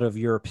lot of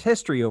Europe's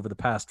history over the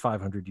past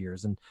 500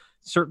 years, and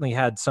certainly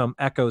had some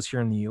echoes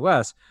here in the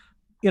U.S.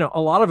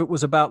 A lot of it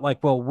was about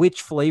like, well,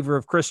 which flavor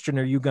of Christian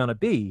are you going to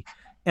be?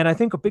 And I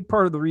think a big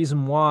part of the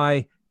reason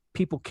why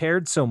people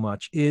cared so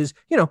much is,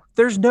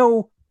 there's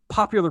no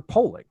popular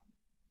polling.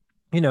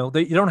 You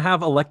don't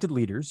have elected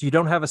leaders. You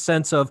don't have a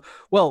sense of,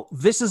 well,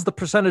 this is the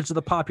percentage of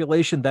the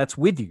population that's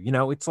with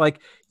you. It's like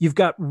you've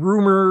got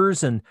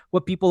rumors and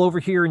what people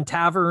overhear in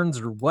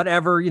taverns or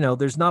whatever.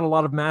 There's not a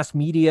lot of mass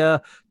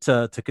media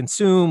to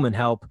consume and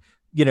help,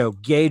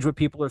 gauge what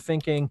people are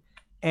thinking.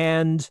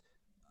 And,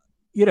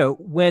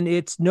 when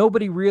it's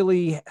nobody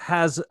really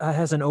has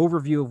an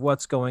overview of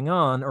what's going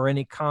on or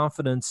any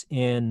confidence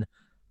in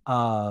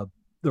the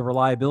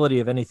reliability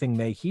of anything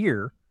they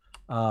hear,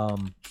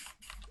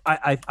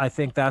 I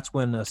think that's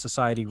when a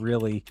society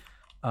really,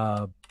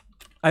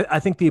 I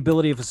think the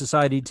ability of a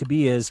society to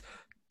be as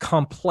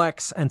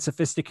complex and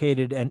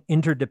sophisticated and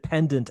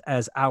interdependent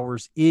as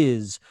ours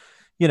is,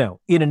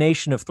 in a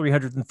nation of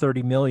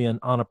 330 million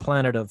on a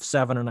planet of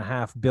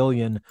 7.5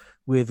 billion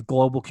with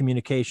global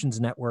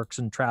communications networks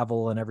and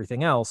travel and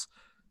everything else,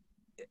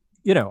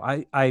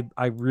 I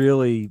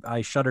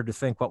shudder to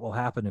think what will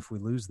happen if we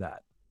lose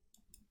that.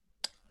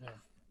 Yeah.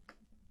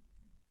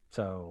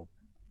 So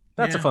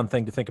that's a fun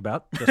thing to think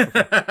about. I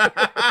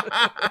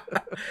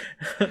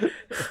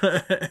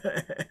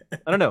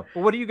don't know.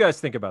 Well, what do you guys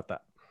think about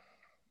that?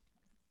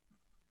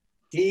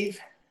 Steve?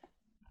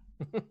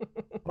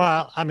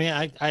 Well, I mean,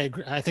 I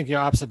agree. I think your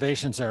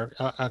observations are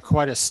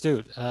quite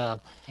astute. I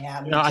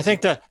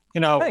think that,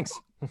 thanks.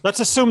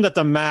 Let's assume that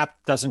the map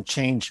doesn't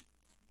change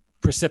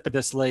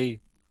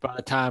precipitously by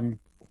the time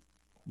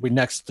we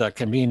next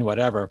convene,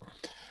 whatever.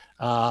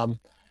 You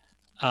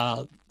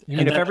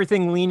mean if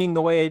everything leaning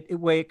the way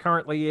it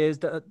currently is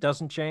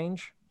doesn't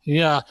change?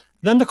 Yeah.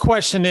 Then the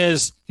question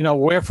is,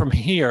 where from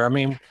here? I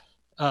mean,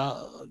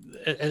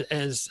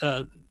 as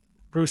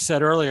Bruce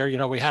said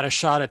earlier, we had a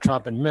shot at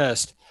Trump and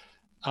missed.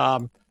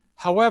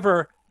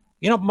 However,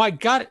 my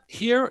gut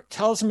here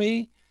tells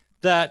me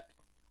that,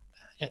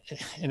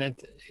 and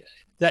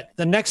that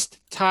the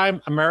next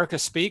time America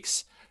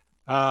speaks,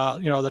 the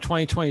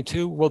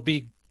 2022 will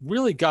be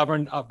really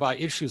governed by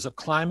issues of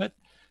climate,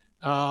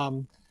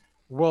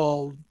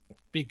 will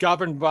be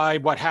governed by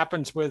what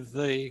happens with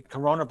the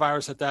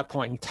coronavirus at that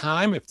point in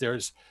time. If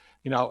there's,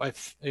 a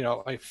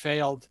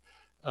failed,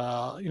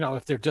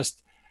 if they're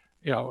just,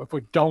 if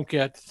we don't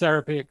get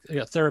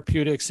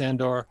therapeutics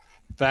and or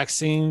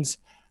vaccines,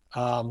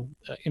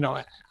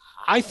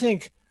 I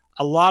think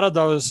a lot of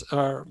those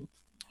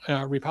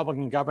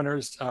Republican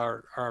governors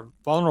are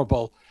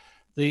vulnerable.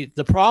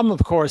 The problem,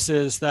 of course,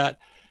 is that,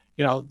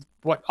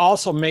 what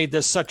also made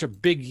this such a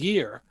big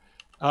year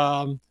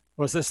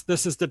was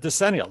this is the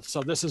decennial.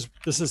 So this is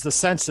the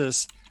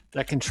census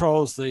that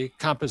controls the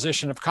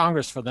composition of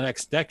Congress for the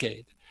next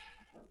decade.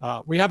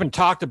 We haven't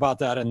talked about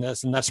that in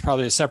this, and that's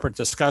probably a separate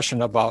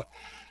discussion about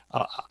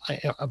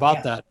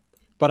that.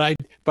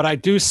 But I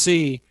do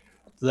see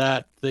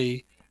that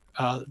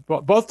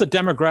both the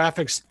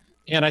demographics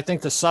and I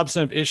think the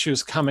substantive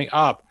issues coming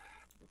up,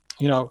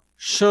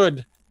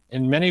 should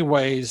in many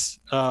ways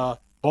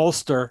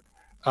bolster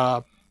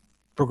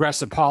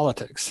progressive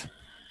politics.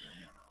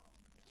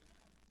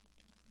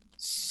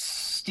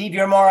 Steve,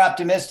 you're more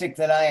optimistic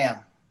than I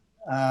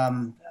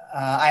am.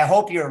 I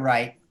hope you're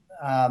right.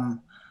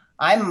 I'm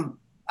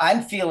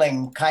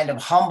feeling kind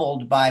of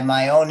humbled by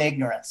my own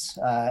ignorance,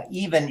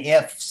 even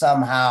if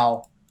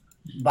somehow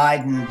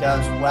Biden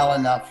does well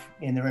enough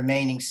in the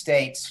remaining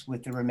states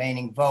with the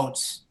remaining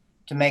votes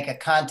to make a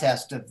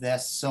contest of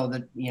this so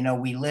that,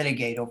 we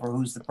litigate over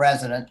who's the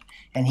president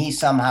and he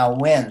somehow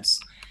wins.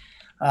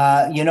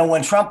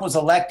 When Trump was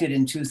elected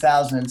in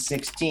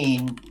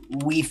 2016,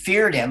 we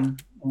feared him.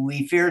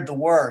 We feared the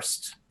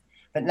worst.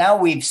 But now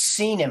we've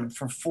seen him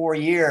for 4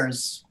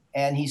 years,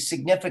 and he's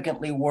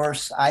significantly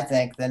worse, I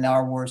think, than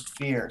our worst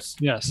fears.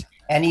 Yes.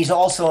 And he's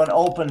also an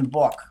open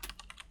book.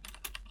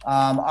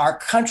 Our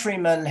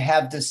countrymen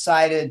have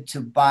decided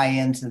to buy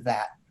into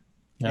that.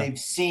 Yeah. They've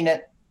seen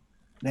it.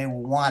 They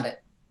want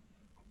it.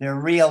 They're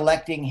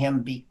reelecting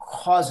him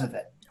because of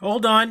it.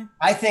 Hold on.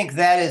 I think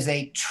that is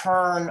a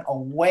turn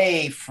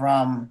away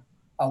from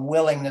a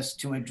willingness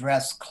to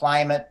address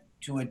climate,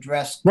 to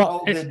address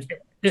COVID,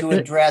 to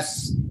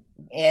address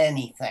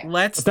anything.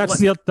 That's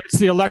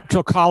the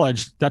electoral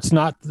college. That's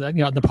not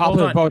the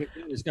popular vote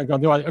is going to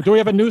go. Do we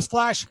have a news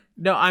flash?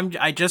 No,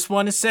 I just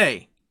want to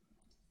say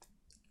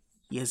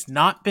he has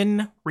not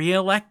been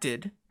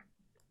reelected.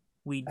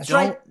 We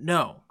don't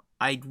know.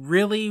 I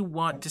really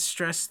want to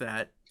stress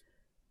that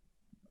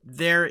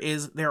there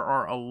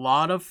are a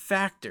lot of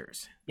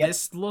factors. Yep.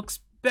 This looks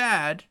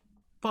bad,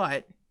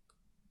 but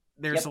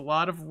there's a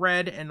lot of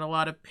red and a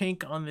lot of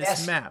pink on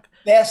this map.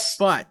 Best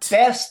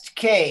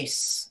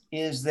case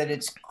is that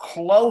it's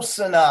close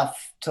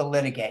enough to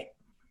litigate.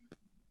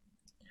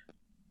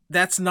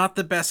 That's not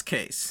the best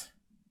case.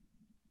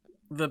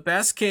 The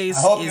best case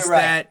is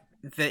that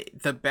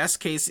the best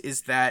case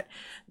is that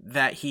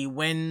he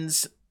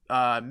wins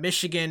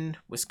Michigan,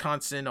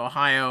 Wisconsin,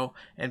 Ohio,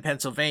 and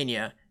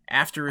Pennsylvania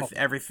after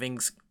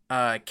everything's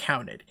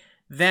counted.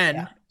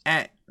 Then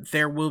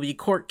there will be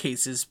court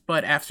cases,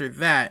 but after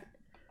that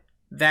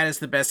is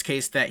the best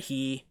case that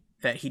he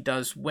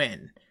does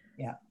win.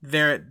 Yeah.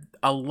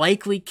 A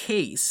likely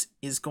case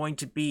is going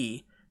to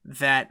be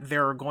that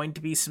there are going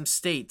to be some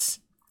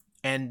states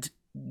and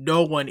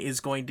no one is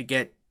going to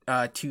get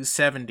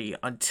 270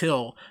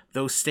 until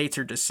those states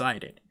are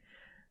decided.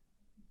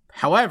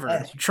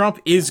 However, Trump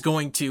is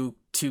going to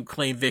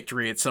claim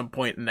victory at some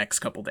point in the next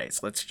couple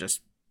days. Let's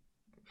just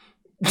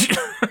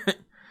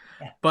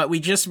But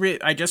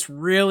I just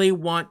really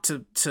want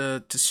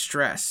to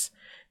stress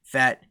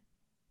that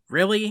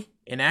really,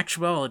 in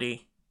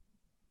actuality,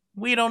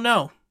 we don't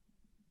know.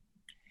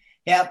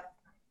 Yep.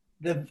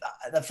 The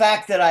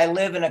fact that I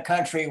live in a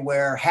country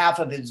where half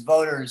of its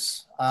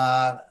voters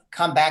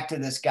come back to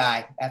this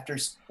guy after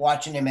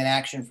watching him in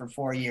action for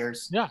 4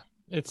 years. Yeah,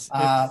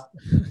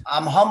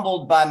 I'm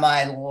humbled by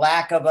my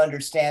lack of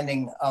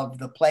understanding of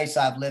the place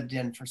I've lived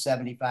in for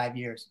 75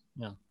 years.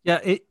 Yeah.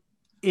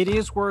 It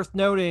is worth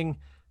noting,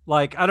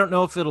 like, I don't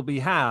know if it'll be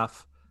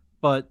half,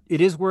 but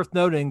it is worth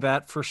noting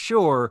that for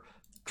sure,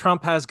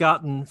 Trump has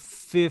gotten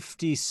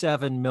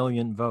 57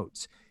 million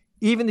votes.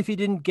 Even if he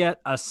didn't get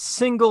a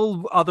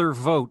single other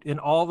vote in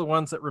all the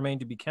ones that remain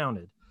to be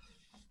counted,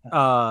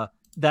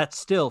 that's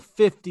still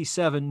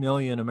 57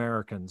 million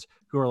Americans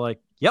who are like,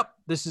 yep,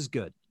 this is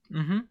good.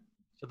 Mm-hmm.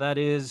 So that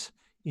is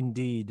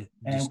indeed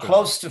and disturbing.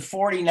 Close to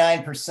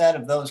 49%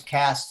 of those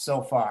cast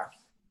so far.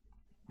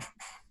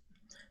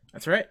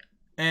 That's right.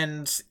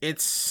 And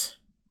it's...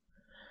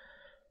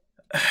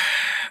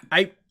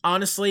 I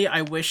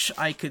wish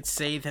I could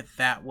say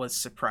that was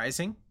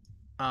surprising.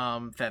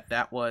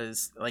 That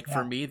was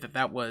for me,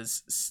 that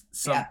was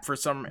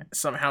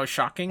somehow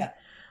shocking,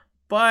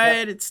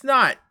 but it's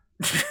not.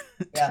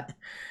 Yep.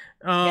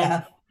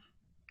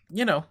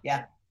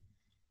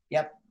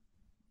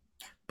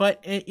 But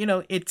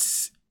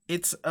it's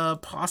a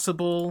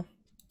possible.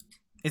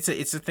 It's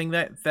a thing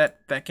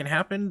that can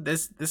happen.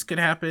 This could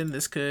happen.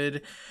 This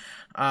could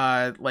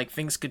Like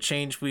things could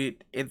change.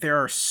 There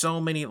are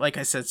so many, like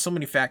I said, so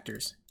many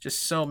factors,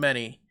 just so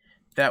many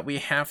that we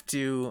have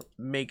to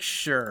make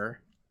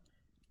sure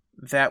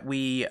that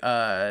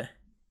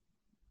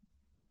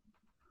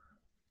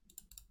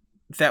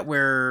that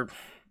we're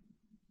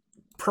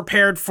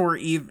prepared for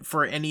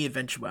any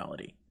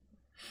eventuality.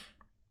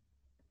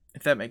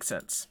 If that makes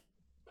sense.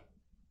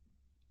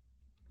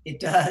 It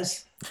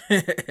does.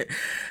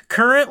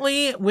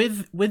 Currently,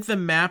 with the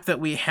map that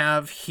we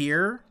have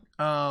here,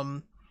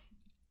 and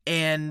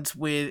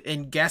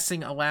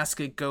guessing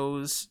Alaska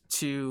goes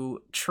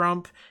to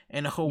Trump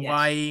and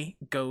Hawaii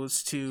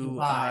goes to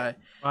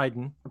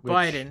Biden.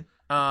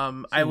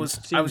 I was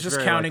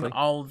just counting likely.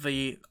 all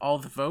the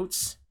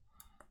votes.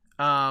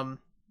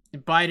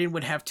 Biden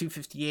would have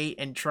 258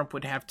 and Trump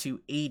would have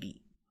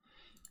 280.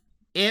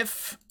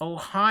 If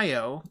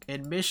Ohio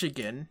and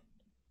Michigan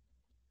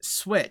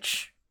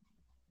switch,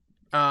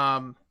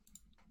 actually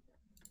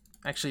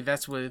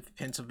that's with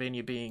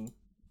Pennsylvania being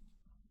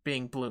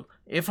blue.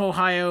 If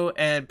Ohio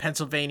and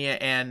Pennsylvania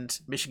and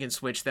Michigan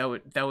switch, that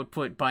would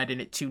put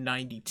Biden at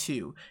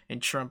 292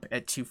 and Trump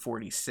at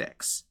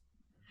 246.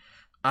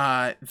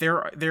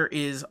 There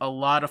is a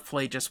lot of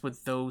play just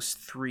with those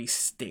three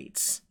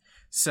states.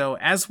 So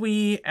as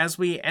we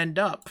end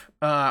up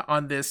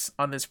on this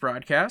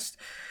broadcast,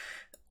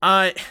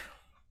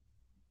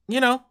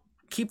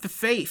 keep the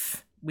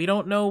faith. We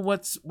don't know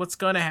what's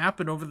going to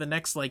happen over the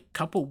next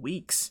couple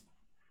weeks.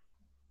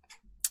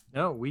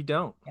 No, we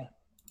don't. Yeah.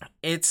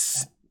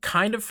 It's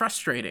kind of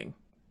frustrating,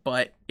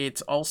 but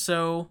it's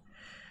also,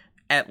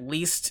 at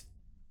least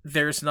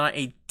there's not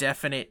a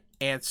definite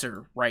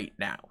answer right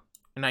now.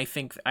 And I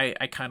think I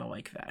kind of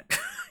like that.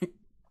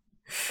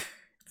 If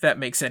that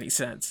makes any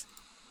sense.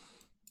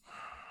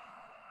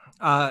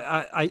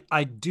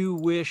 I do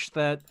wish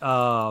that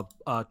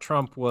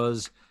Trump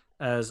was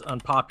as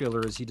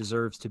unpopular as he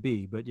deserves to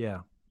be, but yeah.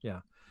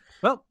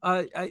 Well,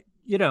 like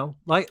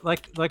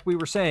we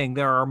were saying,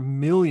 there are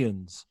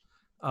millions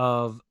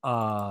of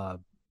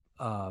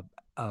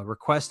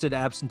requested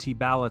absentee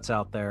ballots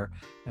out there,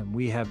 and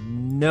we have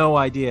no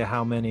idea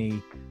how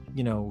many,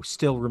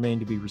 still remain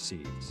to be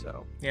received.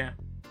 So yeah.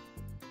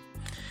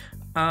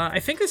 I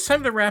think it's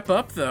time to wrap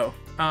up, though.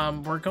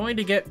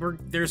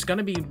 There's going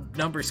to be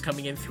numbers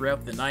coming in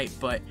throughout the night,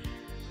 but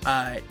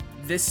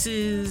this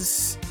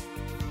is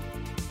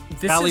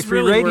Valley Free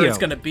really Radio. where it's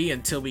going to be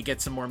until we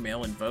get some more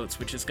mail-in votes,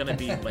 which is going to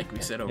be, like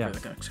we said, over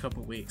the next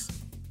couple of weeks.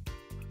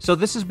 So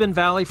this has been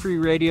Valley Free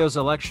Radio's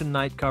election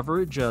night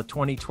coverage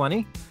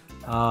 2020.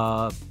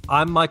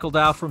 I'm Michael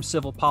Dow from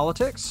Civil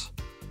Politics,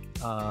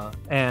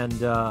 and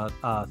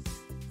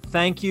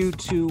thank you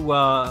to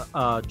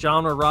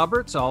John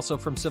Roberts, also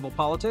from Civil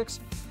Politics,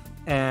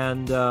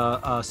 and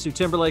Sue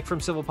Timberlake from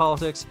Civil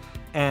Politics,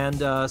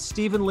 and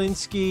Stephen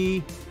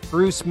Linsky,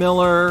 Bruce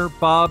Miller,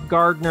 Bob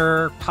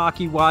Gardner,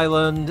 Pocky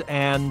Weiland,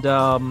 and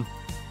who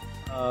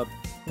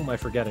am I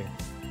forgetting?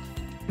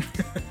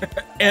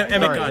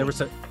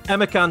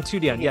 Emma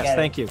Tudian. Yes,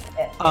 thank you.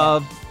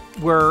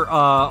 We're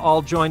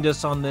all joined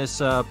us on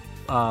this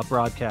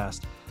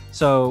broadcast.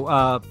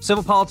 So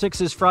Civil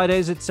Politics is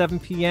Fridays at 7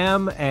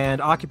 p.m.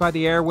 and Occupy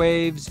the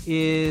Airwaves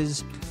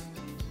is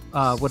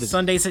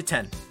Sundays at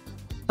 10.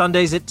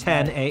 Sundays at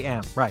 10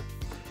 a.m. Right.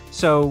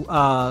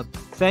 So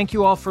thank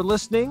you all for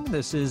listening.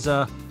 This is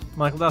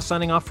Michael Dow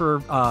signing off for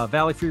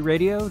Valley Free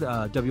Radio,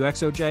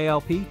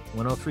 WXOJLP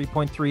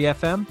 103.3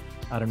 FM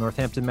out of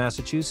Northampton,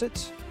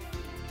 Massachusetts.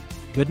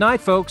 Good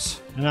night,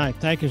 folks. Good night.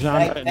 Thank you,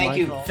 John. Thank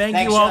you. Thank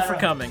Thanks, you all John. for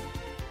coming.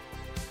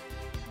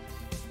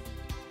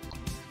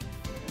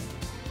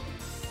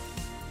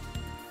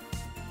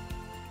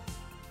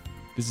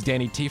 This is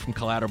Danny T from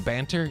Collateral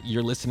Banter.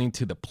 You're listening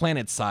to the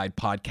PlanetSide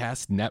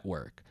Podcast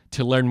Network.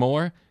 To learn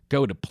more,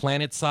 go to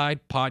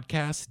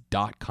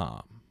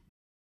planetsidepodcast.com.